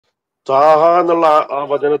താഹ എന്നുള്ള ആ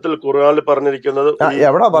വചനത്തിൽ ഖുർആനിൽ പറഞ്ഞിരിക്കുന്നത്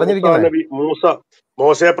എവിടാ പറഞ്ഞിരിക്കുന്നത്?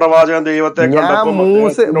 മോശെ പ്രവാചകൻ ദൈവത്തെ കണ്ടപ്പോൾ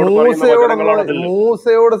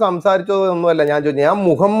മൂസയോട് സംസാരിച്ചതൊന്നുമല്ല ഞാൻ ചോദിച്ചു. ഞാൻ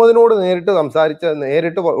മുഹമ്മദിനോട്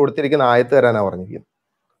നേരിട്ട് കൊടുത്തിരിക്കുന്ന ആയത്ത് തരാനാ പറഞ്ഞിരിക്കുന്നത്.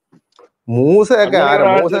 മൂസയൊക്കെ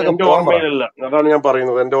എന്റെ ഓർമ്മയിലല്ല, അതാണ് ഞാൻ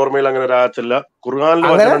പറയുന്നത്. എന്റെ ഓർമ്മയിൽ അങ്ങനെ ഒരു ആയത്തില്ല. ഖുർആനിൽ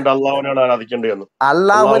വചനമുണ്ട് അള്ളാഹുവിനാണ് ആരാധിക്കേണ്ടതെന്ന്.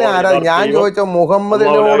 അള്ളാഹുവിനെ ഞാൻ ചോദിച്ച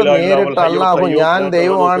മുഹമ്മദിനോട് നേരിട്ട് അള്ളാഹു ഞാൻ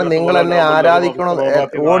ദൈവമാണ് നിങ്ങൾ എന്നെ ആരാധിക്കണം.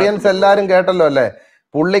 ഓഡിയൻസ് എല്ലാരും കേട്ടല്ലോ അല്ലേ?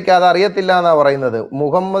 പുള്ളിക്ക് അത് അറിയത്തില്ല എന്നാ പറയുന്നത്.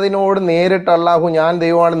 മുഹമ്മദിനോട് നേരിട്ട് അള്ളാഹു ഞാൻ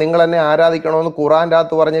ദൈവമാണ് നിങ്ങൾ എന്നെ ആരാധിക്കണമെന്ന് ഖുർആന്റെ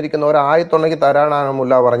അകത്ത് പറഞ്ഞിരിക്കുന്ന ഒരു ആയത്തുണ്ടെങ്കിൽ തരാനാണ്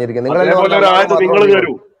മുല്ല പറഞ്ഞിരിക്കുന്നത്. നിങ്ങൾ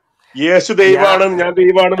യേശു ദൈവമാണ് ഞാൻ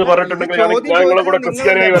ദൈവമാണെന്ന് പറഞ്ഞിട്ടുണ്ടെങ്കിൽ ഞങ്ങളെ കൂടെ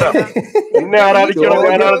ക്രിസ്ത്യാനിയായി വരാം. എന്നെ ആരാധിക്കണം,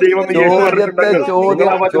 ഞാനാണ് ദൈവം.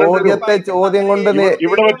 ചോദ്യത്തെ ചോദ്യം കൊണ്ട്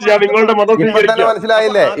ഇവിടെ വെച്ച് ഞാൻ നിങ്ങളുടെ മതം സ്വീകരിക്കാം.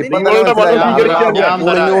 മനസ്സിലായില്ലേ?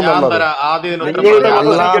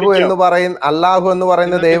 അള്ളാഹു എന്ന്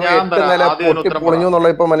പറയുന്ന ദൈവം 8 നില പൊട്ടിപ്പൊളിഞ്ഞു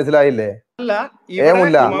എന്നുള്ള ഇപ്പൊ മനസ്സിലായില്ലേ?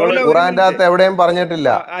 ഖുറാന്റെ അകത്ത് എവിടെയും പറഞ്ഞിട്ടില്ല.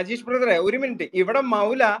 അജീഷ് ബ്രദറെ ഒരു മിനിറ്റ്, ഇവിടെ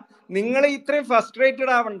മൗല നിങ്ങൾ ഇത്രയും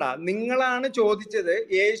ഫ്രസ്ട്രേറ്റഡ് ആവണ്ട. നിങ്ങളാണ് ചോദിച്ചത്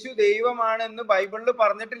യേശു ദൈവമാണെന്ന് ബൈബിളിൽ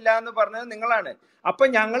പറഞ്ഞിട്ടില്ല എന്ന് പറഞ്ഞത് നിങ്ങളാണ്. അപ്പൊ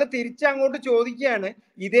ഞങ്ങൾ തിരിച്ചങ്ങോട്ട് ചോദിക്കുകയാണ്,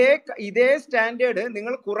 ഇതേ സ്റ്റാൻഡേർഡ്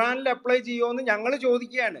നിങ്ങൾ ഖുറാനിൽ അപ്ലൈ ചെയ്യുമോന്ന് ഞങ്ങൾ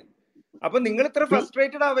ചോദിക്കുകയാണ്. അപ്പൊ നിങ്ങൾ ഇത്ര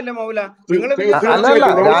ഫ്രസ്ട്രേറ്റഡ് ആവല്ലേ മൗല? നിങ്ങൾ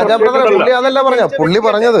അതല്ല പറഞ്ഞ പുള്ളി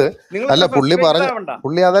പറഞ്ഞത് അല്ല പുള്ളി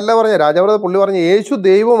അതല്ല പറഞ്ഞ രാജാബ്രത പുള്ളി പറഞ്ഞ യേശു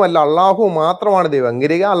ദൈവമല്ല, അള്ളാഹു മാത്രമാണ് ദൈവം.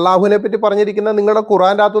 അംഗീകരിക്കുക. അള്ളാഹുവിനെ പറ്റി പറഞ്ഞിരിക്കുന്ന നിങ്ങളുടെ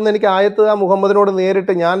ഖുറാന്റെ അകത്തുനിന്ന് എനിക്ക് ആയത്ത് മുഹമ്മദിനോട്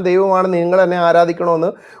നേരിട്ട് ഞാൻ ദൈവമാണ് നിങ്ങൾ എന്നെ ആരാധിക്കണമെന്ന്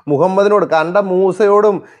മുഹമ്മദിനോട് കണ്ട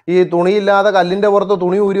മൂസയോടും ഈ തുണിയില്ലാതെ കല്ലിന്റെ പുറത്ത്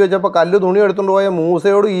തുണി ഊരി വെച്ചപ്പോൾ കല്ല് തുണി എടുത്തുകൊണ്ട് പോയ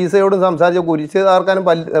മൂസയോടും ഈസയോടും സംസാരിച്ചു. കുരിശ് താർക്കാനും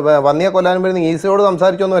പന്നിയെ കൊല്ലാനും വരുന്ന ഈസയോട്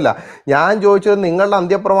സംസാരിച്ചൊന്നുമല്ല. ഞാൻ ചോദിച്ചത് നിങ്ങളുടെ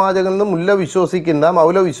അന്ത്യപ്രവാചകൻ മൗല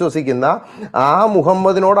വിശ്വസിക്കുന്ന ആ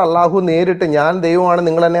മുഹമ്മദിനോട് അള്ളാഹു നേരിട്ട് ഞാൻ ദൈവമാണ്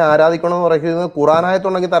നിങ്ങൾ എന്നെ ആരാധിക്കണം എന്ന് പറയുന്നത്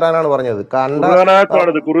ഖുറാനായത്തുണ്ടെങ്കിൽ തരാനാണ് പറഞ്ഞത്.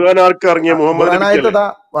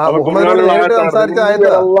 മുഹമ്മദിനോട് നേരിട്ട് സംസാരിച്ച ആയത്ത്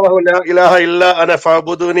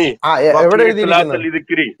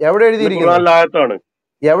എവിടെ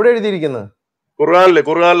എഴുതിയിരിക്കുന്നത്?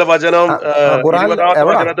 ഖുർആനിലെ വചനം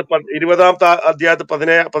 20-ാമത്തെ അധ്യായത്തിൽ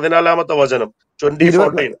 14-ാമത്തെ വചനം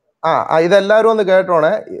 20:14. ഇതെല്ലാവരും ഒന്ന്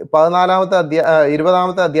കേട്ടോണേ. 20-ാമത്തെ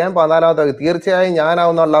അധ്യായം 14-ാമത്തെ. തീർച്ചയായും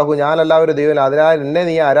ഞാനാവുന്ന അള്ളാഹു, ഞാൻ എല്ലാവരും ദൈവം, അതിനാൽ എന്നെ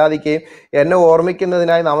നീ ആരാധിക്കുകയും എന്നെ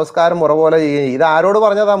ഓർമ്മിക്കുന്നതിനായി നമസ്കാരം മുറ പോലെ ചെയ്യുകയും. ഇത് ആരോട്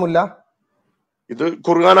പറഞ്ഞതാ മുല്ല? ഇത്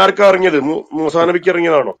ഖുർആൻ ആർക്കാ ഇറങ്ങിയത്? മൂസാ നബിക്ക്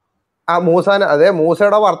ഇറങ്ങിയതാണോ? അതെ,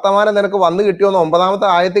 മൂസയുടെ വർത്തമാനം നിനക്ക് വന്നു കിട്ടിയോന്ന് 9-ാമത്തെ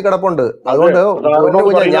ആയത്തിൽ കിടപ്പുണ്ട്. അതുകൊണ്ട്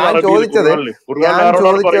ഞാൻ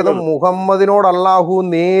ചോദിച്ചത് മുഹമ്മദിനോട് അള്ളാഹു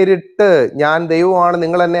നേരിട്ട് ഞാൻ ദൈവമാണ്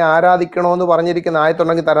നിങ്ങൾ എന്നെ ആരാധിക്കണോന്ന് പറഞ്ഞിരിക്കുന്ന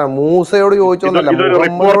ആയത്തുണ്ടെങ്കിൽ തരാം. മൂസയോട് ചോദിച്ചോന്നല്ല,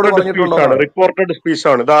 മുഹമ്മദിനോട് പറഞ്ഞിട്ടുണ്ടോ?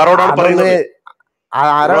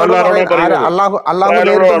 അള്ളാഹു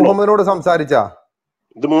നേരിട്ട് മുഹമ്മദിനോട് സംസാരിച്ചാ?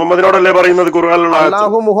 ഇത് മുഹമ്മദിനോടല്ലേ പറയുന്നത്? ഖുർആനിലുള്ള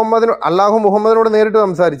അള്ളാഹു മുഹമ്മദിനോട് നേരിട്ട്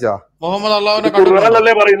സംസാരിച്ചാ?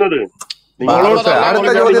 ഖുർആനിലല്ലേ പറയുന്നത്?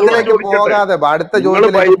 അടുത്ത ചോദ്യത്തിലേക്ക് പോകാതെ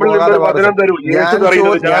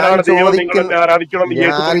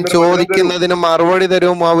ഞാൻ ചോദിക്കുന്നതിന് മറുപടി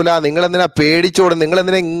തരും മൗല. നിങ്ങൾ എന്തിനാ പേടിച്ചോടും? നിങ്ങൾ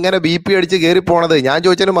എന്തിനാ ഇങ്ങനെ BP അടിച്ച് കയറി പോണത്? ഞാൻ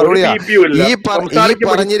ചോദിച്ചതിന് മറുപടിയാ. ഈ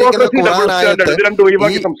പറഞ്ഞിരിക്കുന്ന ഖുർആനായത്ത്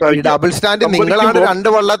ഡബിൾ സ്റ്റാൻഡ് നിങ്ങളാണ് 2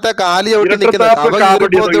 വള്ളത്തെ കാലി ചവിട്ടി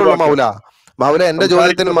നിൽക്കുന്നത്. മൗല എന്റെ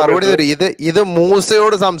ചോദ്യത്തിന് മറുപടി തരും. ഇത്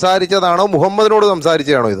മൂസയോട് സംസാരിച്ചതാണോ മുഹമ്മദിനോട്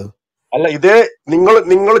സംസാരിച്ചതാണോ? ഇത് അല്ല, ഇതേ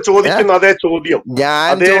നിങ്ങൾ ചോദിക്കുന്ന അതേ ചോദ്യം.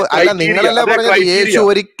 നിങ്ങളല്ലേ പറഞ്ഞത് യേശു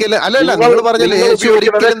ഒരിക്കലും നിങ്ങൾ പറഞ്ഞല്ലേ യേശു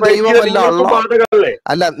ഒരിക്കലും ദൈവമല്ല.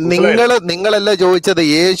 അല്ല, നിങ്ങളല്ലേ ചോദിച്ചത്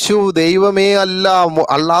യേശു ദൈവമേ അല്ല,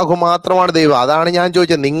 അള്ളാഹു മാത്രമാണ് ദൈവം. അതാണ് ഞാൻ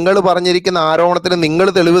ചോദിച്ചത്. നിങ്ങൾ പറഞ്ഞിരിക്കുന്ന ആരോപണത്തിന് നിങ്ങൾ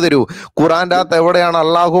തെളിവ് തരൂ. ഖുറാന്റെ അകത്ത് എവിടെയാണ്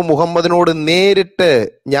അള്ളാഹു മുഹമ്മദിനോട് നേരിട്ട്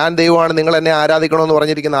ഞാൻ ദൈവമാണ് നിങ്ങൾ എന്നെ ആരാധിക്കണമെന്ന്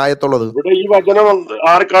പറഞ്ഞിരിക്കുന്ന ആയത്തുള്ളത്? ഈ വചനം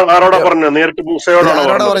ആരോടാ പറഞ്ഞത്? നേരിട്ട് മൂസയോടാണോ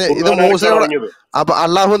പറഞ്ഞത്? ഇത് മൂസയോട്. അപ്പൊ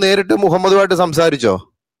അള്ളാഹു നേരിട്ട് മുഹമ്മദുമായിട്ട് സംസാരിച്ചോ?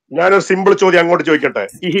 ഞാനൊരു സിമ്പിൾ ചോദ്യം അങ്ങോട്ട് ചോദിക്കട്ടെ.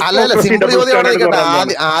 അല്ലല്ല, സിമ്പിൾ ചോദ്യം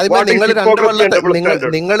ആദ്യമേ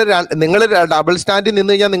നിങ്ങൾ ഡബിൾ സ്റ്റാൻഡിൽ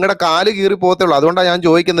നിന്ന് കഴിഞ്ഞാൽ നിങ്ങളുടെ കാല് കീറി പോകത്തുള്ളൂ. അതുകൊണ്ടാണ് ഞാൻ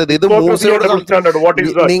ചോദിക്കുന്നത്. ഇത് മൂസയോട്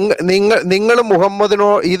നിങ്ങൾ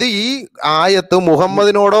ഇത് ഈ ആയത്ത്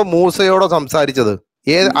മുഹമ്മദിനോടോ മൂസയോടോ സംസാരിച്ചത്?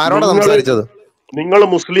 ആരോടാ സംസാരിച്ചത്? നിങ്ങൾ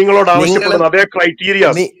മുസ്ലിങ്ങളോട് ആവശ്യപ്പെടുന്ന അതേ ക്രൈറ്റീരിയ,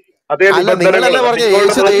 നിങ്ങളല്ലേ പറഞ്ഞ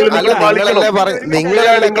യേശു ദൈവം?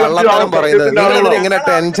 നിങ്ങളല്ലേ കള്ളത്തരം പറയുന്നത്? നിങ്ങൾ ഇങ്ങനെ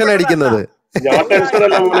ടെൻഷൻ അടിക്കുന്നത്? ഞാൻ ടെൻഷൻ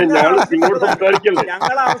അല്ല, ഞാൻ നിങ്ങളോട് സംസാരിക്കല്ലേ.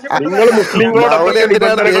 നിങ്ങൾ മുസ്ലിങ്ങളോട്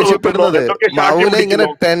ഇങ്ങനെ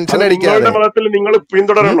ടെൻഷൻ അടിക്കാതെ മതത്തിൽ നിങ്ങൾ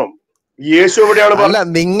പിന്തുടരണം. യേശു എവിടെയാണ്? അല്ല,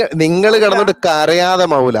 നിങ്ങൾ കിടന്നിട്ട് കരയാതെ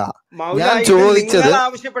മൗല. ഞാൻ ചോദിച്ചത്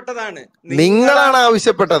ആവശ്യപ്പെട്ടതാണ്. നിങ്ങളാണ്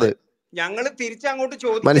ആവശ്യപ്പെട്ടത്. ഞങ്ങൾ തിരിച്ചങ്ങോട്ട്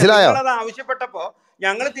ചോദിച്ചു. മനസ്സിലായോ? ആവശ്യപ്പെട്ടപ്പോ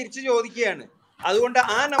ഞങ്ങൾ തിരിച്ചു ചോദിക്കുകയാണ്. അതുകൊണ്ട്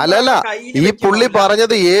ആ നമ്പർ അല്ലല്ല, അവിടെ കയ്യിൽ ഈ വെച്ച് പുള്ളി മൗല.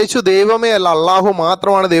 പറഞ്ഞത് യേശു ദൈവമേ അല്ല, അള്ളാഹു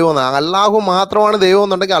മാത്രമാണ് ദൈവം. അള്ളാഹു മാത്രമാണ് ദൈവം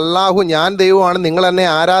എന്നുണ്ടെങ്കിൽ അള്ളാഹു ഞാൻ ദൈവമാണ്, നിങ്ങൾ എന്നെ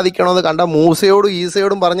ആരാധിക്കണമെന്ന് കണ്ട മൂസയോടും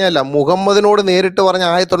ഈസയോടും പറഞ്ഞല്ല, മുഹമ്മദിനോട് നേരിട്ട് പറഞ്ഞ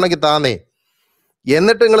ആയത്തുണ്ടെങ്കിൽ താന്നേ,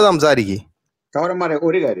 എന്നിട്ട് നിങ്ങൾ സംസാരിക്കേ. സൗരന്മാരെ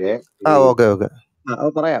ഒരു കാര്യം ആ, ഈ ഓക്കെ ഓക്കെ. അത്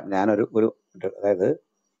പറയാം. ഞാനൊരു ഒരു അതായത്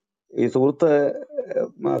ഈ സുഹൃത്ത്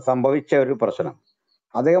സംഭവിച്ച ഒരു പ്രശ്നം,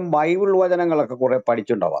 അദ്ദേഹം ബൈബിൾ വചനങ്ങളൊക്കെ കുറെ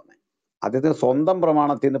പഠിച്ചുണ്ടാവാം. അദ്ദേഹത്തിന് സ്വന്തം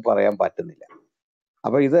പ്രമാണത്തിൽ നിന്ന് പറയാൻ പറ്റുന്നില്ല.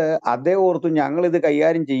 അപ്പൊ ഇത് അദ്ദേഹം ഓർത്തു ഞങ്ങൾ ഇത്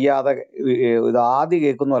കൈകാര്യം ചെയ്യാതെ ഇത് ആദ്യം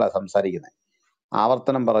കേൾക്കുന്ന പോലെ സംസാരിക്കുന്നത്.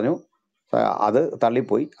 ആവർത്തനം പറഞ്ഞു, അത്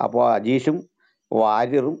തള്ളിപ്പോയി. അപ്പോൾ അജീഷും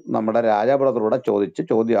വാര്യറും നമ്മുടെ രാജാബ്രദറൂടെ ചോദിച്ച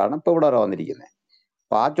ചോദ്യമാണ് ഇപ്പൊ ഇവിടെ വരെ വന്നിരിക്കുന്നത്.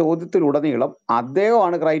 അപ്പൊ ആ ചോദ്യത്തിലുടനീളം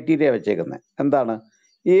അദ്ദേഹമാണ് ക്രൈറ്റീരിയ വെച്ചേക്കുന്നത്. എന്താണ്?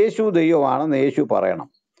 യേശു ദൈവമാണെന്ന് യേശു പറയണം.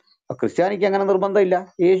 ക്രിസ്ത്യാനിക്ക് അങ്ങനെ നിർബന്ധമില്ല.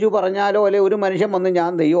 യേശു പറഞ്ഞാലോ അല്ലെ ഒരു മനുഷ്യൻ വന്ന്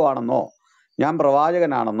ഞാൻ ദൈവമാണെന്നോ ഞാൻ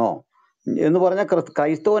പ്രവാചകനാണെന്നോ എന്ന് പറഞ്ഞാൽ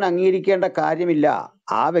ക്രൈസ്തവൻ അംഗീകരിക്കേണ്ട കാര്യമില്ല.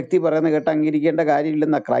 ആ വ്യക്തി പറയുന്ന കേട്ട് അംഗീകരിക്കേണ്ട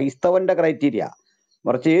കാര്യമില്ലെന്ന ക്രൈസ്തവന്റെ ക്രൈറ്റീരിയ.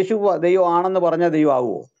 മറിച്ച് യേശു ദൈവമാണെന്ന് പറഞ്ഞാൽ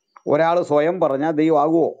ദൈവമാകുമോ? ഒരാൾ സ്വയം പറഞ്ഞാൽ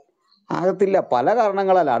ദൈവമാകുമോ? ആകത്തില്ല. പല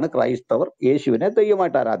കാരണങ്ങളാലാണ് ക്രൈസ്തവർ യേശുവിനെ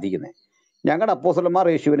ദൈവമായിട്ട് ആരാധിക്കുന്നത്. ഞങ്ങളുടെ അപ്പോസ്തലന്മാർ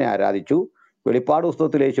യേശുവിനെ ആരാധിച്ചു, വെളിപ്പാട്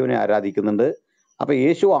പുസ്തകത്തിൽ യേശുവിനെ ആരാധിക്കുന്നുണ്ട്. അപ്പൊ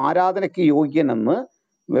യേശു ആരാധനയ്ക്ക് യോഗ്യനെന്ന്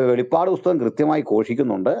വെളിപ്പാട് പുസ്തകം കൃത്യമായി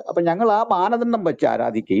ഘോഷിക്കുന്നുണ്ട്. അപ്പൊ ഞങ്ങൾ ആ മാനദണ്ഡം വെച്ച്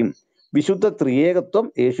ആരാധിക്കുകയും വിശുദ്ധ ത്രിയേകത്വം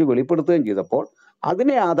യേശു വെളിപ്പെടുത്തുകയും ചെയ്തപ്പോൾ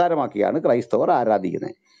അതിനെ ആധാരമാക്കിയാണ് ക്രൈസ്തവർ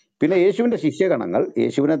ആരാധിക്കുന്നത്. പിന്നെ യേശുവിന്റെ ശിഷ്യഗണങ്ങൾ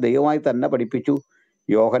യേശുവിനെ ദൈവമായി തന്നെ പഠിപ്പിച്ചു.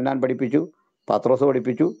 യോഹന്നാൻ പഠിപ്പിച്ചു, പത്രോസ്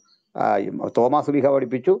പഠിപ്പിച്ചു, തോമാസ് ലീഹ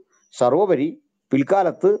പഠിപ്പിച്ചു. സർവോപരി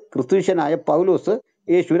പിൽക്കാലത്ത് ക്രിസ്തുശനായ പൗലോസ്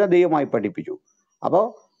യേശുവിനെ ദൈവമായി പഠിപ്പിച്ചു. അപ്പോൾ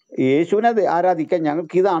യേശുവിനെ ആരാധിക്കാൻ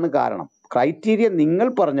ഞങ്ങൾക്ക് ഇതാണ് കാരണം. ക്രൈറ്റീരിയ നിങ്ങൾ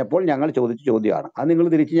പറഞ്ഞപ്പോൾ ഞങ്ങൾ ചോദിച്ച ചോദ്യമാണ്. അത് നിങ്ങൾ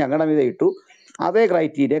തിരിച്ച് ഞങ്ങളുടെ മീതെ ഇട്ടു. അതേ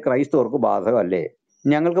ക്രൈറ്റീരിയ ക്രൈസ്തവർക്ക് ബാധകമല്ലേ?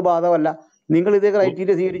 ഞങ്ങൾക്ക് ബാധകമല്ല. നിങ്ങൾ ഇതേ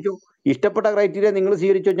ക്രൈറ്റീരിയ സ്വീകരിച്ചു, ഇഷ്ടപ്പെട്ട ക്രൈറ്റീരിയ നിങ്ങൾ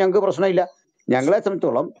സ്വീകരിച്ചു, ഞങ്ങൾക്ക് പ്രശ്നമില്ല. ഞങ്ങളെ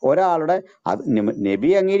സംബന്ധിച്ചോളം ഒരാളുടെ അത്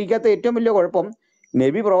നബി അംഗീകരിക്കാത്ത ഏറ്റവും വലിയ കുഴപ്പം,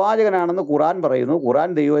 നബി പ്രവാചകനാണെന്ന് ഖുറാൻ പറയുന്നു, ഖുറാൻ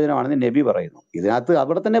ദൈവവചനമാണെന്ന് നബി പറയുന്നു. ഇതിനകത്ത്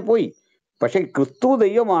അവിടെ തന്നെ പോയി. പക്ഷെ ക്രിസ്തു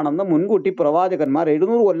ദൈവമാണെന്ന് മുൻകൂട്ടി പ്രവാചകന്മാർ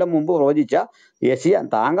 700 കൊല്ലം മുമ്പ് പ്രവചിച്ച യശയ,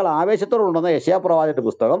 താങ്കൾ ആവേശത്തോടെ ഉണ്ടെന്ന യശയാ പ്രവാചകന്റെ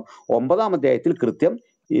പുസ്തകം 9-ാം അധ്യായത്തിൽ കൃത്യം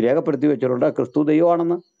രേഖപ്പെടുത്തി വെച്ചിട്ടുണ്ട് ക്രിസ്തു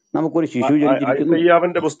ദൈവമാണെന്ന്. നമുക്കൊരു ശിശു ജനിച്ചിരിക്കുന്നു.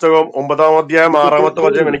 ഐസയ്യാവിന്റെ പുസ്തകം 9-ാം അധ്യായം 6-ാമത്തെ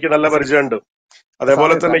വചനം എനിക്ക് നല്ല പരിചയമുണ്ട്.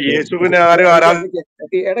 അതേപോലെ തന്നെ യേശുവിനെ ആരും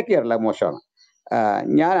ഇടയ്ക്കേറില്ല, മോശമാണ്.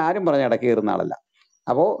 ഞാൻ ആരും പറഞ്ഞ ഇടയ്ക്ക് കയറുന്ന ആളല്ല.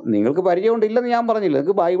 അപ്പോൾ നിങ്ങൾക്ക് പരിചയമുണ്ടില്ലെന്ന് ഞാൻ പറഞ്ഞില്ല.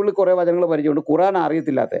 നിങ്ങൾക്ക് ബൈബിളിൽ കുറേ വചനങ്ങൾ പരിചയമുണ്ട്, ഖുറാൻ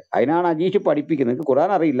അറിയത്തില്ലാത്ത. അതിനാണ് അജീഷ് പഠിപ്പിക്കുന്നത്. നിങ്ങൾക്ക് ഖുറാൻ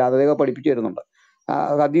അറിയില്ല, അദ്ദേഹം പഠിപ്പിച്ചു തരുന്നുണ്ട്.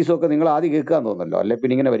 ഹദീസൊക്കെ നിങ്ങൾ ആദ്യം കേൾക്കാൻ തോന്നല്ലോ, അല്ലെ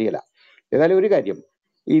പിന്നെ ഇങ്ങനെ വരികയില്ല. ഏതായാലും ഒരു കാര്യം,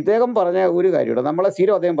 ഇദ്ദേഹം പറഞ്ഞ ഒരു കാര്യമുണ്ട്. നമ്മളെ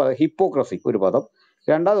സ്ഥിരം അദ്ദേഹം പറഞ്ഞ ഹിപ്പോക്രസി ഒരു പദം,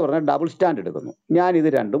 രണ്ടാമത് പറഞ്ഞാൽ ഡബിൾ സ്റ്റാൻഡ് എടുക്കുന്നു. ഞാനിത്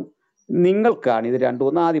രണ്ടും നിങ്ങൾക്കാണ് ഇത് രണ്ടും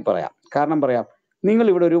ഒന്ന് ആദ്യം പറയാം. കാരണം പറയാം, നിങ്ങൾ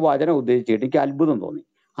ഇവിടെ ഒരു വചനം ഉദ്ദേശിച്ചിട്ട് എനിക്ക് അത്ഭുതം തോന്നി.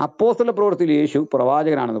 അപ്പോസ്തല പ്രവൃത്തിയിൽ യേശു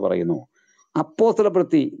പ്രവാചകനാണെന്ന് പറയുന്നു. അപ്പോസ്തല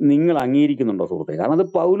പ്രവൃത്തി നിങ്ങൾ അംഗീകരിക്കുന്നുണ്ടോ സുഹൃത്തെ? കാരണം അത്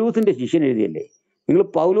പൗലോസിന്റെ ശിഷ്യൻ എഴുതിയല്ലേ. നിങ്ങൾ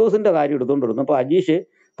പൗലോസിന്റെ കാര്യം എടുത്തുകൊണ്ടിരുന്നു. അപ്പൊ അജീഷ്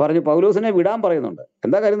പറഞ്ഞു പൗലോസിനെ വിടാൻ പറയുന്നുണ്ട്.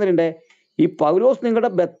 എന്താ കാര്യം തരണ്ടേ? ഈ പൗലോസ് നിങ്ങളുടെ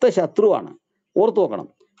ബദ്ധ ശത്രുവാണ്. ഓർത്തു നോക്കണം.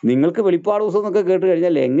 നിങ്ങൾക്ക് വെളിപ്പാട് പുസ്തകം എന്നൊക്കെ കേട്ട്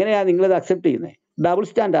കഴിഞ്ഞാൽ എങ്ങനെയാണ് നിങ്ങളിത് അക്സെപ്റ്റ് ചെയ്യുന്നത്? ഡബിൾ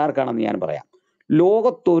സ്റ്റാൻഡ് ആർക്കാണെന്ന് ഞാൻ പറയാം.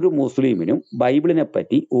 ലോകത്തൊരു മുസ്ലിമിനും ബൈബിളിനെ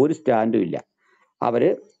പറ്റി ഒരു സ്റ്റാൻഡും ഇല്ല. അവര്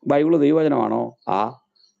ബൈബിള് ദൈവവചനമാണോ?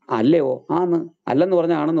 അല്ലയോ? ആന്ന്. അല്ലെന്ന്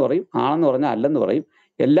പറഞ്ഞാൽ ആണെന്ന് പറയും, ആണെന്ന് പറഞ്ഞാൽ അല്ലെന്ന് പറയും.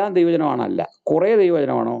 എല്ലാം ദൈവവചനമാണോ? അല്ല. കുറേ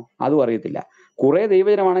ദൈവവചനമാണോ? അതും അറിയത്തില്ല. കുറേ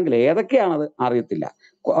ദൈവവചനമാണെങ്കിൽ ഏതൊക്കെയാണത് അറിയത്തില്ല.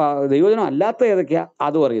 ദൈവവചനം അല്ലാത്ത ഏതൊക്കെയാ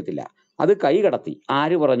അതും അറിയത്തില്ല. അത് കൈകടത്തി.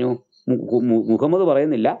 ആര് പറഞ്ഞു? മുഹമ്മദ്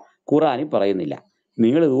പറയുന്നില്ല, ഖുറാനിൽ പറയുന്നില്ല.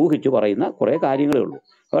 നിങ്ങൾ ഊഹിച്ചു പറയുന്ന കുറേ കാര്യങ്ങളേ ഉള്ളൂ.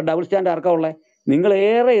 അപ്പോൾ ഡബിൾ സ്റ്റാൻഡ് ആർക്കാ ഉള്ളത്?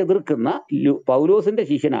 നിങ്ങളേറെ എതിർക്കുന്ന പൗലോസിന്റെ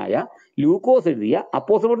ശിഷ്യനായ ലൂക്കോസ് എഴുതിയ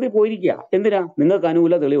അപ്പോസ്തലപ്രവൃത്തിയിൽ പോയിരിക്കുക. എന്തിനാ? നിങ്ങൾക്ക്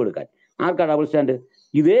അനുകൂല തെളിവെടുക്കാൻ. ആർക്കാ ഡബിൾ സ്റ്റാൻഡ്?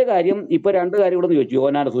 ഇതേ കാര്യം ഇപ്പൊ രണ്ട് കാര്യം കൂടെ ചോദിച്ചു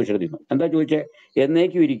യോഹന്നാന്റെ സുവിശേഷത്തിൽ നിന്ന്. എന്താ ചോദിച്ചേ?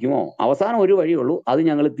 എന്നേക്കും ഇരിക്കുമോ? അവസാനം ഒരു വഴിയുള്ളൂ, അത്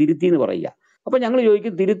ഞങ്ങൾ തിരുത്തി എന്ന് പറയുക. അപ്പൊ ഞങ്ങൾ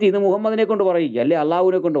ചോദിക്കും, തിരുത്തി എന്ന് മുഹമ്മദിനെ കൊണ്ട് പറയിക്കുക, അല്ലെ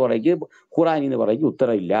അള്ളാഹുവിനെ കൊണ്ട് പറയിക്കുക, ഖുറാനിന്ന് പറയിക്കുക?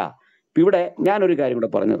 ഉത്തരവില്ല. ഇവിടെ ഞാനൊരു കാര്യം കൂടെ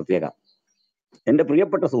പറഞ്ഞു നിർത്തിയേക്കാം. എൻ്റെ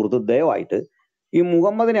പ്രിയപ്പെട്ട സുഹൃത്ത്, ദയവായിട്ട് ഈ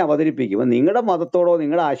മുഹമ്മദിനെ അവതരിപ്പിക്കുമ്പോൾ നിങ്ങളുടെ മതത്തോടോ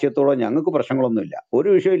നിങ്ങളുടെ ആശയത്തോടോ ഞങ്ങൾക്ക് പ്രശ്നങ്ങളൊന്നുമില്ല, ഒരു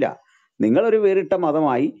വിഷയമില്ല. നിങ്ങളൊരു വേറിട്ട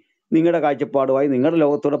മതമായി നിങ്ങളുടെ കാഴ്ചപ്പാടുമായി നിങ്ങളുടെ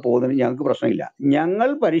ലോകത്തോടെ പോകുന്നതിന് ഞങ്ങൾക്ക് പ്രശ്നമില്ല. ഞങ്ങൾ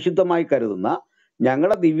പരിശുദ്ധമായി കരുതുന്ന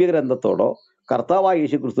ഞങ്ങളുടെ ദിവ്യഗ്രന്ഥത്തോടോ കർത്താവായ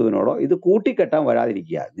യേശു ക്രിസ്തുവിനോടോ ഇത് കൂട്ടിക്കെട്ടാൻ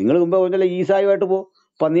വരാതിരിക്കുക. നിങ്ങൾ മുമ്പ് പറഞ്ഞാൽ ഈസായുമായിട്ട്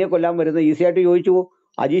പന്നിയെ കൊല്ലാൻ വരുന്ന ഈസയായിട്ട് ചോദിച്ചു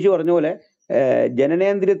അജീഷ് പറഞ്ഞ പോലെ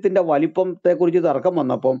ജനനേന്ദ്രിയത്തിന്റെ വലിപ്പത്തെക്കുറിച്ച് തർക്കം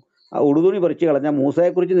വന്നപ്പം ഉടുതുണി പറിച്ചു കളഞ്ഞ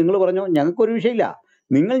മൂസയെക്കുറിച്ച് നിങ്ങൾ പറഞ്ഞു. ഞങ്ങൾക്കൊരു വിഷയമില്ല.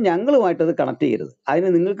 നിങ്ങൾ ഞങ്ങളുമായിട്ടത് കണക്ട് ചെയ്യരുത്. അതിന്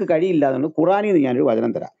നിങ്ങൾക്ക് കഴിയില്ല എന്നുള്ളത് ഖുറാനിൽ നിന്ന് ഞാനൊരു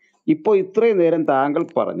വചനം തരാം. ഇപ്പോൾ ഇത്രയും നേരം താങ്കൾ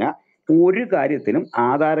പറഞ്ഞ ഒരു കാര്യത്തിനും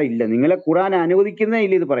ആധാരം ഇല്ല. നിങ്ങളെ ഖുറാൻ അനുവദിക്കുന്നേ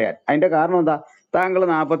ഇല്ല ഇത് പറയാൻ. അതിന്റെ കാരണം എന്താ? താങ്കൾ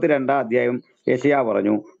 42-ാം അധ്യായം യെശയ്യാ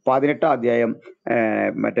പറഞ്ഞു, 18-ാം അധ്യായം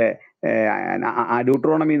മറ്റേ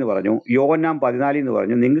ഡ്യൂട്രോണമി എന്ന് പറഞ്ഞു, യോഹന്നാൻ 14 എന്ന്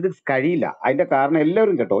പറഞ്ഞു. നിങ്ങൾക്ക് കഴിയില്ല. അതിന്റെ കാരണം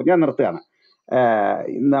എല്ലാവരും കേട്ടോ, ഞാൻ നിർത്തുകയാണ്.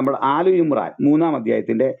 നമ്മൾ ആലു ഇമ്രാൻ 3-ാം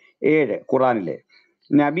അധ്യായത്തിന്റെ 7 ഖുറാനിലെ,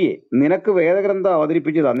 നബിയെ നിനക്ക് വേദഗ്രന്ഥം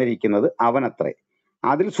അവതരിപ്പിച്ച് തന്നിരിക്കുന്നത് അവനത്രേ,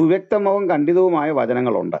 അതിൽ സുവ്യക്തവും ഖണ്ഡിതവുമായ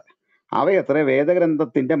വചനങ്ങളുണ്ട്, അവയത്രേ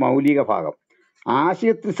വേദഗ്രന്ഥത്തിന്റെ മൗലിക ഭാഗം.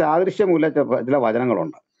 ആശയത്തിൽ സാദൃശ്യമുള്ള ചില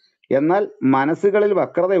വചനങ്ങളുണ്ട്, എന്നാൽ മനസ്സുകളിൽ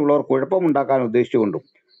വക്രതയുള്ളവർ കുഴപ്പമുണ്ടാക്കാൻ ഉദ്ദേശിച്ചുകൊണ്ടും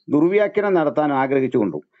ദുർവ്യാഖ്യാനം നടത്താൻ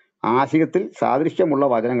ആഗ്രഹിച്ചുകൊണ്ടും ആശയത്തിൽ സാദൃശ്യമുള്ള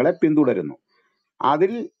വചനങ്ങളെ പിന്തുടരുന്നു.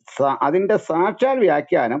 അതിന്റെ സാക്ഷാൽ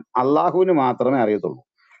വ്യാഖ്യാനം അള്ളാഹുവിന് മാത്രമേ അറിയത്തുള്ളൂ.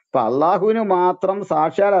 അപ്പൊ അള്ളാഹുവിന് മാത്രം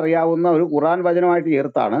സാക്ഷാൽ അറിയാവുന്ന ഒരു ഖുർആൻ വചനമായിട്ട്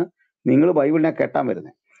ചേർത്താണ് നിങ്ങൾ ബൈബിളിനെ കെട്ടാൻ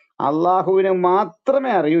വരുന്നത്. അള്ളാഹുവിന്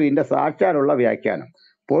മാത്രമേ അറിയൂ ഇതിന്റെ സാക്ഷാലുള്ള വ്യാഖ്യാനം.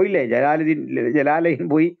 പോയില്ലേ, ജലാലയൻ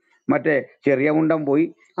പോയി, മറ്റേ ചെറിയ മുണ്ടൻ പോയി,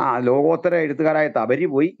 ലോകോത്തര എഴുത്തുകാരായ തബരി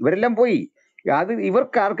പോയി, ഇവരെല്ലാം പോയി. അത്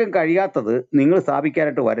ഇവർക്കാർക്കും കഴിയാത്തത് നിങ്ങൾ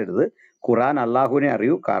സ്ഥാപിക്കാനായിട്ട് വരരുത്. ഖുർആൻ അള്ളാഹുവിനെ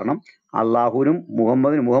അറിയൂ. കാരണം അള്ളാഹുവിനും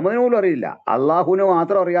മുഹമ്മദിന് പോലും അറിയില്ല. അള്ളാഹുവിന്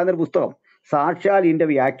മാത്രം അറിയാവുന്നൊരു പുസ്തകം, സാക്ഷാൽ ഇതിന്റെ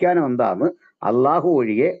വ്യാഖ്യാനം എന്താന്ന് അള്ളാഹു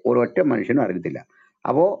ഒഴികെ ഒരൊറ്റ മനുഷ്യനും അറിയത്തില്ല.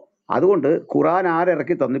 അപ്പോ അതുകൊണ്ട് ഖുർആൻ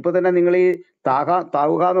ആരിറക്കി തന്നു? ഇപ്പൊ തന്നെ നിങ്ങൾ ഈ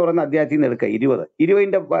താവുക എന്ന് പറയുന്ന അധ്യായത്തിൽ നിന്ന് എടുക്കുക,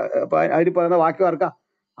 20 അതിൽ പറയുന്ന വാക്യം ആർക്കാ?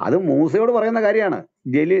 അത് മൂസയോട് പറയുന്ന കാര്യമാണ്.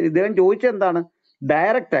 ഇദ്ദേഹം ചോദിച്ചെന്താണ്?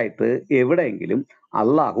 ഡയറക്റ്റ് ആയിട്ട് എവിടെയെങ്കിലും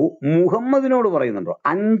അള്ളാഹു മുഹമ്മദിനോട് പറയുന്നുണ്ടോ?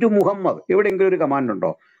 5 മുഹമ്മദ് എവിടെയെങ്കിലും ഒരു കമാൻഡ്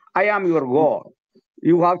ഉണ്ടോ? I am your God,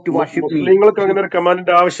 you have to worship me. നിങ്ങൾക്ക് അങ്ങനെ ഒരു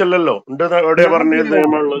കമാൻഡിന്റെ ആവശ്യമില്ലല്ലോ.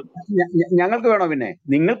 ഞങ്ങൾക്ക് വേണോ? പിന്നെ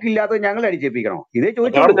നിങ്ങൾക്കില്ലാത്തത് ഞങ്ങൾ അടിച്ചേൽപ്പിക്കണോ? ഇതേ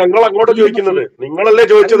ചോദിച്ചോ. ഞങ്ങൾ അങ്ങോട്ട് ചോദിക്കുന്നത്, നിങ്ങളല്ലേ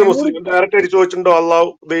ചോദിച്ചത്? മുസ്ലിം ഡയറക്റ്റ് ചോദിച്ചിട്ടുണ്ടോ അള്ളാഹു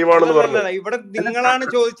ദൈവമാണെന്ന് പറഞ്ഞത്? ഇവിടെ നിങ്ങളാണ്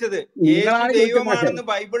ചോദിച്ചത്. ദൈവമാണെന്ന്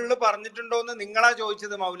ബൈബിളിൽ പറഞ്ഞിട്ടുണ്ടോ എന്ന് നിങ്ങളാ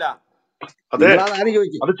ചോദിച്ചത് മൗല. അതെ,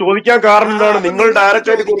 അത് ചോദിക്കാൻ കാരണം എന്താണ്? നിങ്ങൾ ഡയറക്റ്റ്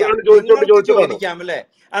ആയിട്ട് ചോദിക്കാം അല്ലേ?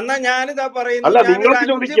 എന്നാ ഞാനിതാ പറയുന്നത്,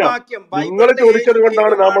 നിങ്ങൾ ചോദിച്ചത്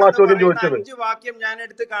കൊണ്ടാണ് നമ്മൾ ആ ചോദ്യം ചോദിച്ചത്. 5 വാക്യം ഞാൻ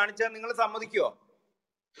എടുത്ത് കാണിച്ചാൽ നിങ്ങൾ സമ്മതിക്കുവോ?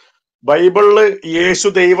 ബൈബിളില് യേശു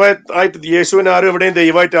ദൈവമായിട്ട്, യേശുവിനെ ആരും എവിടെയും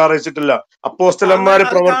ദൈവമായിട്ട് അറിയിച്ചിട്ടില്ല. അപ്പോസ്തലന്മാര്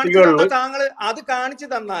പ്രവർത്തികളിൽ താങ്കൾ അത് കാണിച്ചു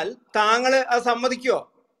തന്നാൽ താങ്കൾ അത് സമ്മതിക്കുവോ?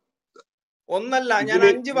 ഒന്നല്ല, ഞാൻ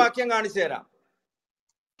 5 വാക്യം കാണിച്ചു തരാം.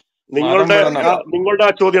 നിങ്ങളുടെ ആ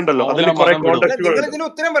ചോദ്യം ഉണ്ടല്ലോ, അതിൽ കുറെ കോണ്ടെക്സ്റ്റുകൾ. നിങ്ങൾ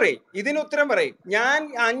ഇതിന് ഉത്തരം പറയും. ഞാൻ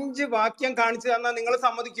 5 വാക്യം കാണിച്ചു തന്നാൽ നിങ്ങൾ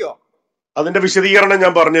സമ്മതിക്കുവോ? അതിന്റെ വിശദീകരണം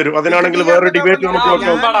ഞാൻ പറഞ്ഞുതരും. അതിനാണെങ്കിൽ വേറൊരു ഡിബേറ്റ് നമുക്ക്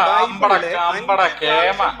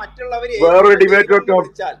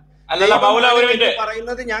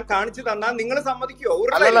പറയുന്നത് ഞാൻ കാണിച്ചു തന്നാൽ നിങ്ങൾ സമ്മതിക്കുവോ?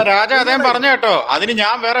 അല്ലല്ല രാജ, അദ്ദേഹം പറഞ്ഞു കേട്ടോ, അതിന്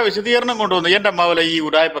ഞാൻ വേറെ വിശദീകരണം കൊണ്ടുവന്നു. എന്റെ മൗല ഈ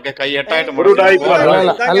ഉടായ്പൊക്കെ കൈയെട്ടായിട്ട്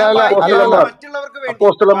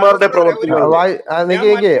അപ്പോസ്തലന്മാരുടെ പ്രവർത്തികൾ.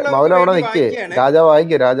 മൗല അവിടെ നിൽക്കേ, രാജാ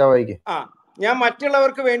വായിക്കേ. ഞാൻ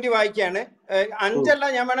മറ്റുള്ളവർക്ക് വേണ്ടി വായിക്കാണ്. 5 അല്ല,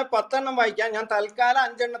 ഞാൻ വേണേ 10 എണ്ണം വായിക്കാം. ഞാൻ തൽക്കാലം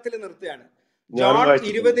 5 എണ്ണത്തിൽ നിർത്തുകയാണ്. ജോൺ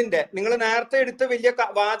 20 നിങ്ങൾ നേരത്തെ എടുത്ത് വലിയ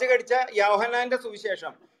വാചകം അടിച്ച യോഹന്നാന്റെ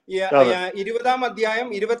സുവിശേഷം 20-ാം അധ്യായം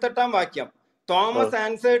 28-ാം വാക്യം. Thomas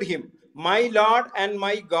answered him, my Lord and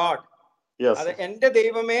my God. അത് എന്റെ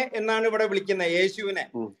ദൈവമേ എന്നാണ് ഇവിടെ വിളിക്കുന്നത് യേശുവിനെ.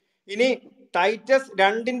 ഇനി Titus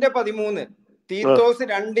 2:13, Titus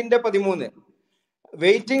 2:13,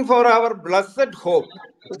 waiting for our blessed hope,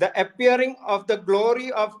 the appearing of the glory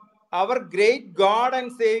of our great God and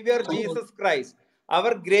Savior Jesus Christ.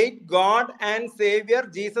 Our great God and Savior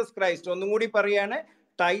Jesus Christ. ഒന്നും കൂടി പറയാണ്,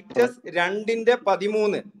 ടൈറ്റസ്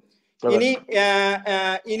 2:13.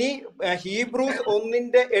 ഇനി ഹീബ്രൂസ്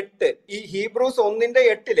 1:8. ഈ ഹീബ്രൂസ്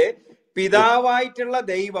 1:8 പിതാവായിട്ടുള്ള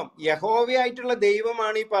ദൈവം, യഹോവയായിട്ടുള്ള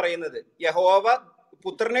ദൈവമാണ് ഈ പറയുന്നത്. യഹോവ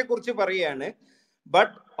പുത്രനെ കുറിച്ച് പറയാണ്.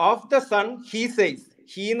 But of the sun he says,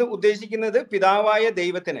 he എന്ന് ഉദ്ദേശിക്കുന്നത് പിതാവായ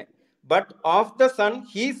ദൈവത്തിന്. But of the sun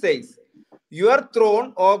he says, your thrown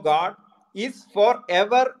oh God is for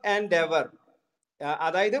ever and ever.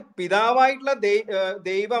 അതായത് പിതാവായിട്ടുള്ള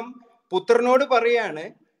ദൈവം പുത്രനോട് പറയാണ്,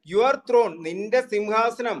 യുവർ ത്രോൺ, നിന്റെ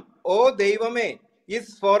സിംഹാസനം, ഓ ദൈവമേ,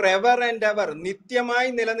 is for ever and ever, നിത്യമായി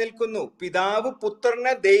നിലനിൽക്കുന്നു. പിതാവ്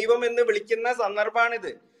പുത്രനെ ദൈവം എന്ന് വിളിക്കുന്ന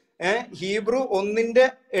സന്ദർഭമാണിത്. ഹീബ്രു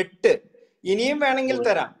 1:8. ഇനിയും വേണമെങ്കിൽ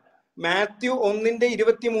തരാം. Mathew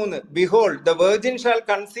 1:23, behold the virgin shall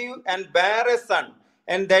conceive and bear a son,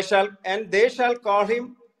 and they shall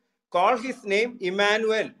call his name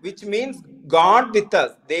Emmanuel, which means God with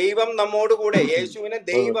us. ദൈവം നമ്മോട് കൂടെ. യേശുവിനെ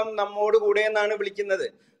ദൈവം നമ്മോട് കൂടെ എന്നാണ് വിളിക്കുന്നത്.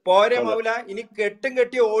 പോരെ മൗല, ഇനി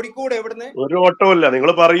കെട്ടി ഓടിക്കൂടെ? എവിടുന്ന്? ഒരു ഓട്ടമില്ല.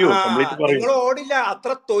 നിങ്ങൾ പറയൂ, നിങ്ങൾ ഓടില്ല. അത്ര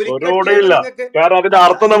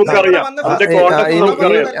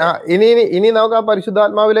ഇനി നമുക്ക് ആ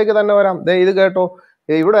പരിശുദ്ധാത്മാവിലേക്ക് തന്നെ വരാം. ഇത് കേട്ടോ,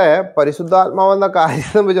 ഇവിടെ പരിശുദ്ധാത്മാവെന്ന കാര്യം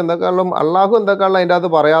സംബന്ധിച്ച് എന്തൊക്കെയാണല്ലോ അള്ളാഹു എന്തൊക്കെയാണല്ലോ അതിൻ്റെ അകത്ത്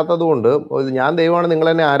പറയാത്തത് കൊണ്ട്, ഞാൻ ദൈവമാണ് നിങ്ങൾ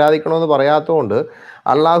എന്നെ ആരാധിക്കണമെന്ന് പറയാത്തത് കൊണ്ട്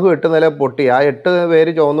അള്ളാഹു 8 നില പൊട്ടി. ആ 8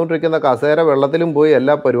 പേര് ചുവന്നുകൊണ്ടിരിക്കുന്ന കസേര വെള്ളത്തിലും പോയി,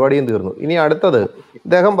 എല്ലാ പരിപാടിയും തീർന്നു. ഇനി അടുത്തത്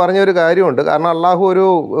ഇദ്ദേഹം പറഞ്ഞൊരു കാര്യമുണ്ട്. കാരണം അള്ളാഹു ഒരു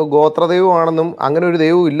ഗോത്രദൈവമാണെന്നും അങ്ങനെ ഒരു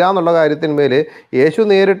ദൈവം ഇല്ല എന്നുള്ള കാര്യത്തിന്മേൽ യേശു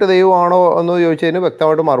നേരിട്ട് ദൈവമാണോ എന്ന് ചോദിച്ചതിന്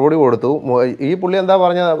വ്യക്തമായിട്ട് മറുപടി കൊടുത്തു. ഈ പുള്ളി എന്താ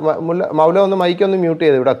പറഞ്ഞത്? മൗല ഒന്ന് മൈക്കൊന്ന് മ്യൂട്ട്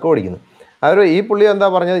ചെയ്ത്, ഇവിടെ ഒക്കെ ഓടിക്കുന്നു. ഈ പുള്ളി എന്താ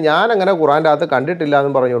പറഞ്ഞത്? ഞാൻ അങ്ങനെ ഖുറാൻ്റെ അകത്ത് കണ്ടിട്ടില്ല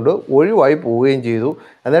എന്ന് പറഞ്ഞുകൊണ്ട് ഒഴിവായി പോവുകയും ചെയ്തു.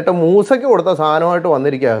 എന്നിട്ട് മൂസയ്ക്ക് കൊടുത്ത സാധനമായിട്ട്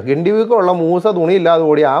വന്നിരിക്കുക. കിണ്ടിവിക്കുള്ള മൂസ തുണിയില്ലാതെ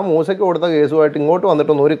ഓടി ആ മൂസയ്ക്ക് കൊടുത്ത കേസുമായിട്ട് ഇങ്ങോട്ട്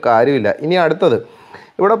വന്നിട്ടൊന്നും ഒരു കാര്യമില്ല. ഇനി അടുത്തത്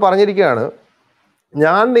ഇവിടെ പറഞ്ഞിരിക്കുകയാണ്,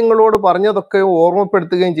 ഞാൻ നിങ്ങളോട് പറഞ്ഞതൊക്കെ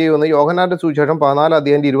ഓർമ്മപ്പെടുത്തുകയും ചെയ്യുമെന്ന് യോഹന്നാന്റെ സുവിശേഷം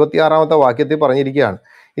 14-26 വാക്യത്തിൽ പറഞ്ഞിരിക്കുകയാണ്.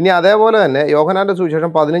 ഇനി അതേപോലെ തന്നെ യോഹന്നാന്റെ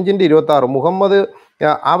സുവിശേഷം 15-26 മുഹമ്മദ്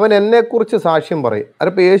അവൻ എന്നെക്കുറിച്ച് സാക്ഷ്യം പറയും.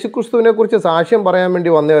 അതിപ്പോൾ യേശുക്രിസ്തുവിനെ കുറിച്ച് സാക്ഷ്യം പറയാൻ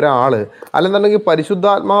വേണ്ടി വന്ന ഒരാൾ, അല്ലെന്നുണ്ടെങ്കിൽ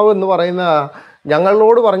പരിശുദ്ധാത്മാവ് എന്ന് പറയുന്ന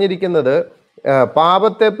ഞങ്ങളോട് പറഞ്ഞിരിക്കുന്നത്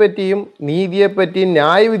പാപത്തെപ്പറ്റിയും നീതിയെപ്പറ്റിയും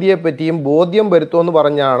ന്യായവിധിയെപ്പറ്റിയും ബോധ്യം വരുത്തുമെന്ന്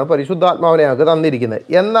പറഞ്ഞാണ് പരിശുദ്ധാത്മാവിനെ ഞങ്ങൾക്ക് തന്നിരിക്കുന്നത്.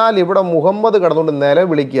 എന്നാൽ ഇവിടെ മുഹമ്മദ് കടന്നുകൊണ്ട്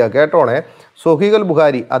നിലവിളിക്കുക. കേട്ടോണേ, സ്വഹീഹുൽ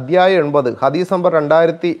ബുഖാരി അധ്യായം 80 ഹദീസ് നമ്പർ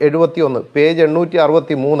 2071 പേജ്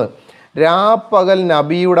 863. രാപ്പകൽ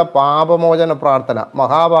നബിയുടെ പാപമോചന പ്രാർത്ഥന.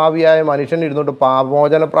 മഹാഭാവിയായ മനുഷ്യൻ ഇരുന്നിട്ട്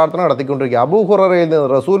പാപമോചന പ്രാർത്ഥന നടത്തിക്കൊണ്ടിരിക്കുക. അബൂ ഹുറൈറയിൽ നിന്ന്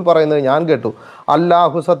റസൂൽ പറയുന്നത് ഞാൻ കേട്ടു,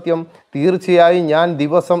 അല്ലാഹു സത്യം, തീർച്ചയായും ഞാൻ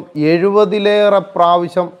ദിവസം 70-ലേറെ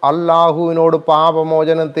പ്രാവശ്യം അല്ലാഹുവിനോട്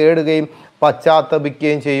പാപമോചനം തേടുകയും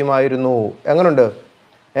പശ്ചാത്തപിക്കുകയും ചെയ്യുമായിരുന്നു. എങ്ങനെയുണ്ട്?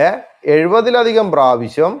 70-ലധികം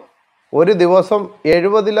പ്രാവശ്യം, ഒരു ദിവസം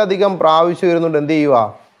 70-ലധികം പ്രാവശ്യം ഇരുന്നുകൊണ്ട് എന്ത് ചെയ്യുക?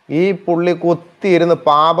 ഈ പുള്ളി കുത്തിയിരുന്ന്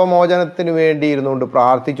പാപമോചനത്തിന് വേണ്ടി ഇരുന്നുകൊണ്ട്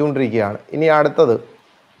പ്രാർത്ഥിച്ചുകൊണ്ടിരിക്കുകയാണ്. ഇനി അടുത്തത്,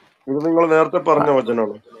 ഇത് നിങ്ങൾ നേരത്തെ പറഞ്ഞ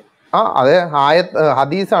വചനമാണ്. അതെ,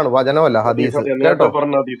 ഹദീസാണ്, വചനമല്ല, ഹദീസ്. കേട്ടോ,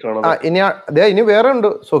 ഇനി വേറെ ഉണ്ട്.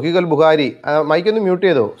 സ്വഹീഹുൽ ബുഖാരി, മൈക്കൊന്ന് മ്യൂട്ട്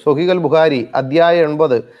ചെയ്തോ. സ്വഹീഹുൽ ബുഖാരി അധ്യായം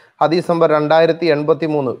 80 ഹദീസ് നമ്പർ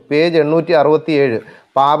 2083 പേജ് 867.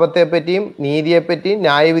 പാപത്തെപ്പറ്റിയും നീതിയെപ്പറ്റിയും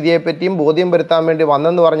ന്യായവിധിയെപ്പറ്റിയും ബോധ്യം വരുത്താൻ വേണ്ടി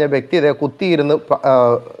വന്നെന്ന് പറഞ്ഞ വ്യക്തി ഇതേ കുത്തിയിരുന്ന്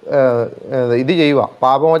ഇത് ചെയ്യുക,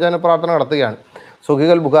 പാപമോചന പ്രാർത്ഥന നടത്തുകയാണ്.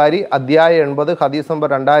 സ്വഹീഹുൽ ബുഖാരി അധ്യായം 80 ഹദീസ് നമ്പർ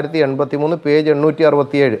 2083 പേജ്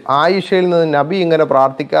 867. ആയിഷയിൽ നിന്ന് നബി ഇങ്ങനെ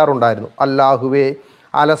പ്രാർത്ഥിക്കാറുണ്ടായിരുന്നു, അല്ലാഹുവേ,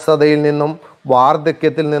 അലസതയിൽ നിന്നും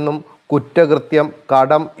വാർദ്ധക്യത്തിൽ നിന്നും കുറ്റകൃത്യം,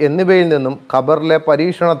 കടം എന്നിവയിൽ നിന്നും, ഖബറിലെ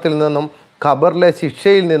പരീക്ഷണത്തിൽ നിന്നും, ഖബറിലെ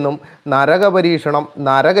ശിക്ഷയിൽ നിന്നും, നരകപരീക്ഷണം,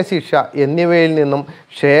 നരകശിക്ഷ എന്നിവയിൽ നിന്നും,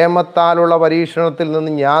 ക്ഷേമത്താലുള്ള പരീക്ഷണത്തിൽ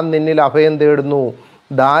നിന്നും ഞാൻ നിന്നിൽ അഭയം തേടുന്നു.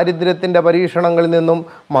 ദാരിദ്ര്യത്തിൻ്റെ പരീക്ഷണങ്ങളിൽ നിന്നും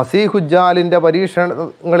മസീഹുജ്ജാലിൻ്റെ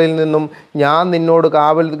പരീക്ഷണങ്ങളിൽ നിന്നും ഞാൻ നിന്നോട്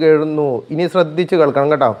കാവൽ തേടുന്നു. ഇനി ശ്രദ്ധിച്ച് കേൾക്കണം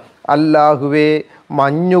കേട്ടോ. അല്ലാഹുവേ,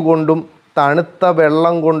 മഞ്ഞുകൊണ്ടും തണുത്ത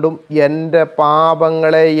വെള്ളം കൊണ്ടും എൻ്റെ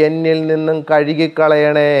പാപങ്ങളെ എന്നിൽ നിന്നും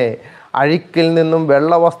കഴുകിക്കളയണേ. അഴുക്കിൽ നിന്നും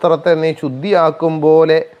വെള്ളവസ്ത്രത്തെ നീ ശുദ്ധിയാക്കും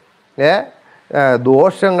പോലെ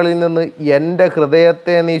ദോഷങ്ങളിൽ നിന്ന് എൻ്റെ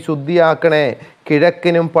ഹൃദയത്തെ നീ ശുദ്ധിയാക്കണേ.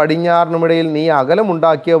 കിഴക്കിനും പടിഞ്ഞാറിനുമിടയിൽ നീ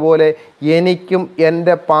അകലമുണ്ടാക്കിയ പോലെ എനിക്കും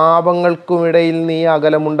എൻ്റെ പാപങ്ങൾക്കുമിടയിൽ നീ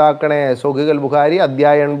അകലമുണ്ടാക്കണേ. സ്വഹീഹുൽ ബുഖാരി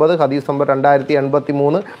അധ്യായം 80 ഹദീസ് നമ്പർ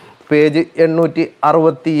 2083 പേജ്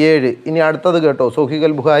 867. ഇനി അടുത്തത് കേട്ടോ,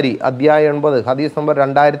 സ്വഹീഹുൽ ബുഖാരി അധ്യായം 80 ഹദീസ് നമ്പർ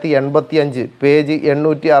 2085 പേജ്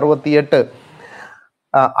 868.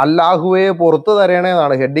 അല്ലാഹുവെ പുറത്തു തരണേ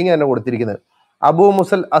എന്നാണ് ഹെഡിങ് തന്നെ കൊടുത്തിരിക്കുന്നത്. അബൂ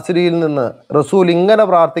മുസൽ അസ്രിയിൽ നിന്ന് റസൂൽ ഇങ്ങനെ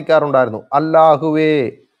പ്രാർത്ഥിക്കാറുണ്ടായിരുന്നു, അല്ലാഹുവേ,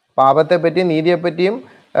 പാപത്തെപ്പറ്റിയും നീതിയെപ്പറ്റിയും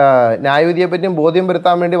ന്യായവിധിയെപ്പറ്റിയും ബോധ്യം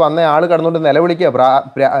വരുത്താൻ വേണ്ടി വന്ന ആൾ കടന്നുകൊണ്ട് നിലവിളിക്കുക.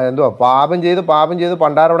 പാപം ചെയ്ത്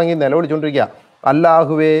പണ്ടാരടങ്ങി നിലവിളിച്ചുകൊണ്ടിരിക്കുക.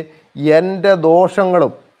 അല്ലാഹുവേ, എൻ്റെ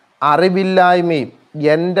ദോഷങ്ങളും അറിവില്ലായ്മയും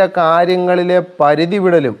എൻ്റെ കാര്യങ്ങളിലെ പരിധി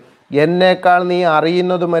വിടലും എന്നേക്കാൾ നീ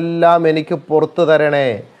അറിയുന്നതുമെല്ലാം എനിക്ക് പുറത്തു തരണേ.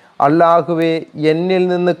 അല്ലാഹുവേ, എന്നിൽ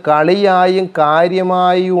നിന്ന് കളിയായും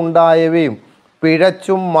കാര്യമായും ഉണ്ടായവയും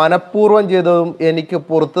പിഴച്ചും മനഃപൂർവ്വം ചെയ്തതും എനിക്ക്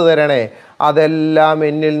പുറത്തു തരണേ. അതെല്ലാം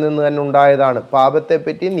എന്നിൽ നിന്ന് തന്നെ ഉണ്ടായതാണ്.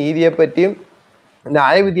 പാപത്തെപ്പറ്റിയും നീതിയെപ്പറ്റിയും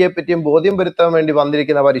ന്യായവിധിയെപ്പറ്റിയും ബോധ്യം വരുത്താൻ വേണ്ടി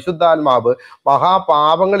വന്നിരിക്കുന്ന പരിശുദ്ധാത്മാവ്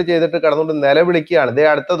മഹാപാപങ്ങൾ ചെയ്തിട്ട് കിടന്നുകൊണ്ട് നിലവിളിക്കുകയാണ്. ദേ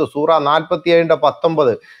അടുത്തത് സൂറ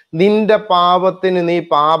 47:19. നിന്റെ പാപത്തിന് നീ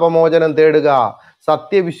പാപമോചനം തേടുക,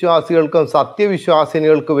 സത്യവിശ്വാസികൾക്കും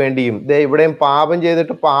സത്യവിശ്വാസിനികൾക്ക് വേണ്ടിയും. ദേ ഇവിടെയും പാപം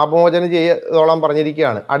ചെയ്തിട്ട് പാപമോചനം ചെയ്തോളാൻ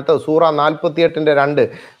പറഞ്ഞിരിക്കുകയാണ്. അടുത്ത സൂറ 48:2.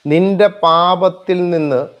 നിന്റെ പാപത്തിൽ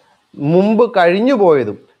നിന്ന് മുമ്പ് കഴിഞ്ഞു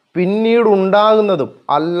പോയതും പിന്നീട് ഉണ്ടാകുന്നതും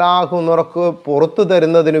അല്ലാഹു നിനക്ക് പുറത്തു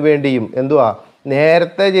തരുന്നതിന് വേണ്ടിയും.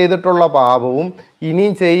 നേരത്തെ ചെയ്തിട്ടുള്ള പാപവും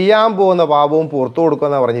ഇനിയും ചെയ്യാൻ പോകുന്ന പാപവും പുറത്തു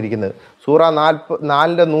കൊടുക്കുമെന്നാണ് പറഞ്ഞിരിക്കുന്നത്. സൂറ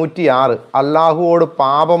 4:106 അള്ളാഹുവോട്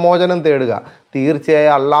പാപമോചനം തേടുക,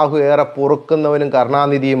 തീർച്ചയായും അള്ളാഹു ഏറെ പൊറുക്കുന്നവനും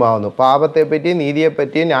കരുണാനിധിയുമാവുന്നു. പാപത്തെപ്പറ്റിയും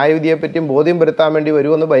നീതിയെപ്പറ്റിയും ന്യായവിധിയെപ്പറ്റിയും ബോധ്യം വരുത്താൻ വേണ്ടി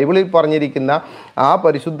വരുമെന്ന് ബൈബിളിൽ പറഞ്ഞിരിക്കുന്ന ആ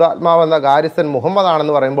പരിശുദ്ധാത്മാവെന്ന കാര്യസ്ഥൻ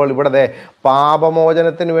മുഹമ്മദാണെന്ന് പറയുമ്പോൾ ഇവിടെ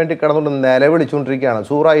പാപമോചനത്തിന് വേണ്ടി കിടന്നുകൊണ്ട് നിലവിളിച്ചുകൊണ്ടിരിക്കുകയാണ്.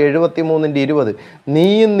 സൂറ 73:20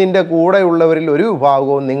 നീയും നിന്റെ കൂടെയുള്ളവരിൽ ഒരു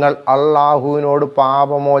വിഭാഗവും നിങ്ങൾ അള്ളാഹുവിനോട്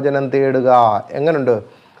പാപമോചനം തേടുക. എങ്ങനെയുണ്ട്?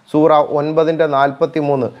 സൂറ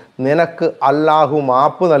 9:43 നിനക്ക് അള്ളാഹു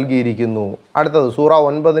മാപ്പ് നൽകിയിരിക്കുന്നു. അടുത്തത് സൂറ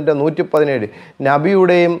 9:117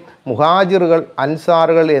 നബിയുടെയും മുഹാജിറുകൾ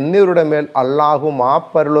അൻസാറുകൾ എന്നിവരുടെ മേൽ അള്ളാഹു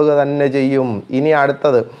മാപ്പരുളുക തന്നെ ചെയ്യും. ഇനി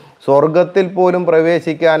അടുത്തത് സ്വർഗത്തിൽ പോലും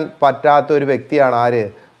പ്രവേശിക്കാൻ പറ്റാത്ത ഒരു വ്യക്തിയാണ് ആര്?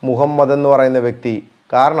 മുഹമ്മദ് എന്ന് പറയുന്ന വ്യക്തി.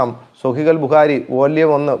 കാരണം സൊഹീഹുൽ ബുഖാരി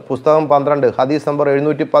വോള്യം 1 പുസ്തകം 12 ഹദീസ് നമ്പർ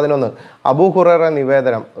 711 അബൂ ഹുറൈറ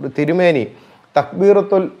നിവേദനം, തിരുമേനി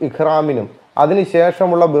തക്ബീറത്തുൽ ഇഹ്റാമിനും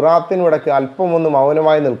അതിനുശേഷമുള്ള ബിറാത്തിനും ഇടയ്ക്ക് അല്പമൊന്ന്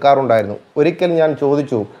മൗനമായി നിൽക്കാറുണ്ടായിരുന്നു. ഒരിക്കൽ ഞാൻ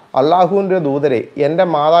ചോദിച്ചു, അള്ളാഹുവിൻ്റെ ദൂതരെ, എൻ്റെ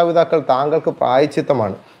മാതാപിതാക്കൾ താങ്കൾക്ക്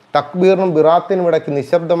പ്രായച്ചിത്തമാണ്. തക്ബീറിനും ബിറാത്തിനും ഇടയ്ക്ക്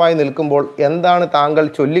നിശബ്ദമായി നിൽക്കുമ്പോൾ എന്താണ് താങ്കൾ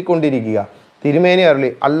ചൊല്ലിക്കൊണ്ടിരിക്കുക? തിരുമേനി അരുളി,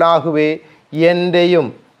 അള്ളാഹുവേ, എൻ്റെയും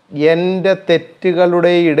എൻ്റെ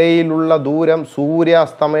തെറ്റുകളുടെ ഇടയിലുള്ള ദൂരം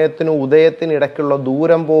സൂര്യാസ്തമയത്തിനും ഉദയത്തിനും ഇടയ്ക്കുള്ള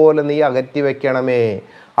ദൂരം പോലെ നീ അകറ്റി വയ്ക്കണമേ.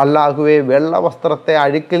 അള്ളാഹുവെ, വെള്ള വസ്ത്രത്തെ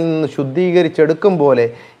അഴുക്കിൽ നിന്ന് ശുദ്ധീകരിച്ചെടുക്കും പോലെ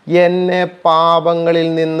എന്നെ പാപങ്ങളിൽ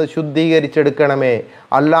നിന്ന് ശുദ്ധീകരിച്ചെടുക്കണമേ.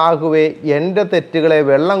 അള്ളാഹുവെ, എൻ്റെ തെറ്റുകളെ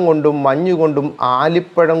വെള്ളം കൊണ്ടും മഞ്ഞുകൊണ്ടും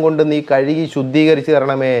ആലിപ്പഴം കൊണ്ട് നീ കഴുകി ശുദ്ധീകരിച്ച്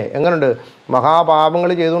തരണമേ. എങ്ങനെയുണ്ട്? മഹാപാപങ്ങൾ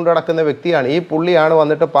ചെയ്തുകൊണ്ട് നടക്കുന്ന വ്യക്തിയാണ് ഈ പുള്ളിയാണ്.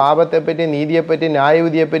 വന്നിട്ട് പാപത്തെപ്പറ്റിയും നീതിയെപ്പറ്റിയും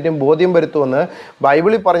ന്യായവിധിയെപ്പറ്റിയും ബോധ്യം വരുത്തുമെന്ന്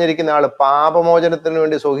ബൈബിളിൽ പറഞ്ഞിരിക്കുന്ന ആൾ പാപമോചനത്തിന്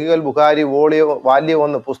വേണ്ടി സൊഹീഹുൽ ബുഖാരി വോള്യം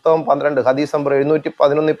 1 പുസ്തകം 12 ഹദീസ് നമ്പർ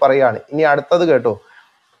 711 പറയുകയാണ്. ഇനി അടുത്തത് കേട്ടോ.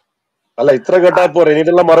 അല്ല, ഇത്ര കേട്ടാ പോരെ,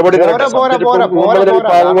 ഇതിനുള്ള മറുപടി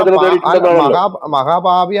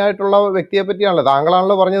മഹാപാപിയായിട്ടുള്ള വ്യക്തിയെ പറ്റിയാണല്ലോ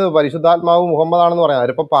താങ്കളാണല്ലോ പറഞ്ഞത്, പരിശുദ്ധാത്മാവ് മുഹമ്മദാണെന്ന് പറയുന്നത്.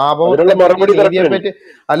 അതിപ്പോ പാപത്തെ പറ്റി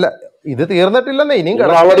അല്ല, ഇത് തീർന്നിട്ടില്ലെന്നേ, ഇനിയും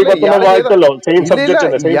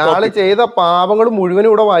ഇയാള് ചെയ്ത പാപങ്ങൾ മുഴുവനും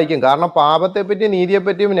ഇവിടെ വായിക്കും. കാരണം പാപത്തെ പറ്റിയും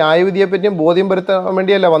നീതിയെപ്പറ്റിയും ന്യായവിധിയെപ്പറ്റിയും ബോധ്യം വരുത്താൻ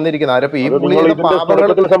വേണ്ടിയല്ല വന്നിരിക്കുന്നത്. ആരപ്പോ ഈ പുള്ളി ചെയ്ത പാപങ്ങൾ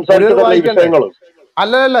വായിക്കണ്ടേ?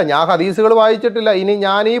 അല്ലല്ല, ഞാൻ ഹദീസുകൾ വായിച്ചിട്ടില്ല. ഇനി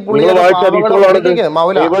ഞാൻ ഈ പുള്ളിയുടെ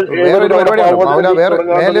മൗല വേറൊരു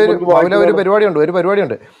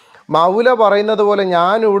പരിപാടിയുണ്ട്. മൗല പറയുന്നത് പോലെ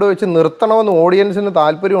ഞാൻ ഇവിടെ വെച്ച് നിർത്തണമെന്ന് ഓഡിയൻസിന്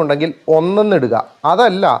താല്പര്യം ഉണ്ടെങ്കിൽ ഒന്നെന്നിടുക.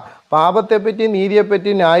 അതല്ല, പാപത്തെപ്പറ്റിയും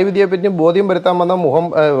നീതിയെപ്പറ്റിയും ന്യായവിധിയെപ്പറ്റിയും ബോധ്യം വരുത്താൻ വന്ന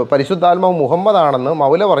പരിശുദ്ധാത്മാവ് മുഹമ്മദാണെന്ന്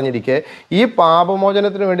മൗല പറഞ്ഞിരിക്കെ ഈ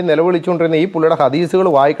പാപമോചനത്തിന് വേണ്ടി നിലവിളിച്ചുകൊണ്ടിരുന്ന ഈ പുള്ളിയുടെ ഹദീസുകൾ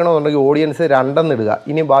വായിക്കണമെന്നുണ്ടെങ്കിൽ ഓഡിയൻസ് 2 ഇടുക.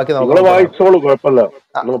 ഇനി ബാക്കി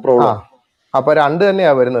അപ്പൊ 2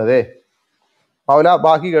 തന്നെയാ വരുന്നത്. മൗല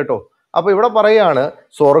ബാക്കി കേട്ടോ. അപ്പൊ ഇവിടെ പറയാണ്,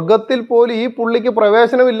 സ്വർഗത്തിൽ പോലും ഈ പുള്ളിക്ക്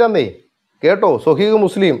പ്രവേശനമില്ലെന്നേ. കേട്ടോ, സൊഹീഹ്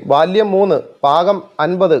മുസ്ലിം വാല്യം 3 ഭാഗം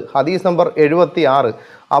 50 ഹദീസ് നമ്പർ 76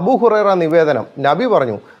 അബൂ ഹുറൈറ നിവേദനം. നബി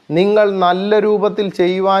പറഞ്ഞു, നിങ്ങൾ നല്ല രൂപത്തിൽ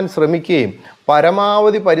ചെയ്യുവാൻ ശ്രമിക്കുകയും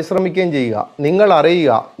പരമാവധി പരിശ്രമിക്കുകയും ചെയ്യുക. നിങ്ങൾ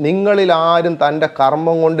അറിയുക, നിങ്ങളിൽ ആരും തൻ്റെ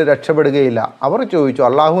കർമ്മം കൊണ്ട് രക്ഷപ്പെടുകയില്ല. അവർ ചോദിച്ചു,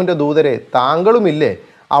 അള്ളാഹുവിൻ്റെ ദൂതരെ, താങ്കളുമില്ലേ?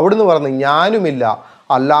 അവിടുന്ന് പറഞ്ഞു, ഞാനുമില്ല.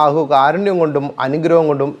 അള്ളാഹു കാരുണ്യം കൊണ്ടും അനുഗ്രഹം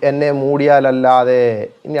കൊണ്ടും എന്നെ മൂടിയാലല്ലാതെ.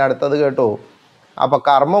 ഇനി അടുത്തത് കേട്ടോ. അപ്പൊ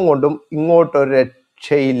കർമ്മം കൊണ്ടും ഇങ്ങോട്ടൊരു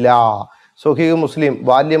രക്ഷയില്ല. സൊഹീഹ് മുസ്ലിം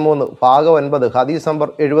വാല്യം 3 ഭാഗം 9 ഹദീസ് നമ്പർ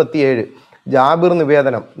 77 ജാബിർ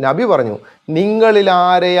നിവേദനം. നബി പറഞ്ഞു, നിങ്ങളിൽ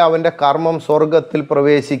ആരെ അവൻ്റെ കർമ്മം സ്വർഗത്തിൽ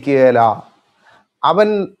പ്രവേശിക്കുകയില്ല,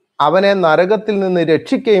 അവനെ നരകത്തിൽ നിന്ന്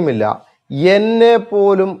രക്ഷിക്കുകയുമില്ല, എന്നെ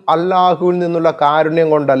പോലും അള്ളാഹുവിൽ നിന്നുള്ള കാരുണ്യം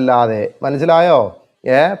കൊണ്ടല്ലാതെ. മനസ്സിലായോ?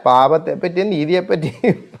 പാപത്തെ പറ്റിയും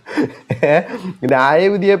നീതിയെപ്പറ്റിയും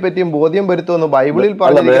ന്യായവിധിയെപ്പറ്റിയും ബോധ്യം വരുത്തുമെന്ന് ബൈബിളിൽ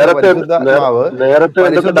പറഞ്ഞിരിക്കുന്ന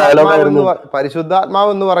പരിശുദ്ധാത്മാവ്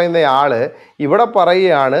എന്ന് പറയുന്ന ആള് ഇവിടെ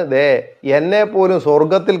പറയുകയാണ്, എന്നെ പോലും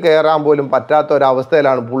സ്വർഗത്തിൽ കയറാൻ പോലും പറ്റാത്ത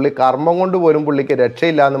ഒരവസ്ഥയിലാണ് പുള്ളി. കർമ്മം കൊണ്ട് പോലും പുള്ളിക്ക്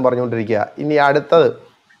രക്ഷയില്ല എന്നും പറഞ്ഞുകൊണ്ടിരിക്കുക. ഇനി അടുത്തത്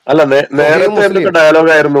അല്ല, നേരത്തെ എന്തൊക്കെ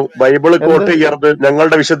ഡയലോഗായിരുന്നു? ബൈബിള് കോട്ട് ചെയ്യരുത്,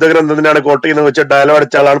 ഞങ്ങളുടെ വിശുദ്ധ ഗ്രന്ഥത്തിനാണ് കോട്ട് ചെയ്യുന്നത് വെച്ച് ഡയലോഗ്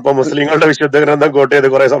അടിച്ച ആളാണ് ഇപ്പൊ മുസ്ലിങ്ങളുടെ വിശുദ്ധ ഗ്രന്ഥം കോട്ട് ചെയ്ത്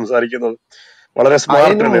കുറെ സംസാരിക്കുന്നത്. വളരെ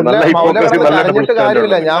പറഞ്ഞിട്ട്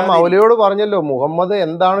കാര്യമില്ല. ഞാൻ മൗലയോട് പറഞ്ഞല്ലോ, മുഹമ്മദ്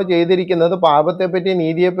എന്താണ് ചെയ്തിരിക്കുന്നത്, പാപത്തെ പറ്റിയും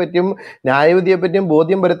നീതിയെപ്പറ്റിയും ന്യായവിധിയെപ്പറ്റിയും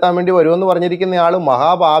ബോധ്യം വരുത്താൻ വേണ്ടി വരുമെന്ന് പറഞ്ഞിരിക്കുന്ന ആള്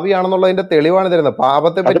മഹാഭാവിയാണെന്നുള്ളതിന്റെ തെളിവാണ് തരുന്നത്.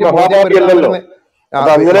 പാപത്തെ പറ്റി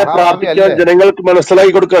അങ്ങനെ പ്രാർത്ഥിക്കാൻ ജനങ്ങൾക്ക്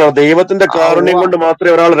മനസ്സിലാക്കി കൊടുക്കാനും ദൈവത്തിന്റെ കാരുണ്യം കൊണ്ട്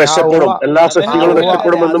മാത്രമേ ഒരാൾ രക്ഷപ്പെടും, എല്ലാ സൃഷ്ടികളും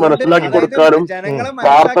രക്ഷപ്പെടുമെന്ന് മനസ്സിലാക്കി കൊടുക്കാനും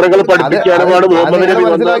പ്രാർത്ഥനകൾ പഠിപ്പിക്കാനുമാണ് മുഹമ്മദ് നബി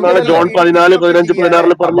വന്നതെന്നാണ് ജോൺ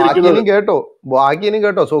 14:15-16 പറഞ്ഞിരിക്കുന്നത്. കേട്ടോ, ഭാഗ്യനും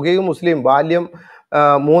കേട്ടോ. സൊഹീഹ് മുസ്ലിം വാല്യം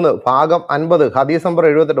 3 ഭാഗം 50 ഹദീസ് നമ്പർ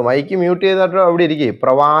 78. മൈക്ക് മ്യൂട്ട് ചെയ്തിട്ട് അവിടെ ഇരിക്കും.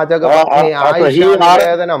 പ്രവാചക പത്നി ആയിഷ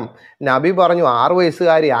നിവേദനം. നബി പറഞ്ഞു 6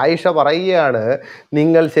 വയസ്സുകാരി ആയിഷ പറയുകയാണ്,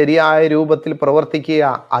 നിങ്ങൾ ശരിയായ രൂപത്തിൽ പ്രവർത്തിക്കുക,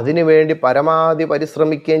 അതിനുവേണ്ടി പരമാവധി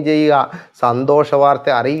പരിശ്രമിക്കുകയും ചെയ്യുക, സന്തോഷ വാർത്ത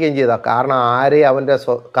അറിയുകയും ചെയ്യുക, കാരണം ആരെ അവൻ്റെ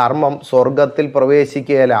കർമ്മം സ്വർഗത്തിൽ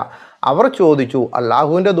പ്രവേശിക്കുകയില്ല. അവർ ചോദിച്ചു,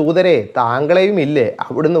 അള്ളാഹുവിൻ്റെ ദൂതരെ താങ്കളെയും ഇല്ലേ?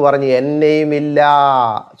 അവിടുന്ന് പറഞ്ഞു, എന്നെയും ഇല്ല.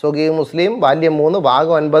 സഹീഹ് മുസ്ലിം വാല്യം 3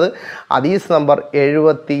 ഭാഗം 50 ഹദീസ് നമ്പർ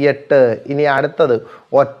 78. ഇനി അടുത്തത്,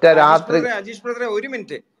 ഒറ്റ രാത്രി. അജീഷ് ബ്രദറെ ഒരു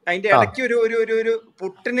മിനിറ്റ്, അതിന്റെ ഇടയ്ക്ക് ഒരു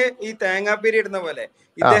പുട്ടിന് ഈ തേങ്ങാപ്പേരി ഇടുന്ന പോലെ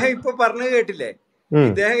ഇദ്ദേഹം ഇപ്പൊ പറഞ്ഞു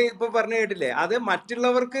കേട്ടില്ലേ, അത്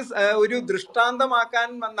മറ്റുള്ളവർക്ക് ഒരു ദൃഷ്ടാന്തമാക്കാൻ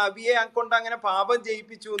നബിയെ കൊണ്ട് അങ്ങനെ പാപം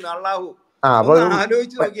ചെയ്യിപ്പിച്ചു അള്ളാഹു.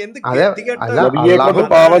 ആലോചിച്ച് നോക്കി, എന്ത്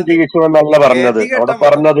പാപം ചെയ്യിച്ചു എന്നല്ല പറഞ്ഞത്. അവിടെ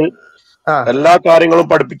പറഞ്ഞത് എല്ലാ കാര്യങ്ങളും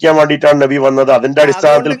പഠിപ്പിക്കാൻ വേണ്ടിയിട്ടാണ് നബി വന്നത്. അതിന്റെ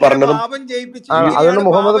അടിസ്ഥാനത്തിൽ പറഞ്ഞതും അതുകൊണ്ട്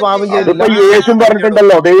മുഹമ്മദ് പാപം ചെയ്തില്ല. യേശും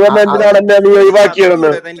പറഞ്ഞിട്ടുണ്ടല്ലോ, ദൈവം എന്തിനാണ് എന്നെ നീ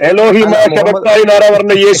ഒഴിവാക്കിയതെന്ന്. എലോഹിമാ ശബക്തായി ആരാ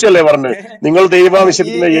പറഞ്ഞ? യേശു അല്ലേ പറഞ്ഞത്? നിങ്ങൾ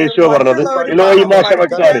ദൈവാംശത്തിന്റെ യേശുവാ പറഞ്ഞത്. എലോഹിമാ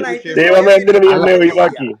ശബക്തായി, ദൈവമേ എന്തിനു നീ എന്നെ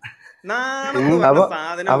ഒഴിവാക്കി?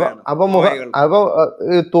 അപ്പൊ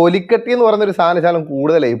തൊലിക്കട്ടി എന്ന് പറഞ്ഞൊരു സാധനശാലം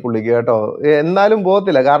കൂടുതലായി പുള്ളിക്ക് കേട്ടോ. എന്നാലും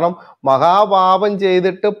പോകത്തില്ല, കാരണം മഹാപാപം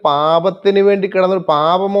ചെയ്തിട്ട് പാപത്തിന് വേണ്ടി കിടന്നൊരു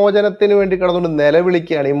പാപമോചനത്തിന് വേണ്ടി കിടന്നുകൊണ്ട്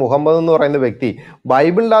നിലവിളിക്കുകയാണ് ഈ മുഹമ്മദ് എന്ന് പറയുന്ന വ്യക്തി.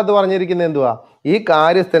 ബൈബിളിനകത്ത് പറഞ്ഞിരിക്കുന്നത് എന്തുവാ? ഈ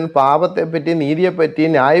കാര്യസ്ഥൻ പാപത്തെപ്പറ്റി, നീതിയെപ്പറ്റി,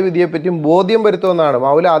 ന്യായവിധിയെപ്പറ്റിയും ബോധ്യം വരുത്തുമെന്നാണ്.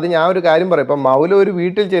 മൗല, അത് ഞാൻ ഒരു കാര്യം പറയും. ഇപ്പം മൗല ഒരു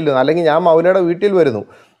വീട്ടിൽ ചെല്ലുന്നു, അല്ലെങ്കിൽ ഞാൻ മൗലയുടെ വീട്ടിൽ വരുന്നു,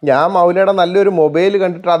 ഞാൻ മൗലയുടെ നല്ലൊരു മൊബൈൽ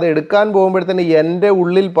കണ്ടിട്ട് അത് എടുക്കാൻ പോകുമ്പോഴത്തേന് എൻ്റെ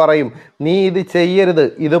ഉള്ളിൽ പറയും, നീ ഇത് ചെയ്യരുത്,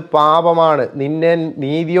 ഇത് പാപമാണ്, നിന്നെ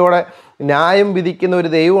നീതിയോടെ ന്യായം വിധിക്കുന്ന ഒരു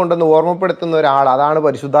ദൈവം ഉണ്ടെന്ന് ഓർമ്മപ്പെടുത്തുന്ന ഒരാൾ, അതാണ്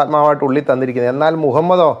പരിശുദ്ധാത്മാവായിട്ട് ഉള്ളിൽ തന്നിരിക്കുന്നത്. എന്നാൽ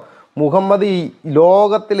മുഹമ്മദ് ഈ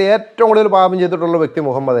ലോകത്തിൽ ഏറ്റവും കൂടുതൽ പാപം ചെയ്തിട്ടുള്ള വ്യക്തി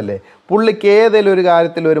മുഹമ്മദ് അല്ലേ? പുള്ളിക്ക് ഏതെങ്കിലും ഒരു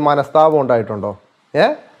കാര്യത്തിൽ ഒരു മനസ്താപം ഉണ്ടായിട്ടുണ്ടോ?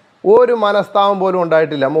 ഒരു മനസ്താപം പോലും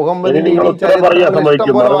ഉണ്ടായിട്ടില്ല. മുഹമ്മദിന്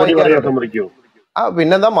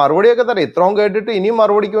പിന്നെന്താ മറുപടിയൊക്കെ തരാം. ഇത്രയും കേട്ടിട്ട് ഇനിയും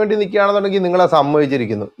മറുപടിക്ക് വേണ്ടി നിൽക്കുകയാണെന്നുണ്ടെങ്കിൽ നിങ്ങളെ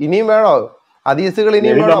സമ്മതിച്ചിരിക്കുന്നു. ഇനിയും വേണോ ഹദീസുകൾ?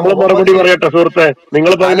 ഇനിയും മറുപടി പറയട്ടെ സുഹൃത്തെ,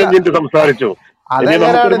 നിങ്ങൾ 15 മിനിറ്റ് സംസാരിച്ചു.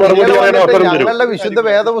 അതെങ്ങനെയാണ് ഞങ്ങളുടെ വിശുദ്ധ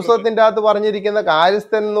വേദപുസ്തകത്തിന്റെ അകത്ത് പറഞ്ഞിരിക്കുന്ന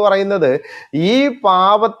കാര്യസ്ഥൻ എന്ന് പറയുന്നത് ഈ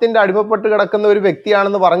പാപത്തിന്റെ അടിമപ്പെട്ട് കിടക്കുന്ന ഒരു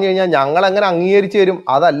വ്യക്തിയാണെന്ന് പറഞ്ഞു കഴിഞ്ഞാൽ ഞങ്ങൾ എങ്ങനെ അംഗീകരിച്ചു തരും?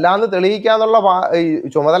 അതല്ലാന്ന് തെളിയിക്കാന്നുള്ള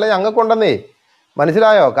ചുമതല ഞങ്ങൾക്കുണ്ടെന്നേ.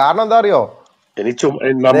 മനസ്സിലായോ? കാരണം എന്താ അറിയോ,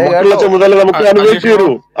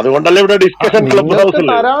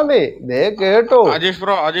 തരാന്നേ. ദേ കേട്ടോ അജീഷ്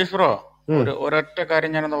ബ്രോ ഒരൊറ്റ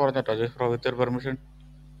കാര്യം ഞാനൊന്ന് പറഞ്ഞിട്ടോ അജീഷ് ബ്രോ, വിത്ത് പെർമിഷൻ.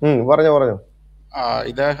 പറഞ്ഞു.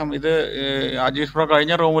 ഇദ്ദേഹം ഇത് അജീഷ് ബ്രോ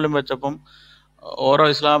കഴിഞ്ഞ റൂമിലും വെച്ചപ്പം ഓരോ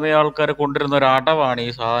ഇസ്ലാമിക ആൾക്കാർ കൊണ്ടിരുന്ന ഒരു അടവാണ് ഈ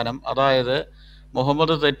സാധനം. അതായത്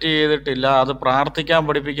മുഹമ്മദ് തെറ്റ് ചെയ്തിട്ടില്ല, അത് പ്രാർത്ഥിക്കാൻ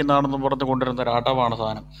പഠിപ്പിക്കുന്നതാണെന്ന് പറഞ്ഞ് കൊണ്ടിരുന്ന ഒരു അടവാണ്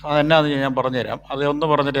സാധനം. അതെന്നാന്ന് ഞാൻ പറഞ്ഞുതരാം. അത് ഒന്ന്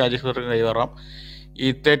പറഞ്ഞിട്ട് അജീഷ് ബ്രോക്ക് കൈവറാം. ഈ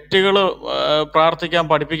തെറ്റുകൾ പ്രാർത്ഥിക്കാൻ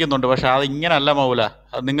പഠിപ്പിക്കുന്നുണ്ട്, പക്ഷെ അത് ഇങ്ങനല്ല മൗല,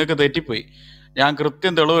 അത് നിങ്ങൾക്ക് തെറ്റിപ്പോയി. ഞാൻ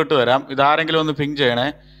കൃത്യം തെളിവിട്ട് തരാം. ഇതാരെങ്കിലും ഒന്ന് പിങ് ചെയ്യണേ.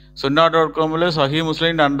 sunna.com സഹീഹ്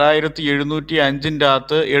മുസ്ലിം 2705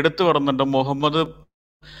 അകത്ത് എടുത്തു പറയുന്നുണ്ട് മുഹമ്മദ്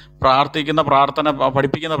പ്രാർത്ഥിക്കുന്ന പ്രാർത്ഥന,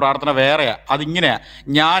 പഠിപ്പിക്കുന്ന പ്രാർത്ഥന വേറെയാ. അതിങ്ങനെയാ,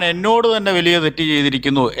 ഞാൻ എന്നോട് തന്നെ വലിയ തെറ്റ്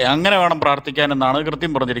ചെയ്തിരിക്കുന്നു, അങ്ങനെ വേണം പ്രാർത്ഥിക്കാൻ എന്നാണ്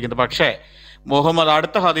കൃത്യം പറഞ്ഞിരിക്കുന്നത്. പക്ഷേ മുഹമ്മദ്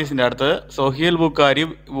അടുത്ത ഹദീസിന്റെ അടുത്ത് സഹീഹുൽ ബുഖാരി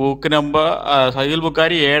ബുക്ക് നമ്പർ സഹീഹുൽ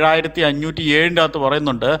ബുഖാരി 7507 അകത്ത്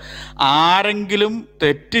പറയുന്നുണ്ട്, ആരെങ്കിലും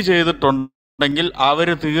തെറ്റ് ചെയ്തിട്ടുണ്ടെങ്കിൽ അവർ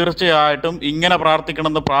തീർച്ചയായിട്ടും ഇങ്ങനെ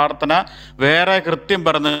പ്രാർത്ഥിക്കണമെന്ന് പ്രാർത്ഥന വേറെ കൃത്യം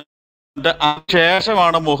പറഞ്ഞ്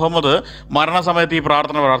ശേഷമാണ് മുഹമ്മദ് മരണസമയത്ത് ഈ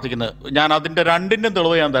പ്രാർത്ഥന പ്രാർത്ഥിക്കുന്നത്. ഞാൻ അതിന്റെ രണ്ടിന്റെയും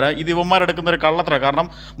തെളിവ് ഞാൻ തരാം. ഇത് ഇവന്മാരെടുക്കുന്ന ഒരു കള്ളത്തര. കാരണം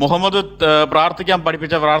മുഹമ്മദ് പ്രാർത്ഥിക്കാൻ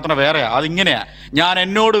പഠിപ്പിച്ച പ്രാർത്ഥന വേറെയാ, അതിങ്ങനെയാ, ഞാൻ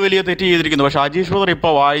എന്നോട് വലിയ തെറ്റ് ചെയ്തിരിക്കുന്നു. പക്ഷെ അജീഷ് ബ്രദർ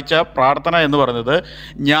ഇപ്പോൾ വായിച്ച പ്രാർത്ഥന എന്ന് പറയുന്നത്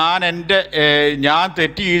ഞാൻ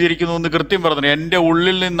തെറ്റ് ചെയ്തിരിക്കുന്നു എന്ന് കൃത്യം പറയുന്നുണ്ട്. എൻ്റെ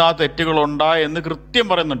ഉള്ളിൽ നിന്ന് ആ തെറ്റുകളുണ്ടായി എന്ന് കൃത്യം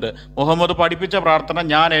പറയുന്നുണ്ട്. മുഹമ്മദ് പഠിപ്പിച്ച പ്രാർത്ഥന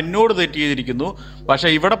ഞാൻ എന്നോട് തെറ്റ് ചെയ്തിരിക്കുന്നു, പക്ഷെ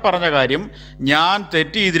ഇവിടെ പറഞ്ഞ കാര്യം ഞാൻ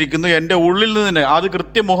തെറ്റ് ചെയ്തിരിക്കുന്നു എൻ്റെ ഉള്ളിൽ നിന്ന്, അത്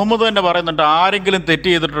കൃത്യം മുഹമ്മദ് തന്നെ പറയുന്നുണ്ട്. ആരെങ്കിലും തെറ്റ്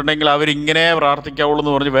ചെയ്തിട്ടുണ്ടെങ്കിൽ അവരിങ്ങനെ പ്രാർത്ഥിക്കാവുള്ളൂ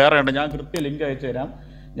എന്ന് പറഞ്ഞ് വേറെ ഉണ്ട്. ഞാൻ കൃത്യം ലിങ്ക് അയച്ചു തരാം.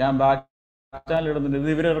 ഞാൻ ബാക്ക് ചാനൽ ഇടുന്നുണ്ട്. ഇത്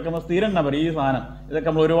ഇവരിറക്കുന്ന സ്ഥിരം നമ്പർ, ഈ സാധനം ഇതൊക്കെ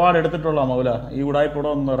നമ്മൾ ഒരുപാട് എടുത്തിട്ടുള്ള മൗല, ഈ ഉടായ്പൂടെ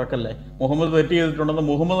ഒന്നും ഇറക്കല്ലേ. മുഹമ്മദ് തെറ്റ് ചെയ്തിട്ടുണ്ടെന്ന്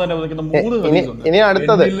മുഹമ്മദ് തന്നെ വിളിക്കുന്ന 3 ഇനി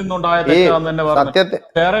അടുത്തത്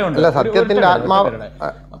വേറെ ഉണ്ട്. സത്യത്തിന്റെ ആത്മാവ്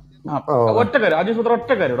ഒറ്റക്കാര്യം അജീഷ് ബ്രദർ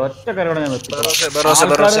ഒറ്റക്കാരോടെ ഞാൻ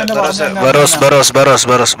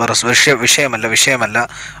വിഷയമല്ല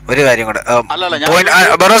ഒരു കാര്യം കൂടെ.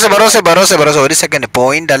 ബറോസെ ഒരു സെക്കൻഡ്,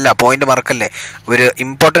 പോയിന്റ് അല്ല, പോയിന്റ് മറക്കല്ലേ. ഒരു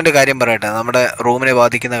ഇമ്പോർട്ടന്റ് കാര്യം പറയട്ടെ, നമ്മുടെ റൂമിനെ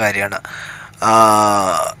ബാധിക്കുന്ന കാര്യമാണ്.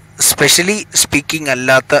 സ്പെഷ്യലി സ്പീക്കിംഗ്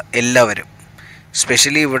അല്ലാത്ത എല്ലാവരും,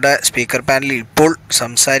 സ്പെഷ്യലി ഇവിടെ സ്പീക്കർ പാനലിൽ ഇപ്പോൾ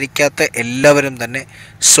സംസാരിക്കാത്ത എല്ലാവരും തന്നെ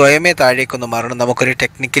സ്വയമേ താഴേക്കൊന്ന് മാറണം. നമുക്കൊരു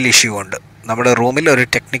ടെക്നിക്കൽ ഇഷ്യൂ ഉണ്ട്, നമ്മുടെ റൂമിൽ ഒരു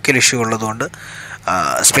ടെക്നിക്കൽ ഇഷ്യൂ ഉള്ളതുകൊണ്ട്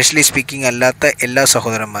സ്പെഷ്യലി സ്പീക്കിംഗ് അല്ലാത്ത എല്ലാ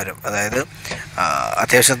സഹോദരന്മാരും, അതായത്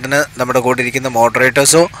അത്യാവശ്യത്തിന് നമ്മുടെ കൂടെ ഇരിക്കുന്ന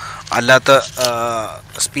മോഡറേറ്റേഴ്സോ അല്ലാത്ത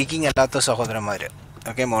സ്പീക്കിംഗ് അല്ലാത്ത സഹോദരന്മാർ,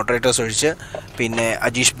 ഓക്കെ, മോഡറേറ്റേഴ്സ് ഒഴിച്ച്, പിന്നെ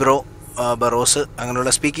അജീഷ് ബ്രോ, ബറോസ്,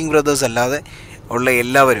 അങ്ങനെയുള്ള സ്പീക്കിംഗ് ബ്രദേഴ്സ് അല്ലാതെ ഉള്ള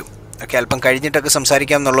എല്ലാവരും ഒക്കെ അല്പം കഴിഞ്ഞിട്ടൊക്കെ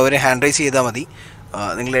സംസാരിക്കാം എന്നുള്ളവർ ഹാൻഡ് റൈസ് ചെയ്താൽ മതി,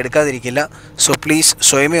 നിങ്ങൾ എടുക്കാതിരിക്കില്ല. സോ പ്ലീസ്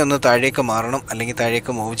സ്വയമേ ഒന്ന് താഴേക്ക് മാറണം, അല്ലെങ്കിൽ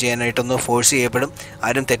താഴേക്ക് മൂവ് ചെയ്യാനായിട്ടൊന്ന് ഫോഴ്സ് ചെയ്യപ്പെടും.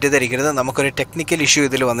 ആരും തെറ്റിദ്ധരിക്കരുത്, നമുക്കൊരു ടെക്നിക്കൽ ഇഷ്യൂ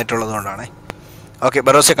ഇതിൽ വന്നിട്ടുള്ളത് കൊണ്ടാണ്. Okay,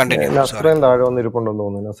 ബറോസെ continue. താഴെ വന്നിരിപ്പുണ്ടെന്ന്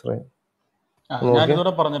തോന്നുന്നു നസ്രേൻ. ഞാൻ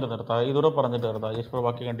ഇതൂടെ പറഞ്ഞിട്ട് നിർത്താം അജീഷ് ബ്രോ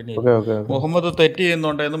ബാക്കി കണ്ടിന്യൂ ചെയ്തു. മുഹമ്മദ് തെറ്റ്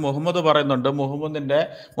ചെയ്യുന്നുണ്ടെന്ന് മുഹമ്മദ് പറയുന്നുണ്ട്.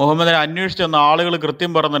 മുഹമ്മദിനെ അന്വേഷിച്ച് വന്ന ആളുകൾ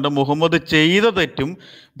കൃത്യം പറയുന്നുണ്ട്. മുഹമ്മദ് ചെയ്ത തെറ്റും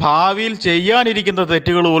ഭാവിയിൽ ചെയ്യാനിരിക്കുന്ന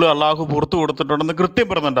തെറ്റുകൾ പോലും അള്ളാഹു പുറത്തു കൊടുത്തിട്ടുണ്ടെന്ന് കൃത്യം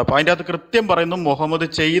പറയുന്നുണ്ട്. അപ്പോൾ അതിൻ്റെ അകത്ത് കൃത്യം പറയുന്നു മുഹമ്മദ്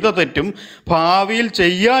ചെയ്ത തെറ്റും ഭാവിയിൽ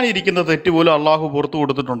ചെയ്യാനിരിക്കുന്ന തെറ്റ് പോലും അള്ളാഹു പുറത്തു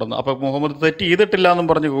കൊടുത്തിട്ടുണ്ടെന്ന്. അപ്പോൾ മുഹമ്മദ് തെറ്റ് ചെയ്തിട്ടില്ല എന്നും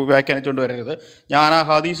പറഞ്ഞ് വ്യാഖ്യാനിച്ചുകൊണ്ട് വരരുത്. ഞാൻ ആ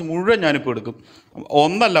ഹദീസ് മുഴുവൻ ഞാനിപ്പോൾ എടുക്കും.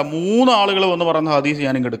 1 അല്ല 3 ആളുകൾ വന്ന് പറയുന്ന ഹദീസ്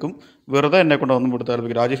ഞാനും എടുക്കും. വെറുതെ എന്നെ കൊണ്ട് ഒന്നും കൊടുത്താൽ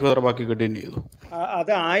രാജേഷ് വേറെ ബാക്കി കണ്ടിന്യൂ ചെയ്തു.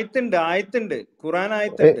 അത് ആയത്തുണ്ട് ഖുർആൻ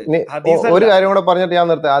ആയത്തുണ്ട്. ഒരു കാര്യം കൂടെ പറഞ്ഞിട്ട് ഞാൻ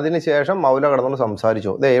നിർത്താം. അതിനുശേഷം മൗല കടന്നു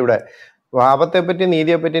സംസാരിച്ചു. ഇവിടെ പാപത്തെപ്പറ്റി,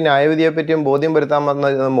 നീതിയെപ്പറ്റി, ന്യായവിധിയെപ്പറ്റിയും ബോധ്യം വരുത്താൻ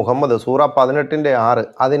വന്ന മുഹമ്മദ് സൂറ 18:6.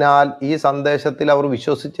 അതിനാൽ ഈ സന്ദേശത്തിൽ അവർ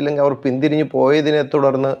വിശ്വസിച്ചില്ലെങ്കിൽ അവർ പിന്തിരിഞ്ഞു പോയതിനെ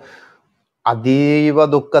തുടർന്ന് അതീവ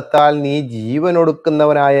ദുഃഖത്താൽ നീ ജീവൻ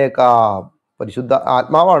ഒടുക്കുന്നവനായേക്കാം. പരിശുദ്ധ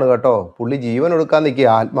ആത്മാവാണ് കേട്ടോ, പുള്ളി ജീവൻ ഒടുക്കാൻ നിൽക്കുക,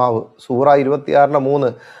 ആത്മാവ്. സൂറ 26:3.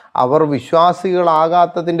 അവർ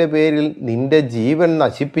വിശ്വാസികളാകാത്തതിൻ്റെ പേരിൽ നിന്റെ ജീവൻ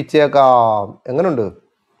നശിപ്പിച്ചേക്കാം. എങ്ങനുണ്ട്?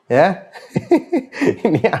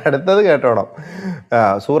 ഇനി അടുത്തത് കേട്ടോണം.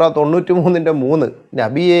 സൂറ 93:3.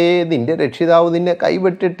 നബിയെ, നിന്റെ രക്ഷിതാവ് നിന്നെ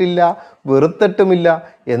കൈവിട്ടിട്ടില്ല, വെറുത്തിട്ടുമില്ല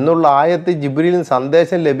എന്നുള്ള ആയത്ത് ജിബ്രീലിന്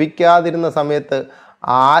സന്ദേശം ലഭിക്കാതിരുന്ന സമയത്ത്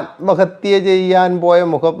ആത്മഹത്യ ചെയ്യാൻ പോയ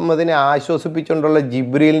മുഹമ്മദിനെ ആശ്വസിപ്പിച്ചുകൊണ്ടുള്ള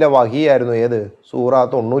ജിബ്രീലിൻ്റെ വഹിയായിരുന്നു ഏത്? സൂറ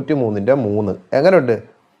 93:3. എങ്ങനെയുണ്ട്?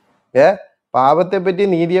 പാപത്തെപ്പറ്റി,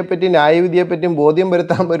 നീതിയെപ്പറ്റി, ന്യായവിധിയെപ്പറ്റിയും ബോധ്യം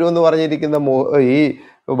വരുത്താൻ വരുമെന്ന് പറഞ്ഞിരിക്കുന്ന ഈ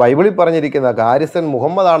ബൈബിളിൽ പറഞ്ഞിരിക്കുന്ന കാര്യസ്ഥൻ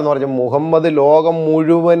മുഹമ്മദാണെന്ന് പറഞ്ഞു. മുഹമ്മദ് ലോകം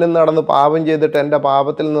മുഴുവനും നടന്ന് പാപം ചെയ്തിട്ട് എൻ്റെ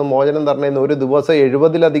പാപത്തിൽ നിന്ന് മോചനം തരണമെന്ന് ഒരു ദിവസം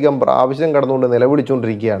 70-ലധികം പ്രാവശ്യം കടന്നുകൊണ്ട്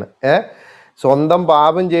നിലവിളിച്ചുകൊണ്ടിരിക്കുകയാണ്. സ്വന്തം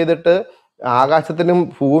പാപം ചെയ്തിട്ട് ആകാശത്തിനും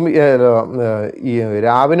ഈ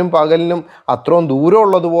രാവിനും പകലിനും അത്രയും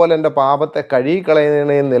ദൂരമുള്ളതുപോലെ എൻ്റെ പാപത്തെ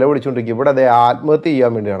കഴുകിക്കളയണേന്ന് നിലവിളിച്ചുകൊണ്ടിരിക്കും. ഇവിടെ അതേ ആത്മഹത്യ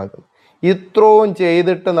ചെയ്യാൻ വേണ്ടി നടക്കുന്നു. ഇത്രയും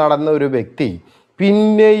ചെയ്തിട്ട് നടന്ന ഒരു വ്യക്തി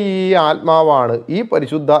പിന്നെ ഈ ആത്മാവാണ്, ഈ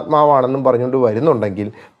പരിശുദ്ധാത്മാവാണെന്നും പറഞ്ഞുകൊണ്ട് വരുന്നുണ്ടെങ്കിൽ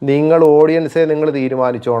നിങ്ങൾ ഓഡിയൻസെ നിങ്ങൾ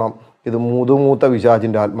തീരുമാനിച്ചോണം ഇത് മൂത്ത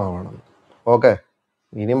പിശാചിൻ്റെ ആത്മാവാണെന്ന്. ഓക്കെ,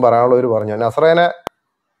 ഇനിയും പറയാനുള്ളവർ പറഞ്ഞു. നസ്രേനെ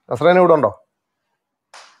ഇവിടെ ഉണ്ടോ?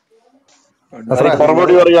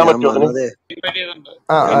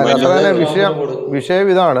 വിഷയം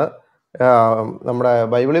ഇതാണ്. നമ്മുടെ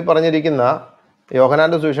ബൈബിളിൽ പറഞ്ഞിരിക്കുന്ന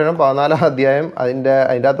യോഹന്നാന്റെ സുവിശേഷം 14-ാം അധ്യായം അതിൻ്റെ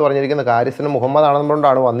അകത്ത് പറഞ്ഞിരിക്കുന്ന കാര്യസ്ഥന് മുഹമ്മദ്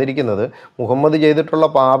ആണെന്നുകൊണ്ടാണ് വന്നിരിക്കുന്നത്. മുഹമ്മദ് ചെയ്തിട്ടുള്ള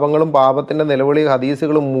പാപങ്ങളും പാപത്തിൻ്റെ നിലവിളി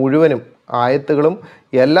ഹദീസുകളും മുഴുവനും ആയത്തുകളും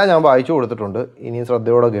എല്ലാം ഞാൻ വായിച്ചു കൊടുത്തിട്ടുണ്ട്. ഇനിയും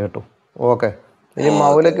ശ്രദ്ധയോടെ കേട്ടു. ഓക്കെ, ഇനി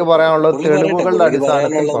മൗലയ്ക്ക് പറയാനുള്ള തെളിവുകളുടെ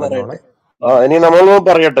അടിസ്ഥാനത്തിൽ പറഞ്ഞോളെ. ഇനി നമ്മൾ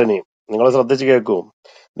പറയട്ടെ, ഇനി നിങ്ങൾ ശ്രദ്ധിച്ച് കേൾക്കൂ.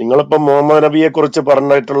 നിങ്ങളിപ്പം മുഹമ്മദ് നബിയെ കുറിച്ച്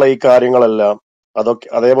പറഞ്ഞിട്ടുള്ള ഈ കാര്യങ്ങളെല്ലാം അതൊക്കെ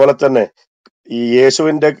അതേപോലെ തന്നെ ഈ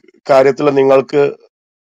യേശുവിന്റെ കാര്യത്തിൽ നിങ്ങൾക്ക്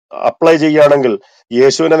അപ്ലൈ ചെയ്യുകയാണെങ്കിൽ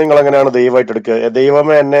യേശുവിനെ നിങ്ങൾ എങ്ങനെയാണ് ദൈവമായിട്ട് എടുക്കുക?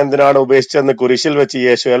 ദൈവമേ എന്നെ എന്തിനാണ് ഉപേക്ഷിച്ചതെന്ന് കുരിശിൽ വെച്ച്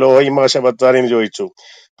യേശു എലോഹിമ ശബത്താനിന്ന് ചോദിച്ചു.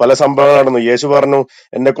 പല സംഭവങ്ങളാണെന്ന് യേശു പറഞ്ഞു,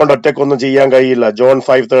 എന്നെ കൊണ്ട് ഒറ്റക്കൊന്നും ചെയ്യാൻ കഴിയില്ല. ജോൺ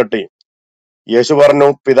 5:30. യേശു പറഞ്ഞു,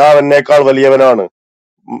 പിതാവ് എന്നേക്കാൾ വലിയവനാണ്.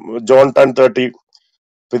 ജോൺ 10:30.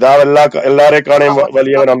 പിതാവ് എല്ലാരെക്കാണെയും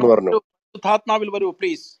വലിയവനാണെന്ന് പറഞ്ഞു. പരിശുദ്ധാത്മാവിൽ വരൂ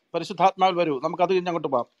പ്ലീസ്, പരിശുദ്ധാത്മാവിൽ വരൂ, നമുക്ക് അത് കഴിഞ്ഞ് അങ്ങോട്ട്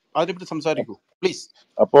പോകാം, അതിനെപ്പറ്റി സംസാരിക്കൂ പ്ലീസ്.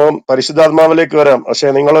 അപ്പോൾ പരിശുദ്ധാത്മാവിലേക്ക് വരാം. പക്ഷെ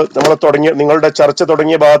നിങ്ങളുടെ ചർച്ച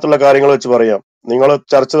തുടങ്ങിയ ഭാഗത്തുള്ള കാര്യങ്ങൾ വെച്ച് പറയാം. നിങ്ങൾ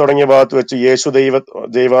ചർച്ച തുടങ്ങിയ ഭാഗത്ത് വെച്ച്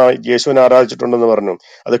യേശുവിനെ ആരാധിച്ചിട്ടുണ്ടെന്ന് പറഞ്ഞു.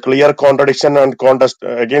 അത് clear contradiction and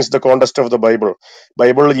contest against the contest of the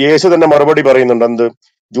ബൈബിളിൽ യേശു തന്നെ മറുപടി പറയുന്നുണ്ട്. എന്ത്?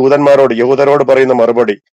 യഹൂദരോട് പറയുന്ന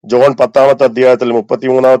മറുപടി ജോൺ 10-ാമത്തെ അധ്യായത്തിൽ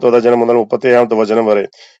 33-ാമത്തെ വചനം മുതൽ 37-ാമത്തെ വചനം വരെ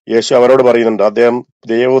യേശു അവരോട് പറയുന്നുണ്ട്. അദ്ദേഹം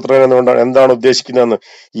ദൈവപുത്രൻ എന്നുകൊണ്ട് എന്താണ് ഉദ്ദേശിക്കുന്നതെന്ന്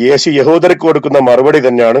യേശു യഹൂദർക്ക് കൊടുക്കുന്ന മറുപടി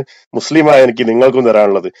തന്നെയാണ് മുസ്ലിമായ എനിക്ക് നിങ്ങൾക്കും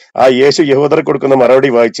തരാനുള്ളത്. ആ യേശു യഹൂദർക്ക് കൊടുക്കുന്ന മറുപടി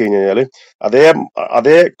വായിച്ചു കഴിഞ്ഞാൽ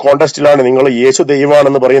അതേ കോണ്ടസ്റ്റിലാണ് നിങ്ങൾ യേശു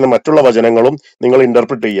ദൈവമാണെന്ന് പറയുന്ന മറ്റുള്ള വചനങ്ങളും നിങ്ങൾ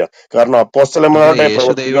ഇന്റർപ്രിറ്റ് ചെയ്യുക. കാരണം അപ്പോസ്തലന്മാരുടെ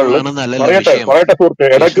പ്രവൃത്തികളിൽ പറയട്ടെ സുഹൃത്ത്,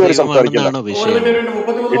 ഇടയ്ക്ക് കയറി സംസാരിക്കില്ല,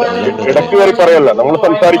 ഇടയ്ക്ക് കയറി പറയല്ല, നമ്മൾ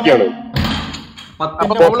സംസാരിക്കുകയാണ്.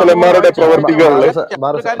 അപ്പോസ്തലന്മാരുടെ പ്രവൃത്തികളിൽ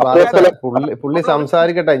പുള്ളി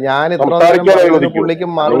സംസാരിക്കട്ടെ. ഞാൻ പുള്ളിക്ക്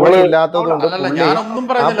മറുപടി ഇല്ലാത്തതുകൊണ്ട്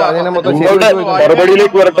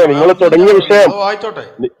മറുപടിയിലേക്ക് വരട്ടെ. നിങ്ങൾ തുടങ്ങിയ വിഷയം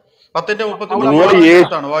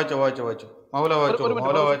മൗല ഒരു വായിച്ചോളൂ. മിനിറ്റ്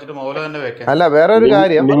മൗല ബ്രദർ. വായിച്ചിട്ട് മൗല തന്നെ വെക്കാം. അല്ല വേറൊരു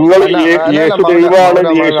കാര്യം, നിങ്ങൾ അല്ല അല്ല യേശു മൗല ദൈവമാണ്, മൗല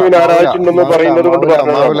മൗല യേശുവിനെ മൗല ആരാധിച്ചിട്ടുണ്ടെന്ന് മൗല പറയുന്നത് കൊണ്ട് മൗല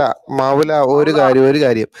പറഞ്ഞതാണ്. മൗല ഒരു മൗല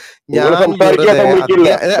കാര്യം നിങ്ങൾ ഞാൻ സംസാരിക്കാൻ വെറുതെ സമ്മതിക്കില്ല,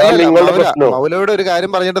 അല്ല അതാണ് അല്ല നിങ്ങളുടെ മൗല പ്രശ്നം. മൗലയോട് ഒരു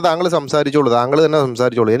കാര്യം പറഞ്ഞിട്ട് താങ്കൾ സംസാരിച്ചോളൂ, താങ്കൾ തന്നെ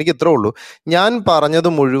സംസാരിച്ചോളൂ. എനിക്ക് ഇത്രേ ഉള്ളൂ, ഞാൻ പറഞ്ഞത്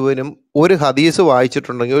മുഴുവനും ഒരു ഹദീസ്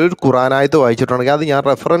വായിച്ചിട്ടുണ്ടെങ്കിൽ, ഒരു ഖുറാനായത്ത് വായിച്ചിട്ടുണ്ടെങ്കിൽ അത് ഞാൻ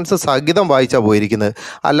റെഫറൻസ് സഹിതം വായിച്ചാൽ പോയിരിക്കുന്നത്.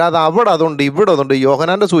 അല്ലാതെ അവിടെ അതുണ്ട് ഇവിടെ അതുണ്ട്,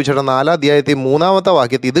 യോഹന്നാന്റെ സുവിശേഷം 4-ാം അധ്യായത്തിൽ 3-ാമത്തെ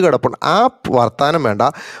വാക്യത്തിൽ ഇത് കിടപ്പുണ്ട്, ആ വർത്താനം വേണ്ട.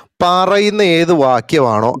 പറയുന്ന ഏത്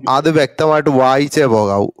വാക്യമാണോ അത് വ്യക്തമായിട്ട് വായിച്ചേ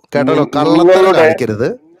പോകാവൂ. കേട്ടല്ലോ, കള്ളത്തരം നിങ്ങളുടെ കാണിക്കരുത്.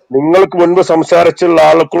 നിങ്ങൾക്ക് മുൻപ് സംസാരിച്ചുള്ള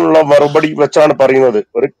ആൾക്കുള്ള മറുപടി വെച്ചാണ് പറയുന്നത്.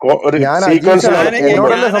 ഒരു ഞാൻ സീക്വൻസിലാണ് അജീഷാണ്,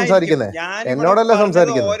 എന്നോടല്ലേ പോകുന്നത്. സംസാരിക്കുന്നത്, എന്നോടല്ലേ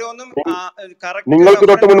സംസാരിക്കുന്നത്. ഓരോന്നും നിങ്ങൾക്ക്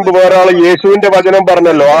തൊട്ട് മുൻപ് വേറെ ആള് യേശുവിന്റെ വചനം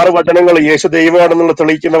പറഞ്ഞല്ലോ, 6 വചനങ്ങൾ യേശു ദൈവമാണെന്നുള്ള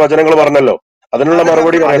തെളിയിക്കുന്ന വചനങ്ങൾ പറഞ്ഞല്ലോ. അതിനുള്ള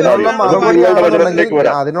മറുപടി പറയട്ടെ.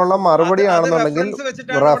 അതിനുള്ള മറുപടി ആണെന്നുണ്ടെങ്കിൽ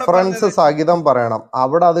റെഫറൻസ് സഹിതം പറയണം.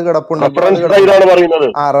 അവിടെ അത് കിടപ്പുണ്ട്, റെഫറൻസ് സഹിതമാണ് പറയുന്നത്.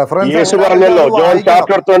 യേശു പറഞ്ഞല്ലോ, John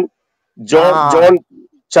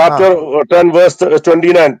chapter 10 verse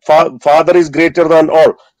 29, father is greater than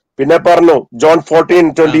all. പിന്നെ പറഞ്ഞു John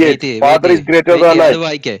 14:28, father is greater than I.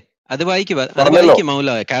 അത് വായിക്കും മൗല,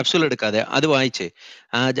 ക്യാപ്സൂൾ എടുക്കാതെ അത് വായിച്ചേ.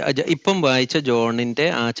 ഇപ്പം വായിച്ച ജോണിന്റെ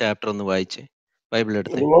ആ ചാപ്റ്റർ ഒന്ന് വായിച്ചേ, ബൈബിൾ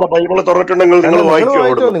എടുത്ത്. നിങ്ങളെ ബൈബിൾ തുറന്നിട്ടുണ്ടെങ്കിൽ നിങ്ങൾ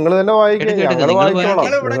വായിക്കോ? നിങ്ങൾ തന്നെ വായിക്കുക,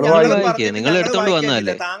 നിങ്ങൾ എടുത്തോണ്ട്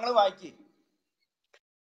വന്നതല്ലേ.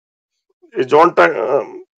 ജോൺ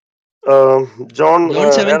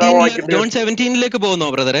 17 പോകുന്നോ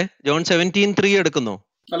ബ്രദറെ? ജോൺ 17:3 എടുക്കുന്നോ?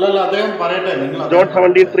 അല്ലല്ല, അദ്ദേഹം പറയട്ടെ. ജോൺ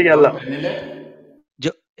 17:3 അല്ല,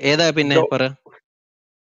 ഏതാ പിന്നെ പറ.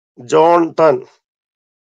 ജോൺ 10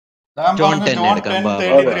 എടുക്കാം.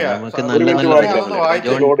 നമുക്ക് നല്ല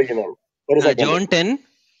ജോൺ 10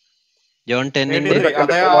 ജോൺ 10ന്റെ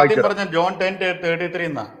ജോൺ 10:33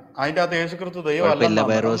 എന്നാ. അതിന്റെ അകത്ത് യേശുക്രിസ്തു ദൈവം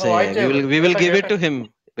Barose, we will give it to him.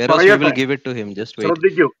 Barose, we will give it to him. Just wait.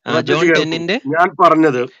 John 10ന്റെ ഞാൻ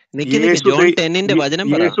പറഞ്ഞത് ജോൺ 10ന്റെ വചനം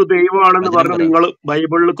പറ. യേശു ദൈവമാണെന്ന് പറഞ്ഞു. നിങ്ങൾ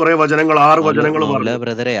ബൈബിളിൽ കുറെ വചനങ്ങൾ, 6 വചനങ്ങൾ പറഞ്ഞു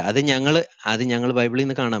ബ്രദറെ. അത് ഞങ്ങൾ ബൈബിളിൽ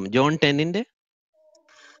നിന്ന് കാണാം. John 10ന്റെ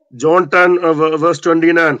John 10 verse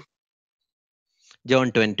 29. John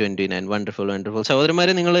 10:29. Wonderful.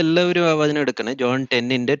 സഹോദരന്മാരെ, നിങ്ങൾ എല്ലാവരും ആ വചനം എടുക്കണേ. ജോൺ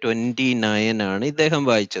 10ന്റെ 29 ആണ് ഇദ്ദേഹം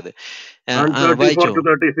വായിച്ചത്. വായിച്ചോ?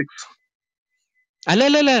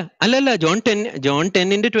 അല്ലല്ല, ജോൺ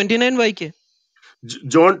 10ന്റെ 29 വായിക്കേ.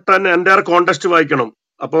 ജോൺ 10 എന്റെ കോണ്ടെക്സ്റ്റ് വായിക്കണം.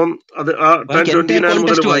 അപ്പം അത്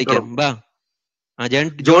കോണ്ടെക്സ്റ്റ് വായിക്കാം.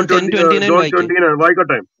 ജോൺ 10:29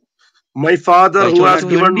 വായിക്കട്ടെ. My father who has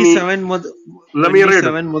given me, let me read.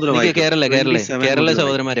 Kerala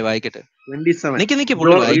സഹോദരന്മാരെ വായിക്കട്ടെ.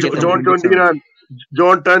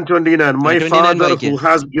 John 10:29.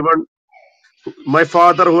 My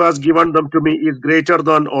father who has given them to me is greater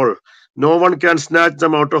than all. No one can snatch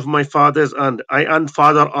them out of my father's hand. I and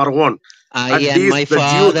father are one. I and my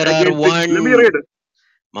father are one. Let me read.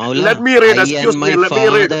 Maula, let me read. Excuse me. Let me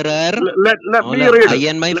read. Let me read. I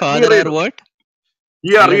and my father are what?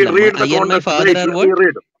 Yeah, read the context.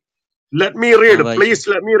 Let me read. Please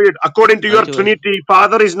let me read. According to your Trinity,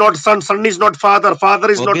 Father is not Son, Son is not Father, Father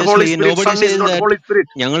is not Holy Spirit, Son is not Holy Spirit.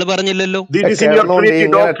 ഞങ്ങൾ പറഞ്ഞില്ലല്ലോ. This is in your Trinity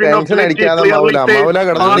doctrine of Trinity clearly says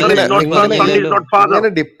Father is not Son, Son is not Father.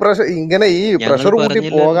 ഇങ്ങനെ ഈ pressure കൂട്ടി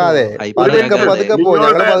പോകാതെ പതുക്കെ പോ.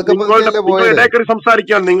 നിങ്ങൾ ഇടയ്ക്ക്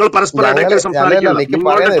സംസാരിക്കാൻ, നിങ്ങൾ പരസ്പരം ഇടയ്ക്ക് സംസാരിക്കാൻ.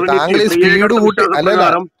 താങ്കൾ ഈ സ്പീഡ് കൂട്ടി അല്ലല്ല,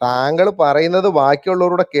 താങ്കൾ പറയുന്നത്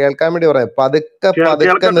ബാക്കിയുള്ളവരോട് കേൾക്കാൻ വേണ്ടി പറയാം.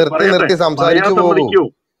 പതുക്കെ നിർത്തി സംസാരിച്ചു പോകൂ.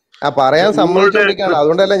 പറയാൻ സമ്മതിച്ചോണ്ടിരിക്കുകയാണ്.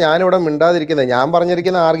 അതുകൊണ്ടല്ല ഞാനിവിടെ മിണ്ടാതിരിക്കുന്നത്. ഞാൻ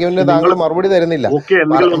പറഞ്ഞിരിക്കുന്ന ആർഗ്യുമെന്റിന് താങ്കൾ മറുപടി തരുന്നില്ല.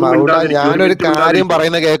 മൗല, ഞാനൊരു കാര്യം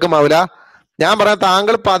പറയുന്ന കേൾക്കും മൗല. ഞാൻ പറയാം,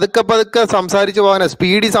 താങ്കൾ പതുക്കെ സംസാരിച്ചു പോകാനാ.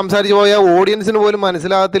 സ്പീഡിൽ സംസാരിച്ചു പോയാൽ ഓഡിയൻസിന് പോലും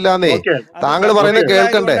മനസ്സിലാകത്തില്ലാന്നേ. താങ്കൾ പറയുന്നത്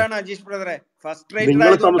കേൾക്കണ്ടേ?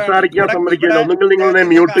 നിങ്ങൾ സംസാരിക്കാൻ സമ്മതിക്കില്ല. ഒന്നുകിൽ നിങ്ങളെ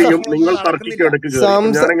മ്യൂട്ട് ചെയ്യും, നിങ്ങൾ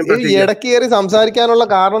ഇടയ്ക്ക് കയറി സംസാരിക്കാനുള്ള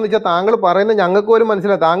കാരണം എന്ന് വെച്ചാൽ താങ്കൾ പറയുന്നത് ഞങ്ങൾക്ക് പോലും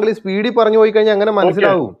മനസ്സിലാവും. താങ്കൾ ഈ സ്പീഡിൽ പറഞ്ഞു പോയി കഴിഞ്ഞാൽ അങ്ങനെ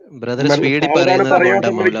മനസ്സിലാവും. ബ്രദർ സ്പീഡിൽ പറയുന്നത്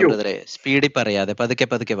ബ്രദറെ, സ്പീഡിൽ പറയാതെ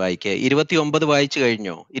പതുക്കെ വായിക്കേ. 29 വായിച്ചു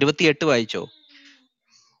കഴിഞ്ഞോ? 28 വായിച്ചോ?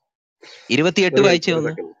 28 വായിച്ചോ?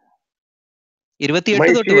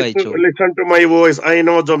 28 തൊട്ട് വായിച്ചോ? Listen to my voice. I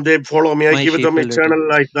know them. They follow me. I give them eternal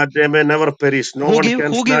life that they may never perish. No one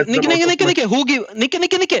can snatch them out of my...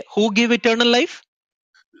 Who give eternal life?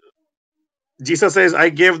 Jesus says, I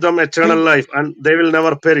gave them eternal life and they will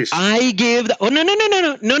never perish. I gave them... Oh,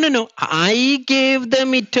 no. I gave them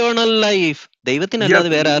eternal life. ദൈവത്തിനല്ലാതെ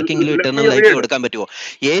വേറെ ആർക്കെങ്കിലും ഇറ്റർണൽ life കൊടുക്കാൻ പറ്റുമോ?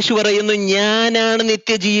 യേശു പറയുന്നു, ഞാനാണ്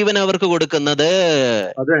നിത്യജീവൻ അവർക്ക് കൊടുക്കുന്നത്.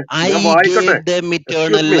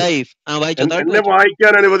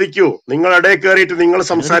 വായിക്കാൻ അനുവദിക്കൂ. നിങ്ങൾ ഇടയിൽ കയറിയിട്ട് നിങ്ങൾ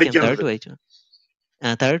സംസാരിക്കാം. താഴോട്ട് വായിച്ചു.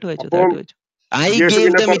 I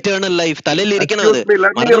gave them eternal life. തലയിലിരിക്കണത്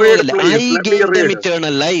മറന്നുപോകില്ല. I gave them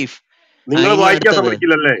eternal life. നിങ്ങൾ ഇനി വായിക്കാൻ അടുത്തത്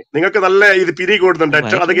സമ്മതിക്കില്ലല്ലേ? നിങ്ങൾക്ക് നല്ല ഇത് പിരി കൂടുന്നുണ്ട് അത്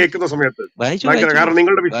വായിച്ചു കേൾക്കുന്ന സമയത്ത് വായിച്ചു ഭയങ്കര, വായിച്ചു കാരണം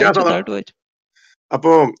നിങ്ങളുടെ വിശ്വാസം വായിച്ചു അതാണ്. താഴ്ത്തു വായിച്ചു.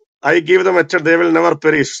 അപ്പോ I give them eternal, they will never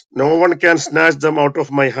perish. No one can snatch them out of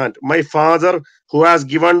my hand. My Father who has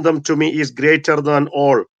given them to me is greater than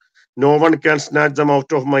all. No one can snatch them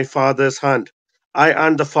out of my Father's hand. I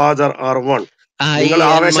and the Father are one. I നിങ്ങൾ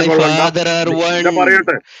and ആവേശം my കൊള്ളണ്ട. father are one. ഞാൻ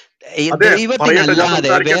പറയട്ടെ, അതെ പറയട്ടെ, ഞാൻ ദൈവത്തിനല്ലാതെ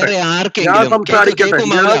സംസാരിക്കട്ടെ, വേറെ ഞാൻ ആർക്കെങ്കിലും സംസാരിക്കട്ടെ, കേക്കു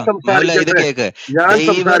ഞാൻ മൗല ഇത് സംസാരിക്കട്ടെ, കേക്ക്. ഞാൻ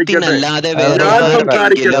സംസാരിക്കട്ടെ, ദൈവത്തിനല്ലാതെ വേറെ ഞാൻ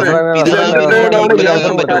ആർക്കെങ്കിലും സംസാരിക്കട്ടെ. ഇത് പിതാവിനോട് എന്തിനാണ് ഞാൻ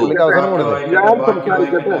ഈക്വലാകാൻ പറ്റുമോ? സംസാരിക്കട്ടെ? ഞാൻ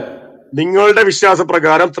സംസാരിക്കട്ടെ. നിങ്ങളുടെ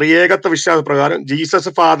വിശ്വാസപ്രകാരം, ത്രിയേകത്വ വിശ്വാസപ്രകാരം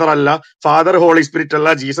ജീസസ് ഫാദർ അല്ല, ഫാദർ ഹോളി സ്പിരിറ്റ് അല്ല,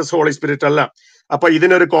 ജീസസ് ഹോളി സ്പിരിറ്റ് അല്ല. അപ്പൊ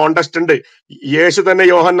ഇതിനൊരു കോണ്ടസ്റ്റ് ഉണ്ട്. യേശു തന്നെ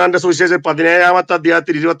യോഹന്നാന്റെ സുവിശേഷം 17-ാമത്തെ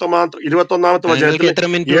അധ്യായത്തിൽ 21-ാമത്തെ നിങ്ങൾക്ക് വചനത്തിൽ എത്ര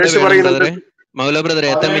മിനിറ്റ് കൂടെ യേശു വേണം പറയുന്നുണ്ട്, ബ്രദറെ? മൗല ബ്രദറെ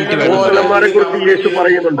എത്ര മിനിറ്റ് വേണം? അപ്പോസ്തലന്മാരെ കുറിച്ച് യേശു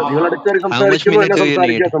പറയുന്നുണ്ട്. നിങ്ങൾ അടുത്തേക്ക് ഹൗ മച്ച് സംസാരിക്കുന്നു, എന്നെ മിനിറ്റ് യു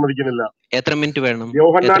സംസാരിക്കാൻ നീഡ്? സമ്മതിക്കുന്നില്ല. എത്ര മിനിറ്റ് വേണം? എത്ര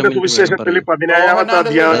യോഹന്നാന്റെ മിനിറ്റ് വേണം സുവിശേഷത്തിൽ പറയൂ 17-ാമത്തെ യോഹന്നാന്റെ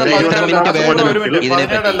അധ്യായത്തിൽ ബ്രദറെ. എത്ര 17 മിനിറ്റ് 21-ാമത്തെ വേണം ഒരു മിനിറ്റ്,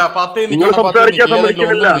 വചനത്തിൽ 17 17 അല്ല 10 നിങ്ങൾ മിനിറ്റ് സംസാരിക്കാൻ ഏതെങ്കിലും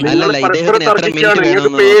സമ്മതിക്കുന്നില്ല. 1 മിനിറ്റ്. നിങ്ങൾ അല്ലല്ല, പരസ്പരം ഇദ്ദേഹത്തിന് എത്ര തർക്കിക്കുകയാണ്. മിനിറ്റ്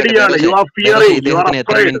നിങ്ങൾക്ക് വേണമെന്ന് നോക്കട്ടെ. പേടിയാണ്. You are ബെറോസെ fearing, you are ഇദ്ദേഹത്തിന്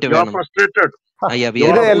എത്ര അഫ്രൈഡ്, മിനിറ്റ് യു ആർ വേണം? ഫ്രസ്ട്രേറ്റഡ്, അയ്യ യു ആർ ഇത്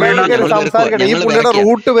വിയർക്കുക, എല്ലാവരും അഫ്രൈഡ്. കയറി ഞങ്ങൾ വെറുക്കുക, സംസാരിക്കട്ടെ. ഈ ഞങ്ങൾ പുള്ളിയുടെ വിറയ്ക്കുക.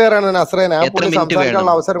 റൂട്ട് വേറെയാണ് നസ്രേന. ആ എത്ര പുള്ളി മിനിറ്റ് വേണം?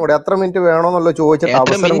 സംസാരിക്കാനുള്ള അവസരം കൂടി, എത്ര മിനിറ്റ് വേണോന്നുള്ള ചോദിച്ചിട്ട് എത്ര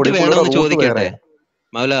അവസരം കൂടി. മിനിറ്റ് പുള്ളിയുടെ വേണമെന്ന് റൂട്ട് ചോദിക്കട്ടെ. വേറെ.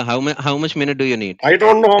 മൗല how much minute do you need? I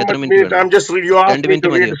don't know how എത്ര much മിനിറ്റ് minute. വേണം? I'm just you 2 asked me minute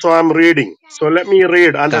to read, മതിയോ? so I'm reading. So let me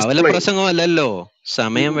read and കവല explain. പ്രസംഗം അല്ലല്ലോ,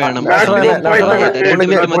 സമയം വേണം. Maximum സമയം 5 പറഞ്ഞോട്ടെ. minutes. 2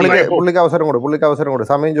 പുള്ളിക്ക് മിനിറ്റ് മതിയോ? I hope. പുള്ളിക്ക് അവസരം കൊടു, പുള്ളിക്ക് അവസരം കൊടു.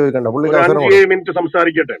 സമയം ചോദിക്കണ്ട, പുള്ളിക്ക് ഒരു അവസരം 5 കൊടു. മിനിറ്റ്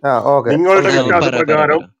സംസാരിക്കട്ടെ. ഓക്കെ, നിങ്ങളുടെ സംസാരിക്കും. പറ പറ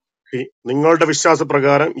വിശ്വാസപ്രകാരം, പറ. നിങ്ങളുടെ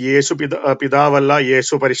വിശ്വാസപ്രകാരം യേശു പിതാവല്ല,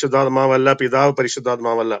 യേശു പരിശുദ്ധാത്മാവല്ല, പിതാവ്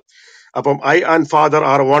പരിശുദ്ധാത്മാവല്ല. അപ്പം I and father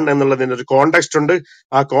R one എന്നുള്ളതിന് ഒരു കോണ്ടെക്സ്റ്റ് ഉണ്ട്.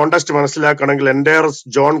 ആ കോണ്ടെക്സ്റ്റ് മനസ്സിലാക്കണമെങ്കിൽ എൻ്റെ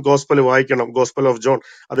ജോൺ ഗോസ്പൽ വായിക്കണം, ഗോസ്പൽ ഓഫ് ജോൺ.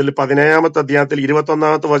 അതിൽ 17-ാമത്തെ അധ്യായത്തിൽ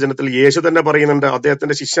 21-ാമത്തെ വചനത്തിൽ യേശു തന്നെ പറയുന്നുണ്ട്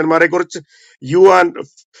അദ്ദേഹത്തിന്റെ ശിഷ്യന്മാരെ കുറിച്ച്, you and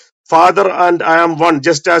father and I am one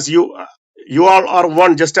just as you all R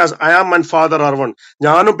one just as I am and father R one.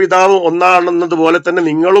 ഞാനും പിതാവും ഒന്നാണെന്നതുപോലെ തന്നെ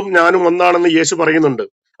നിങ്ങളും ഞാനും ഒന്നാണെന്ന് യേശു പറയുന്നുണ്ട്.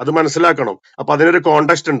 അത് മനസ്സിലാക്കണം. അപ്പൊ അതിനൊരു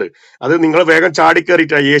കോണ്ടെക്സ്റ്റ് ഉണ്ട്. അത് നിങ്ങൾ വേഗം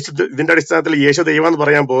ചാടിക്കേറിയിട്ടാ യേശു ഇതിന്റെ അടിസ്ഥാനത്തിൽ യേശു ദൈവം എന്ന്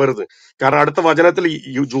പറയാൻ പോകരുത്. കാരണം അടുത്ത വചനത്തിൽ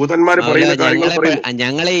ജൂതന്മാര് മൗല പറയുന്ന കാര്യങ്ങൾ പറയുന്നു.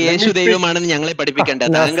 ഞങ്ങളെ Let me യേശു speak. ദൈവമാണെന്ന് ഞങ്ങളെ പഠിപ്പിക്കണ്ട.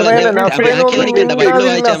 താങ്കൾ നസ്രേനെ നസ്രേനെ ഒന്നും വ്യാഖ്യാനിക്കണ്ട, ബൈബിള് മിണ്ടാതിരുന്ന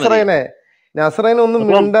വായിച്ചാൽ മതി. നസ്രേനെ ഒന്നും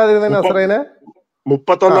അപ്പം മിണ്ടാതിരുന്ന നസ്രേനെ.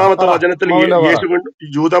 31-ാമത്തെ പറ വചനത്തിൽ മൗല പറ.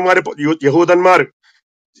 യഹൂദന്മാര്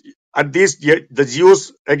at these the Jews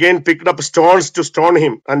again picked up stones to stone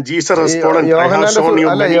him, and Jesus responded, I have shown you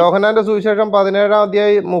many. യോഹന്നാന്റെ സുവിശേഷം 17-ാം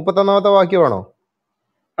അധ്യായം 31-ാമത്തെ വാക്യമാണോ?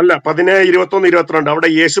 അല്ല, 17, 21, 22 അവിടെ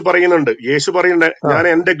യേശു പറയുന്നുണ്ട്. യേശു പറയുന്നുണ്ട്, ഞാൻ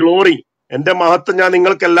എന്റെ ഗ്ലോറി, എന്റെ മഹത്വം ഞാൻ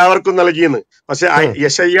നിങ്ങൾക്ക് എല്ലാവർക്കും നൽകിയെന്ന്. പക്ഷെ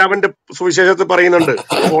യെശയ്യാവിന്റെ സുവിശേഷത്തിൽ പറയുന്നുണ്ട്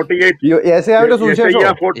 48, യേശയ്യാവിന്റെ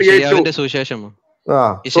സുവിശേഷമോ?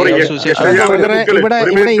 ഇവിടെ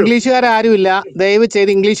ഇംഗ്ലീഷുകാരുമില്ല. ദയവ്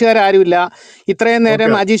ചെയ്ത് ഇംഗ്ലീഷുകാരുമില്ല. ഇത്രയും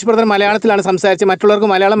നേരം അജീഷ് ബ്രദർ മലയാളത്തിലാണ് സംസാരിച്ചത്. മറ്റുള്ളവർക്ക്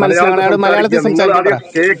മലയാളം മനസ്സിലാകണം. മലയാളത്തിൽ സംസാരിക്കും.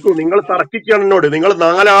 കേൾക്കൂ, നിങ്ങൾ തർക്കിക്കണം എന്നോട്. നിങ്ങൾ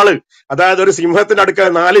 4 ആള്, അതായത് ഒരു സിംഹത്തിന്റെ അടുക്ക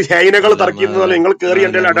 4 ഹൈനകൾ തർക്കിക്കുന്ന പോലെ നിങ്ങൾ കയറി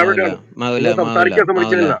എന്റെ ഇടപെടാണ്. സംസാരിക്കാൻ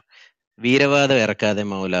സമ്മതിക്കുന്നില്ല. വീരവാദം ഇറക്കാതെ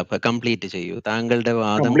മൗല കംപ്ലീറ്റ് ചെയ്യൂ. താങ്കളുടെ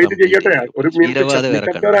വാദം കംപ്ലീറ്റ് ചെയ്യട്ടെ. ഒരു വീരവാദം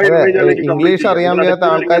ഇറക്കണ്ട. ഇംഗ്ലീഷ് അറിയാൻ വയ്യാത്ത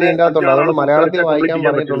ആൾക്കാർ ഇതിന്റെ അകത്തുണ്ട്. അതുകൊണ്ട് മലയാളത്തിൽ വായിക്കാൻ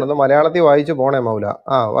പറഞ്ഞിട്ടുണ്ടെന്ന് മലയാളത്തിൽ വായിച്ചു പോണേ മൗല.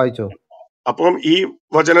 വായിച്ചു. അപ്പം ഈ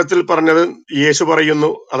വചനത്തിൽ പറഞ്ഞത് യേശു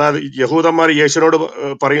പറയുന്നു, അതായത് യഹൂദന്മാർ യേശുവിനോട്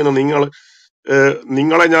പറയുന്നു,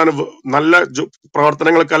 നിങ്ങളെ ഞാൻ നല്ല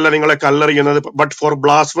പ്രവർത്തനങ്ങൾക്കല്ല നിങ്ങളെ കല്ലെറിയുന്നത്, ബട്ട് ഫോർ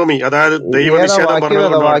ബ്ലാസ്ഫമി, അതായത് ദൈവനിഷേധം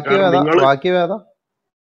പറഞ്ഞത്.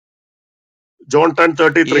 ജോൺ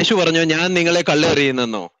 10:33. യേശു പറഞ്ഞു ഞാൻ നിങ്ങളെ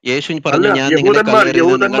കല്ലെറിയുന്നെന്നോ? യേശു പറഞ്ഞു ഞാൻ യഹൂദന്മാർ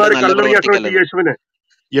കല്ലെറിയാൻ ശ്രമിച്ചു യേശുവിനെ.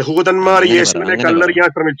 യഹൂദന്മാർ യേശുവിനെ കല്ലെറിയാൻ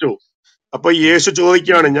ശ്രമിച്ചു. അപ്പൊ യേശു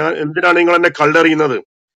ചോദിക്കുകയാണ്, ഞാൻ എന്തിനാണ് നിങ്ങൾ എന്നെ കല്ലെറിയുന്നത്?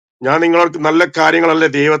 ഞാൻ നിങ്ങൾക്ക് നല്ല കാര്യങ്ങളല്ലേ,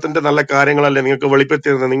 ദൈവത്തിന്റെ നല്ല കാര്യങ്ങളല്ലേ നിങ്ങൾക്ക്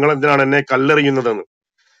വെളിപ്പെടുത്തിയിരുന്നത്, നിങ്ങൾ എന്തിനാണ് എന്നെ കല്ലെറിയുന്നതെന്ന്.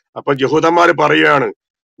 അപ്പൊ യഹൂദന്മാര് പറയുകയാണ്,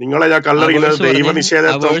 നിങ്ങളെ ഞാൻ കല്ലെറിയുന്നത്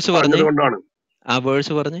ദൈവനിഷേധം പറഞ്ഞതുകൊണ്ടാണ്. ആ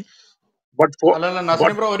വേഴ്സ് പറഞ്ഞു.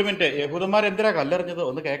 ഒരു മിനിറ്റ്, യഹൂദന്മാർ എന്തിനാ കല്ലെറിഞ്ഞത്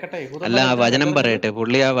ഒന്ന് കേക്കട്ടെ. അല്ല, ആ വചനം പറയട്ടെ,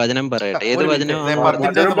 പുള്ളി ആ വചനം പറയട്ടെ. ഏത് വചനം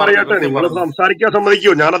പറയട്ടെ? നിങ്ങൾ സംസാരിക്കാൻ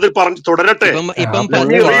സമ്മതിക്കൂ? ഞാനത് പറഞ്ഞു തുടരട്ടെ.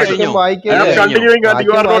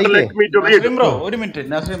 ഒരു മിനിറ്റ്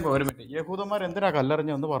യഹൂദന്മാർ എന്തിനാ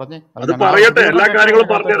കല്ലെറിഞ്ഞ ഒന്ന് പറഞ്ഞേ. അത് പറയട്ടെ, എല്ലാ കാര്യങ്ങളും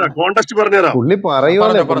പറഞ്ഞുതരാം, കോണ്ടക്സ്റ്റ് പറഞ്ഞുതരാം. പുള്ളി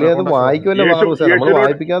പറയുവാനേ, പുള്ളി അത് വായിക്കുമല്ലോ.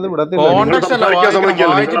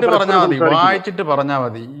 വായിച്ചിട്ട് പറഞ്ഞാ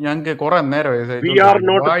മതി. ഞങ്ങക്ക് കുറെ നേരം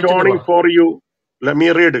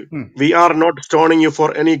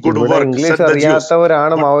ഇംഗ്ലീഷ്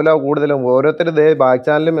അറിയാത്തവരാണ് മൗല കൂടുതലും. ഓരോരുത്തർ ബാക്ക്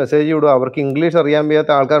ചാനലിൽ മെസ്സേജ് വിടും, അവർക്ക് ഇംഗ്ലീഷ് അറിയാൻ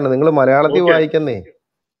വയ്യാത്ത ആൾക്കാരുണ്ട്. നിങ്ങൾ മലയാളത്തിൽ വായിക്കുന്നേ.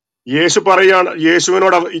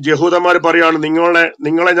 യേശുവിനോട് യഹൂദന്മാർ പറയാണ്,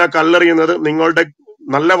 നിങ്ങളെ ഞാൻ കല്ലെറിയുന്നത് നിങ്ങളുടെ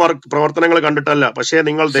നല്ല പ്രവർത്തനങ്ങൾ കണ്ടിട്ടല്ല, പക്ഷേ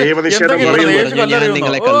നിങ്ങൾ ദൈവനിഷേധം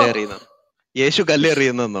നിങ്ങളെ കല്ലെറിയുന്നു. യേശു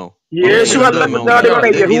കല്ലെറിയുന്നോ? യേശുവല്ല കുഞ്ഞാടുകളെ,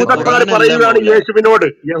 യഹൂദന്മാർ പറയുകയാണ് യേശുവിനോട്.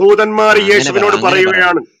 യഹൂദന്മാർ യേശുവിനോട്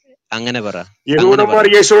പറയുകയാണ്. അങ്ങനെ പറ, യഹൂദന്മാർ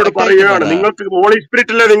യേശുവോട് പറയുകയാണ്, നിങ്ങൾക്ക് ഹോളി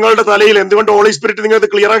സ്പിരിറ്റ് അല്ലേ നിങ്ങളുടെ തലയിൽ, എന്തുകൊണ്ട് ഹോളി സ്പിരിറ്റ് നിങ്ങൾ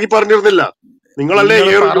ക്ലിയർ ആക്കി പറഞ്ഞിരുന്നില്ല? നിങ്ങളല്ലേ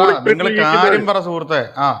നിങ്ങൾ കാര്യം പറ സുഹൃത്തെ.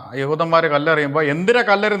 യഹൂദന്മാര് കല്ലെറിയുമ്പോ എന്തിനാ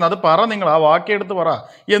കല്ലെറിയുന്നത് അത് പറ. നിങ്ങൾ ആ വാക്യം എടുത്ത് പറ.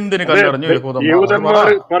 എന്തിന് കല്ലെറിഞ്ഞു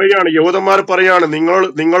യഹൂദന്മാർ പറയാണ്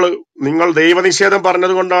നിങ്ങൾ ദൈവനിഷേധം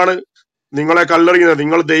പറഞ്ഞത് കൊണ്ടാണ് നിങ്ങളെ കല്ലെറിയുന്നത്.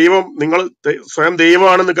 നിങ്ങൾ സ്വയം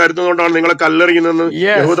ദൈവമാണെന്ന് കരുതുന്നതുകൊണ്ടാണ് നിങ്ങളെ കല്ലെറിയുന്നതെന്ന്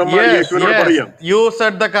യഹൂദന്മാർ യേശുവിനോട് പറയാം. You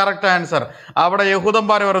said the correct answer. അവിടെ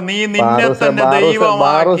യഹൂദന്മാർ പറഞ്ഞു നീ നിന്നെ തന്നെ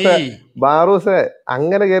ദൈവമാക്കി. ബാറൂസെ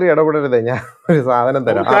അങ്ങനെ കയറി ഇടപെടരുത്. ഞാൻ ഒരു സാധനം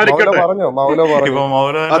തരാം. പറഞ്ഞോ മൗല പറഞ്ഞു.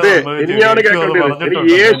 അതെ, ഇനിയാണ് കേൾക്കേണ്ടത്.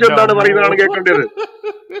 യേശു എന്താണ് പറയുന്നതാണ് കേൾക്കേണ്ടത്.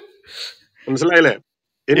 മനസ്സിലായില്ലേ?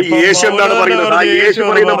 ഇനി യേശു എന്താണ് പറയുന്നത്? ആ യേശു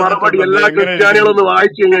പറയുന്ന മറുപടി എല്ലാ ക്രിസ്ത്യാനികളും ഒന്ന്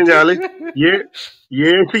വായിച്ചു കഴിഞ്ഞാല്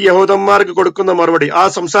യേശു യഹൂദന്മാർക്ക് കൊടുക്കുന്ന മറുപടി. ആ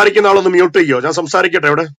സംസാരിക്കുന്ന ആളൊന്ന് മ്യൂട്ട് ചെയ്യോ? ഞാൻ സംസാരിക്കട്ടെ.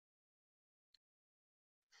 അവിടെ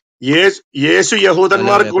യേശു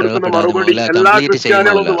യഹൂദന്മാർക്ക് കൊടുക്കുന്ന മറുപടി എല്ലാ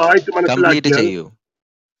ക്രിസ്ത്യാനികളും ഒന്ന് വായിച്ച് മനസ്സിലാക്കിയാൽ,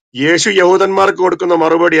 യേശു യഹൂദന്മാർക്ക് കൊടുക്കുന്ന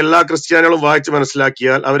മറുപടി എല്ലാ ക്രിസ്ത്യാനികളും വായിച്ച്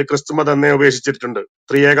മനസ്സിലാക്കിയാൽ അവർ ക്രിസ്തുമതം തന്നെ ഉപേക്ഷിച്ചിട്ടുണ്ട്,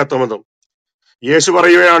 ത്രിയേകത്വമതം. യേശു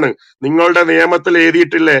പറയുകയാണ്, നിങ്ങളുടെ നിയമത്തിൽ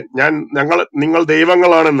എഴുതിയിട്ടില്ലേ നിങ്ങൾ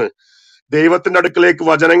ദൈവങ്ങളാണെന്ന്. ദൈവത്തിന്റെ അടുക്കലേക്ക്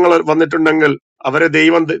വചനങ്ങൾ വന്നിട്ടുണ്ടെങ്കിൽ, അവരെ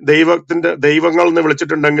ദൈവങ്ങൾ എന്ന്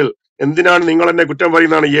വിളിച്ചിട്ടുണ്ടെങ്കിൽ എന്തിനാണ് നിങ്ങൾ എന്നെ കുറ്റം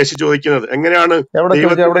പറയുന്നതാണ് യേശു ചോദിക്കുന്നത്. എങ്ങനെയാണ്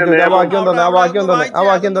നിങ്ങൾ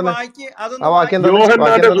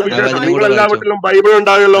എല്ലാ വീട്ടിലും ബൈബിൾ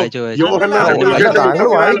ഉണ്ടായല്ലോ. യോഹന്നാന്റെ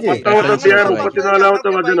സുവിശേഷം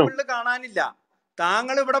 34 വചനം കാണാനില്ല.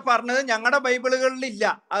 താങ്കൾ ഇവിടെ പറഞ്ഞത് ഞങ്ങളുടെ ബൈബിളുകളിൽ ഇല്ല.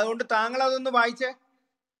 അതുകൊണ്ട് താങ്കൾ അതൊന്ന് വായിച്ചേ.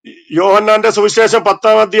 യോഹന്നാന്റെ സുവിശേഷം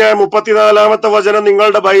 10-34 വചനം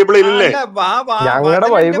നിങ്ങളുടെ ബൈബിളിൽ ഇല്ലേ? ഞങ്ങളുടെ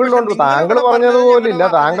ബൈബിളിലുണ്ട്. താങ്കൾ പറഞ്ഞതുപോലെ ഇല്ല.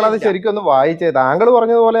 താങ്കൾ അത് ശരിക്കും ഒന്ന് വായിച്ചേ. താങ്കൾ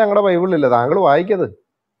പറഞ്ഞതുപോലെ ഞങ്ങളുടെ ബൈബിളിലില്ല. താങ്കൾ വായിക്കത്.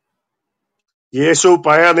 യേശു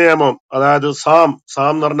പഴയ നിയമം, അതായത് സാം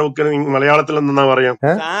എന്ന് പറഞ്ഞ ബുക്കിന് മലയാളത്തിൽ എന്തെന്നാ പറയാം?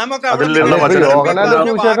 യോഹന്നാന്റെ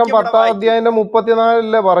സുവിശേഷം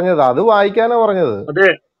 10-34 പറഞ്ഞത്. അത് വായിക്കാനാ പറഞ്ഞത്. അതെ,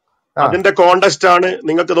 അതിന്റെ കോണ്ടസ്റ്റ് ആണ്.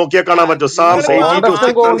 നിങ്ങൾക്ക് നോക്കിയാൽ കാണാൻ പറ്റും.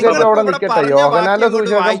 അവിടെ നിൽക്കട്ടെ. യോഹന്നാന്റെ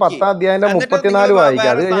സുവിശേഷം 10-34 വായിക്കുക.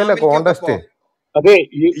 അത് കഴിഞ്ഞല്ലേ കോണ്ടസ്റ്റ്. അതെ,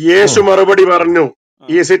 യേശു മറുപടി പറഞ്ഞു,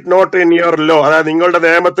 is it not in your law, അതായത് നിങ്ങളുടെ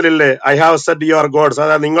നിയമത്തിലില്ലേ, I have said your God's,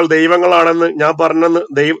 അതായത് നിങ്ങൾ ദൈവങ്ങളാണെന്ന് ഞാൻ പറഞ്ഞെന്ന്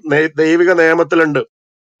ദൈവിക നിയമത്തിലുണ്ട്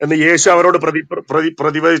എന്ന് യേശു അവരോട്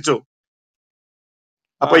പ്രതിവദിച്ചു.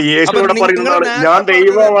 അപ്പൊ യേശുവിടെ പറയുന്നതാണ്, ഞാൻ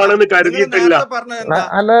ദൈവമാണെന്ന് കരുതിയിട്ടില്ല.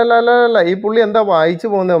 അല്ല, ഈ പുള്ളി എന്താ വായിച്ചു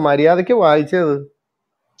പോകുന്നത്? മര്യാദക്ക് വായിച്ചത്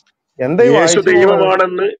എന്താ? യേശു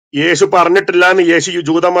ദൈവമാണെന്ന് യേശു പറഞ്ഞിട്ടില്ല എന്ന് യേശു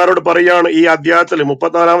ജൂതന്മാരോട് പറയാണ് ഈ അധ്യായത്തില്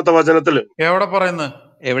 34 വചനത്തില്. എവിടെ പറയുന്നത്?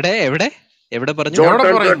 എവിടെ പറഞ്ഞു?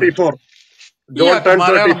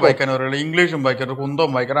 ഇംഗ്ലീഷും വായിക്കാൻ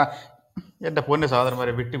കുന്തവും വായിക്കണം. എന്റെ പൊന്നു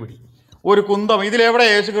സാധനന്മാരെ വിട്ടുപിടി. ഒരു കുന്തം ഇതിലെവിടെ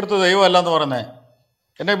യേശു ക്രിസ്തു ദൈവം അല്ലാന്ന് പറഞ്ഞേ?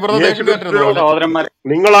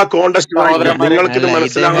 നിങ്ങൾ ആ കോണ്ടസ്റ്റ് നിങ്ങൾക്ക്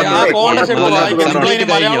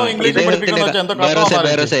ഇത്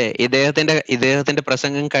ഇദ്ദേഹത്തിന്റെ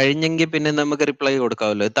പ്രസംഗം കഴിഞ്ഞെങ്കിൽ പിന്നെ നമുക്ക് റിപ്ലൈ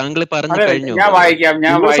കൊടുക്കാമല്ലോ. താങ്കൾ പറഞ്ഞു കഴിഞ്ഞു.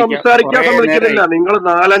 സംസാരിക്കാൻ സമ്മതിക്കുന്നില്ല. നിങ്ങൾ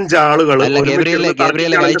 4-5 ആളുകൾ.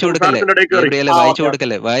 ഗബ്രിയലെ വായിച്ചു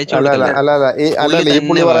കൊടുക്കല്ലേ. അല്ല, ഈ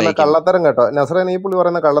പുള്ളി പറയുന്ന കള്ളത്തരം കേട്ടോ. നസ്രേൻ, ഈ പുള്ളി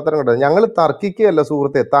പറയുന്ന കള്ളത്തരം കേട്ടോ. ഞങ്ങൾ തർക്കിക്കുകയല്ല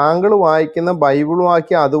സുഹൃത്തെ. താങ്കൾ വായിക്കുന്ന ബൈബിൾ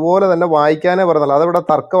വാക്യം അതുപോലെ തന്നെ വായിക്കാനേ പറഞ്ഞല്ലോ. അതവിടെ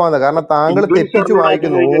തർക്കമാണ്. കാരണം താങ്കൾ തെറ്റിച്ച് വായിക്കുന്നു.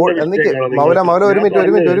 മൗല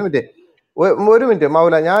ഒരു മിനിറ്റ്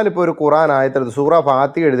മൗല, ഞാനിപ്പോ ഒരു ഖുറാൻ ആയത്തെടുത്ത് സൂറ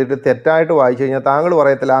ഫാത്തിഹ എഴുതിയിട്ട് തെറ്റായിട്ട് വായിച്ചു കഴിഞ്ഞാൽ താങ്കൾ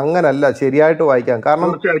പറയത്തില്ല അങ്ങനല്ല, ശരിയായിട്ട് വായിക്കാം.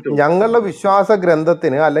 കാരണം ഞങ്ങളുടെ വിശ്വാസ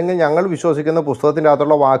ഗ്രന്ഥത്തിന് അല്ലെങ്കിൽ ഞങ്ങൾ വിശ്വസിക്കുന്ന പുസ്തകത്തിന്റെ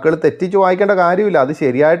അകത്തുള്ള വാക്കുകൾ തെറ്റിച്ച് വായിക്കേണ്ട കാര്യമില്ല. അത്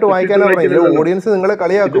ശരിയായിട്ട് വായിക്കാനാണ് പറഞ്ഞത്. ഓഡിയൻസ് നിങ്ങളെ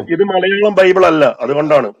കളിയാക്കും. ഇത് മലയാളം ബൈബിൾ അല്ല,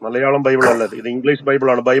 അതുകൊണ്ടാണ്. മലയാളം ബൈബിൾ അല്ല, ഇത് ഇംഗ്ലീഷ്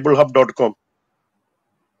ബൈബിളാണ്. BibleHub.com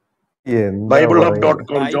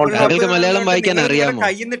താങ്കൾക്ക് മലയാളം വായിക്കാൻ അറിയാമോ?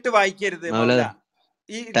 കൈന്നിട്ട് വായിക്കരുത്.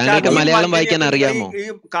 താങ്കൾക്ക് മലയാളം വായിക്കാൻ അറിയാമോ?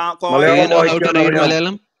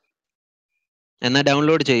 മലയാളം എന്നാ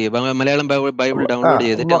ഡൗൺലോഡ് ചെയ്യും. മലയാളം ബൈബിൾ ഡൗൺലോഡ്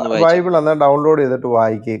ചെയ്തിട്ട് ബൈബിൾ എന്നാ ഡൗൺലോഡ് ചെയ്തിട്ട്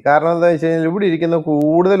വായിക്കുക. കാരണം എന്താ വെച്ച് കഴിഞ്ഞാൽ ഇവിടെ ഇരിക്കുന്ന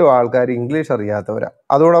കൂടുതലും ആൾക്കാർ ഇംഗ്ലീഷ് അറിയാത്തവരാ.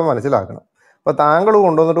 അതുകൂടെ മനസ്സിലാക്കണം. അപ്പൊ താങ്കൾ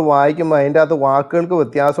കൊണ്ടുവന്നിട്ട് വായിക്കുമ്പോൾ അതിൻ്റെ അകത്ത് വാക്കുകൾക്ക്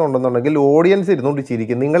വ്യത്യാസം ഉണ്ടെന്നുണ്ടെങ്കിൽ ഓഡിയൻസ് ഇരുന്നുകൊണ്ട്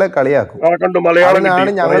ചിരിക്കും, നിങ്ങളെ കളിയാക്കും.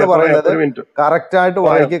 അതിനാണ് ഞങ്ങൾ പറയുന്നത് കറക്റ്റായിട്ട്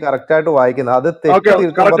വായിക്കുന്നത്. അത്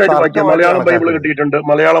മലയാളം ബൈബിൾ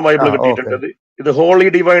കിട്ടിയിട്ടുണ്ട്. ഇത്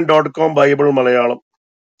holydivine.com ബൈബിൾ മലയാളം.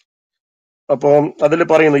 അപ്പൊ അതിൽ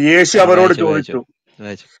പറയുന്നു, യേശു അവരോട് ചോദിച്ചു,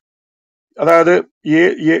 അതായത്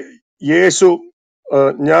യേശു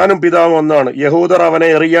ഞാനും പിതാവും ഒന്നാണ്. യഹൂദർ അവനെ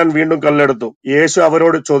എറിയാൻ വീണ്ടും കല്ലെടുത്തു. യേശു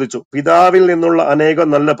അവരോട് ചോദിച്ചു, പിതാവിൽ നിന്നുള്ള അനേകം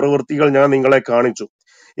നല്ല പ്രവൃത്തികൾ ഞാൻ നിങ്ങളെ കാണിച്ചു.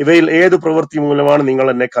 ഇവയിൽ ഏത് പ്രവൃത്തി മൂലമാണ് നിങ്ങൾ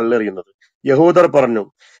എന്നെ കല്ലെറിയുന്നത്? യഹൂദർ പറഞ്ഞു,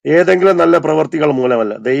 ഏതെങ്കിലും നല്ല പ്രവൃത്തികൾ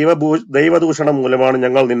മൂലമല്ല, ദൈവദൂഷണം മൂലമാണ്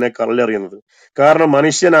ഞങ്ങൾ നിന്നെ കല്ലെറിയുന്നത്. കാരണം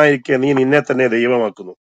മനുഷ്യനായിരിക്കെ നീ നിന്നെ തന്നെ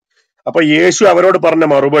ദൈവമാക്കുന്നു. അപ്പൊ യേശു അവരോട് പറഞ്ഞ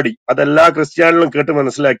മറുപടി അതെല്ലാ ക്രിസ്ത്യാനികളും കേട്ട്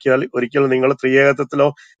മനസ്സിലാക്കിയാൽ ഒരിക്കലും നിങ്ങൾ ത്രിയേകത്വത്തിലോ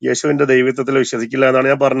യേശുവിന്റെ ദൈവത്വത്തിലോ വിശ്വസിക്കില്ല എന്നാണ്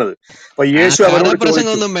ഞാൻ പറഞ്ഞത്. അപ്പൊ യേശു അവരോട് ചോദിച്ചു,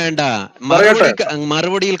 കഥാപ്രസംഗമൊന്നും വേണ്ട, പറയട്ടെ,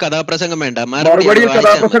 മറുപടിയിൽ കഥാപ്രസംഗം വേണ്ട, മറുപടിയിൽ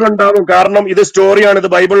കഥാപ്രസംഗം ഉണ്ടാകും. കാരണം ഇത് സ്റ്റോറിയാണ്, ഇത്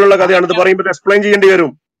ബൈബിളിലുള്ള കഥയാണ്. ഇത് പറയുമ്പോൾ എക്സ്പ്ലെയിൻ ചെയ്യേണ്ടി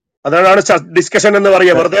വരും. അതാണ് ഡിസ്കഷൻ എന്ന്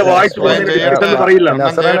പറയുക. വെറുതെ വായിച്ചു പോകുന്ന ഡിസ്കഷൻ എന്ന് പറയില്ല.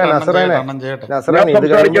 ഞാൻ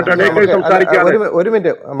സംസാരിക്കട്ടെ, ഒരു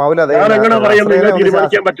മിനിറ്റ് മൗല, ഞാൻ എങ്ങനെ പറയും? നിങ്ങൾ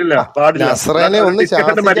തീരുമാനിക്കാൻ പറ്റില്ല, പാടില്ല.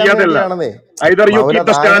 ഡിസ്കഷന്റെ മര്യാദയല്ല. Either you keep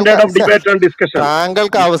the standard of debate and discussion.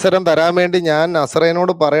 താങ്കൾക്ക് അവസരം തരാൻ വേണ്ടി ഞാൻ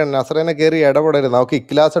നസറേനോട് പറയണം, നസറേനെ കയറി ഇടപെടരുത്, നമുക്ക്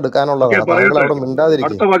ഇക്ലാസ് എടുക്കാനുള്ളതാണ്. താങ്കൾ അവിടെ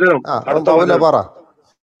മിണ്ടാതിരിക്കും. പറ.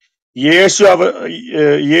 യേശു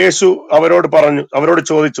അവരോട്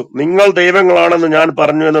ചോദിച്ചു, നിങ്ങൾ ദൈവങ്ങളാണെന്ന് ഞാൻ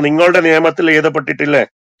പറഞ്ഞു എന്ന് നിങ്ങളുടെ നിയമത്തിൽ എഴുതപ്പെട്ടിട്ടില്ലേ?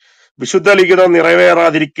 വിശുദ്ധ ലിഖിതം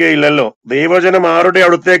നിറവേറാതിരിക്കുകയില്ലല്ലോ. ദൈവജനം ആരുടെ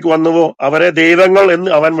അടുത്തേക്ക് വന്നുവോ അവരെ ദൈവങ്ങൾ എന്ന്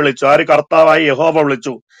അവൻ വിളിച്ചു. ആര്? കർത്താവായി യഹോവ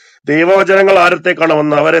വിളിച്ചു. ദൈവവചനങ്ങൾ ആരത്തേക്കാണ്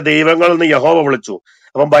വന്നത്? അവരെ ദൈവങ്ങൾ എന്ന് യഹോവ വിളിച്ചു.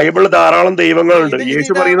 അപ്പം ബൈബിളിൽ ധാരാളം ദൈവങ്ങളുണ്ട്.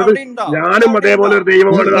 യേശു പറയുന്നത് ഞാനും അതേപോലെ ഒരു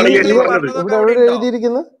ദൈവമാണെന്നാണ് യേശു പറഞ്ഞത്. ഇവിടെ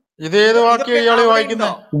എഴുതിയിരിക്കുന്നത് ഇതേത് വാക്യം ഇയാള്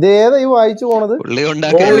വായിക്കുന്നത്? ഇതേതാ ഈ വായിച്ചു പോണത്?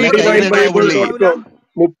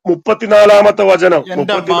 34-ാമത്തെ വചനം.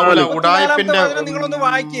 നിങ്ങളൊന്ന്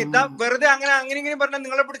വായിക്കുക. വെറുതെ അങ്ങനെ പറഞ്ഞാൽ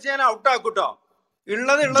നിങ്ങളെ പിടിച്ച് ഞാൻ ഔട്ട് ആക്കൂട്ടോ.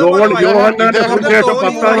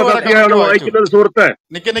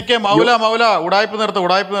 നിക്ക് മൗല ഉടായ്പ നിർത്ത്.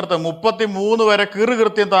 33 വരെ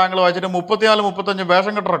കൃത്യം താങ്കൾ വായിച്ചിട്ട് 34-35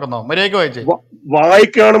 വേഷം കെട്ടിറക്കുന്നോ? മര്യാദയ്ക്ക് വായിച്ചേ.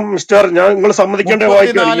 വായിക്കണം മിസ്റ്റർ, ഞാൻ നിങ്ങൾ സമ്മതിക്കേണ്ട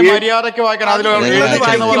മര്യാദയ്ക്ക് വായിക്കണം.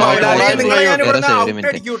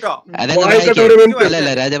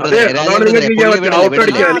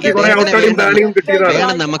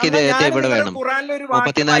 നമുക്കിത് ഇവിടെ വേണം.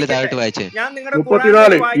 34 താഴോട്ട് വായിച്ചേ.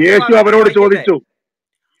 34.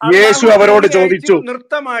 യേശു അവരോട് ചോദിച്ചു,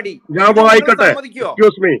 ഞാൻ വായിക്കട്ടെ.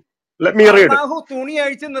 Excuse me, let me read. തുണി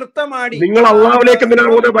അഴിച്ച് നൃത്തമാടി. നിങ്ങൾ അള്ളാഹുവിലേക്ക്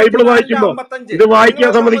എന്തിനാണ് ബൈബിൾ വായിക്കുമ്പോ ഇത് വായിക്കാൻ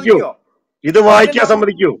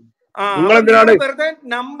സമ്മതിക്കൂ? നിങ്ങൾ എന്തിനാണ്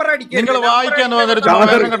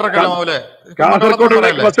കാസർഗോഡ്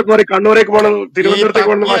കണ്ണൂരേക്ക് പോകണം, തിരുവനന്തപുരത്തേക്ക്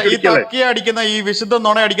പോകണം? അടിക്കുന്ന ഈ വിശുദ്ധ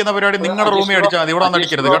നുണ അടിക്കുന്ന പരിപാടി നിങ്ങളുടെ റൂമിൽ അടിച്ചാൽ മതി, ഇവിടെ വന്ന്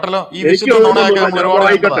അടിക്കരുത് കേട്ടല്ലോ. ഈ വിശുദ്ധ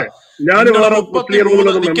നുണയാക്കാൻ ഞാൻ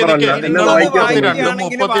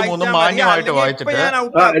 33 മാന്യമായിട്ട് വായിച്ചിട്ട്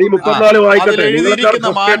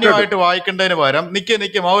മാന്യമായിട്ട് വായിക്കേണ്ടതിന് പകരം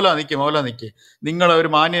നിക്ക് മൗല നിക്ക്. നിങ്ങൾ ഒരു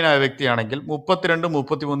മാന്യനായ വ്യക്തിയാണെങ്കിൽ 32,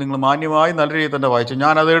 33 നിങ്ങൾ മാന്യമായി നല്ല രീതിയിൽ തന്നെ വായിച്ചു.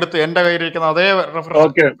 ഞാൻ അത് എടുത്ത് എന്റെ കയ്യിലിരിക്കുന്ന അതേ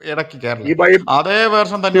റെഫറൻസ് ഇടയ്ക്ക് കേരളം അതേ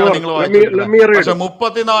വേർഷൻ തന്നെയാണ് നിങ്ങൾ വായിച്ചത്. പക്ഷെ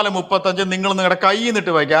 34, 35 നിങ്ങൾ നിങ്ങളുടെ കൈ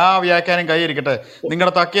നിട്ട് വായിക്കുക. ആ വ്യാഖ്യാനം കൈ ഇരിക്കട്ടെ,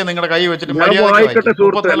 നിങ്ങളുടെ തക്കിയ നിങ്ങളുടെ കൈ വെച്ചിട്ട് മര്യാദ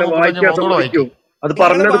വായിക്കും. അത്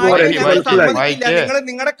പറഞ്ഞതുപോലെ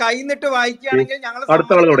നിങ്ങളുടെ കൈ നിട്ട് വായിക്കുകയാണെങ്കിൽ ഞങ്ങൾ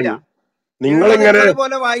നിങ്ങളിങ്ങനെ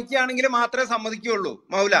പോലെ വായിക്കുകയാണെങ്കിൽ മാത്രമേ സമ്മതിക്കുള്ളൂ.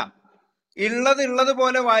 മൗല, ഉള്ളത്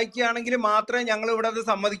പോലെ വായിക്കുകയാണെങ്കിൽ മാത്രമേ ഞങ്ങൾ ഇവിടെ അത്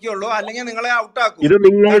സമ്മതിക്കുള്ളൂ, അല്ലെങ്കിൽ നിങ്ങളെ ഔട്ടാക്കും. ഇത്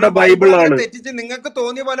നിങ്ങളുടെ ബൈബിളാണ്, തെറ്റിച്ച് നിങ്ങൾക്ക്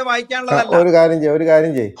തോന്നിയ പോലെ വായിക്കാനുള്ളതല്ല. ഒരു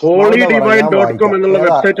കാര്യം ചെയ്യ്, holydivine.com എന്നുള്ള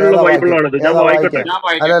വെബ്സൈറ്റിലുള്ള ബൈബിളാണ് ഇത്. ഞാൻ വായിക്കട്ടെ.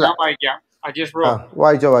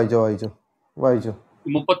 വായിച്ചോ.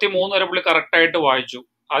 33 വരെ പുള്ളി കറക്റ്റ് ആയിട്ട് വായിച്ചു.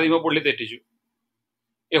 ആദ്യമേ പുള്ളി തെറ്റിച്ചു.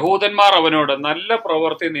 യഹൂദന്മാർ അവനോട്, നല്ല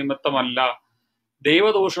പ്രവൃത്തി നിമിത്തമല്ല,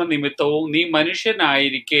 ദൈവദൂഷണ നിമിത്തവും നീ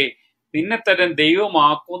മനുഷ്യനായിരിക്കെ നിന്നെ തന്നെ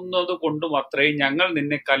ദൈവമാക്കുന്നത് കൊണ്ടും അത്രേ ഞങ്ങൾ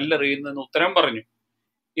നിന്നെ കല്ലെറിയുന്നെന്ന് ഉത്തരം പറഞ്ഞു.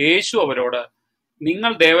 യേശു അവരോട്,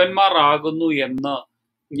 നിങ്ങൾ ദേവന്മാർ ആകുന്നു എന്ന്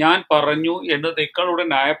ഞാൻ പറഞ്ഞു എന്ന് നിങ്ങളുടെ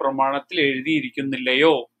ന്യായപ്രമാണത്തിൽ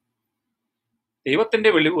എഴുതിയിരിക്കുന്നില്ലയോ? ദൈവത്തിന്റെ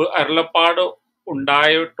അരുളപ്പാട്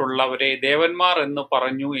ഉണ്ടായിട്ടുള്ളവരെ ദേവന്മാർ എന്ന്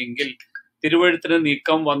പറഞ്ഞു എങ്കിൽ തിരുവെഴുത്തിന്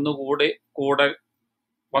നീക്കം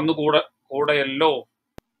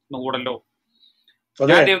കൂടല്ലോ.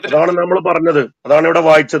 അതാണ് നമ്മൾ പറഞ്ഞത്, അതാണ് ഇവിടെ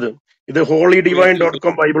വായിച്ചത്. ഇത്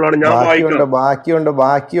holydivine.com ബൈബിളാണ്. ഞാൻ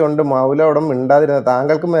ബാക്കിയുണ്ട്. മൗല അവിടെ മിണ്ടാതിരുന്നത്.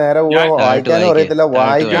 താങ്കൾക്ക് നേരെ വായിക്കാനും അറിയത്തില്ല,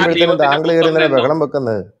 വായിക്കുമ്പോഴത്തേനും താങ്കൾ കയറി ബഹളം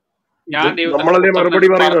വെക്കുന്നത്.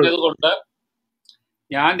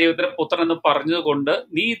 ഞാൻ ദൈവത്തിന്റെ പുത്രൻ എന്ന് പറഞ്ഞതുകൊണ്ട്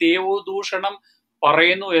നീ ദൈവദൂഷണം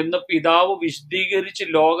പറയുന്നു എന്ന് പിതാവ് വിശദീകരിച്ച്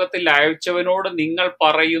ലോകത്തിൽ അയച്ചവനോട് നിങ്ങൾ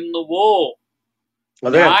പറയുന്നുവോ?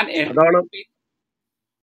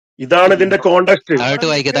 ഇതാണ് ഇതിന്റെ കോണ്ടെക്സ്റ്റ്.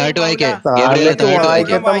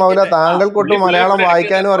 താങ്കൾക്കൊട്ട് മലയാളം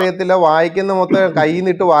വായിക്കാനും അറിയത്തില്ല, വായിക്കുന്ന മൊത്തം കൈ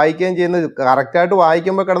നിട്ട് വായിക്കുകയും ചെയ്യുന്നത്. കറക്റ്റായിട്ട്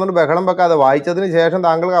വായിക്കുമ്പോ കിടന്നിട്ട് ബഹളം വെക്കാതെ വായിച്ചതിന് ശേഷം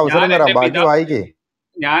താങ്കൾക്ക് അവസരം തരാം, ബാക്കി വായിക്കേ.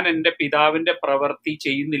 ഞാൻ എന്റെ പിതാവിന്റെ പ്രവൃത്തി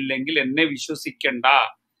ചെയ്യുന്നില്ലെങ്കിൽ എന്നെ വിശ്വസിക്കണ്ട.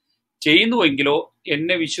 ചെയ്യുന്നുവെങ്കിലോ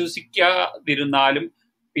എന്നെ വിശ്വസിക്കാതിരുന്നാലും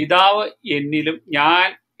പിതാവ് എന്നിലും ഞാൻ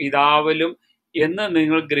പിതാവിലും എന്ന്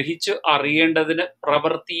നിങ്ങൾ ഗ്രഹിച്ചു അറിയേണ്ടതിന്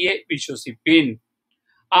പ്രവൃത്തിയെ വിശ്വസിപ്പിൻ.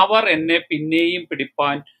 അവർ എന്നെ പിന്നെയും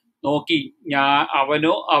പിടിപ്പാൻ നോക്കി,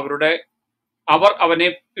 അവർ അവനെ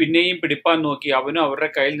പിന്നെയും പിടിപ്പാൻ നോക്കി, അവനും അവരുടെ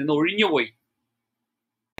കയ്യിൽ നിന്ന് ഒഴിഞ്ഞുപോയി.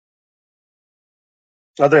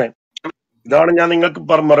 അതെ, ഇതാണ് ഞാൻ നിങ്ങൾക്ക്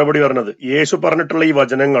മറുപടി പറഞ്ഞത്. യേശു പറഞ്ഞിട്ടുള്ള ഈ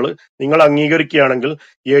വചനങ്ങൾ നിങ്ങൾ അംഗീകരിക്കുകയാണെങ്കിൽ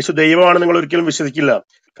യേശു ദൈവമാണ് നിങ്ങൾ ഒരിക്കലും വിശ്വസിക്കില്ല.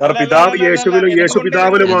 കാരണം പിതാവ് യേശുവിലും യേശു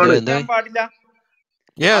പിതാവിലുമാണ്.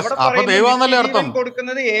 അപ്പൊ ദൈവമാണല്ലേ അർത്ഥം?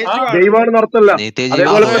 ദൈവമാണെന്ന് അർത്ഥമല്ല.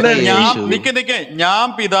 അതേപോലെ തന്നെ ഞാൻ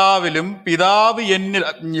പിതാവിലും പിതാവ്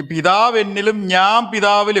എന്നിലും ഞാൻ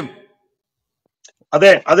പിതാവിലും.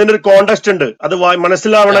 അതെ, അതിനൊരു കോണ്ടക്സ്റ്റ് ഉണ്ട്. അത്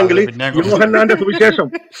മനസ്സിലാവണമെങ്കിൽ യോഹന്നാന്റെ സുവിശേഷം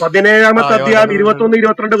 17-ാമത്തെ അധ്യായം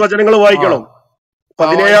 21-22 വചനങ്ങൾ വായിക്കണം.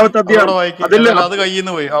 17-ാമത്തെ അധ്യായം അത് കയ്യിൽ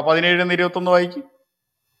നിന്ന് പോയി. 17-21 വായിക്കും,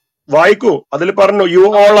 വായിക്കൂ. അതിൽ പറഞ്ഞു you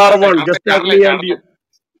all are one just as me and you.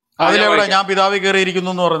 അതിലെവിടെ ഞാൻ പിതാവിൽ കയറിയിരിക്കുന്നു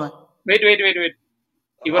എന്ന് പറഞ്ഞത്?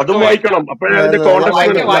 അതും വായിക്കണം. അപ്പോഴേ അതിന്റെ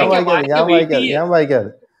കോണ്ടക്സ്റ്റ്. ഞാൻ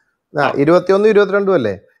വായിക്കാതെ 21-22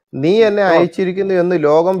 അല്ലേ? നീ എന്നെ അയച്ചിരിക്കുന്നു എന്ന്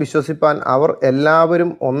ലോകം വിശ്വസിപ്പാൻ അവർ എല്ലാവരും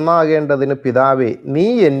ഒന്നാകേണ്ടതിന് പിതാവേ, നീ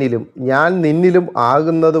എന്നിലും ഞാൻ നിന്നിലും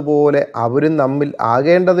ആകുന്നത് പോലെ അവരും നമ്മിൽ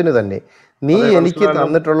ആകേണ്ടതിന് തന്നെ നീ എനിക്ക്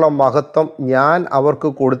തന്നിട്ടുള്ള മഹത്വം ഞാൻ അവർക്ക്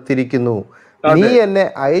കൊടുത്തിരിക്കുന്നു. നീ എന്നെ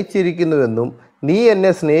അയച്ചിരിക്കുന്നുവെന്നും നീ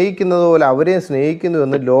എന്നെ സ്നേഹിക്കുന്നത് പോലെ അവരെ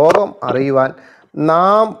സ്നേഹിക്കുന്നുവെന്നും ലോകം അറിയുവാൻ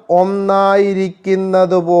നാം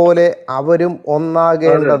ഒന്നായിരിക്കുന്നത് പോലെ അവരും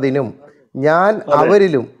ഒന്നാകേണ്ടതിനും ഞാൻ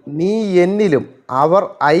അവരിലും നീ എന്നിലും അവർ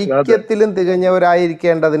ഐക്യത്തിലും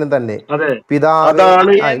തികഞ്ഞവരായിരിക്കേണ്ടതിനും തന്നെ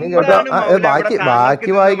പിതാവേ.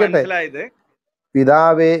 ബാക്കി വായിക്കട്ടെ.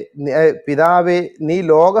 പിതാവേ നീ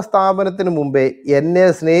ലോകസ്ഥാപനത്തിന് മുമ്പേ എന്നെ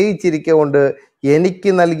സ്നേഹിച്ചിരിക്കൊണ്ട്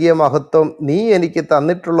എനിക്ക് നൽകിയ മഹത്വം നീ എനിക്ക്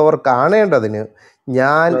തന്നിട്ടുള്ളവർ കാണേണ്ടതിന്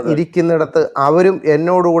ഞാൻ ഇരിക്കുന്നിടത്ത് അവരും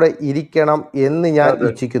എന്നോടുകൂടെ ഇരിക്കണം എന്ന് ഞാൻ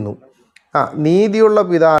ഇച്ഛിക്കുന്നു. നീതിയുള്ള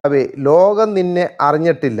പിതാവേ, ലോകം നിന്നെ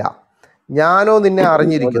അറിഞ്ഞിട്ടില്ല, ഞാനോ നിന്നെ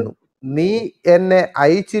അറിഞ്ഞിരിക്കുന്നു. നീ എന്നെ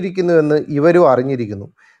അയച്ചിരിക്കുന്നുവെന്ന് ഇവരും അറിഞ്ഞിരിക്കുന്നു.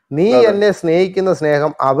 നീ എന്നെ സ്നേഹിക്കുന്ന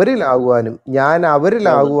സ്നേഹം അവരിലാകുവാനും ഞാൻ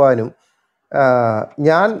അവരിലാകുവാനും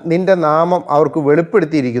ഞാൻ നിന്റെ നാമം അവർക്ക്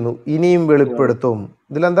വെളിപ്പെടുത്തിയിരിക്കുന്നു, ഇനിയും വെളിപ്പെടുത്തും.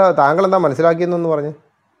 ഇതിലെന്താ താങ്കൾ എന്താ മനസ്സിലാക്കിയെന്ന് പറഞ്ഞു?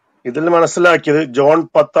 ഇതിൽ മനസ്സിലാക്കിയത്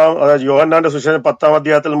യോഹന്നാന്റെ സുവിശേഷം 10-ാം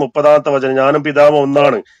അധ്യായത്തിൽ 30-ാമത്തെ വചനം, ഞാനും പിതാവും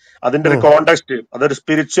ഒന്നാണ്. അതിന്റെ ഒരു കോണ്ടെക്സ്റ്റ്, അതൊരു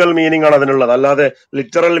സ്പിരിച്വൽ മീനിങ് ആണ് അതിനുള്ളത്. അല്ലാതെ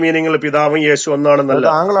ലിറ്ററൽ മീനിങ്ങിൽ പിതാവും യേശു ഒന്നാണെന്നല്ല.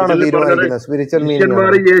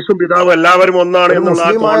 ശിഷ്യന്മാരും യേശു പിതാവും എല്ലാവരും ഒന്നാണ് എന്നുള്ള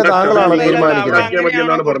ആ കോണ്ടെക്സ്റ്റ്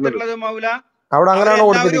പറഞ്ഞത്. അവിടെ അങ്ങനെയാണോ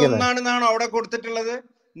കൊടുത്തിരിക്കുന്നത്? അവിടെ കൊടുത്തിട്ടുള്ളത്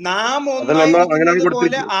നാം ഒന്നായിരിക്കുന്നത്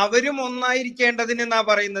പോലെ അവരും ഒന്നായിരിക്കേണ്ടതിന് എന്നാ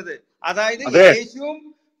പറയുന്നത്. അതായത് യേശുവും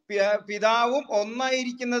പിതാവും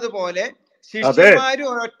ഒന്നായിരിക്കുന്നത് പോലെ ശിഷ്യന്മാരും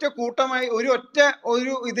ഒരൊറ്റ കൂട്ടമായി ഒരു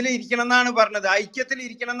ഇതിൽ ഇരിക്കണം എന്നാണ് പറഞ്ഞത്, ഐക്യത്തിൽ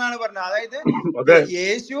ഇരിക്കണം എന്നാണ് പറഞ്ഞത്. അതായത്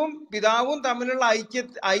യേശുവും പിതാവും തമ്മിലുള്ള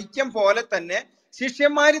ഐക്യം പോലെ തന്നെ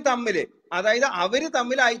ശിഷ്യന്മാര് തമ്മില്, അതായത് അവര്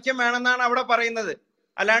തമ്മിൽ ഐക്യം വേണമെന്നാണ് അവിടെ പറയുന്നത്.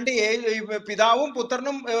 അല്ലാണ്ട് പിതാവും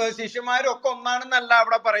പുത്രനും ശിഷ്യന്മാരും ഒക്കെ ഒന്നാണെന്നല്ല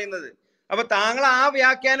അവിടെ പറയുന്നത്. അപ്പൊ താങ്കൾ ആ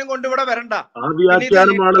വ്യാഖ്യാനം കൊണ്ട് ഇവിടെ വരണ്ട.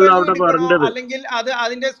 അല്ലെങ്കിൽ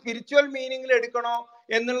അതിന്റെ സ്പിരിച്വൽ മീനിങ്ങിൽ എടുക്കണോ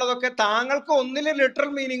എന്നുള്ളതൊക്കെ താങ്കൾക്ക് ഒന്നിലെ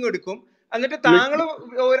ലിറ്ററൽ മീനിങ് എടുക്കും, എന്നിട്ട് താങ്കൾ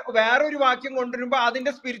വേറൊരു വാക്യം കൊണ്ടുവരുമ്പോ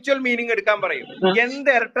അതിന്റെ സ്പിരിച്വൽ മീനിങ് എടുക്കാൻ പറയും. എന്ത്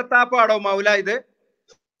ഇരട്ടത്താപ്പാടോ മൗല ഇത്?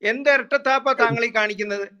 എന്ത് ഇരട്ടത്താപ്പാ താങ്കൾ ഈ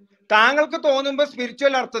കാണിക്കുന്നത്? താങ്കൾക്ക് തോന്നുമ്പോ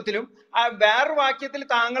സ്പിരിച്വൽ അർത്ഥത്തിലും വേറൊരു വാക്യത്തിൽ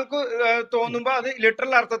താങ്കൾക്ക് തോന്നുമ്പോ അത്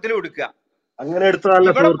ലിറ്ററൽ അർത്ഥത്തിലും എടുക്കുക.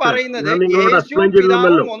 ഇവിടെ പറയുന്നത് യേശുവും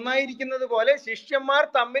പിതാവും ഒന്നായിരിക്കുന്നത് പോലെ ശിഷ്യന്മാർ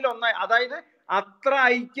തമ്മിൽ ഒന്നായി, അതായത് അത്ര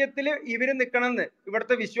ഐക്യത്തില് ഇവര് നിക്കണമെന്ന്,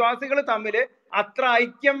 ഇവിടുത്തെ വിശ്വാസികൾ തമ്മില് അത്ര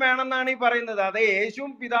ഐക്യം വേണമെന്നാണ് ഈ പറയുന്നത്. അതെ,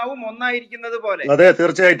 യേശുവും പിതാവും ഒന്നായിരിക്കുന്നത് പോലെ. അതെ,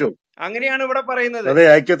 തീർച്ചയായിട്ടും അങ്ങനെയാണ് ഇവിടെ പറയുന്നത്. അതെ,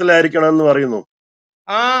 ഐക്യത്തിലായിരിക്കണം എന്ന് പറയുന്നു.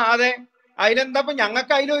 അതെ, അതിലെന്താ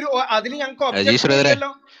ഞങ്ങൾക്ക് അതിൽ ഞങ്ങൾക്ക് അജീഷ്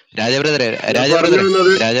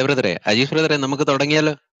ബ്രദറെ നമുക്ക്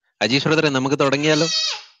തുടങ്ങിയാലോ? അജീഷ് ബ്രദറെ നമുക്ക് തുടങ്ങിയാലോ?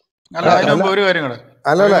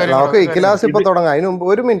 അല്ലല്ല, നമുക്ക് ഈ ക്ലാസ് ഇപ്പൊ തുടങ്ങാം. അതിന് മുമ്പ്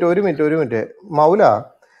ഒരു മിനിറ്റ് മൗല,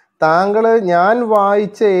 താങ്കള് ഞാൻ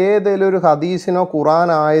വായിച്ച ഏതെങ്കിലും ഒരു ഹദീസിനോ ഖുറാൻ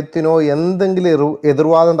ആയത്തിനോ എന്തെങ്കിലും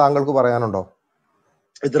എതിർവാദം താങ്കൾക്ക് പറയാനുണ്ടോ?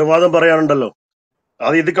 എതിർവാദം പറയാനുണ്ടല്ലോ,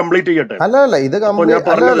 അത് ഇത് കംപ്ലീറ്റ് ചെയ്യട്ടെ. അല്ലല്ല, ഇത്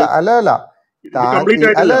അല്ലല്ല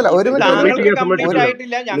ഒരു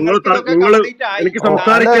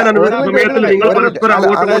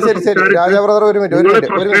രാജാബ്രദർ ഒരു മിനിറ്റ്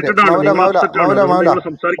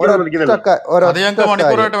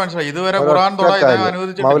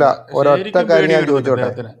ഒരൊറ്റ കാര്യം ഞാൻ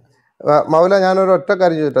ചോദിച്ചോട്ടെ മൗല, ഞാനൊരൊറ്റ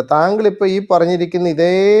കാര്യം ചോദിച്ചോട്ടെ. താങ്കൾ ഇപ്പൊ ഈ പറഞ്ഞിരിക്കുന്ന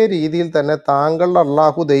ഇതേ രീതിയിൽ തന്നെ താങ്കളുടെ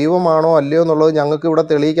അള്ളാഹു ദൈവമാണോ അല്ലയോ എന്നുള്ളത് ഞങ്ങൾക്ക് ഇവിടെ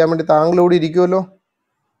തെളിയിക്കാൻ വേണ്ടി താങ്കൾ ഇവിടെ ഇരിക്കുമല്ലോ?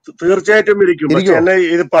 തീർച്ചയായിട്ടും ഇരിക്കും. എന്നെ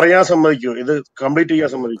ഇത് പറയാൻ സമ്മതിക്കൂ, ഇത് കംപ്ലീറ്റ് ചെയ്യാൻ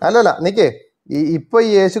സമ്മതിക്കും? അല്ലല്ല, നിക്കേ, ഇപ്പൊ ഈ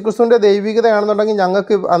യേശുക്രിസ്തുവിന്റെ ദൈവികതയാണെന്നുണ്ടെങ്കിൽ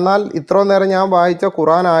ഞങ്ങൾക്ക് എന്നാൽ ഇത്രയും നേരം ഞാൻ വായിച്ച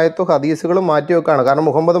ഖുറാൻ ആയത്തും ഹദീസുകളും മാറ്റി വെക്കാണ്. കാരണം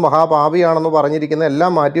മുഹമ്മദ് മഹാപാപിയാണെന്ന് പറഞ്ഞിരിക്കുന്ന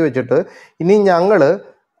എല്ലാം മാറ്റി വെച്ചിട്ട് ഇനി ഞങ്ങൾ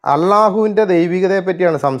അള്ളാഹുവിന്റെ ദൈവികതയെ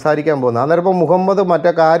പറ്റിയാണ് സംസാരിക്കാൻ പോകുന്നത്. അന്നേരം ഇപ്പൊ മുഹമ്മദ്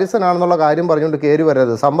മറ്റേ കാര്യസ്ഥനാണെന്നുള്ള കാര്യം പറഞ്ഞുകൊണ്ട് കയറി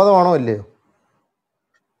വരരുത്. സമ്മതമാണോ അല്ലയോ?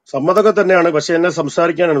 സമ്മതമൊക്കെ തന്നെയാണ്, പക്ഷെ എന്നെ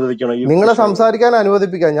സംസാരിക്കാൻ അനുവദിക്കണം. നിങ്ങളെ സംസാരിക്കാൻ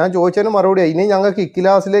അനുവദിപ്പിക്കാം. ഞാൻ ചോദിച്ചതിന് മറുപടി. ഇനി ഞങ്ങൾക്ക്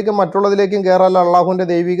ഇഖ്ലാസിലേക്കും മറ്റുള്ളതിലേക്കും കയറാല്ല, അള്ളാഹുവിന്റെ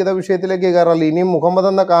ദൈവികത വിഷയത്തിലേക്ക് കയറാല്ല. ഇനിയും മുഹമ്മദ്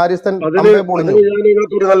എന്ന കാര്യസ്ഥൻ പൊളിഞ്ഞു.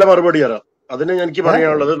 ഒരു നല്ല മറുപടി തരാം. അതിന് എനിക്ക്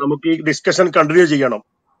പറയാനുള്ളത്, നമുക്ക് ഈ ഡിസ്കഷൻ കണ്ടിന്യൂ ചെയ്യണം.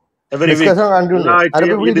 ഡിസ്കഷൻ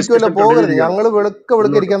കണ്ടിന്യൂ പോകരുത്. ഞങ്ങൾ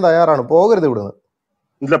വെളുക്കരിക്കാൻ തയ്യാറാണ്. പോകരുത് ഇവിടുന്ന്.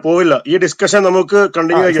 ഇല്ല, പോവില്ല. ഈ ഡിസ്കഷൻ നമുക്ക്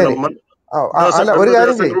കണ്ടിന്യൂ ചെയ്യണം. അല്ല ഒരു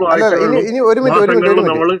കാര്യം ചെയ്യും. അല്ല ഇനി ഒരു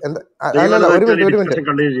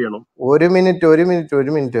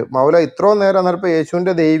മിനിറ്റ് മൗല, ഇത്രയും നേരം അന്നേരം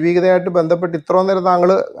യേശുവിന്റെ ദൈവികതയായിട്ട് ബന്ധപ്പെട്ട് ഇത്രയും നേരം താങ്കൾ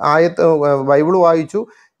ബൈബിള് വായിച്ചു,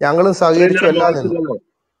 ഞങ്ങളും സഹകരിച്ചു എല്ലാം നിന്നു.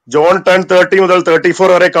 ജോൺ 10:30 മുതൽ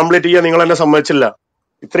 34 വരെ കംപ്ലീറ്റ് ചെയ്യാൻ നിങ്ങൾ എന്നെ സമ്മതിച്ചില്ല.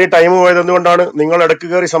 ഇത്രയും ടൈം പോയത് എന്തുകൊണ്ടാണ്? നിങ്ങൾ ഇടക്ക്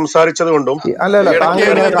കയറി സംസാരിച്ചത് കൊണ്ടും.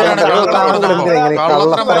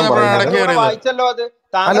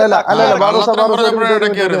 താങ്കൾ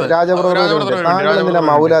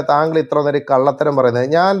മൗല, താങ്കൾ ഇത്ര നേരം കള്ളത്തരം പറയുന്നത്.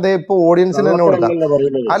 ഞാൻ ഇപ്പൊ ഓഡിയൻസിന് തന്നെ കൊടുക്കാം.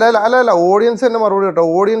 അല്ല ഓഡിയൻസ് തന്നെ മറുപടി കേട്ടോ.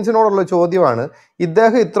 ഓഡിയൻസിനോടുള്ള ചോദ്യമാണ്,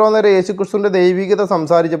 ഇദ്ദേഹം ഇത്ര നേരം യേശുക്രിസ്തുവിന്റെ ദൈവികത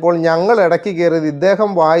സംസാരിച്ചപ്പോൾ ഞങ്ങൾ ഇടയ്ക്ക് കയറിയത് ഇദ്ദേഹം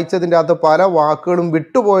വായിച്ചതിൻ്റെ അകത്ത് പല വാക്കുകളും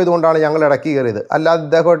വിട്ടുപോയത് കൊണ്ടാണ് ഞങ്ങൾ ഇടയ്ക്ക് കയറിയത്, അല്ലാതെ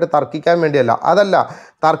ഇദ്ദേഹമായിട്ട് തർക്കിക്കാൻ വേണ്ടിയല്ല. അതല്ല,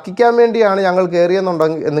 തർക്കിക്കാൻ വേണ്ടിയാണ് ഞങ്ങൾ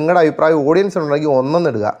കയറിയെന്നുണ്ടെങ്കിൽ നിങ്ങളുടെ അഭിപ്രായം ഓഡിയൻസിനുണ്ടെങ്കിൽ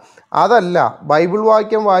ഒന്നെന്നിടുക. അതല്ല, ബൈബിൾ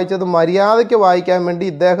വാക്യം വായിച്ചത് മര്യാദയ്ക്ക് വായിക്കാൻ വേണ്ടി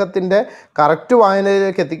ഇദ്ദേഹത്തിന്റെ കറക്റ്റ്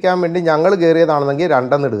വായനയിലേക്ക് എത്തിക്കാൻ വേണ്ടി ഞങ്ങൾ കയറിയതാണെന്നെങ്കിൽ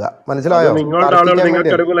രണ്ടെന്നിടുക. മനസ്സിലായോ?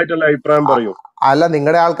 അല്ല,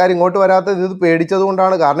 നിങ്ങളുടെ ആൾക്കാർ ഇങ്ങോട്ട് വരാത്തത് ഇത് പേടിച്ചത്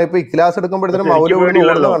കൊണ്ടാണ്. കാരണം ഇപ്പൊ ക്ലാസ് എടുക്കുമ്പോഴത്തേനും മൗല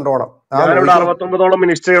കണ്ടോണം. 69ഓളം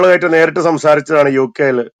മിനിസ്റ്ററുകളായിട്ട് നേരിട്ട് സംസാരിച്ചതാണ്.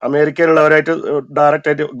 UK-യിൽ, അമേരിക്കയിലുള്ളവരായിട്ട് ഡയറക്റ്റ്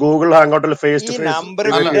ആയിട്ട് ഗൂഗിൾ ഹാങ്ങൗട്ടിൽ ഫേസ് ടു ഫേസ്.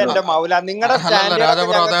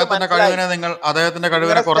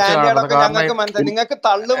 നിങ്ങൾക്ക്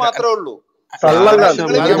തള്ളു മാത്രമേ ഉള്ളൂ.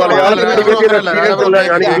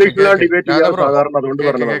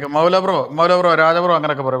 മൗല ബ്രോ രാജബ്രോ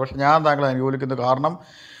അങ്ങനെയൊക്കെ പറയും. പക്ഷെ ഞാൻ താങ്കളെ അനുകൂലിക്കുന്നു. കാരണം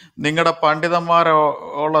നിങ്ങളുടെ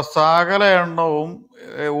പണ്ഡിതന്മാരുള്ള സകല എണ്ണവും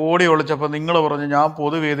ഓടി ഒളിച്ചപ്പോ നിങ്ങൾ പറഞ്ഞു ഞാൻ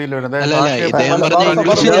പൊതുവേദിയിൽ വരുന്നത്.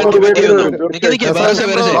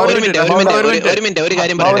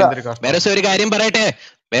 ഒരു കാര്യം പറയട്ടെ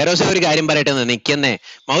നിക്കുന്നേ.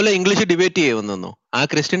 മൗല ഇംഗ്ലീഷ് ഡിബേറ്റ് ചെയ്യുന്നു. ആ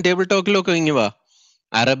ക്രിസ്ത്യൻ ടേബിൾ ടോക്കിലൊക്കെ ഇങ്ങ് വാ.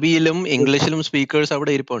 അറബിയിലും ഇംഗ്ലീഷിലും സ്പീക്കേഴ്സ്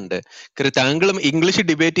അവിടെ ഇരിപ്പുണ്ട്. താങ്കളും ഇംഗ്ലീഷ്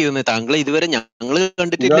ഡിബേറ്റ് ചെയ്യുന്നത് താങ്കൾ ഇതുവരെ ഞങ്ങൾ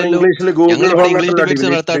കണ്ടിട്ടില്ലല്ലോ. ഞങ്ങൾ ഇവിടെ ഇംഗ്ലീഷ് ഡിബേറ്റ്സ്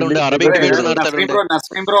നടത്താറുണ്ട്, അറബിക് ഡിബേറ്റ്സ് നടത്താറുണ്ട്.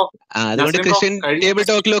 അതുകൊണ്ട് ക്രിസ്ത്യൻ ടേബിൾ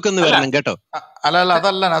ടോക്കിലൊക്കെ ഒന്ന് വരണം കേട്ടോ.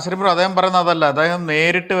 അതല്ല നസീം ബ്രോ, അദ്ദേഹം പറയുന്നത് അതല്ല. അദ്ദേഹം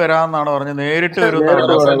നേരിട്ട് വരാമെന്നാണ് പറഞ്ഞത്. നേരിട്ട്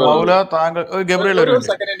വരുന്നതാണ് മൗല. താങ്കൾ ഗബ്രിയൽ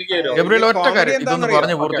ഒറ്റ കാര്യം ഇതൊന്ന്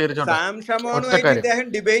പറഞ്ഞു പൂർത്തീകരിച്ചോണ്ട്. ഇദ്ദേഹം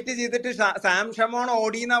ഡിബേറ്റ് ചെയ്തിട്ട് സാം ഷമോൺ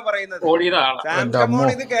ഓടിയെന്നാ പറയുന്നത്. സാം ഷമോൺ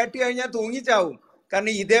ഇത് കേട്ട് കഴിഞ്ഞാൽ തൂങ്ങിച്ചാവും.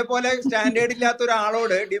 കാരണം ഇതേപോലെ സ്റ്റാൻഡേർഡ് ഇല്ലാത്ത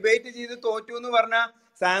ഒരാളോട് ഡിബേറ്റ് ചെയ്ത് തോറ്റു എന്ന് പറഞ്ഞാൽ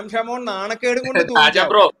സാം ഷമോൺ നാണക്കേടും കൊണ്ട്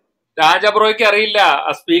രാജബ്രോയ്ക്ക് അറിയില്ല.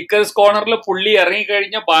 സ്പീക്കേഴ്സ് കോർണറിൽ പുള്ളി ഇറങ്ങി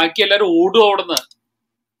കഴിഞ്ഞാൽ ബാക്കി എല്ലാരും ഓടും അവിടുന്ന്.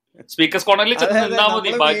 സ്പീക്കേഴ്സ് കോർണറിൽ നിന്നാ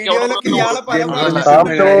മതി, ബാക്കി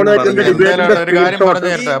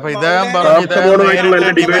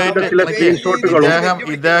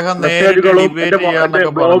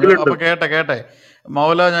കേട്ടെ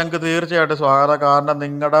മൗല, ഞങ്ങൾക്ക് തീർച്ചയായിട്ടും സ്വാഗതം. കാരണം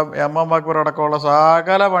നിങ്ങളുടെ MM അക്ബർ അടക്കമുള്ള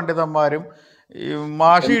സകല പണ്ഡിതന്മാരും ഈ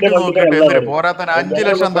മാഷിയിട്ട് നോക്കിയിട്ട് എന്തിനും പോരാത്തന്നെ 5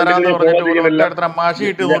 ലക്ഷം തരാന്ന് പറഞ്ഞിട്ട് ഒറ്റ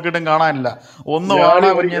മാഷിയിട്ട് നോക്കിയിട്ടും കാണാനില്ല. ഒന്ന് വാള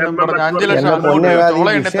കുഞ്ഞെന്നും പറഞ്ഞ് 5 ലക്ഷം അങ്ങോട്ട്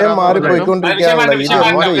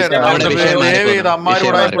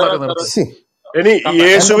ഇനി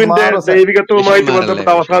യേശുവിന്റെ ദൈവികത്വവുമായിട്ട് ബന്ധപ്പെട്ട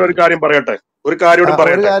അവസാനം ഒരു കാര്യം പറയട്ടെ. ഒരു കാര്യം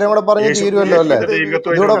കൂടെ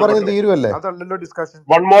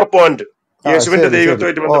വൺ മോർ പോയിന്റ്. യേശുവിന്റെ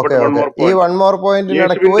ദൈവത്വമായിട്ട് ബന്ധപ്പെട്ട് ഈ വൺ മോർ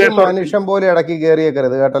പോയിന്റിനിടയ്ക്ക് ഒരു മനുഷ്യൻ പോലെ ഇടയ്ക്ക്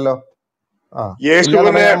കയറിയേക്കരുത് കേട്ടല്ലോ.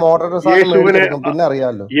 പിന്നെ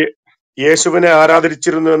അറിയാലോ, യേശുവിനെ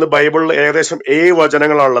ആരാധിച്ചിരുന്നു എന്ന് ബൈബിളിൽ ഏകദേശം 7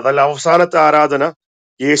 വചനങ്ങളാണുള്ളത്. അതിൽ അവസാനത്തെ ആരാധന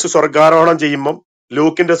യേശു സ്വർഗാരോഹണം ചെയ്യുമ്പം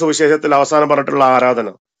ലൂക്കിന്റെ സുവിശേഷത്തിൽ അവസാനം പറഞ്ഞിട്ടുള്ള ആരാധന,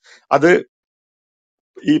 അത്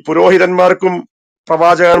ഈ പുരോഹിതന്മാർക്കും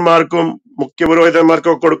പ്രവാചകന്മാർക്കും മുഖ്യ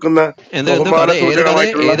പുരോഹിതന്മാർക്കും കൊടുക്കുന്ന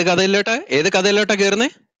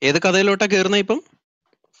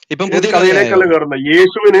കഥയിലേക്കല്ല കയറുന്നത്.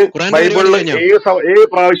 യേശുവിന് ബൈബിളിൽ 7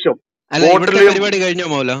 പ്രാവശ്യം പരിപാടി കഴിഞ്ഞോ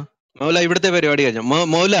മൗല? ഇവിടുത്തെ പരിപാടി കഴിഞ്ഞോ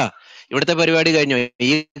മൗല? ഇവിടുത്തെ പരിപാടി കഴിഞ്ഞു.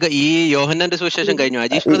 ഈ യോഹന്നാന്റെ സുവിശേഷം കഴിഞ്ഞു.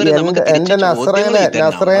 അജീഷ് ബ്രദറെ നമുക്ക്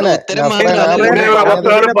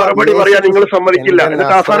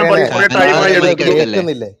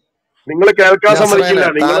നിങ്ങൾ കേൾക്കാൻ സമ്മതിക്കില്ല.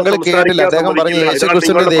 താങ്കൾ കേട്ടില്ല. അദ്ദേഹം പറഞ്ഞു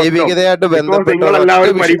യേശുക്രിസ്തുവിന്റെ ദൈവികതയായിട്ട് ബന്ധപ്പെട്ട്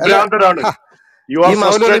നിങ്ങളെല്ലാവരും പരിഭ്രാന്തരാണ്. യു ഈ ആർ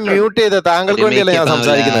മൗലൊന്ന് ഫ്രസ്ട്രേറ്റഡ്. മ്യൂട്ട് ചെയ്ത് താങ്കൾക്ക് വേണ്ടിയല്ല ഞാൻ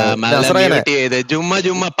സംസാരിക്കുന്നത്. നസ്രേനെ മ്യൂട്ട് ചെയ്ത് ചുമ്മാ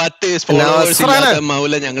 10 ഫോളോവേഴ്സ് നസ്രേനെ ഇല്ലാത്ത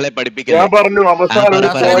മൗല ഞങ്ങളെ ഞാൻ പഠിപ്പിക്കല്ലേ. പറഞ്ഞു അവസാനം ഒരു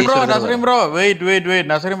Naseem point. Bro Ajeesh brother Naseem bro wait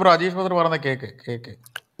Naseem bro Ajeesh brother പറഞ്ഞ കേക്ക്.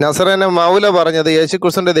 നസ്രേനെ മൗല പറഞ്ഞത്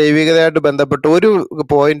യേശുക്രിസ്തുവിന്റെ ദൈവികതയായിട്ട് ബന്ധപ്പെട്ട് ഒരു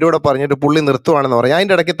പോയിന്റ് കൂടെ പറഞ്ഞിട്ട് പുള്ളി നിർത്തുവാണെന്ന് പറഞ്ഞു.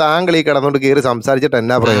 അതിന്റെ ഇടയ്ക്ക് താങ്കൾ ഈ കിടന്നുകൊണ്ട് കയറി സംസാരിച്ചിട്ട്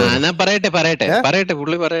എന്നാ പ്രയോജനം? എന്നാ പറയട്ടെ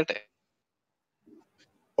പുള്ളി പറയട്ടെ.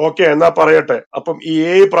 ഓക്കെ, എന്നാ പറയട്ടെ. അപ്പം ഈ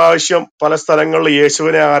 7 പ്രാവശ്യം പല സ്ഥലങ്ങളിൽ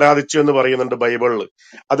യേശുവിനെ ആരാധിച്ചു എന്ന് പറയുന്നുണ്ട് ബൈബിളിൽ.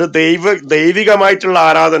 അത് ദൈവികമായിട്ടുള്ള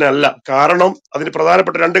ആരാധന അല്ല. കാരണം അതിന്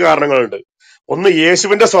പ്രധാനപ്പെട്ട 2 കാരണങ്ങളുണ്ട്. ഒന്ന്,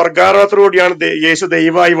 യേശുവിന്റെ സ്വർഗാരോഹണത്തോടുകൂടിയാണ് യേശു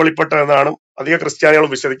ദൈവമായി വെളിപ്പെട്ടതെന്നാണ് അധിക ക്രിസ്ത്യാനികൾ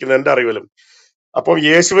വിശ്വസിക്കുന്നത് എന്റെ അറിവിലും. അപ്പം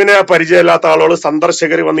യേശുവിനെ പരിചയമില്ലാത്ത ആളുകൾ,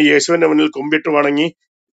 സന്ദർശകർ വന്ന് യേശുവിന്റെ മുന്നിൽ കുമ്പിട്ട് വണങ്ങി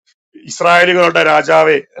ഇസ്രായേലുകളുടെ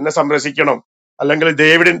രാജാവെ എന്നെ സംരക്ഷിക്കണം, അല്ലെങ്കിൽ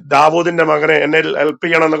ദാവൂദിന്റെ മകനെ എന്നെ ഹെൽപ്പ്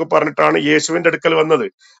ചെയ്യണം എന്നൊക്കെ പറഞ്ഞിട്ടാണ് യേശുവിന്റെ അടുക്കൽ വന്നത്.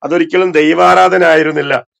 അതൊരിക്കലും ദൈവാരാധന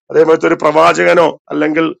ആയിരുന്നില്ല. അതേപോലത്തെ ഒരു പ്രവാചകനോ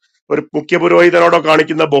അല്ലെങ്കിൽ ഒരു മുഖ്യപുരോഹിതനോടോ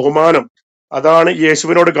കാണിക്കുന്ന ബഹുമാനം, അതാണ്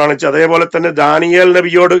യേശുവിനോട് കാണിച്ചത്. അതേപോലെ തന്നെ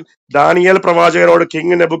ദാനിയേൽ പ്രവാചകനോട്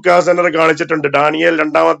കിങ് നെബുക്കദ്നേസർ കാണിച്ചിട്ടുണ്ട്. ദാനിയേൽ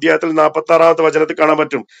 2-ാം അധ്യായത്തിൽ 46-ാമത്തെ വചനത്തിൽ കാണാൻ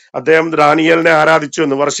പറ്റും. അദ്ദേഹം ദാനിയേലിനെ ആരാധിച്ചു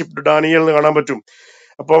എന്ന്, വർഷിപ്പ് ഡാനിയേൽ എന്ന് കാണാൻ പറ്റും.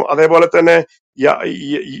 അപ്പം അതേപോലെ തന്നെ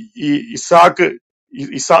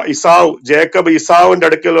ഇസാവിന്റെ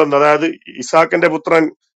അടുക്കൽ വന്നു. അതായത് ഇസാക്കിന്റെ പുത്രൻ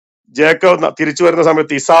ജേക്കബ് തിരിച്ചു വരുന്ന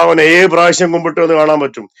സമയത്ത് ഇസാവിനെ 7 പ്രാവശ്യം കുമ്പിട്ട് എന്ന് കാണാൻ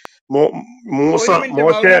പറ്റും.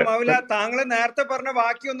 മോശെ താങ്കൾ നേരത്തെ പറഞ്ഞ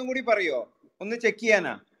വാക്യം ഒന്നും കൂടി പറയോ, ഒന്ന് ചെക്ക്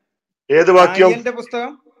ചെയ്യാനാ? ഏത് വാക്യം? ദാനിയേലിന്റെ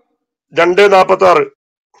പുസ്തകം 2:46.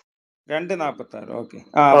 2:46. ഓക്കെ,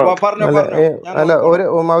 അല്ല ഒരു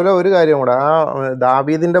മൗല ഒരു കാര്യം കൂടെ, ആ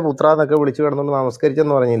ദാവീദിന്റെ പുത്ര എന്നൊക്കെ വിളിച്ചു കിടന്നുകൊണ്ട്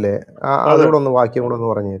നമസ്കരിച്ചെന്ന് പറഞ്ഞില്ലേ, അതുകൂടെ ഒന്ന് വാക്യം കൂടെ ഒന്ന്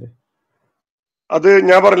പറഞ്ഞേര്. അത്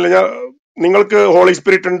ഞാൻ പറഞ്ഞില്ല, നിങ്ങൾക്ക് ഹോളി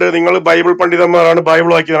സ്പിരിറ്റ് ഉണ്ട്, നിങ്ങൾ ബൈബിൾ പണ്ഡിതന്മാരാണ്, ബൈബിൾ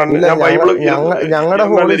വായിക്കുന്നതാണ്. ഞാൻ ബൈബിൾ ഞങ്ങളുടെ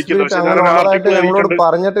ഹോളി സ്പിരിറ്റ് അങ്ങനെ ഉള്ളതായിട്ട് ഞങ്ങളോട്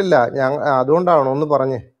പറഞ്ഞിട്ടില്ല. അതുകൊണ്ടാണ് ഒന്ന്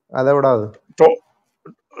പറഞ്ഞേ, അതെവിടാ? അത്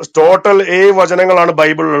ടോട്ടൽ 7 വചനങ്ങളാണ്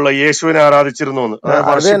ബൈബിളിലുള്ള യേശുവിനെ ആരാധിച്ചിരുന്നു.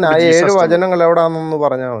 അത് തന്നെ, ആ 7 വചനങ്ങൾ എവിടാന്നൊന്ന്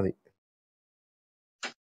പറഞ്ഞാൽ മതി.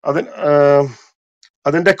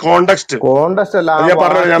 അതിന്റെ കോണ്ടെക്സ്റ്റ് അല്ല,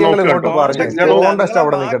 കോണ്ടെക്സ്റ്റ്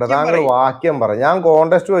അവിടെ നിൽക്കട്ടെ. താങ്കൾ വാക്യം പറ. ഞാൻ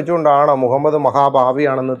കോണ്ടെക്സ്റ്റ് വെച്ചുകൊണ്ടാണോ മുഹമ്മദ്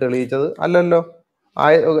മഹാഭാവിയാണെന്ന് തെളിയിച്ചത്? അല്ലല്ലോ,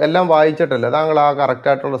 എല്ലാം വായിച്ചിട്ടല്ലേ. താങ്കൾ ആ കറക്റ്റ്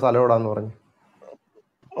ആയിട്ടുള്ള സ്ഥലം എവിടാന്ന് പറഞ്ഞു.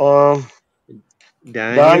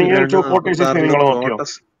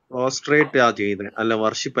 പ്രോസ്ട്രേറ്റ് ആ ചെയ്തത്, അല്ല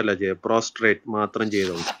വർഷിപ്പ് അല്ല ചെയ്തത്, പ്രോസ്ട്രേറ്റ് മാത്രം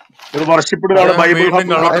ചെയ്തത്.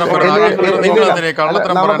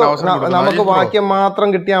 നമുക്ക് വാക്യം മാത്രം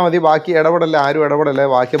കിട്ടിയാൽ മതി, ബാക്കി ഇടപെടല്ലേ, ആരും ഇടപെടല്ലേ,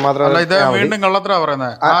 വാക്യം മാത്രം.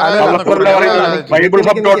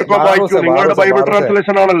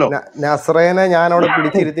 നസ്രേനെ ഞാനവിടെ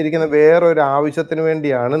പിടിച്ചിരുത്തിയിരിക്കുന്ന വേറൊരു ആവശ്യത്തിന്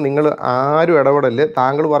വേണ്ടിയാണ്. നിങ്ങൾ ആരും ഇടപെടല്.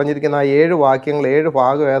 താങ്കൾ പറഞ്ഞിരിക്കുന്ന ആ 7 വാക്യങ്ങൾ 7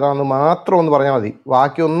 ഭാഗം ഏതാണെന്ന് മാത്രം ഒന്ന് പറഞ്ഞാൽ മതി,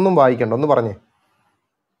 ബാക്കി ഒന്നും വായിക്കണ്ട. ഒന്ന് പറഞ്ഞേ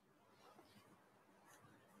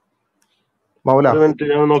മൗല.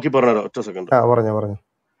 ഞാൻ നോക്കി പറഞ്ഞോ, ഒറ്റ സെക്കൻഡ്. പറഞ്ഞു.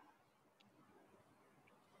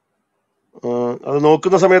 അത്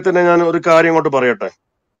നോക്കുന്ന സമയത്ത് തന്നെ ഞാൻ ഒരു കാര്യം അങ്ങോട്ട് പറയട്ടെ.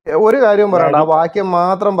 ഒരു കാര്യം പറയണ്ട, ആ വാക്യം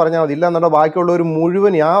മാത്രം പറഞ്ഞാൽ മതി. ഇല്ലാന്നുണ്ടോ ബാക്കിയുള്ള ഒരു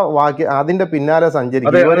മുഴുവൻ ആ വാക്യം അതിന്റെ പിന്നാലെ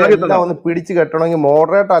സഞ്ചരിക്കും. ഇവരെല്ലാം ഒന്ന് പിടിച്ചു കെട്ടണമെങ്കിൽ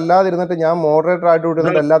മോഡറേറ്റർ അല്ലാതിരുന്നിട്ട് ഞാൻ മോഡറേറ്റർ ആയിട്ട്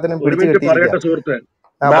വിട്ടുന്നിട്ട് എല്ലാത്തിനും പിടിച്ചു കെട്ടിയിരിക്കുക.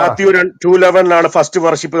 മാത്യു 2:11 ഫസ്റ്റ്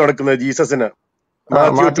വർഷിപ്പ് നടക്കുന്നത് ജീസസിന്.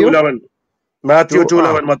 മാത്യു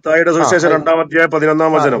 2:11, മത്തായിയുടെ സുവിശേഷം 2-ാം അധ്യായം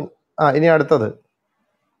 11-ാം വചനം. ഇനി അടുത്തത്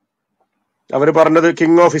അവര് പറഞ്ഞത്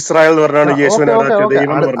കിങ് ഓഫ് ഇസ്രായേൽ എന്ന് പറഞ്ഞാണ് യേശുവിനെ.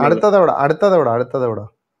 അടുത്തതെവിടെ?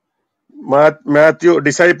 മാത്യു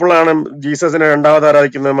ഡിസൈപ്പിൾ ആണ് ജീസസിനെ 2ാമത്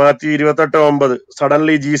ആരാധിക്കുന്നത്. Mathew 28:9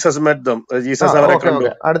 suddenly Jesus met dum. Jesus അവരെ കണ്ടു,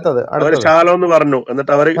 അവര് ശാലോ എന്ന് പറഞ്ഞു,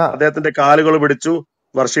 എന്നിട്ട് അവര് അദ്ദേഹത്തിന്റെ കാലുകൾ പിടിച്ചു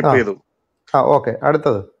വർഷിപ്പ് ചെയ്തു.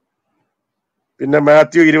 അടുത്തത് പിന്നെ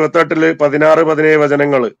മാത്യു 28 16-17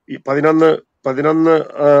 വചനങ്ങൾ. ഈ 11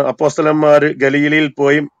 അപ്പോസ്തലന്മാര് ഗലീലയിൽ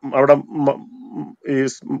പോയി അവിടെ ഈ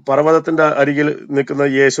പർവ്വതത്തിന്റെ അരികിൽ നിൽക്കുന്ന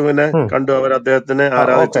യേശുവിനെ കണ്ടു, അവർ അദ്ദേഹത്തിനെ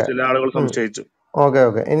ആരാധിച്ചു. ചില ആളുകൾ സംശയിച്ചു.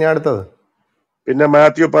 ഇനി അടുത്തത് പിന്നെ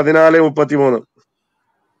മാത്യു 14:33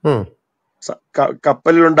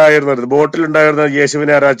 കപ്പലിലുണ്ടായിരുന്നത്, ബോട്ടിലുണ്ടായിരുന്നത്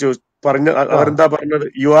യേശുവിനെ ആരാധിച്ചു. അവരെന്താ പറഞ്ഞത്?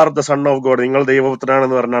 You are the son of God, നിങ്ങൾ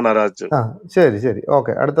ദൈവപുത്രനാണെന്ന് പറഞ്ഞാണ് ആരാധിച്ചത്. ശരി.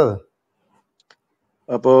 അടുത്തത്.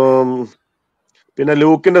 അപ്പോ പിന്നെ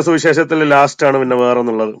ലൂക്കിന്റെ സുവിശേഷത്തിൽ ലാസ്റ്റ് ആണ് പിന്നെ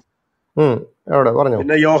വേറൊന്നുള്ളത്.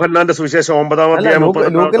 പിന്നെ യോഹന്നാന്റെ സുവിശേഷം 9-ാം അധ്യായം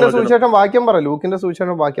ലൂക്കിന്റെ സുവിശേഷം വാക്യം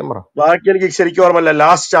പറ. വാക്യം എനിക്ക് ശരിക്കും ഓർമ്മയില്ല,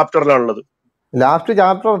 ലാസ്റ്റ് ചാപ്റ്ററിലാണുള്ളത്. ലാസ്റ്റ്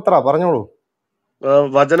ചാപ്റ്റർ എത്ര പറഞ്ഞോളൂ?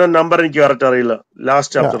 വചനം നമ്പർ എനിക്ക് കറക്റ്റ് അറിയില്ല,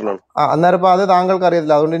 ലാസ്റ്റ് ചാപ്റ്ററിലാണ്. അന്നേരം അത് താങ്കൾക്ക്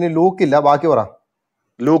അറിയത്തില്ല, അതുകൊണ്ട് ഇനി ലൂക്കില്ല, ബാക്കി പറ.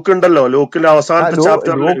 ലൂക്ക് ഉണ്ടല്ലോ, ലൂക്കിന്റെ അവസാനത്തെ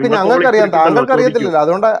ചാപ്റ്റർ. ലൂക്ക് ഞങ്ങൾക്ക് അറിയാം, താങ്കൾക്ക് അറിയത്തില്ലല്ലോ.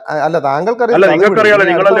 അതുകൊണ്ട് അല്ല, താങ്കൾക്ക് നിങ്ങൾക്കറിയാലോ,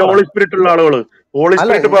 നിങ്ങളല്ലേ ഹോളി സ്പിരിറ്റ് ഉള്ള ആളുകള്. ഹോളി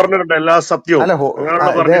അല്ല സ്പിരിറ്റ് പറഞ്ഞിട്ടുണ്ട് എല്ലാ സത്യവും, അല്ല അങ്ങനെയാണല്ലോ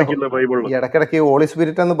ഇതേ പറഞ്ഞിരിക്കുന്നത് ബൈബിളിൽ. ഇടയ്ക്കിടയ്ക്ക് ഹോളി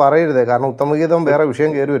സ്പിരിറ്റ് എന്ന് പറയരുത്, കാരണം ഉത്തമഗീതം വേറെ വിഷയം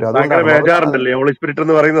കയറി വരും. ഭയങ്കര അതുകൊണ്ടാണ് ബേജാറുണ്ടല്ലേ ഹോളി സ്പിരിറ്റ്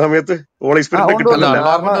എന്ന് പറയുന്ന സമയത്ത്? ഹോളി സ്പിരിറ്റിനെ ഉണ്ട് അല്ല, ഉണ്ട്. കിട്ടുന്നില്ല.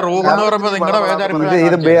 കാരണം അള്ളാഹുവിന്റെ റൂം എന്ന് പറയുമ്പോൾ നിങ്ങളുടെ വേദന ഇത് ഇപ്പോഴാണ് ഇത്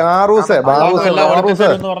കാണിച്ചത്. ബാറൂസ് അള്ളാഹു ബാറൂസ് എല്ലാം ഒളിപ്പിച്ചു ബാറൂസ്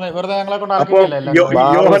തരും എന്ന് പറഞ്ഞ് വെറുതെ ഞങ്ങളെ കൊണ്ട് അപ്പൊ ആക്കിപ്പിക്കല്ലേ എല്ലാം കൂടെ.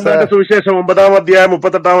 ബാറൂസ് യോഹന്നാന്റെ സുവിശേഷം 9-ാം അധ്യായം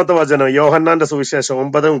 38 യോഹന്നാന്റെ സുവിശേഷം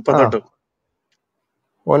 9:38.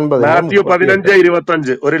 9:35 മാത്യു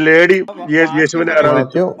 15:25 ഒരു ലേഡി യേശുവിനെ ആരാധിച്ചു.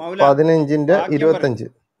 മാത്യു മൗല 15:25.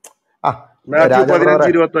 ആ മാത്യു രാജാ ബ്രദറെ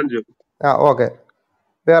 15:25. ഓക്കെ.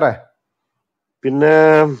 വേറെ പിന്നെ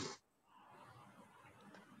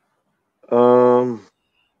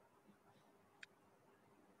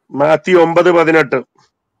മാത്യു 9:18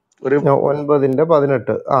 ഒരു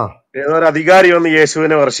 9:18. ഏതൊരു അധികാരി വന്ന്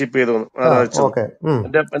യേശുവിനെ വർഷിപ്പ് ചെയ്തു ആരാധിച്ചത്. ഓക്കെ.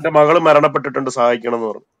 എന്റെ മകള് മരണപ്പെട്ടിട്ടുണ്ട്, സഹായിക്കണം എന്ന്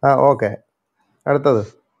പറഞ്ഞു. ഓക്കെ. അടുത്തത്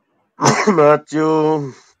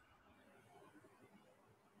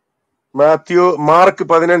മാർക്ക്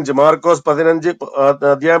 15, മാർക്കോസ് 15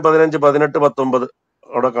 അധ്യായം 15, 18, 19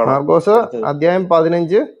 അവിടെ കാണാം. മാർക്കോസ് അധ്യായം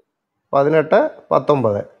 15, 18,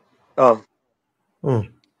 19.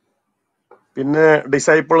 പിന്നെ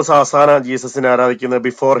ഡിസൈപ്പിൾസ് അവസാന ജീസസിനെ ആരാധിക്കുന്നത്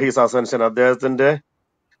ബിഫോർ ഹീസ് അസെൻഷൻ, അദ്ദേഹത്തിന്റെ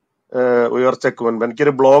ഉയർച്ചയ്ക്ക് മുൻപ്.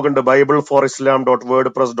 എനിക്കൊരു ബ്ലോഗ് ഉണ്ട്,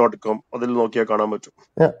 bible4islam.wordpress.com, അതിൽ നോക്കിയാൽ കാണാൻ പറ്റും.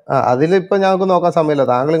 അതിലിപ്പോ ഞങ്ങൾക്ക് നോക്കാൻ സമയമില്ല,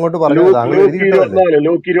 താങ്കൾ ഇങ്ങോട്ട് പറഞ്ഞു. താങ്കൾ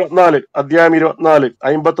ലൂക്ക് 24 അധ്യായം 24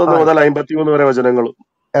 51 മുതൽ 53 വരെ വചനങ്ങൾ.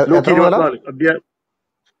 ലൂക്ക് 24 അധ്യായം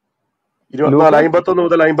 24 51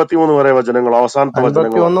 മുതൽ 53 വരെ വചനങ്ങൾ, അവസാനത്തെ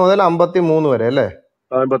വചനങ്ങൾ. 51 മുതൽ 53 വരെ അല്ലേ?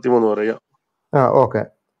 53 വരെ. ഓക്കെ.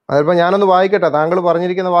 അതിപ്പോ ഞാനൊന്ന് വായിക്കട്ടെ, താങ്കൾ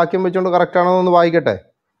പറഞ്ഞിരിക്കുന്ന വാക്യം വെച്ചുകൊണ്ട് കറക്റ്റ് ആണോ എന്ന് വായിക്കട്ടെ.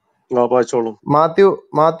 വായിച്ചോളൂ. മാത്യു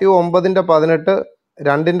 9:18,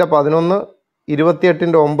 2:11,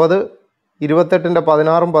 28:9, 28:16,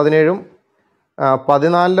 17,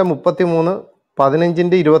 14:33,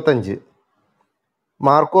 15:25.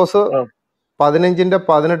 മാർക്കോസ്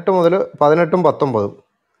 15:18 മുതൽ 18, 19.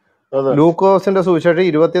 ലൂക്കോസിന്റെ സുവിശേഷം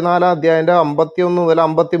 24-ാം അധ്യായം 51 മുതൽ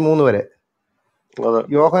 53 വരെ.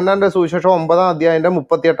 യോഹന്നാന്റെ സുവിശേഷം 9-ാം അധ്യായം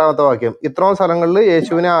 38-ാമത്തെ വാക്യം. ഇത്രയും സ്ഥലങ്ങളിൽ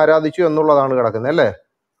യേശുവിനെ ആരാധിച്ചു എന്നുള്ളതാണ് കിടക്കുന്നത് അല്ലേ?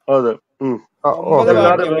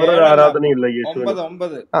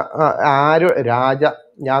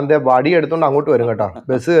 ഞാൻ വടി എടുത്തോണ്ട് അങ്ങോട്ട് വരും കേട്ടോ,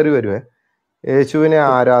 ബസ് കയറി വരുവേ. യേശുവിനെ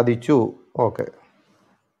ആരാധിച്ചു ഓക്കെ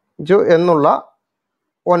എന്നുള്ള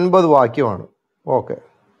 9 വാക്യമാണ്. ഓക്കെ,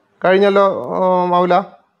 കഴിഞ്ഞല്ലോ മൗല.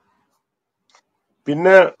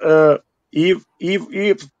 പിന്നെ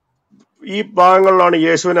ഈ ഭാഗങ്ങളിലാണ്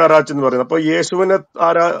യേശുവിനെ ആരാധിച്ചെന്ന് പറയുന്നത്. അപ്പൊ യേശുവിനെ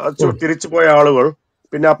തിരിച്ചു പോയ ആളുകൾ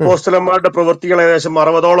പിന്നെ അപ്പോസ്തലന്മാരുടെ പ്രവൃത്തികൾ ഏകദേശം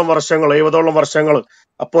 60ഓളം വർഷങ്ങൾ 70ഓളം വർഷങ്ങൾ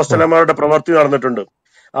അപ്പോസ്തലന്മാരുടെ പ്രവൃത്തി നടന്നിട്ടുണ്ട്.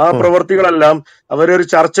 ആ പ്രവൃത്തികളെല്ലാം അവരൊരു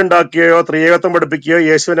ചർച്ച ഉണ്ടാക്കുകയോ ത്രിയേകത്വം പഠിപ്പിക്കുകയോ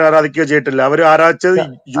യേശുവിനെ ആരാധിക്കുകയോ ചെയ്തിട്ടില്ല. അവർ ആരാധിച്ചത്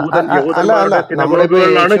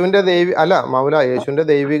യേശുവിന്റെ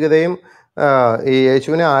ദൈവികതയും ഈ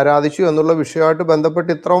യേശുവിനെ ആരാധിച്ചു എന്നുള്ള വിഷയമായിട്ട്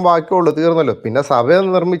ബന്ധപ്പെട്ട് ഇത്രയും വാക്യമുള്ളൂ, തീർന്നല്ലോ. പിന്നെ സഭ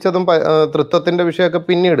നിർമ്മിച്ചതും തൃത്വത്തിന്റെ വിഷയമൊക്കെ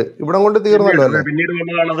പിന്നീട് ഇവിടെ കൊണ്ട് തീർന്നല്ലോ അല്ലേ? പിന്നീട്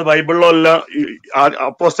വന്നതാണത്. ബൈബിളിലോ അല്ല,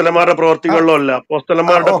 അപ്പോസ്തലന്മാരുടെ പ്രവൃത്തികളിലോ അല്ല.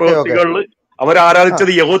 അപ്പോസ്തലന്മാരുടെ പ്രവൃത്തികളിൽ അവർ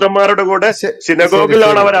ആരാധിച്ചത് യഹൂദന്മാരുടെ കൂടെ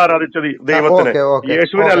സിനഗോഗിലാണ് അവർ ആരാധിച്ചത് ദൈവത്തിനെ,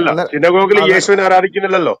 യേശുവിനല്ല. സിനഗോഗിൽ യേശുവിനെ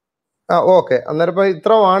ആരാധിക്കുന്നില്ലല്ലോ. ഓക്കെ, അന്നേരം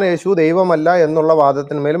ഇത്രമാണ് യേശു ദൈവമല്ല എന്നുള്ള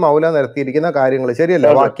വാദത്തിന്മേൽ മൗല നിരത്തിയിരിക്കുന്ന കാര്യങ്ങൾ ശരിയല്ല,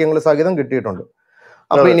 വാക്യങ്ങൾ സഹിതം കിട്ടിയിട്ടുണ്ട്.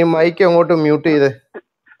 അപ്പൊ ഇനി മൈക്ക് അങ്ങോട്ട് മ്യൂട്ട് ചെയ്തേ,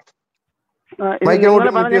 മൈക്ക് അങ്ങോട്ട്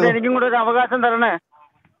മ്യൂട്ട് ചെയ്തോ.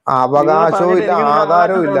 അവകാശവും ഇല്ല,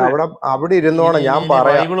 ആധാരവും ഇല്ല. അവിടെ ഇരുന്നോണം, ഞാൻ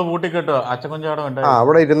പറയാം.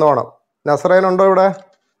 അവിടെ ഇരുന്നോണം. നസ്രേനുണ്ടോ ഇവിടെ?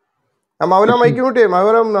 മൗല മൈക്ക് മ്യൂട്ട് ചെയ്യും,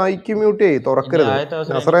 മൗല മൈക്ക് മ്യൂട്ട് ചെയ്യും, തുറക്കരുത്.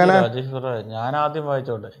 നസ്രേനെ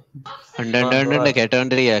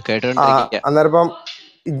അന്നേരം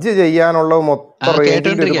ഇജ്ജ് ചെയ്യാനുള്ളത് മൊത്തം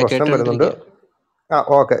റേഞ്ചിന്റെ ഒരു പ്രശ്നം വരുന്നുണ്ട്.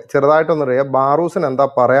 ഓക്കെ, ചെറുതായിട്ടൊന്നും അറിയാം. ബാറൂസിന് എന്താ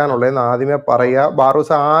പറയാനുള്ളതെന്ന് ആദ്യമേ പറയുക.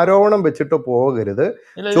 ബാറൂസ് ആരോപണം വെച്ചിട്ട് പോകരുത്,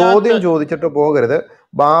 ചോദ്യം ചോദിച്ചിട്ട് പോകരുത്.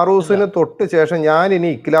 ബാറൂസിന് തൊട്ട് ശേഷം ഞാൻ ഇനി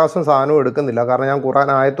ഇക്ലാസും സാധനവും എടുക്കുന്നില്ല, കാരണം ഞാൻ ഖുറാൻ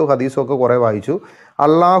ആയത്തും ഹദീസും ഒക്കെ കുറെ വായിച്ചു.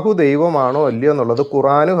 അള്ളാഹു ദൈവമാണോ അല്ലയോ എന്നുള്ളത്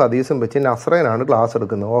ഖുറാനും ഹദീസും വെച്ച് നസ്രേനാണ് ക്ലാസ്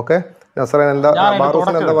എടുക്കുന്നത്. ഓക്കെ, നസ്രേൻ എന്താ,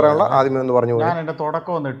 ബാറൂസിന് എന്താ പറയാനുള്ള ആദ്യമേ ഒന്ന് പറഞ്ഞു.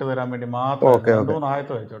 ഓക്കെ ഓക്കെ,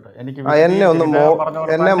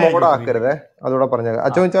 എന്നെ മോഡാക്കരുതേ, അതുകൂടെ പറഞ്ഞേക്കാം.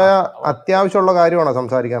 അച്ചോച്ചായ അത്യാവശ്യമുള്ള കാര്യമാണോ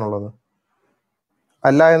സംസാരിക്കാനുള്ളത്?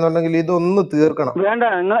 അല്ല എന്നുണ്ടെങ്കിൽ ഇതൊന്ന് തീർക്കണം. വേണ്ട,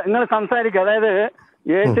 നിങ്ങൾ സംസാരിക്കുക. അതായത്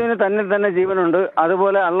യേശുവിന് തന്നിൽ തന്നെ ജീവനുണ്ട്,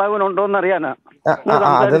 അതുപോലെ അള്ളാഹുവിനുണ്ടോന്ന് അറിയാനാ.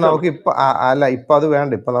 അത് നമുക്ക് ഇപ്പൊ അല്ല, ഇപ്പൊ അത്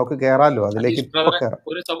വേണ്ട, ഇപ്പൊ നമുക്ക് കേറാലോ അതിലേക്ക്. ഇപ്പൊ കേറാം.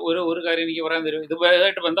 ഒരു കാര്യം എനിക്ക് പറയാൻ തരും, ഇത്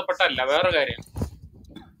ഇതുമായിട്ട് ബന്ധപ്പെട്ടല്ല, വേറെ കാര്യം.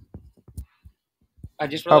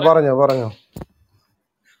 പറഞ്ഞോ.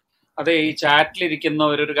 അതെ, ഈ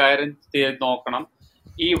ചാറ്റിലിരിക്കുന്നവരൊരു കാര്യം നോക്കണം.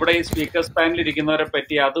 ഇവിടെ ഈ സ്പീക്കേഴ്സ് പാനലിൽ ഇരിക്കുന്നവരെ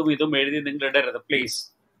പറ്റി അതും ഇതും എഴുതി നിങ്ങൾ ഇടരുത് പ്ലീസ്.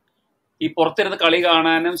 ഈ പുറത്തിരുന്ന് കളി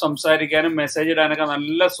കാണാനും സംസാരിക്കാനും മെസ്സേജ് ഇടാനൊക്കെ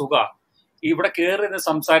നല്ല സുഖ. ഇവിടെ കയറി നിന്ന്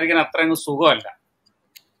സംസാരിക്കാൻ അത്രയും സുഖമല്ല.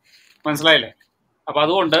 മനസ്സിലായില്ലേ? അപ്പൊ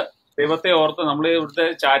അതുകൊണ്ട് ദൈവത്തെ ഓർത്ത് നമ്മൾ ഇവിടുത്തെ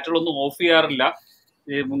ചാറ്റുകളൊന്നും ഓഫ് ചെയ്യാറില്ല.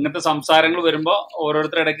 ഈ ഇങ്ങനത്തെ സംസാരങ്ങൾ വരുമ്പോൾ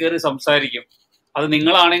ഓരോരുത്തർ ഇടയ്ക്ക് കയറി സംസാരിക്കും. അത്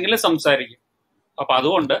നിങ്ങളാണെങ്കിലും സംസാരിക്കും. അപ്പൊ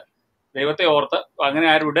അതുകൊണ്ട് ദൈവത്തെ ഓർത്ത് അങ്ങനെ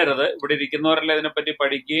ആരും വിടരുത്. ഇവിടെ ഇരിക്കുന്നവരെല്ലാം ഇതിനെപ്പറ്റി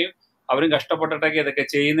പഠിക്കുകയും അവരും കഷ്ടപ്പെട്ടിട്ടൊക്കെ ഇതൊക്കെ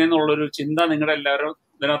ചെയ്യുന്നതെന്നുള്ളൊരു ചിന്ത നിങ്ങളുടെ എല്ലാവരും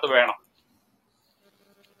ഇതിനകത്ത് വേണം.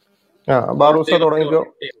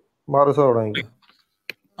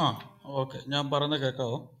 ആ ഓക്കെ, ഞാൻ പറഞ്ഞ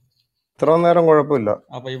കേൾക്കാവോ? ഇത്ര നേരം കുഴപ്പമില്ല.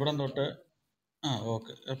 അപ്പൊ ഇവിടം തൊട്ട്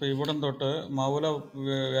ഓക്കെ. അപ്പൊ ഇവിടം തൊട്ട് മൗല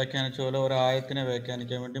വ്യാഖ്യാനിച്ച പോലെ ഒരായത്തിനെ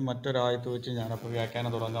വ്യാഖ്യാനിക്കാൻ വേണ്ടി മറ്റൊരായത്ത് വെച്ച് ഞാനപ്പോൾ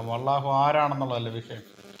വ്യാഖ്യാനം തുടങ്ങാം. അള്ളാഹു ആരാണെന്നുള്ളതല്ല വിഷയം.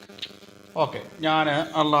 ഓക്കെ, ഞാൻ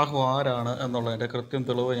അള്ളാഹു ആരാണ് എന്നുള്ളതിൻ്റെ കൃത്യം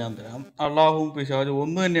തെളിവ് ഞാൻ തരാം. അള്ളാഹുവും പിശാചും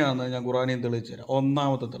ഒന്ന് തന്നെയാണെന്ന് ഞാൻ ഖുറാനിൽ തെളിയിച്ചു തരാം.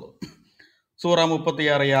 ഒന്നാമത്തെ തെളിവ് സൂറ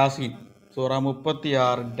 36 യാസീൻ, സൂറ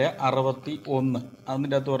 36-ന്റെ 61.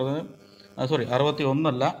 അതിൻ്റെ അകത്ത് പറഞ്ഞത്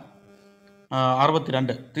 61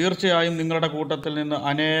 62. തീർച്ചയായും നിങ്ങളുടെ കൂട്ടത്തിൽ നിന്ന്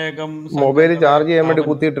അനേകം മൊബൈൽ ചാർജ് ചെയ്യാൻ വേണ്ടി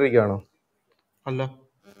കുത്തിയിട്ടിരിക്കുകയാണോ? അല്ല,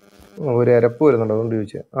 ഒരു എരപ്പ് വരുന്നുണ്ട്, അതുകൊണ്ട്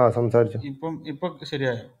ചോദിച്ചേ. സംസാരിച്ചു. ഇപ്പൊ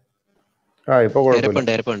ശരിയായോ? ഇപ്പൊ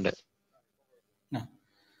കുഴപ്പമില്ല.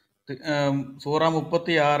 സൂറ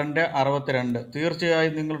 36-ന്റെ 62.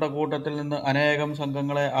 തീർച്ചയായും നിങ്ങളുടെ കൂട്ടത്തിൽ നിന്ന് അനേകം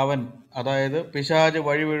സംഘങ്ങളെ അവൻ, അതായത് പിശാച്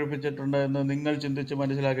വഴിപിഴപ്പിച്ചിട്ടുണ്ട് എന്ന് നിങ്ങൾ ചിന്തിച്ച്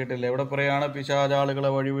മനസ്സിലാക്കിയിട്ടില്ല. എവിടെ പറയാണ് പിശാച്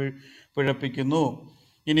ആളുകളെ പിഴപ്പിക്കുന്നു?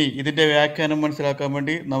 ഇനി ഇതിന്റെ വ്യാഖ്യാനം മനസ്സിലാക്കാൻ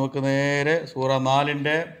വേണ്ടി നമുക്ക് നേരെ സൂറ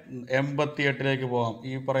 4-ന്റെ 88 പോകാം.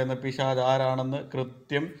 ഈ പറയുന്ന പിശാച് ആരാണെന്ന്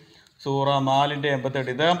കൃത്യം സൂറ 4-ന്റെ 88.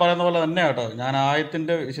 ഇദ്ദേഹം പറയുന്ന പോലെ തന്നെ കേട്ടോ, ഞാൻ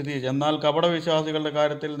ആയത്തിന്റെ വിശദീകരിച്ചു. എന്നാൽ കപട വിശ്വാസികളുടെ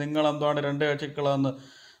കാര്യത്തിൽ നിങ്ങൾ എന്താണ് രണ്ട് കക്ഷികളെന്ന്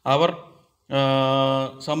അവർ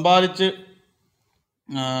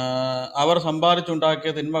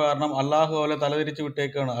സമ്പാദിച്ചുണ്ടാക്കിയ തിന്മ കാരണം അള്ളാഹു അവരെ തലതിരിച്ചു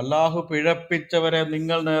വിട്ടേക്കാണ്. അള്ളാഹു പിഴപ്പിച്ചവരെ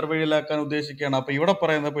നിങ്ങൾ നേർവഴിയിലാക്കാൻ ഉദ്ദേശിക്കുകയാണ്. അപ്പൊ ഇവിടെ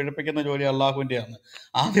പറയുന്നത് പിഴപ്പിക്കുന്ന ജോലി അള്ളാഹുവിൻ്റെയാണ്.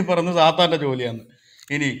 ആദ്യം പറയുന്നത് സാത്താന്റെ ജോലിയാണ്.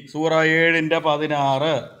 ഇനി സൂറ 7-ന്റെ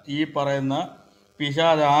 16 ഈ പറയുന്ന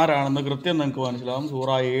പിശാച് ആരാണെന്ന് കൃത്യം നിങ്ങൾക്ക് മനസ്സിലാവും. സൂറ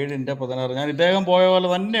 7-ന്റെ 16. ഞാൻ ഇദ്ദേഹം പോയ പോലെ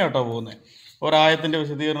തന്നെ കേട്ടോ പോകുന്നത്. ഒരായത്തിന്റെ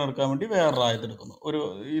വിശദീകരണം എടുക്കാൻ വേണ്ടി വേറൊരു ആയത്തെടുക്കുന്നു.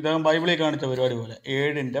 ഇദ്ദേഹം ബൈബിളിൽ കാണിച്ച പരിപാടി പോലെ.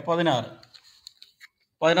 7-ന്റെ 16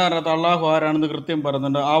 അള്ളാഹു ആരാണെന്ന് കൃത്യം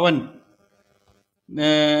പറയുന്നുണ്ട്.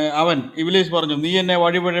 അവൻ ഇബ്ലീസ് പറഞ്ഞു, നീ എന്നെ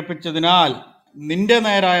വഴിപിഴപ്പിച്ചതിനാൽ നിന്റെ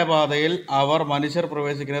നേരായ പാതയിൽ അവർ മനുഷ്യർ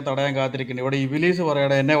പ്രവേശിക്കുന്നത് തടയാൻ കാത്തിരിക്കുന്നു. ഇവിടെ ഇബ്ലീസ്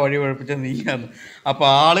പറയണ എന്നെ വഴിപിഴപ്പിച്ചത് നീയാണ്. അപ്പൊ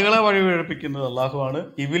ആളുകളെ വഴിപിഴപ്പിക്കുന്നത് അള്ളാഹുവാണ്,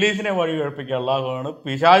 ഇബ്ലീസിനെ വഴിപിഴപ്പിക്കുക അള്ളാഹുവാണ്,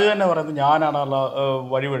 പിശാച് തന്നെ പറയുന്നത് ഞാനാണ്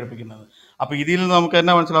വഴിപിഴപ്പിക്കുന്നത്. അപ്പൊ ഇതിൽ നിന്ന് നമുക്ക്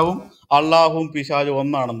തന്നെ മനസ്സിലാവും അള്ളാഹുവും പിശാചും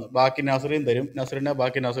ഒന്നാണെന്ന്. ബാക്കി നസ്രീൻ തരും,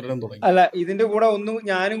 ബാക്കി നസ്രീനും തുടങ്ങി. അല്ല, ഇതിന്റെ കൂടെ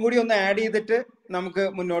ഞാനും കൂടി ഒന്ന് ആഡ് ചെയ്തിട്ട് നമുക്ക്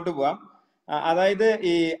മുന്നോട്ട് പോവാം. അതായത്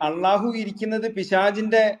ഈ അള്ളാഹു ഇരിക്കുന്നത്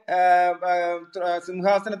പിശാചിന്റെ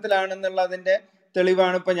സിംഹാസനത്തിലാണെന്നുള്ളതിന്റെ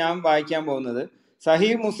തെളിവാണ് ഇപ്പൊ ഞാൻ വായിക്കാൻ പോകുന്നത്.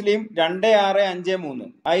 സഹീഹ് മുസ്ലിം 2653.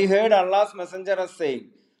 I heard Allah's messenger as saying,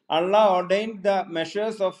 Allah ordained the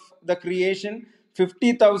measures of the creation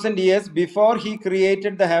 50,000 years before he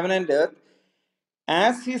created the heaven and earth,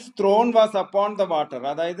 as his throne was upon the water.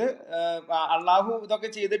 അതായത് അള്ളാഹു ഇതൊക്കെ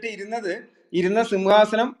ചെയ്തിട്ട് ഇരുന്ന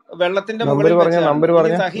സിംഹാസനം വെള്ളത്തിന്റെ മുകളിൽ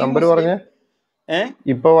വെച്ചാണ്.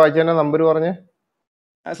 ഇപ്പൊ വായിച്ചതിന്റെ നമ്പർ പറഞ്ഞേ.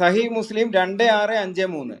 സഹീഹ് മുസ്ലിം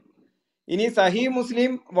 2653. ഇനി സഹീഹ്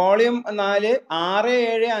മുസ്ലിം വോളിയം 4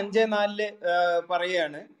 6754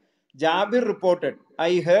 പറയുകയാണ്, Jabir reported,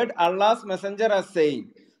 I heard Allah's messenger as saying,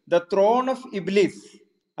 the throne of Iblis,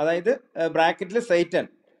 അതായത് ബ്രാക്കറ്റിൽ Satan,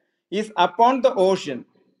 is upon the ocean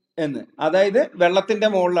എന്ന്, അതായത് വെള്ളത്തിന്റെ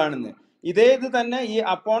മുകളിലാണെന്ന്. ഇത് തന്നെ ഈ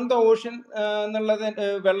അപ്പോൺ ദ ഓഷ്യൻ എന്നുള്ളത്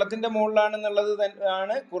വെള്ളത്തിന്റെ മുകളിലാണെന്നുള്ളത്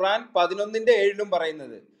ആണ് ഖുറാൻ 11-7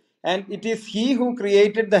 പറയുന്നത്. And it is he who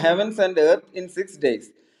created the heavens and earth in 6 days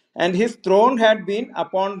and his thrown had been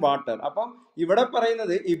upon water. അപ്പം ഇവിടെ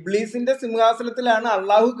പറയുന്നത് ഇബ്ലീസിന്റെ സിംഹാസനത്തിലാണ്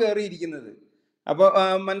അള്ളാഹു കയറിയിരിക്കുന്നത്. അപ്പൊ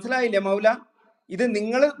മനസ്സിലായില്ലേ മൗല? ഇത്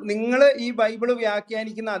നിങ്ങൾ ഈ ബൈബിള്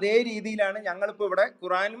വ്യാഖ്യാനിക്കുന്ന അതേ രീതിയിലാണ് ഞങ്ങളിപ്പോ ഇവിടെ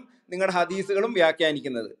ഖുറാനും നിങ്ങളുടെ ഹദീസുകളും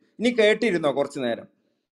വ്യാഖ്യാനിക്കുന്നത്. ഇനി കേട്ടിരുന്നോ കുറച്ചു നേരം?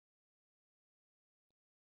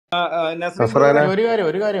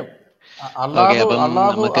 ഒരു കാര്യം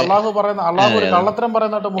അള്ളാഹു ഒരു കള്ളത്തരം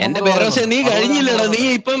പറയുന്നുണ്ട്. എന്റെ ബറോസെ, നീ കഴിഞ്ഞില്ലടാ.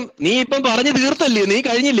 നീ ഇപ്പം പറഞ്ഞു തീർത്തല്ലേ? നീ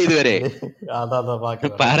കഴിഞ്ഞില്ലേ ഇതുവരെ?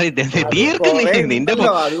 നിന്റെ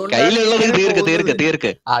കയ്യിലുള്ളത്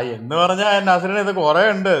തീർക്ക്. എന്ന് പറഞ്ഞാൽ നസ്രീനെ ഇത് കുറെ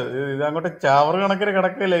ഉണ്ട്. ഇത് അങ്ങോട്ട് ചവറ് കണക്കിന്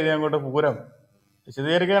കിടക്കില്ലേ ഇനി അങ്ങോട്ട് പൂരം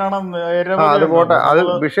വിശദീകരിക്കാനാണ്. അത് പോട്ടെ, അത്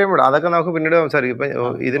വിഷയം വിടാം, അതൊക്കെ നമുക്ക് പിന്നീട് സംസാരിക്കും. ഇപ്പൊ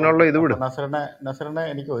ഇതിനുള്ള ഇത് വിടും. നസ്രീനെ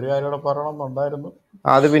എനിക്ക് ഒരു കാര്യം കൂടെ പറയണമെന്നുണ്ടായിരുന്നു.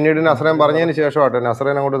 അത് പിന്നീട് നസ്രീൻ പറഞ്ഞതിന് ശേഷമാട്ടെ.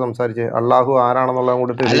 നസ്രീൻ അങ്ങോട്ട് സംസാരിച്ച് അള്ളാഹു ആരാണെന്നുള്ളത്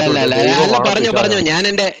കൂടി പറഞ്ഞു. ഞാൻ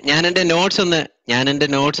എന്റെ നോട്ട്സ്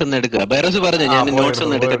ഒന്ന് എടുക്കുക. ബൈറസ് പറഞ്ഞു, ഞാൻ നോട്ട്സ്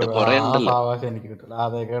ഒന്ന് എടുക്കട്ടെ. എനിക്ക് കിട്ടില്ല.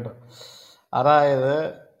 അതെ കേട്ടോ. അതായത്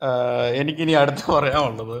എനിക്കിനി അടുത്ത്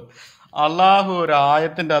പറയാനുള്ളത് അള്ളാഹു ഒരു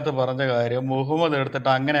ആയത്തിന്റെ അകത്ത് പറഞ്ഞ കാര്യം മുഹമ്മദ് എടുത്തിട്ട്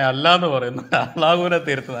അങ്ങനെ അല്ല എന്ന് പറയുന്നുണ്ട്, അള്ളാഹുവിനെ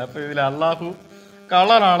തിരുത്തുന്നത്. അപ്പൊ ഇതിൽ അള്ളാഹു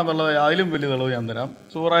കള്ളനാണെന്നുള്ളത് അതിലും വലിയ തെളിവ് ഞാൻ തരാം.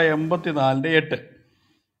 സൂറ 84:8.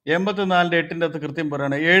 84:8 അകത്ത് കൃത്യം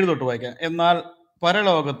പറയുകയാണ്, 7 തൊട്ട് വായിക്കാം. എന്നാൽ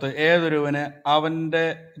പരലോകത്ത് ഏതൊരുവന്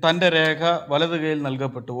തന്റെ രേഖ വലതു കൈയിൽ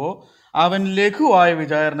നൽകപ്പെട്ടുവോ അവൻ ലഘുവായ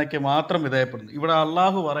വിചാരണയ്ക്ക് മാത്രം വിധേയപ്പെടുന്നു. ഇവിടെ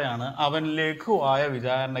അള്ളാഹു പറയാണ് അവൻ ലഘുവായ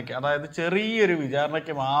വിചാരണയ്ക്ക്, അതായത് ചെറിയൊരു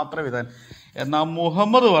വിചാരണയ്ക്ക് മാത്രം വിധേയൻ. എന്നാൽ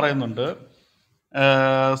മുഹമ്മദ് പറയുന്നുണ്ട്,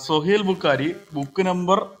 സൊഹീൽ ബുഖാരി ബുക്ക്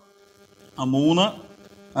നമ്പർ 3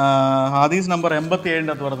 ഹദീസ് നമ്പർ 87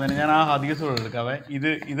 അകത്ത് പറഞ്ഞതിന് ഞാൻ ആ ഹദീസുകൾ എടുക്കാവേ.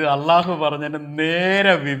 ഇത് അള്ളാഹു പറഞ്ഞതിന്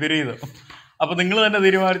നേരെ വിപരീതം. അപ്പൊ നിങ്ങൾ തന്നെ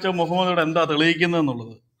തീരുമാനിച്ചോ മുഹമ്മദോട് എന്താ തെളിയിക്കുന്നത്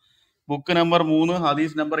എന്നുള്ളത്. ബുക്ക് നമ്പർ 3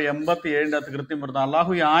 ഹദീസ് നമ്പർ 87 അകത്ത് കൃത്യം പറഞ്ഞ അള്ളാഹു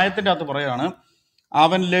ഈ ആയത്തിന്റെ അകത്ത് പറയാണ്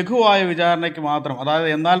അവൻ ലഘുവായ വിചാരണയ്ക്ക് മാത്രം, അതായത്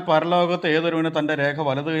എന്നാൽ പരലോകത്ത് ഏതൊരുവന് തന്റെ രേഖ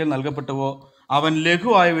വലതു കൈയിൽ നൽകപ്പെട്ടുവോ അവൻ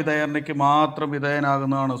ലഘുവായ വിധേയനയ്ക്ക് മാത്രം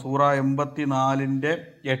വിധേയനാകുന്നതാണ്. സൂറ 84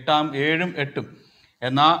 7 8.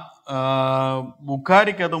 എന്നാൽ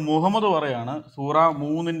ബുഖാരിക്ക് അത് മുഹമ്മദ് പറയാണ്, സൂറ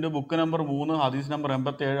 3 ബുക്ക് നമ്പർ 3 ഹദീസ് നമ്പർ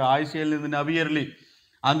 87, ആയിഷയിൽ നിന്ന് നബിയർലി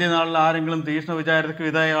അന്ത്യനാളിൽ ആരെങ്കിലും തീക്ഷ്ണ വിചാരക്ക്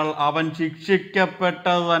വിധേയാൾ അവൻ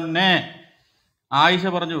ശിക്ഷിക്കപ്പെട്ടത് തന്നെ. ആയിഷ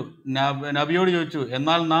പറഞ്ഞു, നബിയോട് ചോദിച്ചു,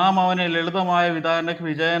 എന്നാൽ നാം അവനെ ലളിതമായ വിചാരണയ്ക്ക്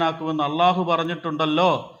വിജയനാക്കുമെന്ന് അള്ളാഹു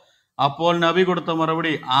പറഞ്ഞിട്ടുണ്ടല്ലോ. അപ്പോൾ നബി കൊടുത്ത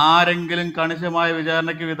മറുപടി, ആരെങ്കിലും കണിശമായ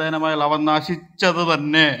വിചാരണയ്ക്ക് വിധേയനമായാൽ അവൻ നശിച്ചത്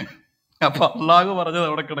തന്നെ. അപ്പൊ അള്ളാഹു പറഞ്ഞത്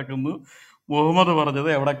എവിടെ കിടക്കുന്നു, മുഹമ്മദ് പറഞ്ഞത്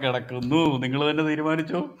എവിടെ കിടക്കുന്നു, നിങ്ങൾ തന്നെ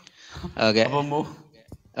തീരുമാനിച്ചു.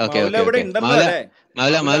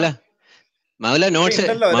 മൗല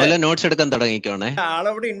നോട്ട്സ് എടുക്കാൻ തുടങ്ങിക്കോണേ.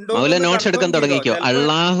 മൗല നോട്ട്സ് എടുക്കാൻ തുടങ്ങിക്കോ.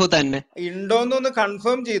 അള്ളാഹു തന്നെ ഉണ്ടോന്നൊന്ന്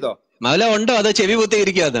കൺഫേം ചെയ്തോ? മൗല ഉണ്ടോ അതോ ചെവി പൊത്തി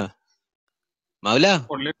ഇരിക്കുവാന്നോ? മൗല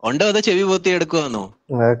ഉണ്ടോ അതോ ചെവി പൊത്തി എടുക്കുവാന്നോ?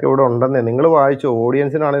 നിങ്ങൾക്ക് ഇവിടെ ഉണ്ടെന്നേ, നിങ്ങൾ വായിച്ചു,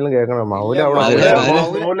 ഓഡിയൻസിനാണെങ്കിലും കേൾക്കണം. മൗല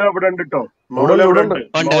അവിടെ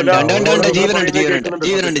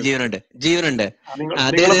ജീവനുണ്ട്.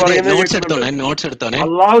 നോട്ട്സ് എടുത്തോണേ.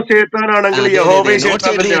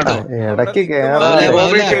 ഇടയ്ക്ക്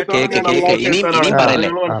ഇനിയും പറയല്ലേ,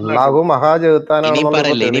 അള്ളാഹു മഹാചെകുത്താനാണെന്ന്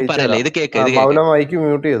പറയല്ലേ. ഇത് കേക്ക്, മൗല മൈക്ക്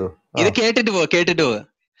മ്യൂട്ട് ചെയ്തു. ഇത് കേട്ടിട്ട്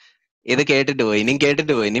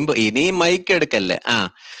പോ. ഇനിയും മൈക്ക് എടുക്കല്ലേ.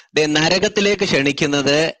 നരകത്തിലേക്ക്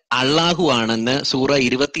ക്ഷണിക്കുന്നത് അള്ളാഹു ആണെന്ന് സൂറ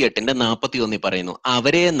 28:41 പറയുന്നു.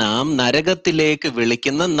 അവരെ നാം നരകത്തിലേക്ക്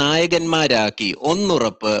വിളിക്കുന്ന നായകന്മാരാക്കി.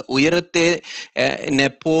 ഒന്നുറപ്പ് ഉയരത്തെ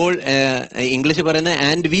ഇംഗ്ലീഷ് പറയുന്ന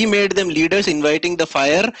and we made dum leaders inviting the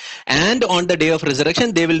fire and on the day of resurrection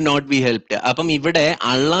they will not be helped. അപ്പം ഇവിടെ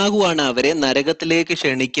അള്ളാഹു ആണ് അവരെ നരകത്തിലേക്ക്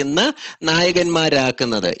ക്ഷണിക്കുന്ന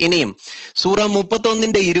നായകന്മാരാക്കുന്നത്. ഇനിയും സൂറ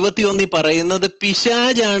 31:21 പറയുന്നത്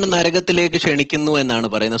പിശാചാണ് നരകത്തിലേക്ക് ക്ഷണിക്കുന്നു എന്നാണ്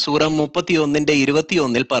പറയുന്നത്. സൂറ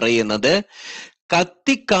 31:21 പറയുന്നത്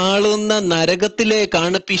കത്തിക്കാളുന്ന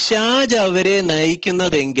നരകത്തിലേക്കാണ് പിശാച് അവരെ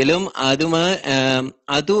നയിക്കുന്നതെങ്കിലും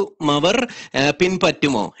അതും അവർ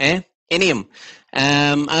പിൻപറ്റുമോ?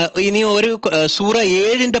 ഇനി ഒരു സൂറ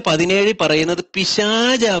 7:17 പറയുന്നത്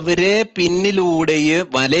പിശാച് അവരെ പിന്നിലൂടെ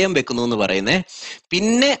വലയം വെക്കുന്നു എന്ന് പറയുന്നേ.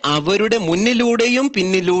 പിന്നെ അവരുടെ മുന്നിലൂടെയും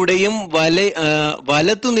പിന്നിലൂടെയും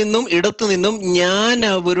വലത്തുനിന്നും ഇടത്തുനിന്നും ഞാൻ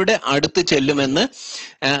അവരുടെ അടുത്ത് ചെല്ലുമെന്ന്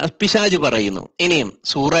പിശാച് പറയുന്നു. ഇനിയും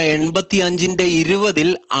സൂറ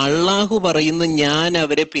 85:20 അള്ളാഹു പറയുന്നു ഞാൻ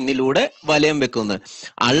അവരെ പിന്നിലൂടെ വലയം വെക്കുന്നു.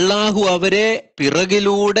 അള്ളാഹു അവരെ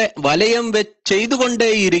പിറകിലൂടെ വലയം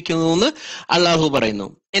ചെയ്തുകൊണ്ടേയിരിക്കുന്നു എന്ന് അള്ളാഹു പറയുന്നു.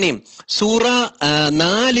 ഇനിയും സൂറ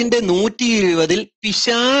 4:120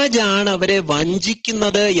 പിശാചാണ് അവരെ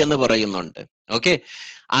വഞ്ചിക്കുന്നത് എന്ന് പറയുന്നുണ്ട്. ഓക്കെ,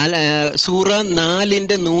 സൂറ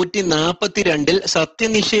 4:142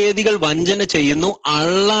 സത്യനിഷേധികൾ വഞ്ചന ചെയ്യുന്നു,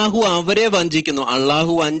 അള്ളാഹു അവരെ വഞ്ചിക്കുന്നു.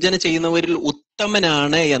 അള്ളാഹു വഞ്ചന ചെയ്യുന്നവരിൽ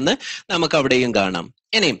ഉത്തമനാണ് എന്ന് നമുക്ക് അവിടെയും കാണാം.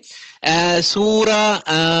 ഇനി സൂറ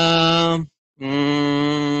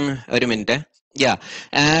ഒരു മിനിറ്റ്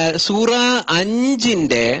സൂറ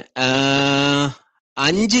 5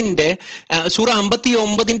 സൂറ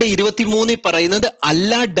 59:23 പറയുന്നത്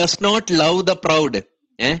അല്ലാഹ് does not love the proud.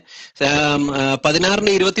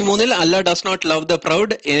 16:23 Allah does not love the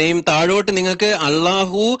proud. ഇനിയും താഴോട്ട് നിങ്ങൾക്ക്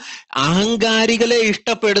അള്ളാഹു അഹങ്കാരികളെ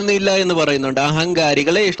ഇഷ്ടപ്പെടുന്നില്ല എന്ന് പറയുന്നുണ്ട്.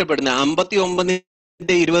 അഹങ്കാരികളെ ഇഷ്ടപ്പെടുന്ന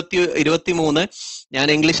 59:23 ഞാൻ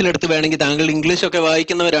ഇംഗ്ലീഷിലെടുത്ത് വേണമെങ്കിൽ, താങ്കൾ ഇംഗ്ലീഷ് ഒക്കെ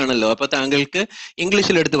വായിക്കുന്നവരാണല്ലോ, അപ്പൊ താങ്കൾക്ക്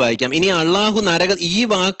ഇംഗ്ലീഷിലെടുത്ത് വായിക്കാം. ഇനി അള്ളാഹു ഈ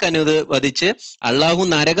വാക്ക് അനുവദിച്ച് അള്ളാഹു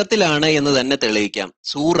നരകത്തിലാണ് എന്ന് തന്നെ തെളിയിക്കാം.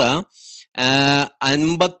 സൂറ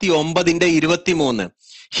 59:23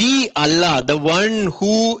 He Allah, the one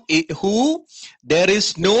who there is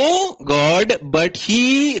no God but He,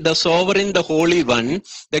 the sovereign, the holy one,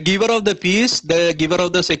 the giver of the peace, the giver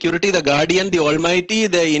of the security, the guardian, the almighty,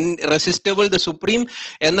 the irresistible, the supreme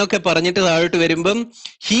എന്നൊക്കെ പറഞ്ഞിട്ട് താഴോട്ട് വരുമ്പം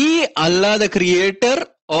He Allah, the creator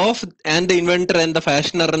of and the inventor and the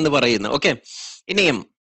ഫാഷനർ എന്ന് പറയുന്നു. Okay, ഇനിയും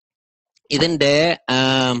ഇതിന്റെ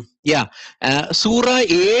സൂറ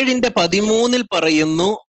 7:13 പറയുന്നു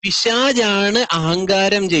പിശാചാണ്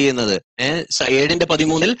അഹങ്കാരം ചെയ്യുന്നത്.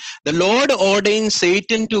 7:13 the Lord ordain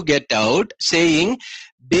Satan to get out saying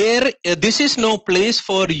this is no place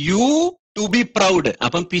for you to be proud.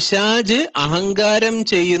 അപ്പം പിശാജ് അഹങ്കാരം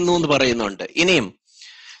ചെയ്യുന്നു എന്ന് പറയുന്നുണ്ട്. ഇനിയും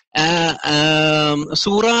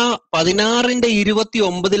സൂറ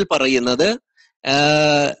 16:29 പറയുന്നത്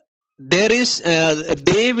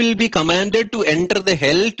they will be commanded to enter the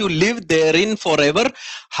hell to live therein forever.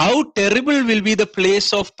 How terrible will be the place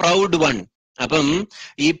of proud one. അപ്പം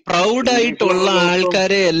ഈ പ്രൗഡ് ആയിട്ടുള്ള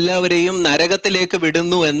ആൾക്കാരെ എല്ലാവരെയും നരകത്തിലേക്ക്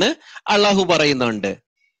വിടുന്നു എന്ന് അള്ളാഹു പറയുന്നുണ്ട്.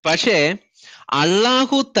 പക്ഷേ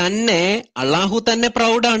അള്ളാഹു തന്നെ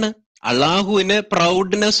പ്രൗഡാണ്. അള്ളാഹുവിന്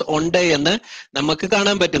പ്രൗഡ്നെസ് ഉണ്ട് എന്ന് നമുക്ക്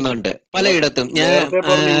കാണാൻ പറ്റുന്നുണ്ട് പലയിടത്തും. ഞാൻ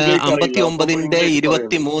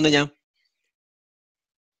 59:23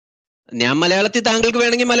 ഞാൻ മലയാളത്തിൽ, താങ്കൾക്ക്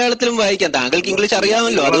വേണമെങ്കിൽ മലയാളത്തിലും വായിക്കാം. താങ്കൾക്ക് ഇംഗ്ലീഷ്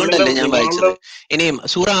അറിയാമല്ലോ, അതുകൊണ്ടല്ലേ ഞാൻ വായിച്ചത്. ഇനിയും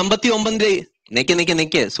സൂറ 59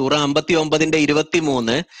 നിക്ക് സൂറ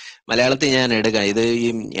 59:23 മലയാളത്തിൽ ഞാൻ എടുക്കാം. ഇത് ഈ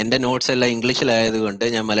എന്റെ നോട്ട്സ് എല്ലാം ഇംഗ്ലീഷിലായത് കൊണ്ട്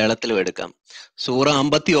ഞാൻ മലയാളത്തിലും എടുക്കാം. സൂറ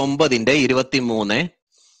 59:23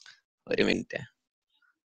 ഒരു മിനിറ്റ്.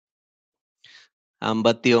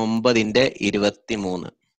 59:23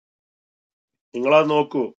 നിങ്ങളത്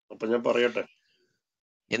നോക്കൂ, അപ്പൊ ഞാൻ പറയട്ടെ.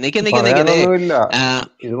 പറയാനൊന്നുമില്ല,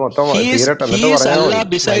 ഇത് മൊത്തം തീരട്ടെ എന്നിട്ട് പറഞ്ഞാൽ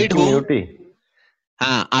മതി.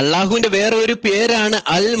 അള്ളാഹുവിന്റെ വേറെ ഒരു പേരാണ്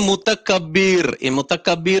അൽ മുത്തക്കബീർ. ഈ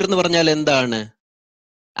മുത്തക്കബീർ എന്ന് പറഞ്ഞാൽ എന്താണ്?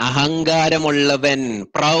 അഹങ്കാരമുള്ളവൻ,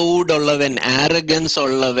 പ്രൗഡ് ഉള്ളവൻ, ആരഗൻസ്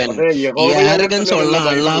ഉള്ളവൻ. ഈ ആരഗൻസ് ഉള്ള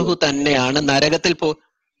അള്ളാഹു തന്നെയാണ് നരകത്തിൽ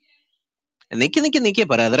നിക്ക്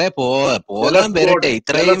ബ്രദറെ പോകാൻ വരട്ടെ.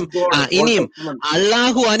 ഇത്രയും ഇനിയും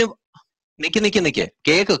അള്ളാഹു നിക്ക്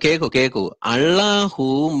കേക്കൂ. അള്ളാഹു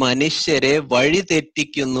മനുഷ്യരെ വഴി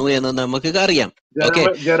തെറ്റിക്കുന്നു എന്ന് നമുക്ക് അറിയാം. ഓക്കെ,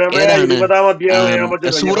 ഏതാണ്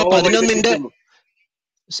സൂറ 11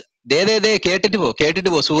 കേട്ടിട്ട് പോ.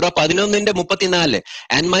 സൂറ 11:34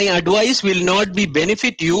 and my advice will not be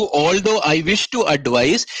benefit you although I wish to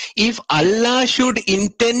advise if Allah should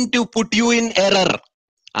intend to put you in error.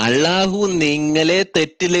 അള്ളാഹു നിങ്ങളെ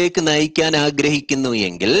തെറ്റിലേക്ക് നയിക്കാൻ ആഗ്രഹിക്കുന്നു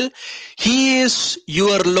എങ്കിൽ he is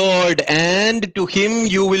your Lord and to him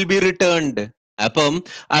you will be returned. അപ്പം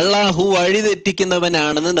അള്ളാഹു വഴി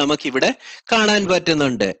തെറ്റിക്കുന്നവനാണെന്ന് നമുക്കിവിടെ കാണാൻ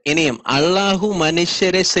പറ്റുന്നുണ്ട്. ഇനിയും അള്ളാഹു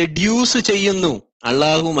മനുഷ്യരെ സെഡ്യൂസ് ചെയ്യുന്നു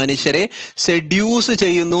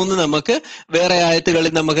എന്ന് നമുക്ക് വേറെ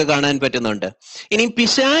ആയത്തുകളിൽ നമുക്ക് കാണാൻ പറ്റുന്നുണ്ട്. ഇനി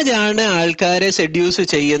പിശാചാണ് ആൾക്കാരെ സെഡ്യൂസ്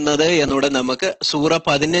ചെയ്യുന്നത് എന്നൂടെ നമുക്ക് സൂറ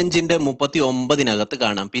 15:39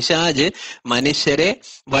 കാണാം. പിശാജ് മനുഷ്യരെ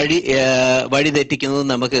വഴി തെറ്റിക്കുന്നത്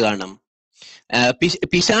നമുക്ക് കാണാം.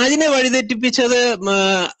 പിശാജിനെ വഴിതെറ്റിപ്പിച്ചത്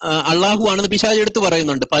അള്ളാഹു ആണെന്ന് പിശാജ് എടുത്ത്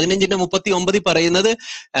പറയുന്നുണ്ട്. 15:39 പറയുന്നത്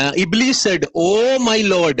ഇബ്ലീസ് Z, oh my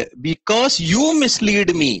Lord, because you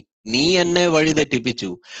mislead me, നീ എന്നെ വഴിതെറ്റിപ്പിച്ചു.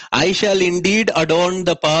 I shall indeed adorn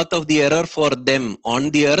the path of the error four them on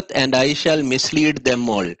the earth and I shall mislead them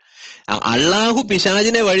all. അള്ളാഹു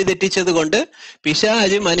പിശാജിനെ വഴിതെറ്റിച്ചത് കൊണ്ട്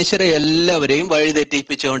പിശാജ് മനുഷ്യരെ എല്ലാവരെയും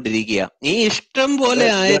വഴിതെറ്റിപ്പിച്ചുകൊണ്ടിരിക്കുക. ഈ ഇഷ്ടം പോലെ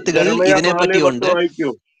ആയത്തുകൾ ഇതിനെ പറ്റിയുണ്ട്.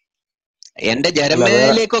 എന്റെ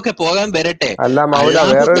ജരമേലേക്കൊക്കെ പോകാൻ വരട്ടെ. അല്ല മൗല,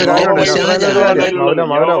 വേറൊരു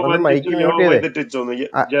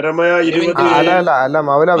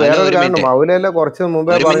കാര്യം മൗലയല്ലേ കുറച്ച്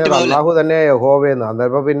മുമ്പേ പറഞ്ഞത് അള്ളാഹു തന്നെ യഹോവയെന്ന്.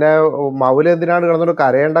 അന്നേരം പിന്നെ മൗല എന്തിനാണ് കിടന്നോണ്ട്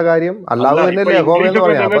കരയേണ്ട കാര്യം? അള്ളാഹു തന്നെയല്ലേ യഹോവയെന്ന്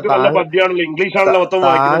പറയാം. അപ്പൊ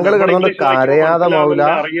താങ്കൾ കിടന്നോണ്ട് കരയാതെ മൗല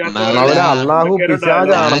അള്ളാഹു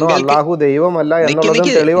പിശാചാണെന്നോ അള്ളാഹു ദൈവമല്ല എന്നുള്ളതും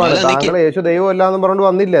തെളിവാണ്. താങ്കൾ യേശു ദൈവമല്ല എന്ന് പറഞ്ഞുകൊണ്ട്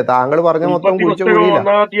വന്നില്ലേ? താങ്കൾ പറഞ്ഞ മൊത്തം കുഴിച്ചു കൂടിയില്ല.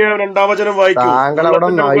 താങ്കൾ അവിടെ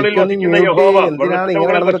എന്തിനാണ്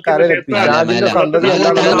ഇങ്ങനെ നടന്നൊരു കരയില്? പിശാചിന്റെ സന്തതി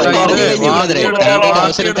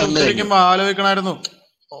ആലോചിക്കണായിരുന്നു.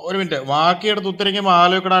 ഒരു മിനിറ്റ്, വാക്കിയെടുത്ത് ഉത്തരിക്കുമ്പോ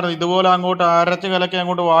ആലോചിക്കണായിരുന്നു. ഇതുപോലെ അങ്ങോട്ട് അരച്ച് കലക്കി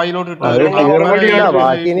അങ്ങോട്ട് വായിലോട്ട് ഇട്ട്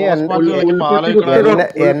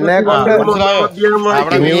എന്നെ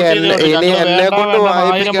കൊണ്ട്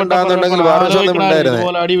വായിപ്പിക്കണ്ടെന്നുണ്ടെങ്കിൽ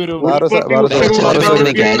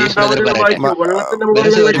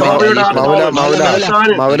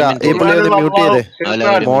മൗല ഈ പുള്ളി ഒന്ന് മ്യൂട്ട് ചെയ്തേ,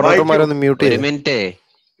 മോഡറേറ്റർമാരൊന്ന് മ്യൂട്ട് ചെയ്തേ.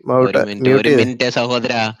 ഒരു മിനിറ്റ്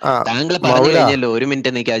സഹോദര, താങ്കൾ പറഞ്ഞു കഴിഞ്ഞല്ലോ. ഒരു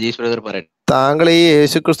മിനിറ്റ് നിൽക്കുക, അജീഷ് ബ്രദർ പറയട്ടെ. താങ്കൾ ഈ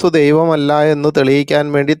യേശുക്രിസ്തു ദൈവമല്ല എന്ന് തെളിയിക്കാൻ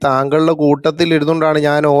വേണ്ടി താങ്കളുടെ കൂട്ടത്തിൽ ഇരുന്നുകൊണ്ടാണ്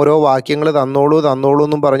ഞാൻ ഓരോ വാക്യങ്ങൾ തന്നോളൂ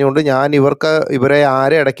എന്നും പറഞ്ഞുകൊണ്ട് ഞാൻ ഇവരെ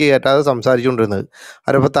ആരെ ഇടയ്ക്ക് കയറ്റാതെ സംസാരിച്ചുകൊണ്ടിരുന്നത്.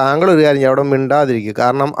 അതിപ്പോൾ താങ്കൾ ഒരു കാര്യം അവിടെ മിണ്ടാതിരിക്കുക.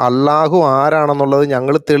 കാരണം അള്ളാഹു ആരാണെന്നുള്ളത്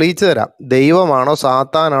ഞങ്ങൾ തെളിയിച്ചു തരാം. ദൈവമാണോ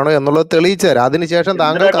സാത്താനാണോ എന്നുള്ളത് തെളിയിച്ചു തരാം. അതിനുശേഷം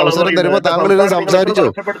താങ്കൾക്ക് അവസരം തരുമ്പോൾ താങ്കൾ ഇരുന്ന് സംസാരിച്ചു.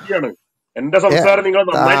 എന്റെ സംസാരം നിങ്ങൾ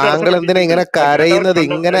നന്നായിട്ട് താങ്കൾ എന്തിനാ ഇങ്ങനെ കരയുന്നത്?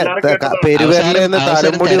 ഇങ്ങനെ പെരുവരലെന്ന്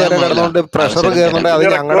തലമുടി വരെ കിടന്നുകൊണ്ട് പ്രഷർ കയറുന്നുണ്ട്. അത്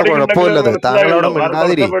ഞങ്ങളുടെ കുഴപ്പമില്ലത്. താങ്കളവിടെ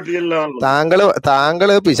മിണ്ടാതിരി.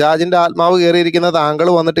 താങ്കള് പിശാചിന്റെ ആത്മാവ് കയറിയിരിക്കുന്ന താങ്കൾ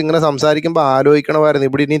വന്നിട്ട് ഇങ്ങനെ സംസാരിക്കുമ്പോ ആലോചിക്കണമായിരുന്നു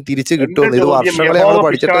ഇവിടെ ഇനി തിരിച്ചു കിട്ടുമെന്ന്. ഇത് വർഷങ്ങളെ ഞങ്ങൾ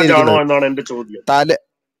പഠിച്ചിട്ടേ ഇരിക്കുന്നത്.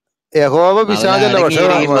 യഹോവ പിശാചല്ല, പക്ഷെ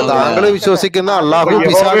താങ്കൾ വിശ്വസിക്കുന്ന അള്ളാഹു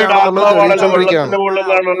പിശാചാണെന്നുള്ളത് തെളിയിച്ചുകൊണ്ടിരിക്കുകയാണ്.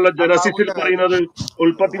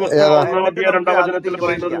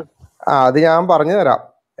 അത് ഞാൻ പറഞ്ഞു തരാം.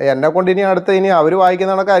 എന്നെ കൊണ്ട് ഇനി ഇനി അവര്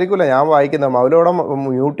വായിക്കുന്ന കണക്കായിരിക്കില്ല ഞാൻ വായിക്കുന്നത്. മൗലോടെ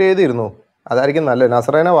മ്യൂട്ട് ചെയ്തിരുന്നു, അതായിരിക്കും നല്ലത്.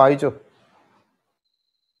 നസറേനെ വായിച്ചു,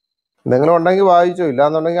 എന്തെങ്കിലും ഉണ്ടെങ്കിൽ വായിച്ചു,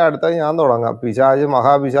 ഇല്ലാന്നുണ്ടെങ്കിൽ അടുത്ത ഞാൻ തുടങ്ങാം. പിശാച്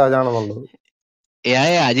മഹാപിശാചാണെന്നുള്ളത്.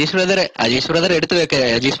 അജീഷ് ബ്രദർ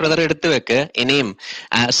എടുത്തു വെക്ക്. ഇനിയും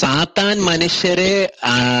സാത്താൻ മനുഷ്യരെ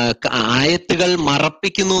ആയത്തുകൾ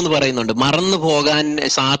മറപ്പിക്കുന്നു എന്ന് പറയുന്നുണ്ട്. മറന്നു പോകാൻ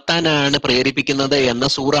സാത്താനാണ് പ്രേരിപ്പിക്കുന്നത് എന്ന്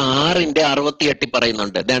സൂറ 6:68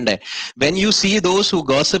 പറയുന്നുണ്ട്. ഇതേണ്ടേ, when you see those who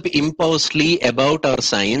gossip impulsively about our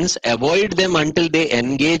signs, avoid them until they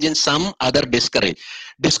engage in some other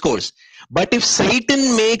discourse. But if Satan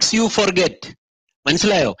makes you forget,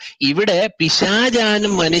 മനസ്സിലായോ? ഇവിടെ പിശാചാണ്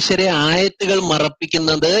മനുഷ്യരെ ആയത്തുകൾ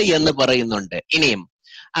മറപ്പിക്കുന്നത് എന്ന് പറയുന്നുണ്ട്. ഇനിയും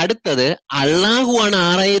അടുത്തത് അള്ളാഹു ആണ്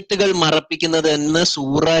ആയത്തുകൾ മറപ്പിക്കുന്നത് എന്ന്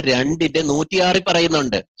സൂറ 2:106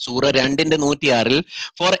 പറയുന്നുണ്ട്. സൂറ 2:106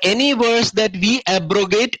 for any verse that we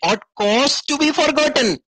abrogate or cause to B forgotten.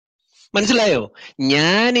 മനസ്സിലായോ?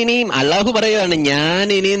 അള്ളാഹു പറയുകയാണ്, ഞാൻ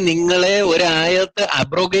ഇനിയും നിങ്ങളെ ഒരായത്ത്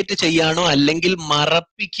അബ്രോഗേറ്റ് ചെയ്യാനോ അല്ലെങ്കിൽ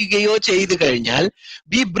മറപ്പിക്കുകയോ ചെയ്തു കഴിഞ്ഞാൽ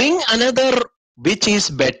V bring another which is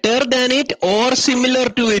better than it or similar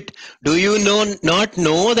to it. Do you not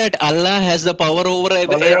know that Allah has the power over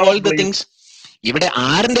all the things? ഇവിടെ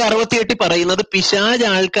 6:68 പറയുന്നത് പിശാച്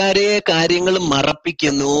ആൾക്കാരെ കാര്യങ്ങൾ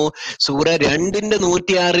മറപ്പിക്കുന്നു. സൂറ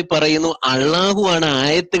 2:106 പറയുന്നു അള്ളാഹു ആണ്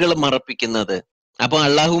ആയത്തുകൾ മറപ്പിക്കുന്നത്. അപ്പൊ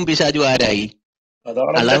അള്ളാഹുവും പിശാചും ആരായി?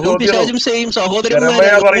 അള്ളാഹുവും പിശാചും സെയിം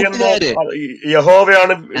സഹോദരന്മാരാണ്.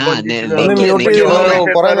 യഹോവയാണ്.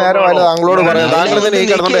 കുറെ നേരമായാലും താങ്കളോട് പറയാം, താങ്കൾ ഇതിനെ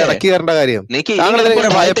ഇടയ്ക്ക് കയറേണ്ട കാര്യം. താങ്കൾ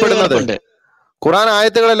ഇതിനെ ഭയപ്പെടുന്നത് ഖുർആൻ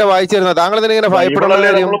ആയത്തുകളല്ലേ വായിച്ചിരുന്നത്? താങ്കൾ ഇതിനെ ഭയപ്പെടുന്ന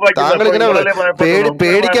കാര്യം? താങ്കൾ ഇങ്ങനെ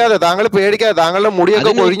പേടിക്കാതെ താങ്കളുടെ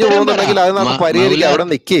മുടിയൊക്കെ കൊഴിഞ്ഞു പോകുന്നുണ്ടെങ്കിൽ അത് നമുക്ക് പരിഹരിക്കാം. അവിടെ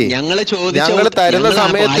നിൽക്കേ, ഞങ്ങൾ തരുന്ന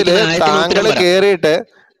സമയത്തില് താങ്കൾ കേറിയിട്ട്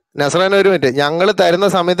നസ്രാൻ ഒരു മിനിറ്റ്, ഞങ്ങൾ തരുന്ന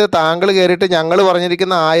സമയത്ത് താങ്കൾ കയറിയിട്ട് ഞങ്ങൾ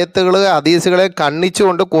പറഞ്ഞിരിക്കുന്ന ആയത്തുകൾ ഹദീസുകളെ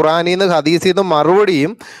കണ്ണിച്ചുകൊണ്ട് ഖുറാനിന്ന് ഹദീസിന്ന്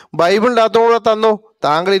മറുപടിയും ബൈബിളിൻ്റെ അകത്തോടെ തന്നു.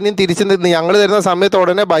 താങ്കൾ ഇനിയും തിരിച്ചു നിന്ന് ഞങ്ങൾ തരുന്ന സമയത്ത്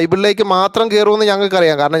ഉടനെ ബൈബിളിലേക്ക് മാത്രം കയറുമെന്ന്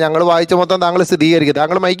ഞങ്ങൾക്കറിയാം. കാരണം ഞങ്ങൾ വായിച്ച മൊത്തം താങ്കൾ സ്ഥിരീകരിക്കും.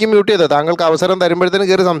 താങ്കൾ മൈക്ക് മ്യൂട്ട് ചെയ്തോ? താങ്കൾക്ക് അവസരം തരുമ്പോഴത്തേനും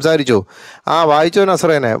കയറി സംസാരിച്ചു. വായിച്ചോ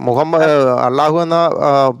നസ്രേനെ? അള്ളാഹു എന്ന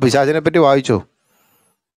പിശാചിനെ പറ്റി വായിച്ചു.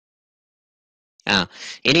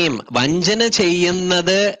 ഇനിയും വഞ്ചന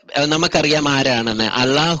ചെയ്യുന്നത് നമുക്കറിയാം ആരാണെന്ന്.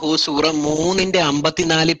 അള്ളാഹു സൂറ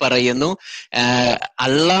 3:54 പറയുന്നു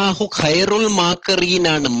അള്ളാഹു ഖൈറുൽ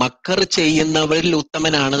മാക്കറീനാണ്, മക്കർ ചെയ്യുന്നവരിൽ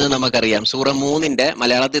ഉത്തമനാണെന്ന് നമുക്കറിയാം. സൂറ 3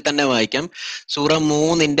 മലയാളത്തിൽ തന്നെ വായിക്കാം. സൂറ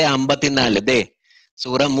 3:54.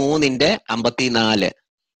 സൂറ 3:54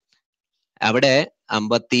 അവിടെ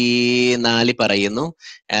 54 പറയുന്നു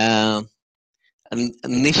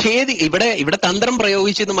ഇവിടെ തന്ത്രം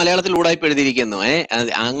പ്രയോഗിച്ചെന്ന് മലയാളത്തിൽ ഊടായ്പ എഴുതിയിരിക്കുന്നു.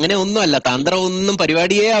 അങ്ങനെ ഒന്നുമല്ല, തന്ത്രം ഒന്നും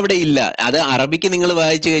പരിപാടിയേ അവിടെ ഇല്ല. അത് അറബിക്ക് നിങ്ങൾ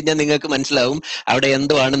വായിച്ചു കഴിഞ്ഞാൽ നിങ്ങൾക്ക് മനസ്സിലാവും അവിടെ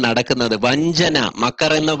എന്തുവാണ് നടക്കുന്നത്. വഞ്ചന,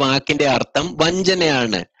 മക്കർ എന്ന വാക്കിന്റെ അർത്ഥം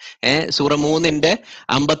വഞ്ചനയാണ്. സൂറ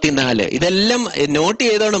 3:54 ഇതെല്ലാം നോട്ട്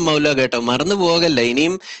ചെയ്തോണം മൗല, കേട്ടോ, മറന്നു പോകല്ല.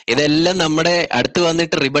 ഇനിയും ഇതെല്ലാം നമ്മുടെ അടുത്ത്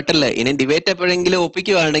വന്നിട്ട് റിബട്ടൽ, ഇനി ഡിബേറ്റ് എപ്പോഴെങ്കിലും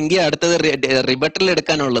ഒപ്പിക്കുവാണെങ്കിൽ അടുത്തത് റിബട്ടൽ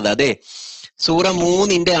എടുക്കാനുള്ളത്. അതെ, സൂറ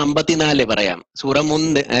 3:54 പറയാം. സൂറ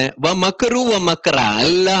 3 വമക്കറു വമക്കറ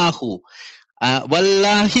അല്ലാഹു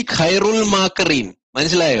വല്ലാഹി ഖൈറുൽ മാക്കറീൻ.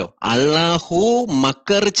 മനസ്സിലായോ? അള്ളാഹു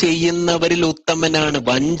മക്കർ ചെയ്യുന്നവരിൽ ഉത്തമനാണ്,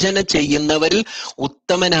 വഞ്ചന ചെയ്യുന്നവരിൽ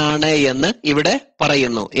ഉത്തമനാണ് എന്ന് ഇവിടെ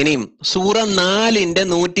പറയുന്നു. ഇനിയും സൂറ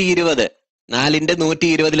 4:120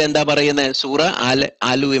 4:120 എന്താ പറയുന്നത്? സൂറ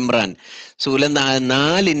ആലു ഇമ്രാൻ സൂറ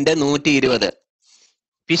 4:120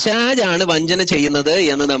 പിശാചാണ് വഞ്ചന ചെയ്യുന്നത്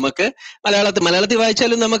എന്ന് നമുക്ക് മലയാളത്തിൽ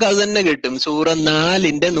വായിച്ചാലും നമുക്ക് അത് തന്നെ കിട്ടും. സൂറ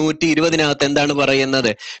 4:120 എന്താണ്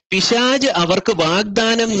പറയുന്നത്? പിശാച് അവർക്ക്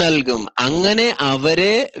വാഗ്ദാനം നൽകും, അങ്ങനെ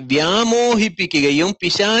അവരെ വ്യാമോഹിപ്പിക്കുകയും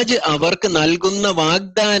പിശാച് അവർക്ക് നൽകുന്ന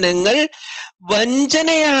വാഗ്ദാനങ്ങൾ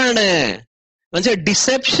വഞ്ചനയാണ്,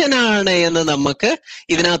 ഡിസെപ്ഷൻ ആണ് എന്ന് നമുക്ക്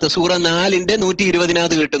ഇതിനകത്ത് സൂറ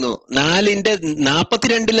 4:120 കിട്ടുന്നു.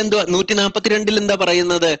 142 എന്താ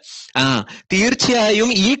പറയുന്നത്? തീർച്ചയായും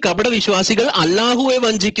ഈ കപട വിശ്വാസികൾ അള്ളാഹുവെ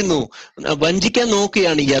വഞ്ചിക്കാൻ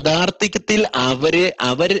നോക്കുകയാണ്. യഥാർത്ഥത്തിൽ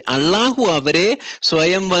അള്ളാഹു അവരെ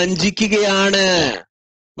സ്വയം വഞ്ചിക്കുകയാണ്.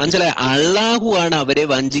 മനസ്സിലായി? അള്ളാഹു ആണ് അവരെ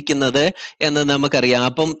വഞ്ചിക്കുന്നത് എന്ന് നമുക്കറിയാം.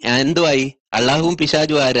 അപ്പം എന്തുവായി? അള്ളാഹുവും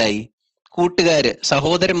പിശാചും ആരായി? കൂട്ടുകാര്,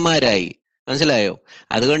 സഹോദരന്മാരായി. മനസ്സിലായോ?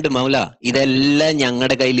 അതുകൊണ്ട് മൗല, ഇതെല്ലാം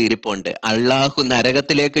ഞങ്ങളുടെ കയ്യിൽ ഇരിപ്പുണ്ട്. അള്ളാഹു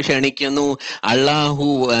നരകത്തിലേക്ക് ക്ഷണിക്കുന്നു, അള്ളാഹു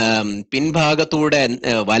പിൻഭാഗത്തൂടെ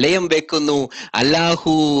വലയം വെക്കുന്നു,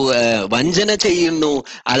 അള്ളാഹു വഞ്ചന ചെയ്യുന്നു,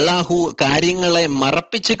 അള്ളാഹു കാര്യങ്ങളെ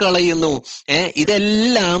മറപ്പിച്ച് കളയുന്നു.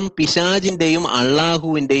 ഇതെല്ലാം പിശാചിന്റെയും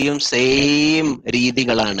അള്ളാഹുവിന്റെയും സെയിം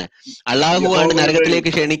രീതികളാണ്. അള്ളാഹുവാണ്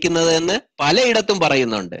നരകത്തിലേക്ക് ക്ഷണിക്കുന്നത് എന്ന് പലയിടത്തും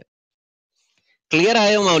പറയുന്നുണ്ട്. ക്ലിയർ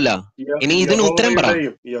ആയോ മൗല? ഇനി ഇതിന് ഉത്തരം പറ,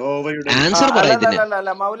 ആൻസർ പറ ഇതിന്.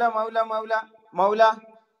 അല്ല മൗല മൗല മൗല മൗല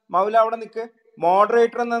മൗല അവിടെ നിൽക്ക്.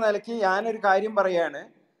 മോഡറേറ്റർ എന്ന നിലയ്ക്ക് ഞാനൊരു കാര്യം പറയാണ്.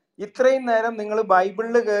 ഇത്രയും നേരം നിങ്ങൾ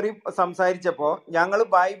ബൈബിളിൽ കയറി സംസാരിച്ചപ്പോ ഞങ്ങൾ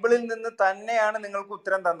ബൈബിളിൽ നിന്ന് തന്നെയാണ് നിങ്ങൾക്ക്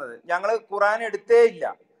ഉത്തരം തന്നത്. ഞങ്ങൾ ഖുറാൻ എടുത്തേ ഇല്ല.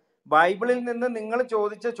 ബൈബിളിൽ നിന്ന് നിങ്ങൾ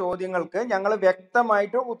ചോദിച്ച ചോദ്യങ്ങൾക്ക് ഞങ്ങൾ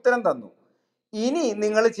വ്യക്തമായിട്ട് ഉത്തരം തന്നു. ഇനി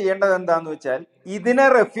നിങ്ങൾ ചെയ്യേണ്ടത് എന്താന്ന് വെച്ചാൽ ഇതിനെ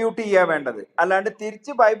റെഫ്യൂട്ട് ചെയ്യാൻ വേണ്ടത്. അല്ലാണ്ട്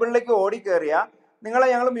തിരിച്ച് ബൈബിളിലേക്ക് ഓടിക്കേറിയ നിങ്ങളെ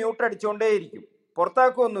ഞങ്ങൾ മ്യൂട്ട് അടിച്ചുകൊണ്ടേയിരിക്കും.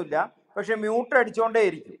 പുറത്താക്കുമൊന്നുമില്ല, പക്ഷെ മ്യൂട്ട്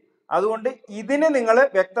അടിച്ചുകൊണ്ടേയിരിക്കും. അതുകൊണ്ട് ഇതിന് നിങ്ങൾ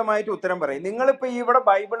വ്യക്തമായിട്ട് ഉത്തരം പറയും. നിങ്ങളിപ്പോൾ ഇവിടെ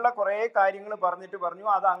ബൈബിളിലെ കുറേ കാര്യങ്ങൾ പറഞ്ഞു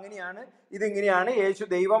അത് അങ്ങനെയാണ് ഇതിങ്ങനെയാണ്, യേശു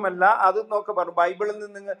ദൈവമല്ല അതെന്നൊക്കെ പറഞ്ഞു. ബൈബിളിൽ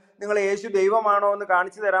നിന്ന് നിങ്ങൾ യേശു ദൈവമാണോ എന്ന്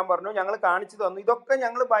കാണിച്ചു തരാൻ പറഞ്ഞു, ഞങ്ങൾ കാണിച്ചു തന്നു. ഇതൊക്കെ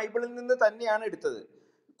ഞങ്ങൾ ബൈബിളിൽ നിന്ന് തന്നെയാണ് എടുത്തത്,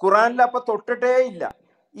 ഖുറാനിൽ അപ്പൊ തൊട്ടിട്ടേ ഇല്ല.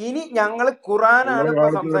 ഇനി ഞങ്ങൾ ഖുറാനാണ് ഇപ്പൊ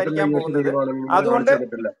സംസാരിക്കാൻ പോകുന്നത്. അതുകൊണ്ട്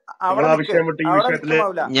അവിടെ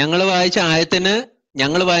നിൽക്കുമാവില്ല. ഞങ്ങൾ വായിച്ച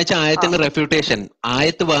ആയത്തിന് റെഫ്യൂട്ടേഷൻ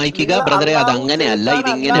ആയത്ത് വായിക്കുക ബ്രദറെ, അത് അങ്ങനെയല്ല,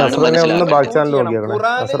 ഇതിങ്ങനെയാണ് മനസ്സിലാക്കുന്നത്.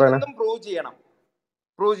 പ്രൂവ് ചെയ്യണം.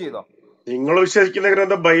 പ്രൂവ് ചെയ്തോ? നിങ്ങൾ വിശ്വസിക്കുന്ന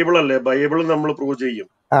ഗ്രന്ഥം ബൈബിൾ അല്ലേ? ബൈബിൾ നമ്മൾ പ്രൂവ് ചെയ്യും.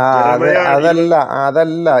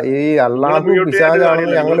 അതല്ല ഈ അള്ളാഹു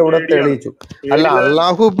പിശാചാണെന്ന് ഞങ്ങൾ ഇവിടെ തെളിയിച്ചു. അല്ല,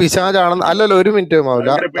 അള്ളാഹു പിശാചാണെന്ന് അല്ലല്ലോ. ഒരു മിനിറ്റ് മൗല,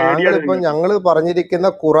 താങ്കൾ ഇപ്പൊ ഞങ്ങൾ പറഞ്ഞിരിക്കുന്ന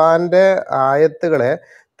ഖുറാന്റെ ആയത്തുകളെ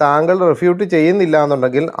താങ്കൾ റെഫ്യൂട്ട് ചെയ്യുന്നില്ല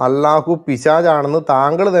എന്നുണ്ടെങ്കിൽ അള്ളാഹു പിശാചാണെന്ന്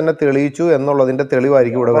താങ്കൾ തന്നെ തെളിയിച്ചു എന്നുള്ളതിന്റെ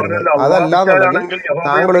തെളിവായിരിക്കും ഇവിടെ വരുന്നത്. അതല്ലാന്നുണ്ടെങ്കിൽ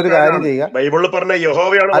താങ്കൾ ഒരു കാര്യം ചെയ്യുക.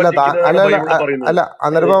 അല്ല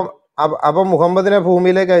അന്നേരം അപ്പൊ മുഹമ്മദിനെ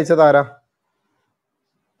ഭൂമിയിലേക്ക് അയച്ചത് ആരാ?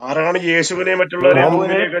 ആരാണ് യേശുവിനെ മറ്റുള്ളവരെ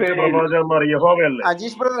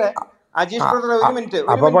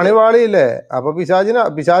അപ്പൊ പണിപാളിയില്ലേ? അപ്പൊ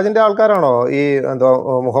പിശാചിന്റെ ആൾക്കാരാണോ ഈ എന്തോ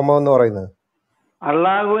മുഹമ്മദ് എന്ന് പറയുന്നത്?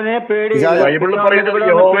 അള്ളാഹുവിനെ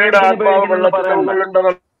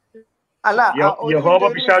അല്ല,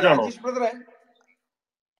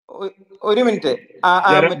 ഒരു മിനിറ്റ്.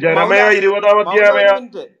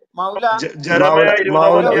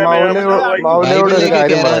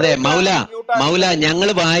 മൗല, ഞങ്ങൾ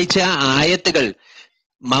വായിച്ച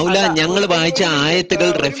ആയത്തുകൾ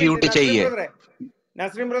റെഫ്യൂട്ട് ചെയ്യേ.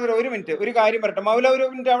 നസ്രീം ബ്രദർ ഒരു മിനിറ്റ്, ഒരു കാര്യം പറയട്ടെ. മൗല ഒരു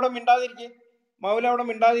മിനിറ്റ് അവിടെ മിണ്ടാതിരിക്കേ.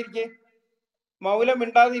 മൗല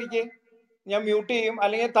മിണ്ടാതിരിക്കേ. ഞാൻ മ്യൂട്ട് ചെയ്യും,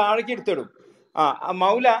 അല്ലെങ്കിൽ താഴേക്ക് എടുത്തിടും.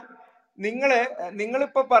 മൗല,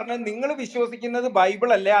 നിങ്ങളിപ്പോ പറഞ്ഞ നിങ്ങൾ വിശ്വസിക്കുന്നത് ബൈബിൾ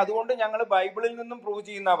അല്ലേ, അതുകൊണ്ട് ഞങ്ങൾ ബൈബിളിൽ നിന്നും പ്രൂവ്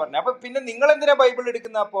ചെയ്യുന്ന പറഞ്ഞ. അപ്പൊ പിന്നെ നിങ്ങൾ എന്തിനാ ബൈബിൾ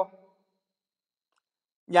എടുക്കുന്ന? അപ്പോ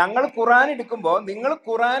ഞങ്ങൾ ഖുറാൻ എടുക്കുമ്പോ നിങ്ങൾ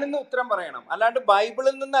ഖുറാനിൽ നിന്ന് ഉത്തരം പറയണം, അല്ലാണ്ട്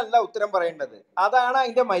ബൈബിളിൽ നിന്നല്ല ഉത്തരം പറയേണ്ടത്. അതാണ്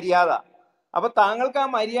അതിന്റെ മര്യാദ. അപ്പൊ താങ്കൾക്ക് ആ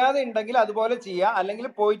മര്യാദ ഉണ്ടെങ്കിൽ അതുപോലെ ചെയ്യുക, അല്ലെങ്കിൽ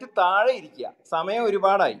പോയിട്ട് താഴെ ഇരിക്കുക. സമയം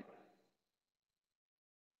ഒരുപാടായി.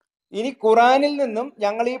 ഇനി ഖുറാനിൽ നിന്നും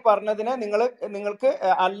ഞങ്ങൾ ഈ പറഞ്ഞതിനെ നിങ്ങൾക്ക്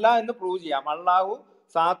അല്ല എന്ന് പ്രൂവ് ചെയ്യാം. അള്ളാഹു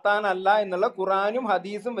സാത്താൻ അല്ല എന്നുള്ള ഖുറാനും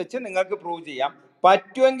ഹദീസും വെച്ച് നിങ്ങൾക്ക് പ്രൂവ് ചെയ്യാം.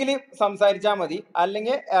 പറ്റുമെങ്കിൽ സംസാരിച്ചാൽ മതി,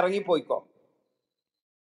 അല്ലെങ്കിൽ ഇറങ്ങിപ്പോയിക്കോ.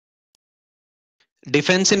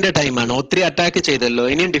 ഡിഫൻസിന്റെ ടൈമാണ്. ഒത്തിരി അറ്റാക്ക് ചെയ്തല്ലോ,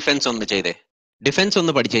 ഇനിയും ഡിഫൻസ് ഒന്ന് ചെയ്തേ. ഡിഫൻസ്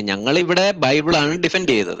ഒന്ന് പഠിച്ചേ. ഞങ്ങൾ ഇവിടെ ബൈബിളാണ്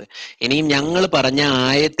ഡിഫെൻഡ് ചെയ്തത്, ഇനിയും ഞങ്ങൾ പറഞ്ഞ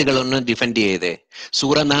ആയത്തുകളൊന്ന് ഡിഫെൻഡ് ചെയ്തേ.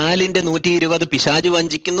 സൂറ 4:120 പിശാച്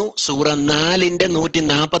വഞ്ചിക്കുന്നു, സൂറ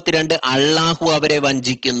 4:142 അള്ളാഹു അവരെ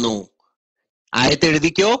വഞ്ചിക്കുന്നു. ആയത്ത്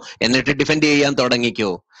എഴുതിക്കോ, എന്നിട്ട് ഡിഫെൻഡ് ചെയ്യാൻ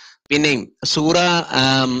തുടങ്ങിക്കോ. പിന്നെയും സൂറ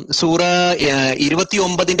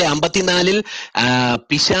 29:54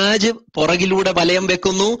 പിശാജ് പുറകിലൂടെ വലയം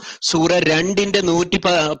വെക്കുന്നു. സൂറ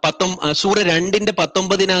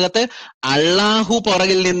 2:19 അള്ളാഹു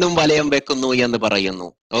പുറകിൽ നിന്നും വലയം വെക്കുന്നു എന്ന് പറയുന്നു.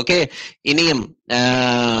 ഓക്കെ, ഇനിയും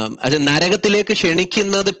അത് നരകത്തിലേക്ക്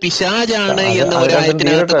ക്ഷണിക്കുന്നത് പിശാജാണ് എന്ന്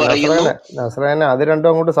ഒരായത്തിനകത്ത് പറയുന്നു. അത് രണ്ടും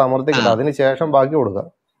അങ്ങോട്ട് സമർത്ഥിക്കട്ടെ, അതിനുശേഷം ബാക്കി കൊടുക്കാം.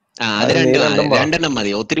 അത് രണ്ടെണ്ണം മതി,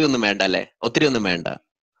 ഒത്തിരി ഒന്നും വേണ്ട അല്ലേ? ഒത്തിരി ഒന്നും വേണ്ട.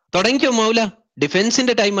 തുടങ്ങിക്കോ മൗല,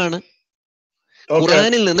 ഡിഫെൻസിന്റെ ടൈമാണ്.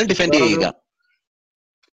 ഖുറാനിൽ നിന്ന് ഡിഫെൻഡ് ചെയ്യുക.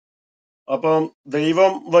 അപ്പം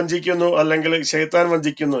ദൈവം വഞ്ചിക്കുന്നു അല്ലെങ്കിൽ ശൈത്താൻ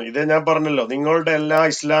വഞ്ചിക്കുന്നു, ഇതേ ഞാൻ പറഞ്ഞല്ലോ. നിങ്ങളുടെ എല്ലാ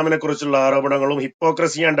ഇസ്ലാമിനെ കുറിച്ചുള്ള ആരോപണങ്ങളും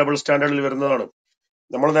ഹിപ്പോക്രസി ആൻഡ് ഡബിൾ സ്റ്റാൻഡേർഡിൽ വരുന്നതാണ്.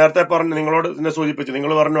 നമ്മൾ നേരത്തെ പറഞ്ഞു, നിങ്ങളോട് ഇതിനെ സൂചിപ്പിച്ചു.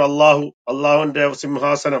 നിങ്ങൾ പറഞ്ഞു അള്ളാഹുവിന്റെ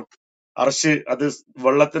സിംഹാസനം അർശ് അത്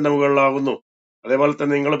വെള്ളത്തിന്റെ മുകളിലാകുന്നു. അതേപോലെ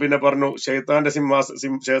തന്നെ നിങ്ങൾ പിന്നെ പറഞ്ഞു ശൈത്താൻ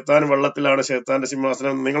വെള്ളത്തിലാണ് ശൈത്താന്റെ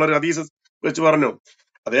സിംഹാസനം. നിങ്ങളൊരു ഹദീസ് വെച്ച് പറഞ്ഞു.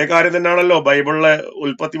 അതേ കാര്യം തന്നെയാണല്ലോ ബൈബിളിലെ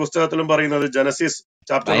ഉൽപ്പത്തി പുസ്തകത്തിലും പറയുന്നത്. ജനസിസ്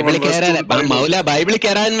ചാപ്റ്റർ 1 ബൈബിളിൽ verse 2 കയറാൻ പറയുന്നത്. മൗല ബൈബിളിൽ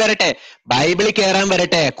കയറാൻ വരട്ടെ, ബൈബിളിൽ കയറാൻ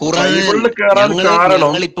വരട്ടെ. ഖുറാൻ ബൈബിളിൽ കയറാൻ കാരണം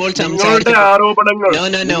ഞങ്ങൾ ഇപ്പോൾ നിങ്ങളുടെ സംസാരിച്ചപ്പോ ആരോപണങ്ങൾ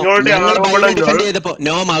ഞങ്ങൾ ബൈബിൾ ആരോപണങ്ങൾ ഡിഫെൻഡ് ചെയ്തപ്പോ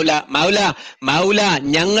മൗല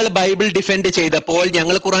ഞങ്ങൾ ബൈബിൾ ഡിഫെൻഡ് ചെയ്തപ്പോൾ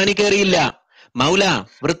ഞങ്ങൾ ഖുറാനിൽ കയറിയില്ല. മൗല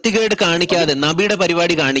വൃത്തികേട് കാണിക്കാതെ, നബിയുടെ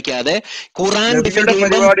പരിപാടി കാണിക്കാതെ, ഖുറാൻ ഡിഫെൻഡ് നബിയുടെ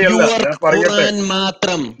ചെയ്യുമ്പോൾ പരിപാടിയല്ല, പ്യുവർ ഞാൻ പറയട്ടെ. ഖുറാൻ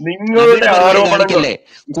മാത്രം. നിങ്ങളുടെ നബിയുടെ പരിപാടി ആരോപണങ്ങൾ കാണിക്കല്ലേ.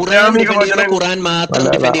 ഖുറാൻ ഇസ്ലാമിക ഡിഫെൻഡ് ചെയ്യുമ്പോൾ വചനങ്ങൾ ഖുറാൻ മാത്രം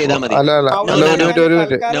അല്ല ഡിഫെൻഡ് ചെയ്താൽ മതി. അല്ല അല്ല നോ അല്ല നോ ഒരു നോ മിനിറ്റ് ഒരു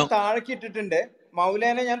മിനിറ്റ്. തൽക്കാലം നോ താഴെക്കിട്ടിട്ടുണ്ട്.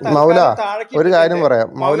 മൗലേനെ ഞാൻ മൗല തൽക്കാലം താഴേക്ക് ഒരു കാര്യം ഇട്ടിട്ടുണ്ട്. പറയാം.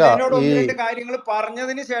 മൗല മൗലേനോട് ഈ 1-2 കാര്യങ്ങൾ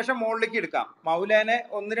പറഞ്ഞതിന് ശേഷം മുകളിലേക്ക് എടുക്കാം. മൗലേനെ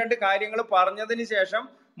 1-2 കാര്യങ്ങൾ പറഞ്ഞതിന് ശേഷം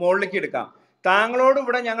മുകളിലേക്ക് എടുക്കാം. താങ്കളോട്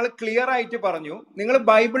ഇവിടെ ഞങ്ങൾ ക്ലിയർ ആയിട്ട് പറഞ്ഞു, നിങ്ങൾ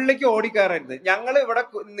ബൈബിളിലേക്ക് ഓടിക്കയറരുത്. ഞങ്ങൾ ഇവിടെ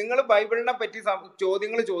നിങ്ങൾ ബൈബിളിനെ പറ്റി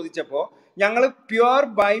ചോദ്യങ്ങൾ ചോദിച്ചപ്പോൾ ഞങ്ങൾ പ്യുവർ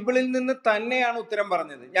ബൈബിളിൽ നിന്ന് തന്നെയാണ് ഉത്തരം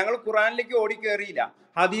പറഞ്ഞത്. ഞങ്ങൾ ഖുറാനിലേക്ക് ഓടിക്കയറിയില്ല,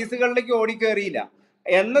 ഹദീസുകളിലേക്ക് ഓടിക്കയറിയില്ല.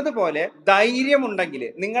 എന്നതുപോലെ ധൈര്യമുണ്ടെങ്കിൽ,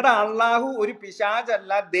 നിങ്ങളുടെ അള്ളാഹു ഒരു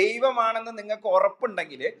പിശാചല്ല ദൈവമാണെന്ന് നിങ്ങൾക്ക്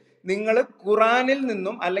ഉറപ്പുണ്ടെങ്കിൽ, നിങ്ങൾ ഖുറാനിൽ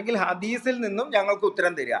നിന്നും അല്ലെങ്കിൽ ഹദീസിൽ നിന്നും ഞങ്ങൾക്ക്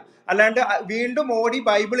ഉത്തരം തരിക. അല്ലാണ്ട് വീണ്ടും ഓടി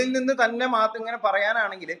ബൈബിളിൽ നിന്ന് തന്നെ മാത്രം ഇങ്ങനെ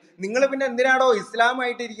പറയാനാണെങ്കിൽ നിങ്ങൾ പിന്നെ എന്തിനാണോ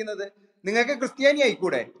ഇസ്ലാമായിട്ട് ഇരിക്കുന്നത്? നിങ്ങൾക്ക് ക്രിസ്ത്യാനി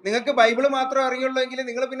ആയിക്കൂടെ? നിങ്ങൾക്ക് ബൈബിള് മാത്രം അറിയുള്ളൂ എങ്കിൽ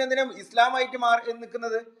നിങ്ങൾ പിന്നെ എന്തിനാ ഇസ്ലാമായിട്ട്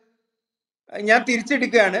നിൽക്കുന്നത്? ഞാൻ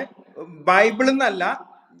തിരിച്ചെടുക്കുകയാണ്, ബൈബിളിൽ നിന്നല്ല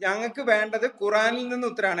ഞങ്ങൾക്ക് വേണ്ടത്, ഖുറാനിൽ നിന്ന്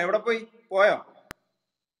ഉത്തരമാണ്. എവിടെ പോയോ?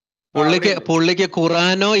 പുള്ളിക്ക്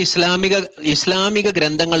ഖുറാനോ ഇസ്ലാമിക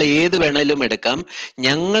ഗ്രന്ഥങ്ങൾ ഏത് വേണേലും എടുക്കാം.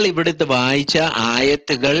 ഞങ്ങൾ ഇവിടുത്തെ വായിച്ച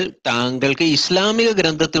ആയത്തുകൾ താങ്കൾക്ക് ഇസ്ലാമിക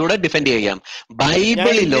ഗ്രന്ഥത്തിലൂടെ ഡിഫെൻഡ് ചെയ്യാം.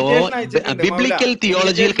 ബൈബിളിലോ ബിബ്ലിക്കൽ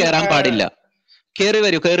തിയോളജിയിൽ കയറാൻ പാടില്ല. കേറി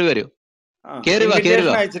വരൂ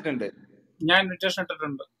അയച്ചിട്ടുണ്ട്. ഞാൻ ഇൻവിറ്റേഷൻ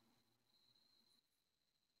ഇട്ടിട്ടുണ്ട്.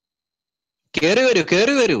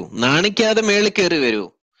 കേറി വരൂ, നാണിക്കാതെ മേളിൽ കേറി വരൂ.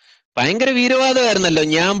 ഭയങ്കര വീരവാദമായിരുന്നല്ലോ.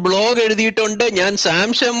 ഞാൻ ബ്ലോഗ് എഴുതിയിട്ടുണ്ട്. ഞാൻ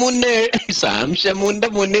സാംഷമുന്റെ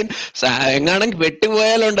മുന്നിൽ എങ്ങാണെങ്കിൽ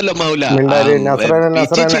വെട്ടുപോയാലുണ്ടല്ലോ മൗല.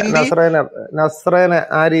 നസ്രേനെ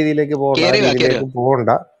ആ രീതിയിലേക്ക് പോകണ്ട.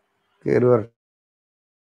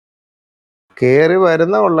 കേറി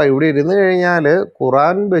വരുന്ന ഇവിടെ ഇരുന്ന് കഴിഞ്ഞാല്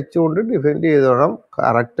ഖുറാൻ വെച്ചുകൊണ്ട് ഡിഫെൻഡ് ചെയ്തോണം,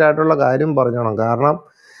 കറക്റ്റ് ആയിട്ടുള്ള കാര്യം പറഞ്ഞോണം. കാരണം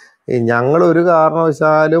ഞങ്ങൾ ഒരു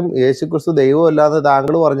കാരണവശാലും യേശുക്രിസ്തു ദൈവമല്ലാന്ന്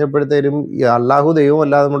താങ്കൾ പറഞ്ഞപ്പോഴത്തേനും അള്ളാഹു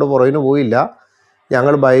ദൈവമല്ലാതെ നമ്മുടെ പുറകിന് പോയില്ല.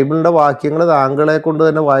 ഞങ്ങൾ ബൈബിളിൻ്റെ വാക്യങ്ങൾ താങ്കളെ കൊണ്ട്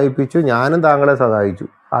തന്നെ വായിപ്പിച്ചു, ഞാനും താങ്കളെ സഹായിച്ചു.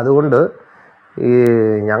 അതുകൊണ്ട് ഈ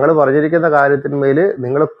ഞങ്ങൾ പറഞ്ഞിരിക്കുന്ന കാര്യത്തിന്മേൽ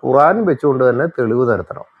നിങ്ങൾ ഖുറാൻ വെച്ചുകൊണ്ട് തന്നെ തെളിവ്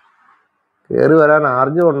നിരത്തണം. കയറി വരാൻ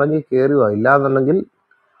ആർജം ഉണ്ടെങ്കിൽ കയറി വാ, ഇല്ലാന്നുണ്ടെങ്കിൽ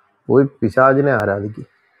പോയി പിശാചിനെ ആരാധിക്കും.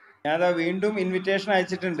 ഞാൻ വീണ്ടും ഇൻവിറ്റേഷൻ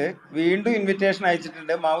അയച്ചിട്ടുണ്ട്.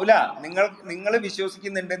 മൗല, നിങ്ങൾ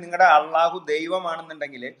വിശ്വസിക്കുന്നുണ്ട് നിങ്ങളുടെ അള്ളാഹു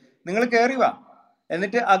ദൈവമാണെന്നുണ്ടെങ്കിൽ നിങ്ങൾ കയറി വാ,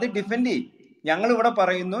 എന്നിട്ട് അത് ഡിഫെൻഡ് ചെയ്യും. ഞങ്ങൾ ഇവിടെ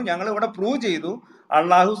പറയുന്നു, ഞങ്ങൾ ഇവിടെ പ്രൂവ് ചെയ്തു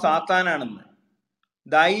അള്ളാഹു സാത്താനാണെന്ന്.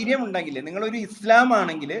 ധൈര്യം ഉണ്ടെങ്കിൽ, നിങ്ങളൊരു ഇസ്ലാം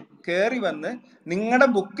ആണെങ്കിൽ കയറി വന്ന് നിങ്ങളുടെ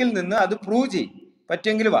ബുക്കിൽ നിന്ന് അത് പ്രൂവ് ചെയ്യും.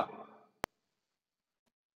 പറ്റുമെങ്കിൽ വാ.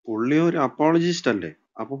 പുള്ളി ഒരു അപ്പോളജിസ്റ്റ് അല്ലേ,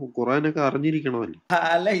 അപ്പൊ ഖുറാനൊക്കെ അറിഞ്ഞിരിക്കണമല്ലോ.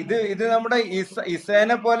 അല്ല, ഇത് നമ്മുടെ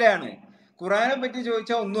ഇസേനെ പോലെയാണ്. ഖുറാനെ പറ്റി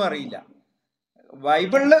ചോദിച്ചാൽ ഒന്നും അറിയില്ല.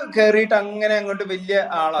 ബൈബിളില് കേറിയിട്ട് അങ്ങനെ അങ്ങോട്ട് വലിയ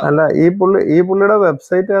ആളാണ്. അല്ല, ഈ പുള്ളിയുടെ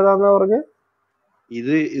വെബ്സൈറ്റ് ഏതാന്നാ പറഞ്ഞ?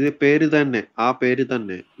 ഇത് പേര് തന്നെ, ആ പേര്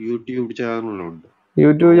തന്നെ യൂട്യൂബ് ചാനലുണ്ട്.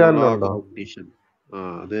 യൂട്യൂബ് ചാനലുണ്ടോ?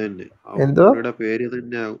 അത് തന്നെ, പുള്ളിയുടെ പേര്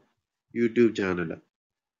തന്നെ യൂട്യൂബ് ചാനല്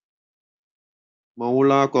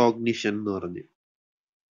മൗള കോഗ്നിഷൻ എന്ന് പറഞ്ഞു.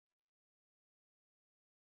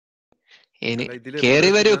 കേറി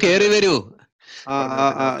വരൂ.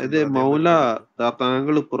 ഇത് മൗല,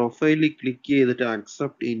 താങ്കൾ പ്രൊഫൈലിൽ ക്ലിക്ക് ചെയ്തിട്ട്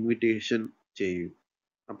അക്സെപ്റ്റ് ഇൻവിറ്റേഷൻ ചെയ്യും,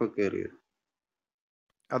 അപ്പൊ കേറി വരും.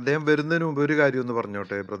 അദ്ദേഹം വരുന്നതിന് മുമ്പ് ഒരു കാര്യം ഒന്ന്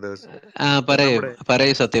പറഞ്ഞോട്ടെ ബ്രദേഴ്സ്.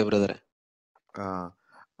 പറയൂ സത്യ ബ്രദറെ.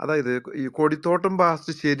 അതായത് ഈ കൊടിത്തോട്ടം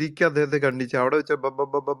പാസ്റ്റ് ശരിക്കും അദ്ദേഹത്തെ കണ്ടിച്ച് അവിടെ വെച്ച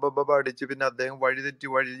ബബ അടിച്ച് പിന്നെ അദ്ദേഹം വഴിതെറ്റി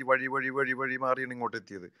വഴി മാറിയാണ് ഇങ്ങോട്ട്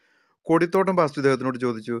എത്തിയത്. കൊടിത്തോട്ടം പാസ്റ്റ് ഇദ്ദേഹത്തിനോട്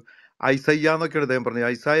ചോദിച്ചു, ഐസയ്യ എന്നൊക്കെയാണ് അദ്ദേഹം പറഞ്ഞത്.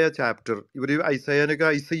 ഐസായ ചാപ്റ്റർ, ഇവർ ഐസയ്യാനൊക്കെ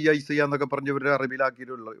ഐസയ്യ എന്നൊക്കെ പറഞ്ഞ് ഇവരുടെ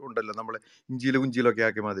അറബിയിലാക്കിയിട്ടുള്ള ഉണ്ടല്ലോ, നമ്മളെ ഇഞ്ചിയിലൊക്കെ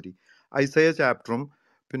ആക്കിയ മാതിരി. ഐസയ ചാപ്റ്ററും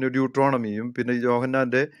പിന്നെ ഡ്യൂട്രോണമിയും പിന്നെ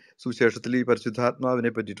യോഹന്നാന്റെ സുവിശേഷത്തിൽ ഈ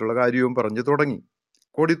പരിശുദ്ധാത്മാവിനെ പറ്റിയിട്ടുള്ള കാര്യവും പറഞ്ഞു തുടങ്ങി.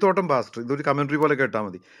 കൊടിത്തോട്ടം പാസ്റ്റർ, ഇതൊരു കമന്ററി പോലെ കേട്ടാൽ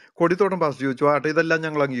മതി. കൊടിത്തോട്ടം പാസ്റ്റർ ചോദിച്ചു, ആട്ടെ ഇതെല്ലാം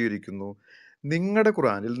ഞങ്ങൾ അംഗീകരിക്കുന്നു, നിങ്ങളുടെ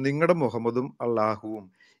ഖുറാനിൽ നിങ്ങളുടെ മുഹമ്മദും അള്ളാഹുവും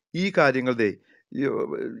ഈ കാര്യങ്ങൾ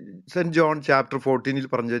സെന്റ് ജോൺ ചാപ്റ്റർ 14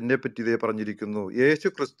 പറഞ്ഞതിനെ പറ്റി ഇതേ പറഞ്ഞിരിക്കുന്നു, യേശു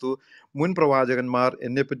ക്രിസ്തു മുൻ പ്രവാചകന്മാർ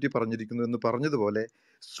എന്നെ പറ്റി പറഞ്ഞിരിക്കുന്നു എന്ന് പറഞ്ഞതുപോലെ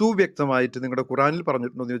സുവ്യക്തമായിട്ട് നിങ്ങളുടെ ഖുറാനിൽ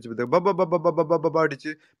പറഞ്ഞിട്ടുണ്ടോ എന്ന് ചോദിച്ചപ്പോൾ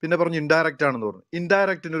അടിച്ച് പിന്നെ പറഞ്ഞു ഇൻഡയറക്റ്റ് ആണെന്ന് പറഞ്ഞു.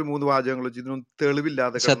 ഇൻഡയറക്റ്റിന് ഒരു 3 വാചകങ്ങൾ വെച്ച് ഇതിനൊന്നും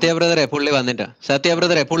തെളിവില്ലാതെ സത്യബ്രദറെ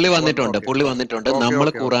പുള്ളി വന്നിട്ടുണ്ട്. നമ്മൾ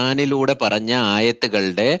ഖുറാനിലൂടെ പറഞ്ഞ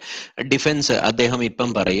ആയത്തുകളുടെ ഡിഫൻസ് അദ്ദേഹം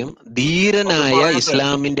ഇപ്പം പറയും. ധീരനായ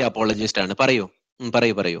ഇസ്ലാമിന്റെ അപ്പോളജിസ്റ്റ് ആണ്. പറയൂ,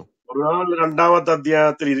 പറയൂ പറയൂ. ഖുർആൻ 2-ാമത്തെ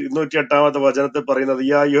അധ്യായത്തിൽ 208-ാമത്തെ വചനത്തിൽ പറയുന്നത്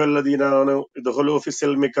യാ അയ്യുഹല്ലദീന ഇദ്ഖുലൂ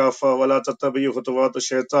ഫിസ്സിൽമി കാഫ വലാ തത്തബിഉ ഖുതുവാത്തി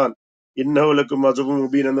ശൈത്താൻ ഇന്നഹു ലക്കും അദുവ്വുൻ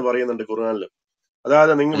മുബീൻ എന്ന് പറയുന്നുണ്ട് ഖുർആനിൽ.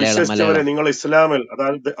 അതായത് നിങ്ങൾ വിശ്വസിച്ചവരെ നിങ്ങൾ ഇസ്ലാമിൽ,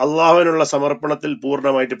 അതായത് അള്ളാഹുവിനുള്ള സമർപ്പണത്തിൽ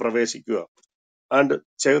പൂർണ്ണമായിട്ട് പ്രവേശിക്കുക. ആൻഡ്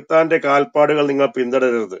ശൈത്താന്റെ കാൽപ്പാടുകൾ നിങ്ങൾ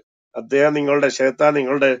പിന്തുടരരുത്. അദ്ദേഹം ശൈത്താൻ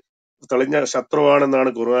നിങ്ങളുടെ തെളിഞ്ഞ ശത്രുവാണെന്നാണ്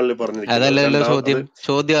ഖുർആനിൽ പറഞ്ഞിരിക്കുന്നത്. അതല്ലല്ലോ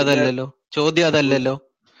ചോദ്യം അതല്ലല്ലോ.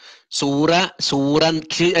 സൂറ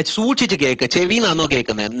സൂക്ഷിച്ച് കേക്ക്, ചെവിന്നാന്നോ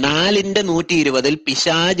കേൾക്കുന്നത്? 4:120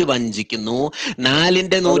 പിശാജ് വഞ്ചിക്കുന്നു,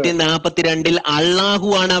 4:142 അള്ളാഹു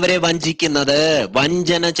ആണ് അവരെ വഞ്ചിക്കുന്നത്.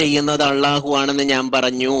 വഞ്ചന ചെയ്യുന്നത് അള്ളാഹു ആണെന്ന് ഞാൻ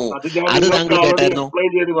പറഞ്ഞു. അത് താങ്കൾ കേട്ടായിരുന്നു?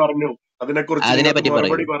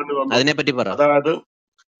 അതിനെപ്പറ്റി പറ. അതായത്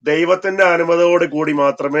ദൈവത്തിന്റെ അനുമതിയോട് കൂടി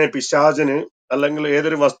മാത്രമേ പിശാചിന് അല്ലെങ്കിൽ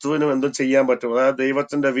ഏതൊരു വസ്തുവിനും എന്തും ചെയ്യാൻ പറ്റും. അതായത്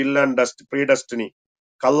ദൈവത്തിന്റെ വിൽ ആൻഡ് പ്രീ ഡെസ്റ്റിനി,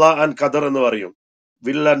 കള്ള ആൻഡ് ഖദർ എന്ന് പറയും.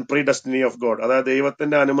 Will and pre destiny of God. അതായത്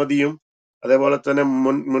ദൈവത്തിന്റെ അനുമതിയും അതേപോലെ തന്നെ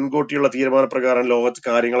മുൻകൂട്ടിയുള്ള തീരുമാനപ്രകാരം ലോകത്ത്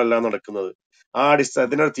കാര്യങ്ങളെല്ലാം നടക്കുന്നത്. ആ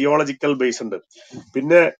ഇതിനൊരു തിയോളജിക്കൽ ബേസ് ഉണ്ട്.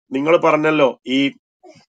 പിന്നെ നിങ്ങൾ പറഞ്ഞല്ലോ ഈ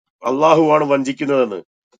അള്ളാഹുവാണ് വഞ്ചിക്കുന്നതെന്ന്.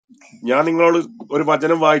 ഞാൻ നിങ്ങളോട് ഒരു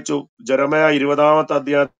വചനം വായിച്ചു, ജെറമയ 20-ാമത്തെ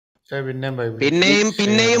അധ്യായം.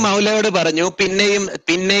 പിന്നെയും മൗലയോട് പറഞ്ഞു,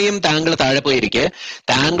 പിന്നെയും താങ്കൾ താഴെ പോയിരിക്കെ,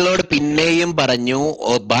 താങ്കളോട് പിന്നെയും പറഞ്ഞു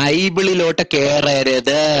ബൈബിളിലോട്ട്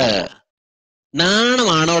കേറരുത്.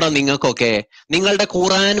 നാണമാണോടാ നിങ്ങൾക്കൊക്കെ? നിങ്ങളുടെ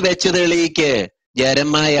ഖുർആൻ വെച്ച് തെളിയിക്ക്.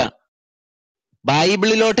 ജെറമയ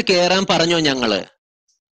ബൈബിളിലോട്ട് കേറാൻ പറഞ്ഞോ? ഞങ്ങള്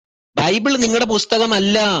ബൈബിൾ നിങ്ങളുടെ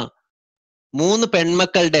പുസ്തകമല്ല. 3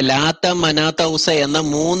 പെൺമക്കളുടെ ലാത്ത മനാത്ത ഉസ എന്ന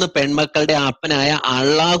 3 പെൺമക്കളുടെ അപ്പനായ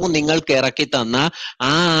അള്ളാഹു നിങ്ങൾക്ക് ഇറക്കി തന്ന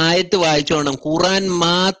ആ ആയത്ത് വായിച്ചോണം. ഖുർആൻ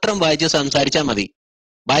മാത്രം വായിച്ച് സംസാരിച്ചാൽ മതി.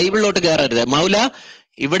 ബൈബിളിലോട്ട് കയറരുത്. മൗല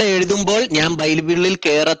ഇവിടെ എഴുതുമ്പോൾ ഞാൻ ബൈബിളിൽ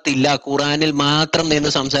കയറത്തില്ല, ഖുർആനിൽ മാത്രം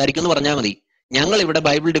നിന്ന് സംസാരിക്കുന്നു പറഞ്ഞാൽ മതി. ഞങ്ങൾ ഇവിടെ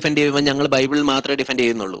ബൈബിൾ ഡിഫെൻഡ് ചെയ്യുമ്പോൾ ഞങ്ങൾ ബൈബിളിൽ മാത്രമേ ഡിഫെൻഡ്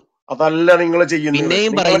ചെയ്യുന്നുള്ളൂ. അതല്ല നിങ്ങൾ ചെയ്യുന്നത്.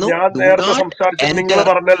 പിന്നെയും പറയുന്നു നിങ്ങൾ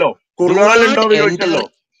പറഞ്ഞല്ലോ ഖുർആനിലുണ്ടോ എന്ന് ചോദിച്ചല്ലോ.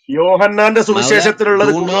 യോഹന്നാന്റെ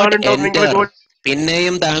സുവിശേഷത്തിലുള്ളത്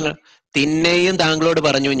പിന്നെയും താങ്കളോട്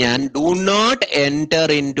പറഞ്ഞു ഞാൻ, do not enter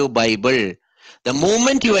in to Bible. The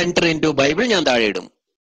moment you enter in to Bible ഞാൻ താഴെ ഇടും.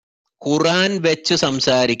 ഖുറാൻ വെച്ച്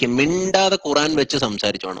സംസാരിക്കും, മിണ്ടാതെ ഖുറാൻ വെച്ച്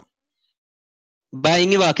സംസാരിച്ചോണം.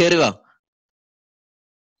 ഭയങ്കി വാ, കയറുക.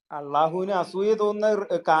 അള്ളാഹുവിന് അസൂയ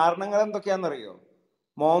തോന്നുന്ന കാരണങ്ങൾ എന്തൊക്കെയാണെന്നറിയോ?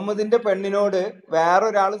 മുഹമ്മദിന്റെ പെണ്ണിനോട്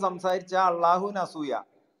വേറൊരാൾ സംസാരിച്ച അള്ളാഹുവിന് അസൂയ.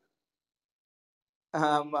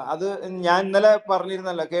 അത് ഞാൻ ഇന്നലെ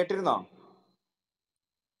പറഞ്ഞിരുന്നല്ലോ, കേട്ടിരുന്നോ?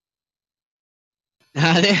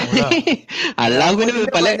 അതെ, അള്ളാഹുവിന്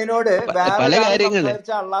പെണ്ണിനോട് പല കാര്യങ്ങള്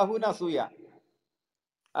സംസാരിച്ച അള്ളാഹുവിന് അസൂയ.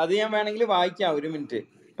 അത് ഞാൻ വേണമെങ്കിൽ വായിക്കാം, ഒരു മിനിറ്റ്.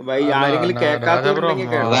 ആരെങ്കിലും കേൾക്കാത്തവരുണ്ടെങ്കിൽ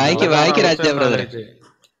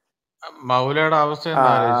മൗലയുടെ അവസ്ഥ എന്താ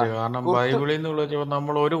ആലോചിച്ചത്? കാരണം ബൈബിളിൽ നിന്ന് വിളിച്ചപ്പോൾ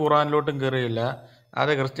നമ്മൾ ഒരു ഖുറാനിലോട്ടും കയറിയില്ല.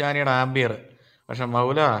 അത് ക്രിസ്ത്യാനിയുടെ ആംബിയർ. പക്ഷെ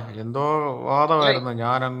മൗല എന്തോ വാദമായിരുന്നു.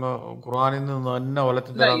 ഞാനങ്ങ് ഖുറാനിൽ നിന്ന് തന്നെ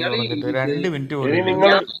ഒലത്തി തരാന്ന് പറഞ്ഞിട്ട് 2 മിനിറ്റ് പോലും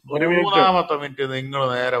 3-ാമത്തെ മിനിറ്റ് നിങ്ങൾ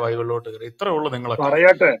നേരെ ബൈബിളിലോട്ട് കയറി. ഇത്രേ ഉള്ളൂ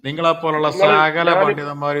നിങ്ങളൊക്കെ. നിങ്ങളെപ്പോലുള്ള സകല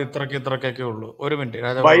പണ്ഡിതന്മാരും ഇത്രക്കൊക്കെ ഉള്ളൂ. ഒരു മിനിറ്റ്,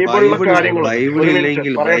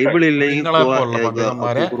 നിങ്ങളെപ്പോലുള്ള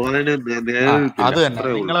പണ്ഡിതന്മാരെ അത് തന്നെ,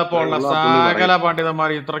 നിങ്ങളെപ്പോലുള്ള സകല പണ്ഡിതന്മാർ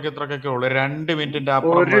ഇത്രക്കൊക്കെ ഉള്ളൂ. 2 മിനിറ്റിന്റെ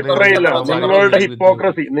അപ്പുറം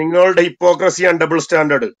നിങ്ങളുടെ ഹിപ്പോക്രസി ആൻഡ് ഡബിൾ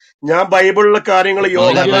സ്റ്റാൻഡേർഡ്. ഞാൻ ബൈബിളിലെ കാര്യങ്ങൾ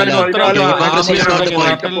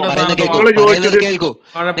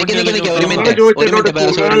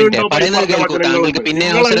പിന്നെ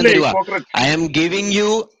അവസരം തരുക. I am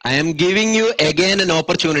giving you again an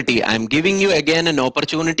opportunity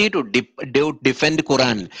to defend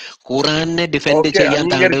Quran. ഖുറാനെ ഡിഫെൻഡ് ചെയ്യാൻ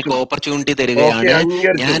താങ്കൾക്ക് ഓപ്പർച്യൂണിറ്റി തരികയാണ്.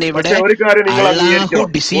 ഞാൻ ഇവിടെ അള്ളാഹു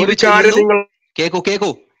ഡിസീവ് ചെയ്യുന്നു.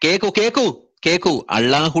 കേക്കൂ,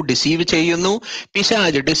 അള്ളാഹു ഡിസീവ് ചെയ്യുന്നു,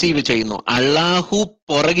 പിശാജ് ഡിസീവ് ചെയ്യുന്നു. അള്ളാഹു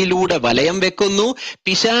പുറകിലൂടെ വലയം വെക്കുന്നു,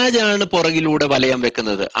 പിശാജാണ് പുറകിലൂടെ വലയം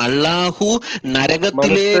വെക്കുന്നത്. അള്ളാഹു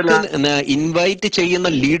നരകത്തിലേക്ക് ഇൻവൈറ്റ് ചെയ്യുന്ന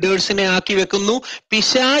ലീഡേഴ്സിനെ ആക്കി വെക്കുന്നു,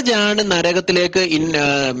 പിശാജാണ് നരകത്തിലേക്ക്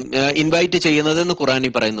ഇൻവൈറ്റ് ചെയ്യുന്നതെന്ന്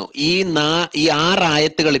ഖുറാനിൽ പറയുന്നു. ഈ 6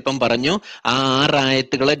 ആയത്തുകൾ ഇപ്പം പറഞ്ഞു. ആ 6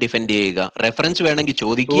 ആയത്തുകളെ ഡിഫെൻഡ് ചെയ്യുക. റെഫറൻസ് വേണമെങ്കിൽ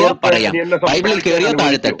ചോദിക്കുക, പറയാം. ബൈബിളിൽ കയറിയാൽ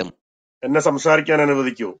താഴെത്തട്ടും. എന്നെ സംസാരിക്കാൻ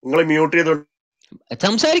അനുവദിക്കൂ. നിങ്ങൾ മ്യൂട്ട് ചെയ്തോ.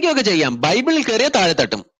 സംസാരിക്കുകയൊക്കെ ചെയ്യാം. ബൈബിളിൽ കയറിയ താഴെ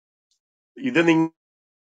തട്ടും. ഇത്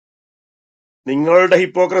നിങ്ങളുടെ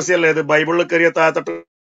ഹിപ്പോക്രസി അല്ലേ? ഇത് ബൈബിളിൽ കയറിയ താഴെ തട്ടും.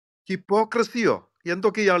 ഹിപ്പോക്രസിയോ?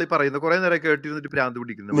 എന്തൊക്കെ ഇയാൾ പറയുന്നത്? കുറെ നേരം കേട്ടിരുന്നിട്ട് ഭ്രാന്ത്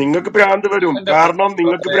പിടിക്കുന്നു. നിങ്ങൾക്ക് ഭ്രാന്ത് വരും. കാരണം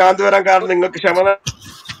നിങ്ങൾക്ക് ഭ്രാന്ത് വരാൻ കാരണം നിങ്ങൾക്ക് ക്ഷമ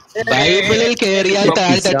ബൈബിളിൽ കയറിയാൽ ഈ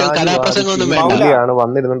താഴ്ത്തട്ടും പിശാച് കഥാപ്രസംഗം ബാധിച്ച് ഈ ഒന്നും വേണ്ട. പുള്ളിയാണ്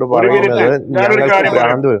വന്നിരുന്നുകൊണ്ട് ഒരു മിനിറ്റ്, പറയുന്നത് ഞാനൊരു ഞങ്ങൾക്ക് കാര്യം പറയാം.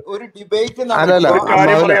 ഭ്രാന്ത് വരും. ഒരു ഡിബേറ്റ് അല്ലല്ല ഒരു നടക്കുമ്പോൾ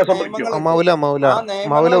കാര്യം മൗല പറയാൻ ആ സമ്മതിക്കും. മൗല നിയമങ്ങൾ മൗല ആ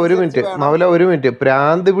മൗല നിയമങ്ങൾ ഒരു അനുസരിച്ച് മിനിറ്റ് വേണം. മൗല ഒരു മിനിറ്റ്.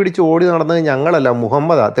 ഭ്രാന്ത് പിടിച്ച് ഓടി നടന്നത് ഞങ്ങളല്ല,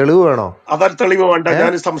 മുഹമ്മദാ. തെളിവ് വേണോ? അതൊരു തെളിവ് വേണ്ട, ഏ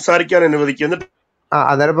ഞാൻ സംസാരിക്കാൻ അനുവദിക്കും. എന്നിട്ട്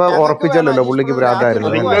അന്നേരപ്പോ ഞങ്ങൾക്ക് വേണം ഉറപ്പിച്ചല്ലോ അജീഷ് പുള്ളിക്ക് ബ്രദറെ, ആ ഭ്രാന്തായിരുന്നു.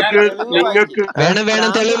 തെളിവ് നിങ്ങൾക്ക് തെളിവ് വായിക്കും. നിങ്ങൾക്ക് വേണം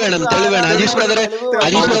ഭ്രാന്ത് തെളിവ് വേണം പിടിച്ചത് തെളിവ് വേണം. ആരാണെന്ന് അജീഷ് ബ്രദറെ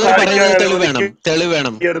തെളിവ് സംസാരിക്കാൻ പറയുന്നത് തെളിവ് അനുവദിക്കരുത്. വേണം. തെളിവ്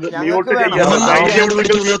വേണം. ഞങ്ങൾക്ക് മ്യൂട്ട് വേണം. ചെയ്യരുത്. മുഹമ്മദ് ധൈര്യം ഭ്രാന്ത് ഉണ്ടെങ്കിൽ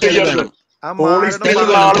പിടിച്ചു മ്യൂട്ട് തെളിവ് ചെയ്യരുത്. വേണം. ആ ഹോളി മാരണം തെളിവ്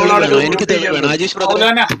സ്പിരിറ്റുള്ള വേണം. തെളിവ് ആളുകളാണെങ്കിൽ വേണം. എനിക്ക് മ്യൂട്ട് തെളിവ് വേണം. ചെയ്യരുത്. അജീഷ്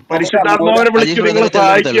ബ്രദറെ പരിശുദ്ധാത്മാവിനെ വിളിക്കൂ അജീഷ് നിങ്ങളെ ബ്രദറെ തെളിവ്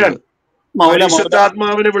സഹായിക്കാൻ.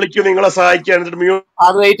 പരിശുദ്ധാത്മാവിനെ വിളിക്കൂ നിങ്ങളെ സഹായിക്കാൻ. എന്നിട്ട് മ്യൂട്ട്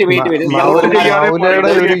ചെയ്യാതെ മൗലയുടെ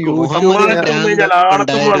പറയുന്നത് ഒരു കേൾക്കൂ. യൂട്യൂബ് മുഹമ്മദിന് സംവാദത്തിന് വന്നു ഭ്രാന്ത് കഴിഞ്ഞാൽ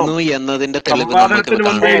ആളത്തും വേണം. ഉണ്ടായിരുന്നു എന്നതിന്റെ തെളിവ് നമുക്ക് സംവാദത്തിന്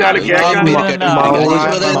വന്നു കഴിഞ്ഞാൽ കാണാൻ കഴിയും. കേൾക്കാൻ ഇസ്ലാമിൽ വേണം. തന്നെ അജീഷ്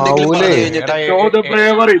ബ്രദർ എന്തെങ്കിലും മൗലേ പറഞ്ഞു കഴിഞ്ഞിട്ട്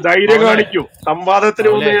ചോദ്യപ്രേവറി ധൈര്യം മൗലെ കാണിക്കൂ. സംവാദത്തിന്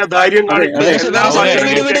വന്നു മൗലെ കഴിഞ്ഞാൽ ധൈര്യം കാണിക്കൂ. ബെറോസ് എല്ലാ ബെറോസ് മൗലെ വചനം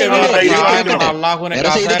വിട് വിട് കേൾക്കാൻ വിട് ധൈര്യം ഇത് കാണിക്കണം. കേൾക്കട്ടെ. അള്ളാഹുവിന്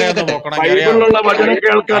ബെറോസ് ഇത് കസേര ഒന്ന് കേൾക്കട്ടെ. പൊക്കണമെങ്കിൽ അറിയാവോ? ബൈബിളിലുള്ള വചനം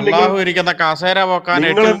കേൾക്കാൻ നിങ്ങൾ അള്ളാഹു ഇരിക്കുന്ന കസേര പൊക്കാൻ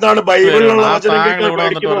നിങ്ങൾ 8 എന്താണ് വരണം. ബൈബിളിലുള്ള ആ വചനം താങ്കൾ കേൾക്കാൻ ഇവിടെ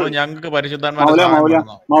വന്നിട്ട് പേടിക്കുന്നത്? പറഞ്ഞു ഞങ്ങൾക്ക് പരിശുദ്ധന്മാരുടെ സഹായം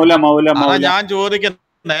വേണമെന്നോ. അതാ ഞാൻ ചോദിക്കുന്നത്.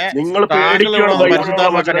 നിങ്ങൾ താങ്കൾ ഇവിടെ പേടിക്കുകയാണ് വന്ന് ബൈബിളിലുള്ള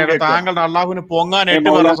പരിശുദ്ധാത്മാ വചനം കരയാണ്. കേൾക്കാൻ. താങ്കളുടെ അള്ളാഹുവിന് പൊങ്ങാൻ 8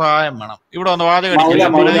 പേരുടെ സഹായം വേണം. ഇവിടെ വന്ന് വാചകം അടിക്കില്ല.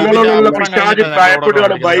 പിന്നെ ഇതിന്റെ നിങ്ങളുള്ള അപ്പുറം പിശാച് കഴിഞ്ഞിട്ട് ഞങ്ങൾ ഇവിടെ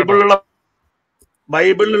ഭയപ്പെടുകയാണ്. പ്രവർത്തിക്കുന്നത് കേട്ടോ.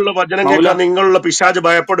 ബൈബിളിലുള്ള വചനം കേൾക്കാൻ നിങ്ങളുള്ള പിശാച്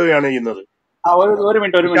ഭയപ്പെടുകയാണ് ചെയ്യുന്നത്.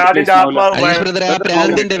 പിശാചിന്റെ ആത്മാവ് അജീഷ് ബ്രദറെ ആ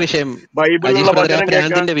പ്രാന്തിന്റെ വിഷയം ബൈബിളിലുള്ള അജീഷ് ബ്രദറെ ആ വചനം കേൾക്കാൻ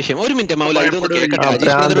പ്രാന്തിന്റെ വിഷയം ഒരു മിനിറ്റ് മൗല ഇതൊന്ന് ഭയപ്പെടുകയാണ് കേൾക്കട്ടെ. ചെയ്യുന്നത്.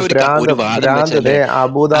 അജീഷ് ബ്രദർ ഒരു വാദം ഭ്രാന്ത് വെച്ചല്ലേ ദേ ആ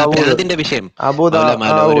അബൂദാവൂദ് പ്രാന്തിന്റെ വിഷയം മൗല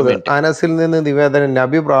ഒരു മിനിറ്റ്. അനസിൽ നിന്ന് നിവേദനം.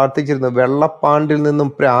 നബി പ്രാർത്ഥിച്ചിരുന്നു, വെള്ളപ്പാണ്ടിൽ നിന്നും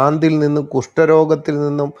ഭ്രാന്തിൽ നിന്നും കുഷ്ഠരോഗത്തിൽ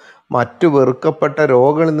നിന്നും മറ്റു വെറുക്കപ്പെട്ട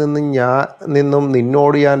രോഗങ്ങളിൽ നിന്നും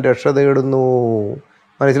നിന്നോട് ഞാൻ രക്ഷ തേടുന്നു.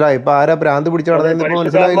 മനസ്സിലായി? ഇപ്പൊ ആരാ ഭ്രാന്ത് പിടിച്ചു അതെ, നടന്നതെന്ന് ഇപ്പൊ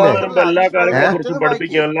മനസ്സിലായില്ലേ? പരിശുദ്ധാത്മാവ് വരുമ്പോ എല്ലാ കാര്യങ്ങളെ കുറിച്ചും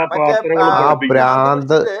പഠിപ്പിക്കും. എല്ലാ പ്രാർത്ഥനകളും ആ പഠിപ്പിക്കും.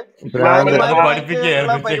 ഭ്രാന്ത് ഇസ്ലാമിൽ ഭ്രാന്ത് ആദ്യം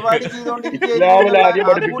പഠിപ്പിക്കുകയുള്ള പരിപാടി ചെയ്തുകൊണ്ടിരിക്കുകയായിരിക്കും ഇസ്ലാമിൽ നിങ്ങൾ. ആദ്യം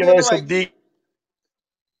അതുകൂടി പഠിപ്പിക്കുന്നത് ഒന്ന് വായിക്കും. ശുദ്ധി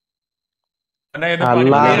ഇത്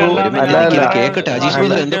അല്ലാഹു ഒരു പഠിപ്പീരല്ലാന്ന് മിനിറ്റ് ഞാൻ എനിക്കിത് വേറെ കേൾക്കട്ടെ. അജീഷ്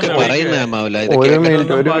ബ്രദർ എന്തൊക്കെ ചോദിക്കേ. പറയുന്ന മൗല ഇത് ഒരു കേൾക്കട്ടെ.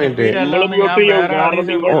 മിനിറ്റ് ഇതൊന്നും ഒരു മിനിറ്റ് നിങ്ങൾ പഠിപ്പീരല്ലാന്ന് മ്യൂട്ട് ഞാൻ ചെയ്യൂ. വേറെ കാരണം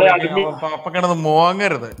ഹദീസ് നിങ്ങളുടെ അഡ്മിൻ പപ്പക്കിടന്ന്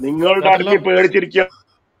മോങ്ങരുത്. നിങ്ങളുടെ കേട്ടല്ലോ. അഡ്മിൻ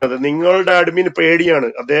പേടിച്ചിരിക്കുകയാണ്. നിങ്ങളുടെ അഡ്മിന് പേടിയാണ്.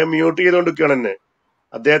 അദ്ദേഹം മ്യൂട്ട് ചെയ്തുകൊണ്ടിരിക്കുകയാണ് എന്നെ.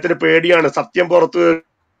 അദ്ദേഹത്തിന് പേടിയാണ്. സത്യം പുറത്ത്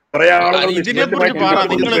കുറെ ആളുകൾ ഇതിനെ കുറിച്ച് വിശ്വസിച്ച് പറ. കേൾക്കുന്നത്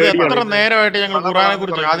നിങ്ങൾ ഇത് പേടിയാണ്. എത്ര നേരമായിട്ട് ഞങ്ങൾ ഖുറാനെ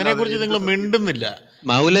കുറിച്ച് അതിനെ കുറിച്ച് നിങ്ങൾ മിണ്ടുന്നില്ല.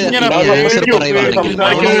 മൗല ഇങ്ങനെ ഇനി ആൻസർ പേടിയോ? പറയുവാണെങ്കിൽ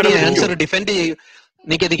മൗല സംസാരിക്കാൻ ഇനി പറ്റുമോ? ആൻസർ ഡിഫെൻഡ് ചെയ്യൂ.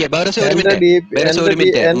 നിക്ക് ബറോസ ഒരു എന്റെ മിനിറ്റ്. ബറോസ ഒരു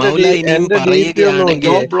മിനിറ്റ്. മൗല ഇനിയും എന്റെ ഡി പി ഒന്ന് പറയുകയാണെങ്കിൽ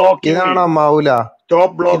നോക്കിയേ. Stop blocking. ഇതാണോ മൗല?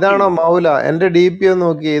 സ്റ്റോപ്പ് ഇതാണോ ബ്ലോക്കിംഗ്. മൗല? എന്റെ ഡി പി ഒന്ന്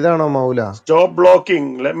നോക്കിയേ. ഇതാണോ മൗല? Stop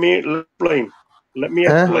blocking. Let me explain.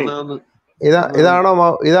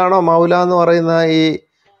 ഇതാണോ മൗല എന്ന് പറയുന്ന ഈ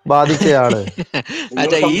ബാധിച്ചയാള്?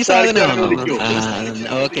 അച്ഛാ ഈ സംസാരിക്കാൻ സാധനമാണോ? അനുവദിക്കൂ.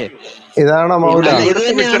 ഓക്കെ. ഇതാണോ മൗല? അല്ല ഇത് ഇവിടുത്തെ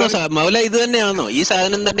തന്നെയാണോ മിഷണറി മൗല? ഇത് തന്നെയാണോ ഈ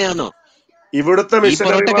സാധനം തന്നെയാണോ? ഇവിടുത്തെ ഈ മിഷണറിമാർ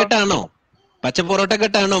പൊറോട്ടക്കെട്ടാണോ? പച്ച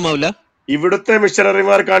പൊറോട്ടക്കെട്ടാണോ മൗല? ഇവിടുത്തെ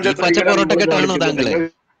മിഷണറിമാർ ഈ കാണിച്ച പച്ച സ്ത്രീകളെ നിങ്ങൾ പൊറോട്ടക്കെട്ടാണോ കാണിക്കുന്നത്. താങ്കള്?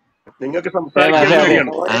 നിങ്ങൾക്ക് സംസാരിക്കാൻ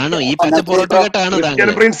പേടിയാണ്. ആണോ ഈ പച്ച പൊറോട്ടക്കെട്ടാണോ ക്രിസ്ത്യൻ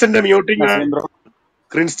താങ്കള്? പ്രിൻസിന്റെ മ്യൂട്ടിംഗ്.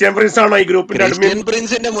 ക്രിസ്ത്യൻ പ്രിൻസ് ആണോ ഈ ഗ്രൂപ്പിന്റെ admin? Christian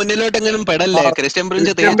പ്രിൻസിന്റെ മുന്നിലോട്ടെങ്കിലും പെടല്ലേ? Christian Prince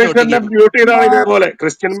Christian തേച്ച് പ്രിൻസിന്റെ ഒട്ടിക്കും. മ്യൂട്ട് ചെയ്താണ് ഇതേപോലെ.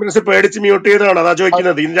 ക്രിസ്ത്യൻ പ്രിൻസ് പേടിച്ച് മ്യൂട്ട് ചെയ്തതാണ്. അതാ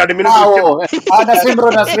ചോദിക്കുന്നത്. ഇതിന്റെ അഡ്മിനും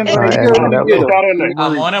ക്രിസ്ത്യൻ തന്നെ. ആ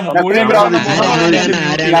മോനെ ആരാണ് ഗബ്രിയൽ ബ്രദർ?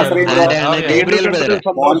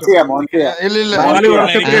 ഇല്ല 4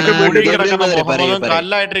 വർഷത്തേക്ക് ഗബ്രിയൽ മൂടിക്കിടക്കുന്ന ബ്രദറെ പറയൂ മുഹമ്മദും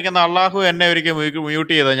കല്ലായിട്ടിരിക്കുന്ന അള്ളാഹു എന്നെ ഒരിക്കൽ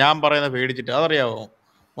മ്യൂട്ട് ചെയ്തത് ഞാൻ പറയുന്നത് പേടിച്ചിട്ട്. അതറിയാവോ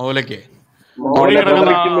മൗലയ്ക്ക്?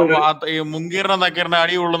 മൂടിക്കിടക്കുന്ന ഈ മുങ്കീറിനെ നക്കീറിനെ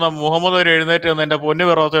അടി കൊള്ളുന്ന മുഹമ്മദ് ഒരു എഴുന്നേറ്റ് വന്ന് എന്റെ പൊന്നു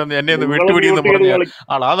പെറോസ എന്നെ ഒന്ന് വിട്ടുപിടിയെന്ന് പറഞ്ഞ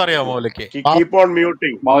ആൾ. അതറിയാവോ മൗലയ്ക്ക്? Keep on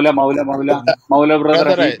മ്യൂട്ടിംഗ്.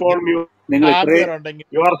 ബ്രദറെ കീപ് ഓൺ മ്യൂട്ട്. ഹാർഡ്വെയർ ഉണ്ടെങ്കിൽ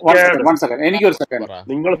യു ആർ സ്കേർഡ്.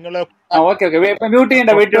 നിങ്ങൾ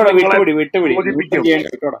മോചിപ്പിക്കും.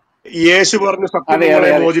 യേശു പറഞ്ഞു സത്യം നിങ്ങളെ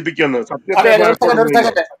മോചിപ്പിക്കുന്നു. സത്യത്തെ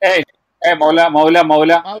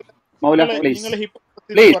ഭയപ്പെടുന്നില്ല. നിങ്ങൾ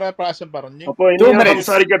ഹിപ്പോക്രസി കുറെ പ്രാവശ്യം പറഞ്ഞു. അപ്പൊ ഇനി ഞാൻ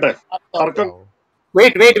സംസാരിക്കട്ടെ. തർക്കം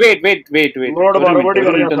നിങ്ങളോട് മറുപടി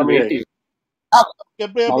പറയാൻ സമയമായി.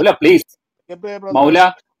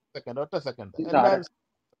 ഒറ്റ സെക്കൻഡ് എല്ലാവരും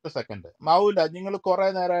ഒറ്റ സെക്കൻഡ്. മൗല നിങ്ങൾ കുറെ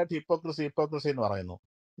നേരമായിട്ട് ഹിപ്പോക്രസി എന്ന് പറയുന്നു.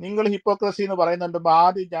 നിങ്ങൾ ഹിപ്പോക്രസി എന്ന് പറയുന്നുണ്ട്.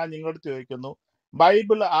 ആദ്യം ഞാൻ നിങ്ങളോട് ചോദിക്കുന്നു,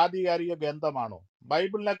 ബൈബിൾ ആധികാരിക ഗ്രന്ഥമാണോ?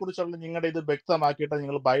 ബൈബിളിനെ കുറിച്ചുള്ള നിങ്ങളുടെ ഇത് വ്യക്തമാക്കിയിട്ട്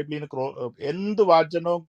നിങ്ങൾ ബൈബിളിന് എന്ത്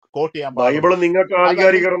വചനവും കോട്ട് ചെയ്യാൻ ബൈബിള് നിങ്ങൾക്ക്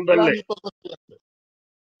ആധികാരിക ഗ്രന്ഥമല്ലേ?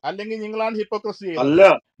 അല്ലെങ്കിൽ നിങ്ങളാണ് ഹിപ്പോക്രസി അല്ല,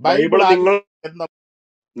 ചെയ്യുന്നത്. ബൈബിൾ ബൈബിൾ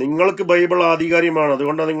നിങ്ങൾക്ക് ബൈബിൾ ആധികാരികമാണ്.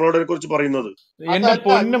 അതുകൊണ്ടാണ് നിങ്ങളോട് കുറിച്ച് പറയുന്നത്. എന്റെ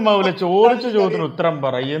പൊന്നും മൗല ചോദിച്ച ചോദ്യത്തിന് ഉത്തരം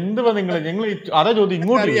പറ. എന്തുവാ നിങ്ങൾ അതാ ചോദ്യം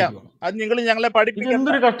ഇങ്ങോട്ട് ചോദിക്കും. അത് നിങ്ങൾ ഞങ്ങളെ പഠിപ്പിക്കുന്നത്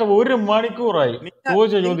എന്തൊരു കഷ്ടം. 1 മണിക്കൂറായി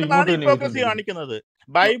ചോദിച്ച ചോദ്യം ഇങ്ങോട്ട് ഹിപ്പോക്രസി കാണിക്കുന്നത്.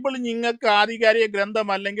 ബൈബിൾ നിങ്ങൾക്ക് ആധികാരിക ഗ്രന്ഥം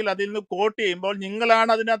അല്ലെങ്കിൽ അതിൽ നിന്ന് കോട്ട് ചെയ്യുമ്പോൾ നിങ്ങളാണ്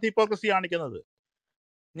അതിനകത്ത് ഹിപ്പോക്രസി കാണിക്കുന്നത്.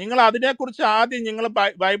 നിങ്ങൾ അതിനെക്കുറിച്ച് ആദ്യം നിങ്ങൾ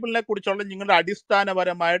ബൈബിളിനെ കുറിച്ചുള്ള നിങ്ങളുടെ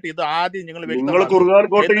അടിസ്ഥാനപരമായിട്ട് ഇത് ആദ്യം നിങ്ങൾ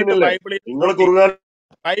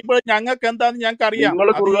ബൈബിൾ ഞങ്ങൾക്ക് എന്താന്ന് ഞങ്ങൾക്ക് അറിയാം.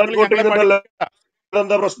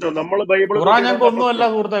 എന്താ പ്രശ്നം? നമ്മൾ ബൈബിൾ ഖുറാൻ കോട്ട് ഞങ്ങൾക്ക് ചെയ്താൽ ഒന്നുമല്ല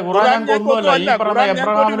പ്രശ്നം? സുഹൃത്തെ, ഖുറാൻ ഖുറാൻ ഞങ്ങൾക്ക് ഞങ്ങൾക്ക് ഒന്നുമല്ല. ഈ ഒന്നുമല്ല, പറയുന്ന ഖുറാൻ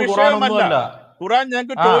ഞങ്ങൾക്ക് ഒരു എബ്രഹാമിന് ഖുറാൻ വിഷയമല്ല. ഒന്നുമല്ല. ഖുറാൻ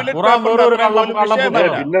ഞങ്ങൾക്ക് ആ ടോയ്ലറ്റ് ഖുറാൻ പേപ്പറിന്റെ വേറൊരു അത്രയും പോലും കള്ളപ്പുസ്തകമാണ്.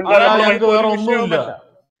 വിഷയമല്ല. പിന്നെന്താ അല്ലാതെ നമ്മൾ ഞങ്ങൾക്ക് ഒരു വേറെ ഒന്നുമില്ല. വിഷയവുമല്ല.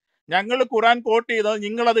 ഞങ്ങൾ ഖുറാൻ കോട്ട് ചെയ്തത്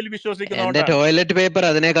നിങ്ങൾ അതിൽ എന്റെ വിശ്വസിക്കുന്നതുകൊണ്ടാണ്. ടോയ്ലറ്റ് പേപ്പർ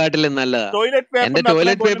അതിനെക്കാട്ടിലും നല്ലതാ. ടോയ്ലറ്റ് എന്റെ പേപ്പറിന്റെ അത്രയും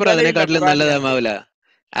ടോയ്ലറ്റ് പോലും പേപ്പർ വിലയില്ല അതിനെക്കാട്ടിലും ഖുറാൻ നല്ലതാ ഞങ്ങൾക്ക്. മാവല.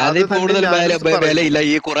 അത് അതിൽ തന്നെ കൂടുതൽ ലാൻഡ്സ് വിലയില്ല പറയുന്നത്.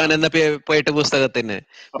 ഈ ഖുറാൻ എന്ന പേട്ട പുസ്തകത്തിന്.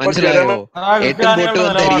 അപ്പൊ മനസ്സിലായോ? അതാ എട്ടും ക്രിസ്ത്യാനികളുടെ പൊട്ടും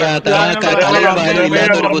നിലപാട്. തിരിയാത്ത ക്രിസ്ത്യാനികളുടെ തലയും നിലപാട് വാലും അങ്ങനെയല്ല,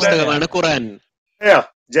 ഇല്ലാത്ത ഞങ്ങൾ ഒരു പറഞ്ഞത് തന്നെയാ. പുസ്തകമാണ് ഖുറാൻ.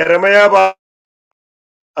 ജെറമയ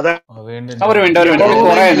അതാ വീണ്ടും ഒരു മിനിറ്റ് ജർമ്മനി.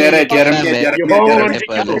 കുറെ ജെറോമിന്റെ നേരെ യഹോവ ജെറോമിന്റെ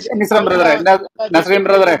വഞ്ചിക്കുന്നു. നിസ്രം ബ്രദറെ നസ്രീം നിങ്ങൾ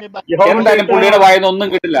ബ്രദറെ ഇനി യഹോവ എന്തായാലും ചെയ്താണോ? പുള്ളിയുടെ വായന ഒന്നും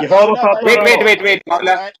കിട്ടില്ല. യഹോവ അല്ല വെയിറ്റ് സാത്താനാണോ? വെയിറ്റ് വെയിറ്റ് വെയിറ്റ് മൗല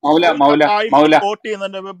മൗല നിങ്ങൾ മൗല ബൈബിൾ മൗല കോട്ട്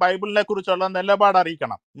ചെയ്യുന്നുണ്ട്. ബൈബിളിനെ കുറിച്ചുള്ള നിലപാട്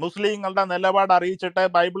അറിയിക്കണം. മുസ്ലിങ്ങളുടെ നിലപാട് അറിയിച്ചിട്ട്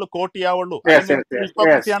ബൈബിൾ കോട്ട് ചെയ്യാവുള്ളൂ. യെസ് അല്ലെങ്കിൽ യെസ് നിങ്ങൾ യെസ് യെസ്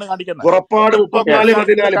ഹിപ്പോക്രസിയാണ് കാണിക്കുന്നത്. പുറപ്പാട് ഹിപ്പോക്രസിയാണ് നിങ്ങൾ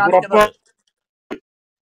 34:14 കാണിക്കുന്നത്.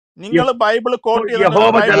 നിങ്ങൾ ബൈബിൾ കോട്ട് ചെയ്യുന്നുണ്ട്. യഹോവ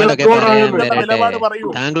ബൈബിൾ അതൊക്കെ ജലത്തോടാണെന്ന്. പറയാൻ നിങ്ങളുടെ വരട്ടെ. നിലപാട് പറയൂ.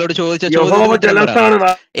 താങ്കളോട് ചോദിച്ച യഹോവ ചോദ്യത്തിന് ഉത്തരം പറ. ജലത്താണ്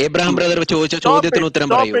ഏബ്രഹാം ബ്രദർ ചോദിച്ച സ്റ്റോപ്പ് ചോദ്യത്തിന് ഇറ്റ്, ഉത്തരം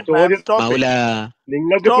സ്റ്റോപ്പ് പറയൂ. ഇറ്റ് മാൻ, ചോദ്യം. സ്റ്റോപ്പ് മൗല, ഇറ്റ്.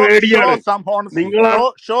 നിങ്ങൾക്ക് ഷോ പേടിയാണ്. സം ഹോണസ്റ്റി, നിങ്ങൾ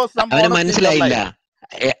ഷോ സം അവന് ഹോണസ്റ്റി ഇൻ യുവർ മനസ്സിലായില്ല.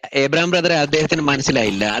 ലൈഫ്. ഏബ്രഹാം ബ്രദറെ അദ്ദേഹത്തിന്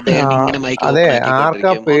മനസ്സിലായില്ല. അദ്ദേഹം ഇങ്ങനെ മൈക്ക് അതെ, ഓപ്പൺ ആർക്കാ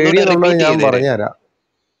ആക്കിക്കൊണ്ടിരിക്കും. പേടി ഒന്നുകൂടെ എന്നുള്ളത് റിപ്പീറ്റ് ഞാൻ ചെയ്തേരെ. പറഞ്ഞുതരാം.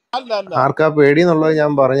 അല്ല അല്ല ആർക്കാ പേടി എന്നുള്ളത്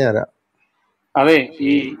ഞാൻ പറഞ്ഞുതരാം. അതെ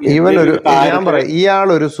ഈ ഇവൻ എന്തെങ്കിലും ഒരു ഒരു ഞാൻ കാര്യത്തില് പറയാം,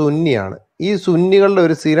 ഇയാളൊരു സുന്നിയാണ്. ഈ സുന്നികളുടെ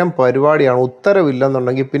ഒരു സ്ഥിരം പരിപാടിയാണ്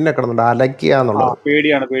ഉത്തരവില്ലെന്നുണ്ടെങ്കിൽ പിന്നെ കിടന്നുണ്ട് അലക്കുക എന്നുള്ളത്.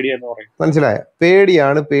 പേടിയാണ് പേടിയെന്ന് പറയും. മനസ്സിലായ?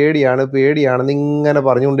 പേടിയാണ് പേടിയാണ് പേടിയാണെന്ന് ഇങ്ങനെ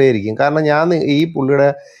പറഞ്ഞുകൊണ്ടേയിരിക്കും. കാരണം ഞാൻ ഈ പുള്ളിയുടെ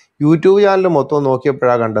യൂട്യൂബ് ചാനൽ മൊത്തം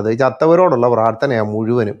നോക്കിയപ്പോഴാണ് കണ്ടത് ചത്തവരോടുള്ള പ്രാർത്ഥനയാ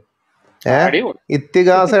മുഴുവനും. അടിപൊളി.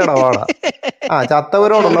 ഇത്തിഹാസ ഇടപാടാ.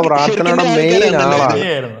 ചത്തവരോടുള്ള പ്രാർത്ഥനയുടെ ഷിർക്കിന്റെ മെയിൻ ആൾക്കാരാണല്ലോ. ആളാണ്.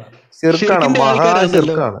 ശരിയായിരുന്നു. ശിർക്കാണ്, ഷിർക്കിന്റെ ആൾക്കാരാണല്ലോ.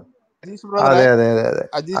 മഹാശിർക്കാണ്. അജീഷ് ബ്രദറെ, അതെ അതെ അതെ അതെ.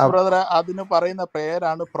 അജീഷ് ബ്രദറെ, അതിന് പറയുന്ന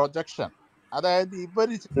പേരാണ് പ്രൊജക്ഷൻ. അതായത്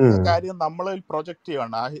ഇവര് ചെയ്യുന്ന കാര്യം നമ്മളിൽ പ്രൊജക്ട്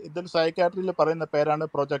ചെയ്യണം. ഇതിൽ സൈക്കാട്രിയിൽ പറയുന്ന പേരാണ്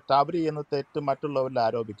പ്രൊജക്ട്. അവർ ചെയ്യുന്ന തെറ്റ് മറ്റുള്ളവരിൽ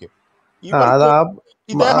ആരോപിക്കും. അത് ഇവർക്ക്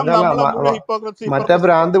ഇദ്ദേഹം അതല്ല നമ്മളെ മുഴുവൻ ഹിപ്പോക്രസി മറ്റേ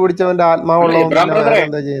ഭ്രാന്ത് പിടിച്ചവന്റെ അല്ല ആത്മാവുള്ളവൻ ഇബ്രാഹിം പിന്നെ ബ്രദറെ വേറെ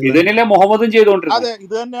എന്താ ചെയ്യുന്നത്? ഇതിനല്ലേ മുഹമ്മദും ചെയ്തുകൊണ്ടിരുന്നത്. അതെ,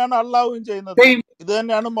 ഇത് തന്നെയാണ് അള്ളാഹുവും ചെയ്യുന്നത്. സെയിം. ഇത്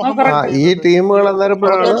തന്നെയാണ് ആ മുഹമ്മദും കറക്റ്റ്. ഈ ചെയ്യുന്നത്. ടീമുകൾ ഇവർക്ക്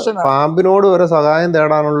അന്നേരപ്പോഴാണ് പ്രൊജക്ഷൻ ആണ്. പാമ്പിനോട് വരെ സഹായം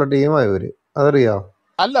തേടാനുള്ള ടീമാണ് ഇവര്. അതറിയോ?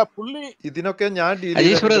 അല്ല പുള്ളി ഇതിനൊക്കെ ഞാൻ ഡീൽ അജീഷ്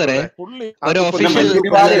ചെയ്തിട്ടുണ്ട് ബ്രദറെ, ബ്രദറെ. പുള്ളി ആ ഒരു തുപ്പത്ത് ഒഫീഷ്യൽ പിന്നെ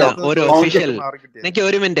മല്ലു ബാലയോ അല്ലല്ല, പള്ളിക്കകത്ത് ഒരു ചോദിച്ചു ഒഫീഷ്യൽ കഴിഞ്ഞാൽ മാറി കിട്ടിയത്. എനിക്ക്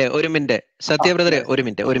ഒരു മിനിറ്റ് സത്യ ബ്രദറെ, ഒരു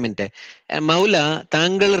മിനിറ്റ് മൗല,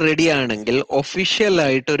 താങ്കൾ റെഡിയാണെങ്കിൽ ഒഫീഷ്യൽ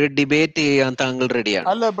ആയിട്ട് ഒരു ഡിബേറ്റ് ചെയ്യാൻ താങ്കൾ റെഡിയാണ്.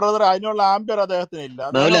 അല്ല ബ്രദർ, അതിനുള്ള ആംബിയർ അദ്ദേഹത്തിന് ഇല്ല.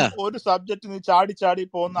 മൗല, അദ്ദേഹം ഒരു സബ്ജക്റ്റിന് ചാടി ചാടി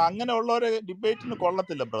പോകുന്ന അങ്ങനെയുള്ളവരെ ഡിബേറ്റിന്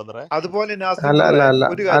കൊള്ളത്തില്ല ബ്രദറെ. അതുപോലെ നാസിം അല്ല അല്ല ബ്രദറെ അല്ല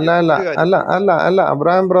ഒരു അല്ല കാര്യം അല്ല ഒരു കാര്യം അല്ല അല്ല അല്ല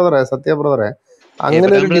അബ്രാഹിം ബ്രദറെ, സത്യ ബ്രദറെ, അങ്ങനെ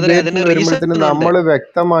ഏബ്രഹാം ഒരു ബ്രദറെ, അതിന് ഡിബേറ്റിന് വരുമ്പോഴത്തേനും റീസൺ ഉണ്ട്. നമ്മൾ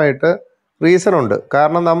വ്യക്തമായിട്ട് റീസൺ ഉണ്ട്.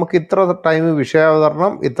 കാരണം നമുക്ക് ഇത്ര ടൈം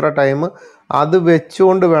വിഷയാവതരണം, ഇത്ര ടൈം അത്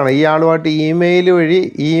വെച്ചുകൊണ്ട് വേണം ഈ ആളുമായിട്ട്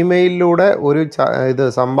ഇമെയിലിലൂടെ ഒരു ഇത്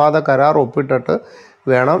സംവാദ കരാർ ഒപ്പിട്ടിട്ട്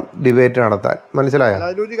വേണം ഡിബേറ്റ് നടത്താൻ. മനസ്സിലായോ? അല്ല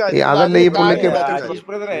അതിലൊരു ഇല്ല, കാര്യം അതല്ല അതിന് ഈ ഒരു പുള്ളിക്ക് കാര്യം കാര്യമില്ല ഒരു അജീഷ് കാര്യം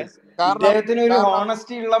ബ്രദറെ, പ്ലീസ്. കാരണം ഇദ്ദേഹത്തിന് ഒരു കാരണം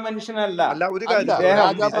ഹോണസ്റ്റി ഉള്ള മനുഷ്യനല്ല. അല്ല ഒരു അല്ല കാര്യം ഇദ്ദേഹം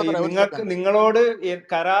രാജാ ബ്രദറെ, ഒരു സെക്കൻഡ്. നിങ്ങളോട്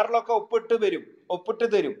കരാറിലൊക്കെ ഒപ്പിട്ട്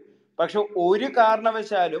തരും. പക്ഷെ ഒരു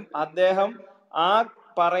കാരണവശാലും അദ്ദേഹം ആ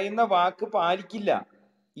പറയുന്ന വാക്ക് പാലിക്കില്ല.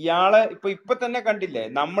 ഇപ്പൊ തന്നെ കണ്ടില്ലേ,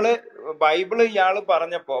 നമ്മള് ഇയാള്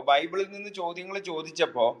പറഞ്ഞപ്പോ, ബൈബിളിൽ നിന്ന് ചോദ്യങ്ങൾ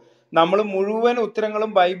ചോദിച്ചപ്പോ നമ്മൾ മുഴുവൻ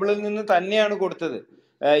ഉത്തരങ്ങളും ബൈബിളിൽ നിന്ന് തന്നെയാണ് കൊടുത്തത്.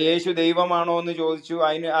 യേശു ദൈവമാണോ എന്ന് ചോദിച്ചു,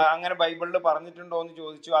 അങ്ങനെ ബൈബിളിൽ പറഞ്ഞിട്ടുണ്ടോ എന്ന്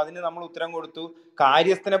ചോദിച്ചു, അതിന് നമ്മൾ ഉത്തരം കൊടുത്തു.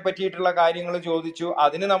 കാര്യസ്ഥനെ പറ്റിയിട്ടുള്ള കാര്യങ്ങൾ ചോദിച്ചു,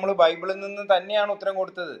 അതിന് നമ്മൾ ബൈബിളിൽ നിന്ന് തന്നെയാണ് ഉത്തരം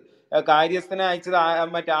കൊടുത്തത്. കാര്യസ്ഥനെ അയച്ചത്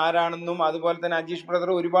മറ്റാരാണെന്നും അതുപോലെ തന്നെ അജീഷ്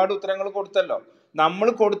ബ്രദർ ഒരുപാട് ഉത്തരങ്ങൾ കൊടുത്തല്ലോ. നമ്മൾ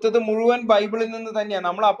കൊടുത്തത് മുഴുവൻ ബൈബിളിൽ നിന്ന് തന്നെയാണ്.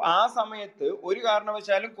 നമ്മൾ ആ സമയത്ത് ഒരു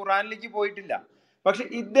കാരണവശാലും ഖുറാനിലേക്ക് പോയിട്ടില്ല. പക്ഷെ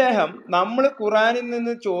ഇദ്ദേഹം നമ്മൾ ഖുറാനിൽ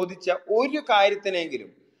നിന്ന് ചോദിച്ച ഒരു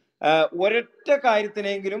കാര്യത്തിനെങ്കിലും, ഒരൊറ്റ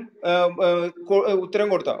കാര്യത്തിനെങ്കിലും ഉത്തരം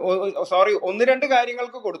കൊടുത്തോ? സോറി, 1-2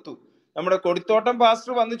 കാര്യങ്ങൾക്ക് കൊടുത്തു. നമ്മുടെ കൊടിത്തോട്ടം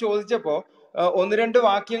പാസ്റ്റർ വന്ന് ചോദിച്ചപ്പോ 1-2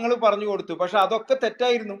 വാക്യങ്ങൾ പറഞ്ഞു കൊടുത്തു. പക്ഷെ അതൊക്കെ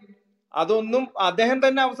തെറ്റായിരുന്നു. അതൊന്നും അദ്ദേഹം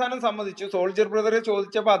തന്നെ അവസാനം സമ്മതിച്ചു. സോൾജർ ബ്രദറെ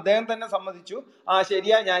ചോദിച്ചപ്പോൾ അദ്ദേഹം തന്നെ സമ്മതിച്ചു,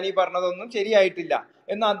 ശരിയാ, ഞാൻ ഈ പറഞ്ഞതൊന്നും ശരിയായിട്ടില്ല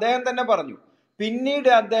എന്ന് അദ്ദേഹം തന്നെ പറഞ്ഞു. പിന്നീട്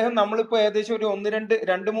അദ്ദേഹം, നമ്മളിപ്പോ ഏകദേശം ഒരു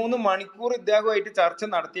 2-3 മണിക്കൂർ ഇദ്ദേഹമായിട്ട് ചർച്ച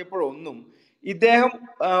നടത്തിയപ്പോഴൊന്നും ഇദ്ദേഹം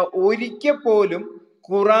ഒരിക്കൽ പോലും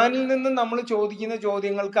ഖുറാനിൽ നിന്ന് നമ്മൾ ചോദിക്കുന്ന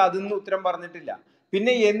ചോദ്യങ്ങൾക്ക് അതിന്ന് ഉത്തരം പറഞ്ഞിട്ടില്ല.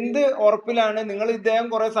 പിന്നെ എന്ത് ഉറപ്പിലാണ് ഇദ്ദേഹം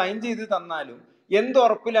കുറെ സൈൻ ചെയ്ത് തന്നാലും എന്ത്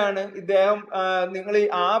ഉറപ്പിലാണ് ഇദ്ദേഹം നിങ്ങൾ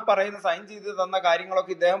പറയുന്ന സൈൻ ചെയ്ത് തന്ന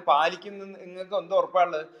കാര്യങ്ങളൊക്കെ ഇദ്ദേഹം പാലിക്കുന്ന? നിങ്ങൾക്ക് എന്ത്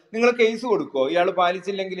ഉറപ്പാണുള്ളത്? നിങ്ങൾ കേസ് കൊടുക്കോ ഇയാള്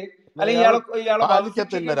പാലിച്ചില്ലെങ്കിൽ? അല്ലെങ്കിൽ ഇയാളെ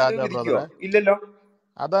പാലിക്കത്തില്ല രാജാ വധശിക്ഷയ്ക്ക് ബ്രദറെ. ഇല്ലല്ലോ.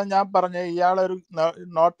 അതാ ഞാൻ പറഞ്ഞ ഇയാളൊരു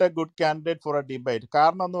not A good candidate for A debate.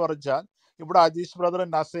 കാരണം എന്ന് പറഞ്ഞാൽ ഇവിടെ അജീഷ്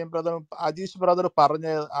ബ്രദറും നസീം ബ്രദറും, അജീഷ് ബ്രദർ പറഞ്ഞ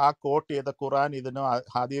ആ കോട്ട് ചെയ്ത ഖുറാൻ ഇതിനും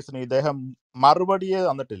ഹദീസിനും ഇദ്ദേഹം മറുപടിയെ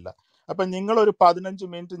തന്നിട്ടില്ല. അപ്പൊ നിങ്ങളൊരു 15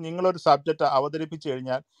 മിനിറ്റ് നിങ്ങളൊരു സബ്ജക്റ്റ് അവതരിപ്പിച്ചു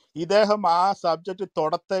കഴിഞ്ഞാൽ ഇദ്ദേഹം ആ സബ്ജക്റ്റ്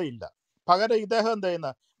തൊടത്തേ ഇല്ല. പകരം ഇദ്ദേഹം എന്ത് ചെയ്യുന്ന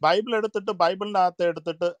ബൈബിൾ എടുത്തിട്ട് ബൈബിളിനകത്ത്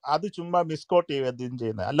എടുത്തിട്ട് അത് ചുമ്മാ മിസ്കോട്ട് ചെയ്യുകയും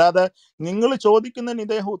ചെയ്യുന്നത്. അല്ലാതെ നിങ്ങൾ ചോദിക്കുന്നതിന്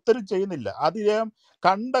ഇദ്ദേഹം ഉത്തരം ചെയ്യുന്നില്ല. അത് ഇദ്ദേഹം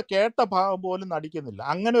കേട്ട ഭാഗം പോലും നടിക്കുന്നില്ല.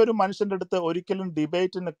 അങ്ങനെ ഒരു മനുഷ്യന്റെ അടുത്ത് ഒരിക്കലും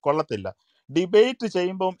ഡിബേറ്റിന് കൊള്ളത്തില്ല. ഡിബേറ്റ്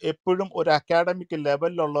ചെയ്യുമ്പം എപ്പോഴും ഒരു അക്കാഡമിക്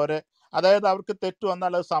ലെവലിലുള്ളവരെ, അതായത് അവർക്ക് തെറ്റ്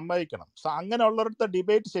വന്നാൽ അത് സമ്മതിക്കണം. അങ്ങനെ ഉള്ളവരടുത്ത്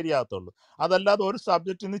ഡിബേറ്റ് ശരിയാകത്തുള്ളൂ. അതല്ലാതെ ഒരു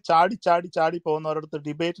സബ്ജക്റ്റിന് ചാടി പോകുന്നവരടുത്ത്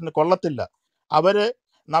ഡിബേറ്റിന് കൊള്ളത്തില്ല. അവര്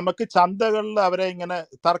നമുക്ക് ചന്തകളിൽ അവരെ ഇങ്ങനെ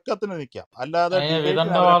തർക്കത്തിന് നിൽക്കാം, അല്ലാതെ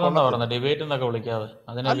ഡിബേറ്റിന് അവരെ കൊള്ളത്തില്ല.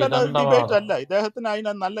 അല്ലല്ല, ഡിബേറ്റ് അല്ല ഇദ്ദേഹത്തിന്.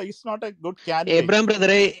 അതിന് നല്ല is not A good candidate.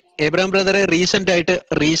 Abraham ബ്രദറെ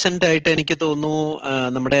റീസെന്റ് ആയിട്ട് എനിക്ക് തോന്നുന്നു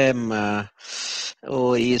നമ്മുടെ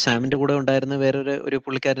ഈ സാമിന്റെ കൂടെ ഉണ്ടായിരുന്ന വേറൊരു ഒരു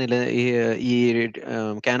പുള്ളിക്കാരനില്ല, ഈ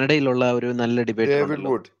കാനഡയിലുള്ള ഒരു നല്ല ഡിബേറ്റർ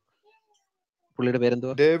ഉണ്ടല്ലോ, പുള്ളിയുടെ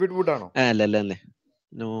പേരെന്തോ? ഡേവിഡ് വുഡ് ആണോ? അല്ലേ,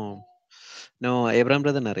 നോ എബ്രാം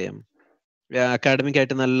ബ്രദറിനെ അറിയാം. അക്കാഡമിക്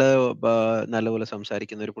ആയിട്ട് നല്ലപോലെ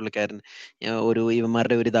സംസാരിക്കുന്ന ഒരു പുള്ളിക്കാരൻ. ഒരു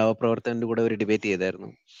ഇവന്മാരുടെ ഒരു ദാവപ്രവർത്തകന്റെ കൂടെ ഒരു ഡിബേറ്റ് ചെയ്തായിരുന്നു.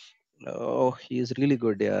 He is really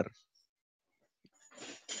good Yar.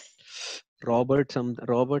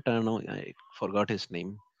 Robert ആണോ? I forgot his name.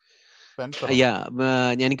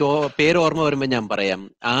 എനിക്ക് പേര് ഓർമ്മ വരുമ്പോ ഞാൻ പറയാം.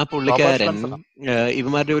 ആ പുള്ളിക്കാരൻ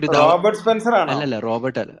ഇവന്മാരുടെ ഒരു അല്ലല്ല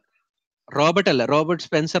റോബർട്ട്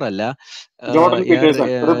സ്പെൻസർ അല്ല,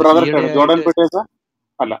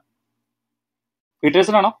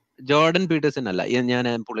 ജോർഡൻ പീറ്റേഴ്സൺ അല്ല. ഞാൻ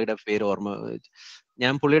പുള്ളിയുടെ പേര് ഓർമ്മ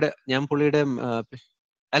ഞാൻ പുള്ളിയുടെ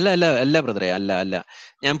അല്ല ബ്രദറെ, അല്ല.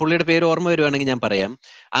 ഞാൻ പുള്ളിയുടെ പേര് ഓർമ്മ വരുവാണെങ്കിൽ ഞാൻ പറയാം.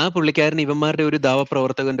 ആ പുള്ളിക്കാരൻ ഇവന്മാരുടെ ഒരു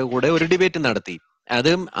ദാവപ്രവർത്തകന്റെ കൂടെ ഒരു ഡിബേറ്റ് നടത്തി. അത്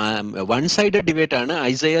വൺ സൈഡഡ് ഡിബേറ്റ് ആണ്.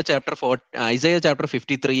 ഐസയ ചാപ്റ്റർ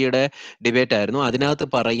 53 ഡിബേറ്റ് ആയിരുന്നു. അതിനകത്ത്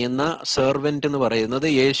പറയുന്ന സെർവന്റ് എന്ന് പറയുന്നത്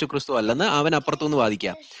യേശു ക്രിസ്തു അല്ലെന്ന് അവൻ അപ്പുറത്തുനിന്ന്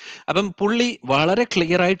വാദിക്കാം. അപ്പം പുള്ളി വളരെ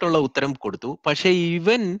ക്ലിയർ ആയിട്ടുള്ള ഉത്തരം കൊടുത്തു. പക്ഷെ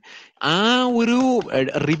ഇവൻ ആ ഒരു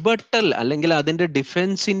റിബട്ടൽ അല്ലെങ്കിൽ അതിന്റെ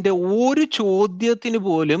ഡിഫെൻസിന്റെ ഒരു ചോദ്യത്തിന്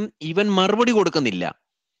പോലും ഇവൻ മറുപടി കൊടുക്കുന്നില്ല.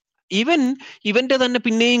 ഇവന്റെ തന്നെ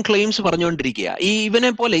പിന്നെയും ക്ലെയിംസ് പറഞ്ഞുകൊണ്ടിരിക്കുക.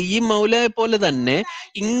 ഈ മൗലയെ പോലെ തന്നെ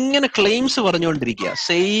ഇങ്ങനെ ക്ലെയിംസ് പറഞ്ഞുകൊണ്ടിരിക്കുക.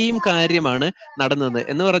 സെയിം കാര്യമാണ് നടന്നത്.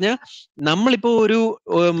 എന്ന് പറഞ്ഞാൽ നമ്മളിപ്പോ ഒരു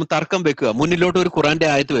തർക്കം വെക്കുക, മുന്നിലോട്ട് ഒരു ഖുറാന്റെ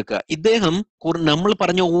ആയത്ത് വെക്കുക. ഇദ്ദേഹം നമ്മൾ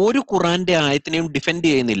പറഞ്ഞ ഒരു ഖുറാന്റെ ആയത്തിനെയും ഡിഫെൻഡ്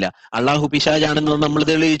ചെയ്യുന്നില്ല. അള്ളാഹു പിശാചാണെന്ന് നമ്മൾ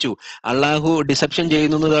തെളിയിച്ചു, അള്ളാഹു ഡിസെപ്ഷൻ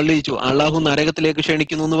ചെയ്യുന്നു എന്ന് തെളിയിച്ചു, അള്ളാഹു നരകത്തിലേക്ക്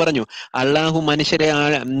ക്ഷണിക്കുന്നു എന്ന് പറഞ്ഞു, അള്ളാഹു മനുഷ്യരെ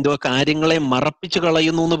കാര്യങ്ങളെ മറപ്പിച്ചു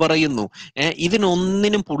കളയുന്നു എന്ന് പറയുന്നു.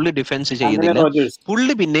 ഇതിനൊന്നിനും പുള്ളി ഡിഫെൻസ് ചെയ്യുന്നില്ല.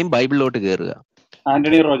 പുള്ളി പിന്നെയും ബൈബിളിലോട്ട് കയറുക.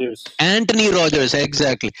 Antony Rogers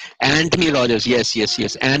exactly. Antony Rogers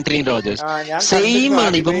yes Antony Rogers same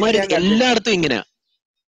ആണ്. ഇവന്മാര് എല്ലായിടത്തും ഇങ്ങനെ.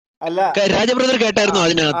 രാജബ്രദർ കേട്ടായിരുന്നു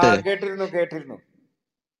അതിനകത്ത്? കേട്ടിരുന്നു.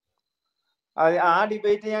 ആ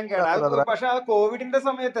ഡിബേറ്റ് ഞാൻ കേട്ടു. പക്ഷെ ആ കോവിഡിന്റെ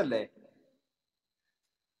സമയത്തല്ലേ?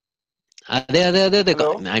 അതെ.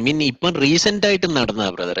 ഐ മീൻ ഇപ്പം റീസെന്റ് ആയിട്ട്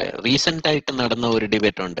നടന്ന ഒരു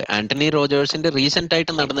ഡിബേറ്റ് ഉണ്ട്. ആന്റണി റോജേഴ്സിന്റെ റീസെന്റ്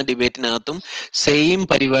ആയിട്ട് നടന്ന ഡിബേറ്റിനകത്തും സെയിം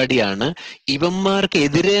പരിപാടിയാണ്.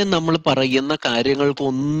 ഇവന്മാർക്കെതിരെ നമ്മൾ പറയുന്ന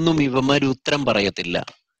കാര്യങ്ങൾക്കൊന്നും ഇവന്മാർ ഉത്തരം പറയത്തില്ല.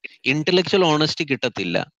 ഇന്റലക്ച്വൽ ഓണസ്റ്റി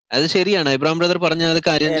കിട്ടത്തില്ല. അത് ശരിയാണ്, ഇബ്രാഹിം ബ്രദർ പറഞ്ഞ അത്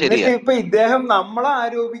കാര്യം ശരിയാണ്. ഇപ്പൊ ഇദ്ദേഹം നമ്മളെ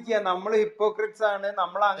ആരോപിക്കുക, നമ്മൾ ഹിപ്പോക്രിറ്റ്സ് ആണ്,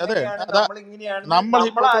 നമ്മൾ അങ്ങനെയാണ്, നമ്മൾ ഇങ്ങനെയാണ്,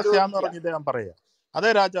 ഇദ്ദേഹം പറയാ. അതെ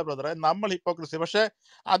രാജാ ബ്രദറെ, നമ്മൾ ഹിപ്പോക്രസി. പക്ഷെ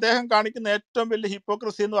അദ്ദേഹം കാണിക്കുന്ന ഏറ്റവും വലിയ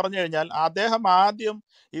ഹിപ്പോക്രസി എന്ന് പറഞ്ഞു കഴിഞ്ഞാൽ അദ്ദേഹം ആദ്യം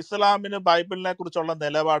ഇസ്ലാമിന് ബൈബിളിനെ കുറിച്ചുള്ള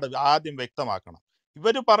നിലപാട് ആദ്യം വ്യക്തമാക്കണം.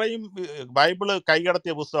 ഇവര് പറയും ബൈബിള്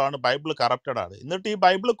കൈകടത്തിയ പുസ്തകമാണ്, ബൈബിള് കറപ്റ്റഡ് ആണ്. എന്നിട്ട് ഈ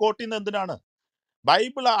ബൈബിള് കോട്ട് ചെയ്യുന്നത് എന്തിനാണ്?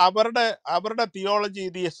 ബൈബിൾ അവരുടെ തിയോളജി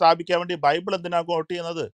ഇത് സ്ഥാപിക്കാൻ വേണ്ടി ബൈബിൾ എന്തിനാണ് കോട്ട്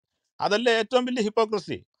ചെയ്യുന്നത്? അതല്ലേ ഏറ്റവും വലിയ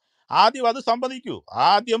ഹിപ്പോക്രസി. ആദ്യം അത് സമ്മതിക്കൂ.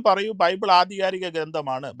 ആദ്യം പറയൂ ബൈബിൾ ആധികാരിക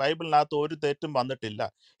ഗ്രന്ഥമാണ്, ബൈബിളിനകത്ത് ഒരു തെറ്റും വന്നിട്ടില്ല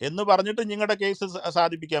എന്ന് പറഞ്ഞിട്ട് നിങ്ങളുടെ കേസ്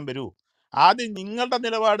സാധിപ്പിക്കാൻ വരൂ. ആദ്യം നിങ്ങളുടെ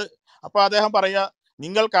നിലപാട്. അപ്പൊ അദ്ദേഹം പറയാ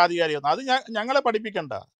നിങ്ങൾക്ക് ആധികാരികം. അത് ഞങ്ങളെ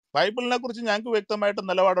പഠിപ്പിക്കണ്ട. ബൈബിളിനെ കുറിച്ച് ഞങ്ങൾക്ക് വ്യക്തമായിട്ട്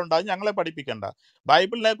നിലപാടുണ്ട്, അത് ഞങ്ങളെ പഠിപ്പിക്കണ്ട.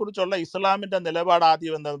 ബൈബിളിനെ കുറിച്ചുള്ള ഇസ്ലാമിന്റെ നിലപാട്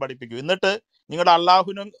ആദ്യം എന്താണെന്ന് പഠിപ്പിക്കൂ. എന്നിട്ട് നിങ്ങളുടെ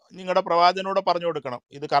അള്ളാഹുവിനും നിങ്ങളുടെ പ്രവാചകനോട് പറഞ്ഞു കൊടുക്കണം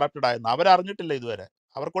ഇത് കറപ്റ്റഡ് ആയെന്ന്. അവരറിഞ്ഞിട്ടില്ല ഇതുവരെ,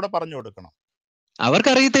 അവർക്കൂടെ പറഞ്ഞു കൊടുക്കണം.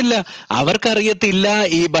 അവർക്കറിയത്തില്ല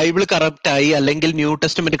ഈ ബൈബിൾ കറപ്റ്റായി അല്ലെങ്കിൽ ന്യൂ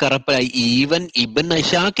ടെസ്റ്റ്മെന്റ് കറപ്റ്റായി. ഈവൻ ഇബൻ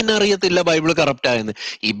ഇശാക്കിന് അറിയത്തില്ല ബൈബിൾ കറപ്റ്റായെന്ന്.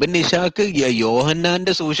 ഇബൻ ഇശാക്ക്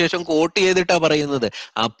യോഹന്നാന്റെ സുവിശേഷം കോട്ട് ചെയ്തിട്ടാ പറയുന്നത്.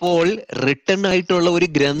 അപ്പോൾ റിട്ടൺ ആയിട്ടുള്ള ഒരു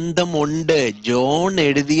ഗ്രന്ഥമുണ്ട്, ജോൺ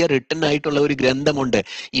എഴുതിയ റിട്ടൺ ആയിട്ടുള്ള ഒരു ഗ്രന്ഥമുണ്ട്.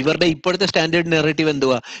 ഇവരുടെ ഇപ്പോഴത്തെ സ്റ്റാൻഡേർഡ് നെറേറ്റീവ്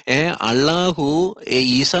എന്തുവാ? അള്ളാഹു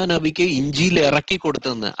ഈസാ നബിക്ക് ഇഞ്ചിയിൽ ഇറക്കി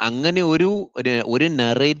കൊടുത്തെന്ന്. അങ്ങനെ ഒരു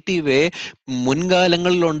നെറേറ്റീവേ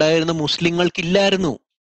മുൻകാലങ്ങളിൽ ഉണ്ടായിരുന്ന മുസ്ലിങ്ങൾക്കില്ലായിരുന്നു.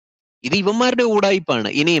 ഇത് ഇവന്മാരുടെ ഊടായിപ്പാണ്.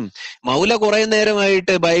 ഇനിയും മൗല കുറെ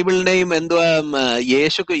നേരമായിട്ട് ബൈബിളിനെയും എന്തുവാ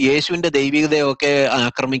യേശുവിന്റെ ദൈവികതയൊക്കെ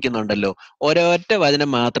ആക്രമിക്കുന്നുണ്ടല്ലോ. ഒരൊറ്റ വചനം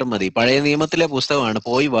മാത്രം മതി. പഴയ നിയമത്തിലെ പുസ്തകമാണ്,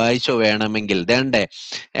 പോയി വായിച്ചോ വേണമെങ്കിൽ. ദേണ്ടേ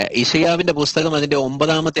ഇശയ്യാവിന്റെ പുസ്തകം അതിന്റെ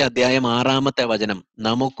 9-ാമത്തെ അധ്യായം 6-ാമത്തെ വചനം.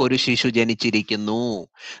 നമുക്കൊരു ശിശു ജനിച്ചിരിക്കുന്നു,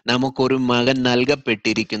 നമുക്കൊരു മകൻ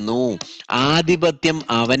നൽകപ്പെട്ടിരിക്കുന്നു, ആധിപത്യം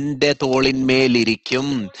അവന്റെ തോളിന്മേലിരിക്കും,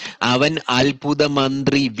 അവൻ അത്ഭുത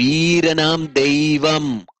മന്ത്രി, വീരനാം ദൈവം,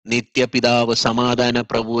 നിത്യപിതാവ്, സമാധാന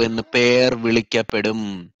പ്രഭു എന്ന് പേർ വിളിക്കപ്പെടും.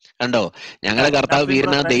 കണ്ടോ, ഞങ്ങളുടെ കർത്താവ്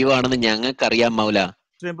വീരനാം ദൈവമാണെന്ന് ഞങ്ങൾക്കറിയാം മൗല.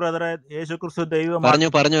 ബ്രദറെ, യേശുക്രിസ്തു ദൈവമാണ്.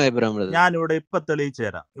 പറഞ്ഞു എബ്രഹാം ബ്രദർ. ഞാനിവിടെ ഇപ്പൊ തെളിയിച്ചു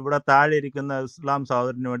തരാം. ഇവിടെ താഴെ ഇരിക്കുന്ന ഇസ്ലാം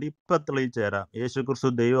സഹോദരന് വേണ്ടി ഇപ്പൊ തെളിയിച്ചു തരാം യേശുക്രിസ്തു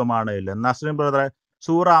ദൈവമാണ് ഇല്ല. നസ്രീൻ ബ്രദറെ,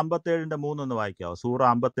 സൂറ 57:3 ഒന്ന് വായിക്കാവോ? സൂറ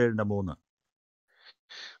 57:3.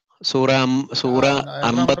 സൂറ 57.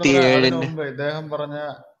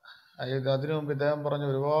 അതിനു മുമ്പ് ഇദ്ദേഹം പറഞ്ഞ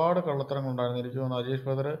ഒരുപാട് കള്ളത്തരങ്ങൾ ഉണ്ടായിരുന്നു. എനിക്ക് തോന്നുന്നു അജീഷ്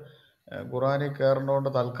ബ്രദർ ഖുറാനിൽ കയറേണ്ടതുകൊണ്ട്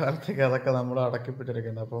തൽക്കാലത്തേക്ക് അതൊക്കെ നമ്മൾ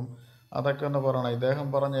അടക്കിപ്പിച്ചിരിക്കുന്നത്. അപ്പം അതൊക്കെ ഒന്ന് പറയണം. ഇദ്ദേഹം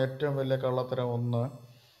പറഞ്ഞ ഏറ്റവും വലിയ കള്ളത്തരം ഒന്ന്,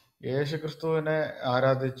 യേശുക്രിസ്തുവിനെ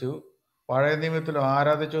ആരാധിച്ചു, പഴയ നിയമത്തിലും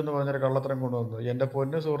ആരാധിച്ചു എന്ന് പറഞ്ഞൊരു കള്ളത്തരം കൊണ്ടുവന്നു. എൻ്റെ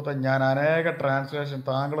പൊന്നു സുഹൃത്തെ, ഞാൻ അനേക ട്രാൻസ്ലേഷൻ,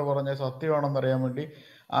 താങ്കൾ പറഞ്ഞ സത്യമാണെന്നറിയാൻ വേണ്ടി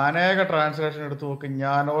അനേക ട്രാൻസ്ലേഷൻ എടുത്തു നോക്കി,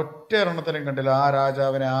 ഞാൻ ഒറ്റ എണ്ണത്തിലും കണ്ടില്ല ആ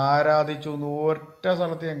രാജാവിനെ ആരാധിച്ചു എന്ന് ഒറ്റ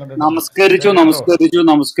സ്ഥലത്ത് ഞാൻ കണ്ടില്ല.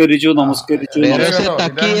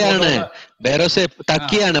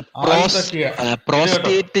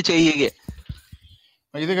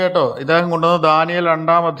 ഇത് കേട്ടോ, ഇദ്ദേഹം കൊണ്ടുവന്നത് ദാനിയേൽ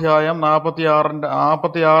 2-ാം അധ്യായം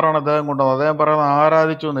 46 അദ്ദേഹം കൊണ്ടുവന്നത്. അദ്ദേഹം പറയുന്നത്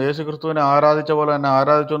ആരാധിച്ചു എന്ന്, യേശുക്രിസ്തുവിനെ ആരാധിച്ച പോലെ തന്നെ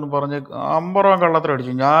ആരാധിച്ചു എന്ന് പറഞ്ഞ് അമ്പറം കള്ളത്തിൽ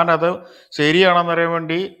അടിച്ചു. ഞാനത് ശരിയാണെന്നറിയാൻ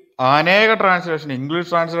വേണ്ടി അനേക ട്രാൻസ്ലേഷൻ, ഇംഗ്ലീഷ്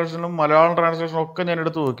ട്രാൻസ്ലേഷനും മലയാളം ട്രാൻസ്ലേഷനും ഒക്കെ ഞാൻ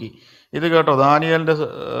എടുത്തു നോക്കി. ഇത് കേട്ടോ, ദാനിയേലിന്റെ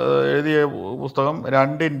എഴുതിയ പുസ്തകം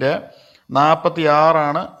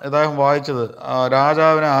 2:46 ഇദ്ദേഹം വായിച്ചത്.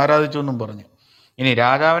 രാജാവിനെ ആരാധിച്ചു എന്നും പറഞ്ഞു. ഇനി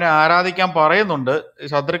രാജാവിനെ ആരാധിക്കാൻ പറയുന്നുണ്ട്,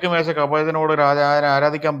 ശത്രുക്ക് മേശക്ക് അഭയത്തിനോട് രാജാവിനെ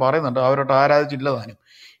ആരാധിക്കാൻ പറയുന്നുണ്ട്, അവരോട്ട് ആരാധിച്ചില്ല താനും.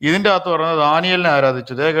 ഇതിന്റെ അകത്ത് പറഞ്ഞത് ദാനിയേലിനെ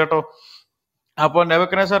ആരാധിച്ചു. ഇതേ കേട്ടോ. അപ്പോൾ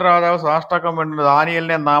നെബൂഖദ്നേസർ രാജാവ് സാഷ്ടാംഗം വേണ്ടി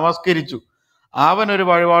ദാനിയേലിനെ നമസ്കരിച്ചു. അവനൊരു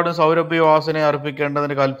വഴിപാടും സൗരഭ്യവാസനെ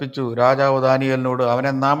അർപ്പിക്കേണ്ടതിന് കൽപ്പിച്ചു. രാജാവ് ദാനിയേലിനോട്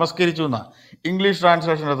അവനെ നമസ്കരിച്ചു എന്നാ ഇംഗ്ലീഷ്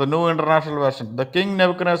ട്രാൻസ്ലേഷൻ എടുത്തു, new international version. The king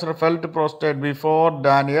Nebuchadnezzar felt prostate before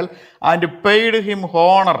Daniel and paid him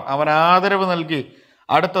honour. അവൻ ആദരവ് നൽകി.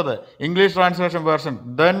 അടുത്തത് English translation version.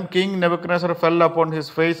 Then king Nebuchadnezzar fell upon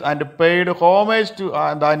his face and paid homage to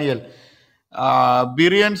Daniel.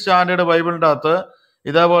 ബിറിയൻ standard ബൈബിളിൻ്റെ അകത്ത്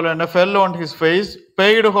ഇതേപോലെ തന്നെ fell on his face,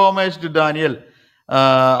 paid homage to Daniel.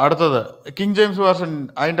 അടുത്തത് king James version,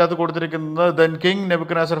 അതിൻ്റെ അകത്ത് കൊടുത്തിരിക്കുന്നത് then king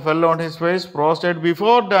Nebuchadnezzar fell on his face prostate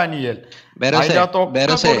before Daniel. അതിൻ്റെ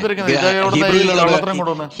അകത്തൊക്കെ കൊടുത്തിരിക്കുന്നത്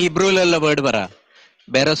ഹീബ്രുവിലുള്ള വേർഡ് പറ.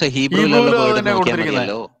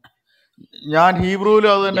 ഞാൻ ഹീബ്രുവിലും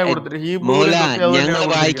അത് തന്നെ കൊടുത്തിട്ടുണ്ട്.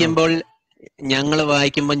 ഞങ്ങൾ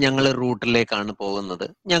വായിക്കുമ്പോൾ ഞങ്ങൾ റൂട്ടിലേക്കാണ് പോകുന്നത്.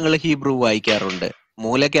 ഞങ്ങൾ ഹീബ്രു വായിക്കാറുണ്ട്.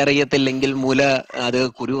 മൂലയ്ക്ക് അറിയത്തില്ലെങ്കിൽ മൂല അത്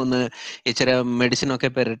കുരു ഒന്ന് ഇച്ചിരി മെഡിസിൻ ഒക്കെ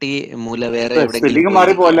പെരട്ടി മൂല വേറെ എവിടെയെങ്കിലും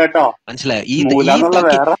മനസ്സിലായോ?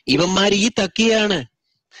 ഇവന്മാർ ഈ തക്കിയാണ്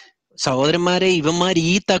സഹോദരന്മാരെ, ഇവന്മാർ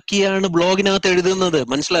ഈ തക്കിയാണ് ബ്ലോഗിനകത്ത് എഴുതുന്നത്.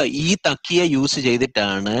 മനസ്സിലായോ? ഈ തക്കിയ യൂസ്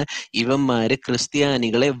ചെയ്തിട്ടാണ് ഇവന്മാര്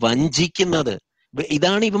ക്രിസ്ത്യാനികളെ വഞ്ചിക്കുന്നത്.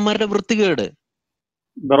 ഇതാണ് ഇവന്മാരുടെ വൃത്തികേട്.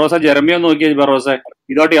 ബറോസ ജെറമിയ നോക്കിയ ബറോസ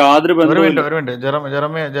ഇതോട്ട് യാതൊരു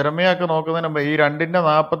ജെറമിയൊക്കെ നോക്കുന്നതിന് മുമ്പ് ഈ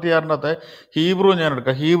 2:46 ഹീബ്രു ഞാൻ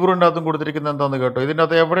എടുക്കാം. ഹീബ്രുവിൻ്റെ അകത്തും കൊടുത്തിരിക്കുന്നത് എന്താന്ന് കേട്ടോ. ഇതിൻ്റെ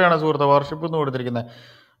അകത്ത് എവിടെയാണ് സുഹൃത്ത് വർഷിപ്പ് എന്ന് കൊടുത്തിരിക്കുന്നത്?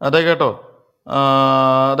 അതെ കേട്ടോ,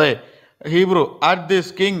 അതെ Hebrew. At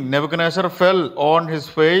this king Nebuchadnezzar fell on his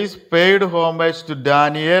face, paid homage to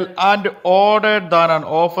Daniel and ordered than an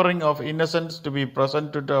offering of innocence to B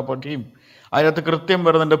present upon him. അതിനകത്ത് കൃത്യം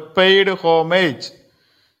വരുന്നുണ്ട് പെയ്ഡ് ഹോമേജ്.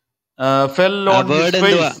 സെയ്ജ്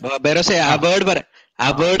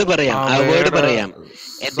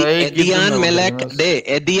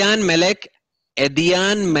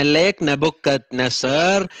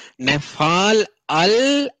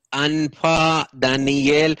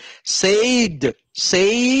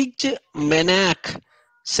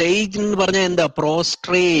എന്ന് പറഞ്ഞാൽ എന്താ?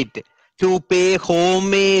 പ്രോസ്ട്രേറ്റ്, ടു പേ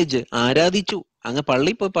ഹോമേജ്, ആരാധിച്ചു. അങ്ങ്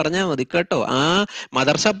പള്ളി പോയി പറഞ്ഞാൽ മതി കേട്ടോ. ആ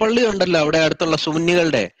മദർസ പള്ളി ഉണ്ടല്ലോ അവിടെ അടുത്തുള്ള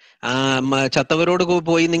സുന്നികളുടെ, ചത്തവരോട്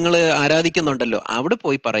പോയി നിങ്ങൾ ആരാധിക്കുന്നുണ്ടല്ലോ, അവിടെ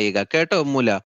പോയി പറയുക കേട്ടോ മൂല.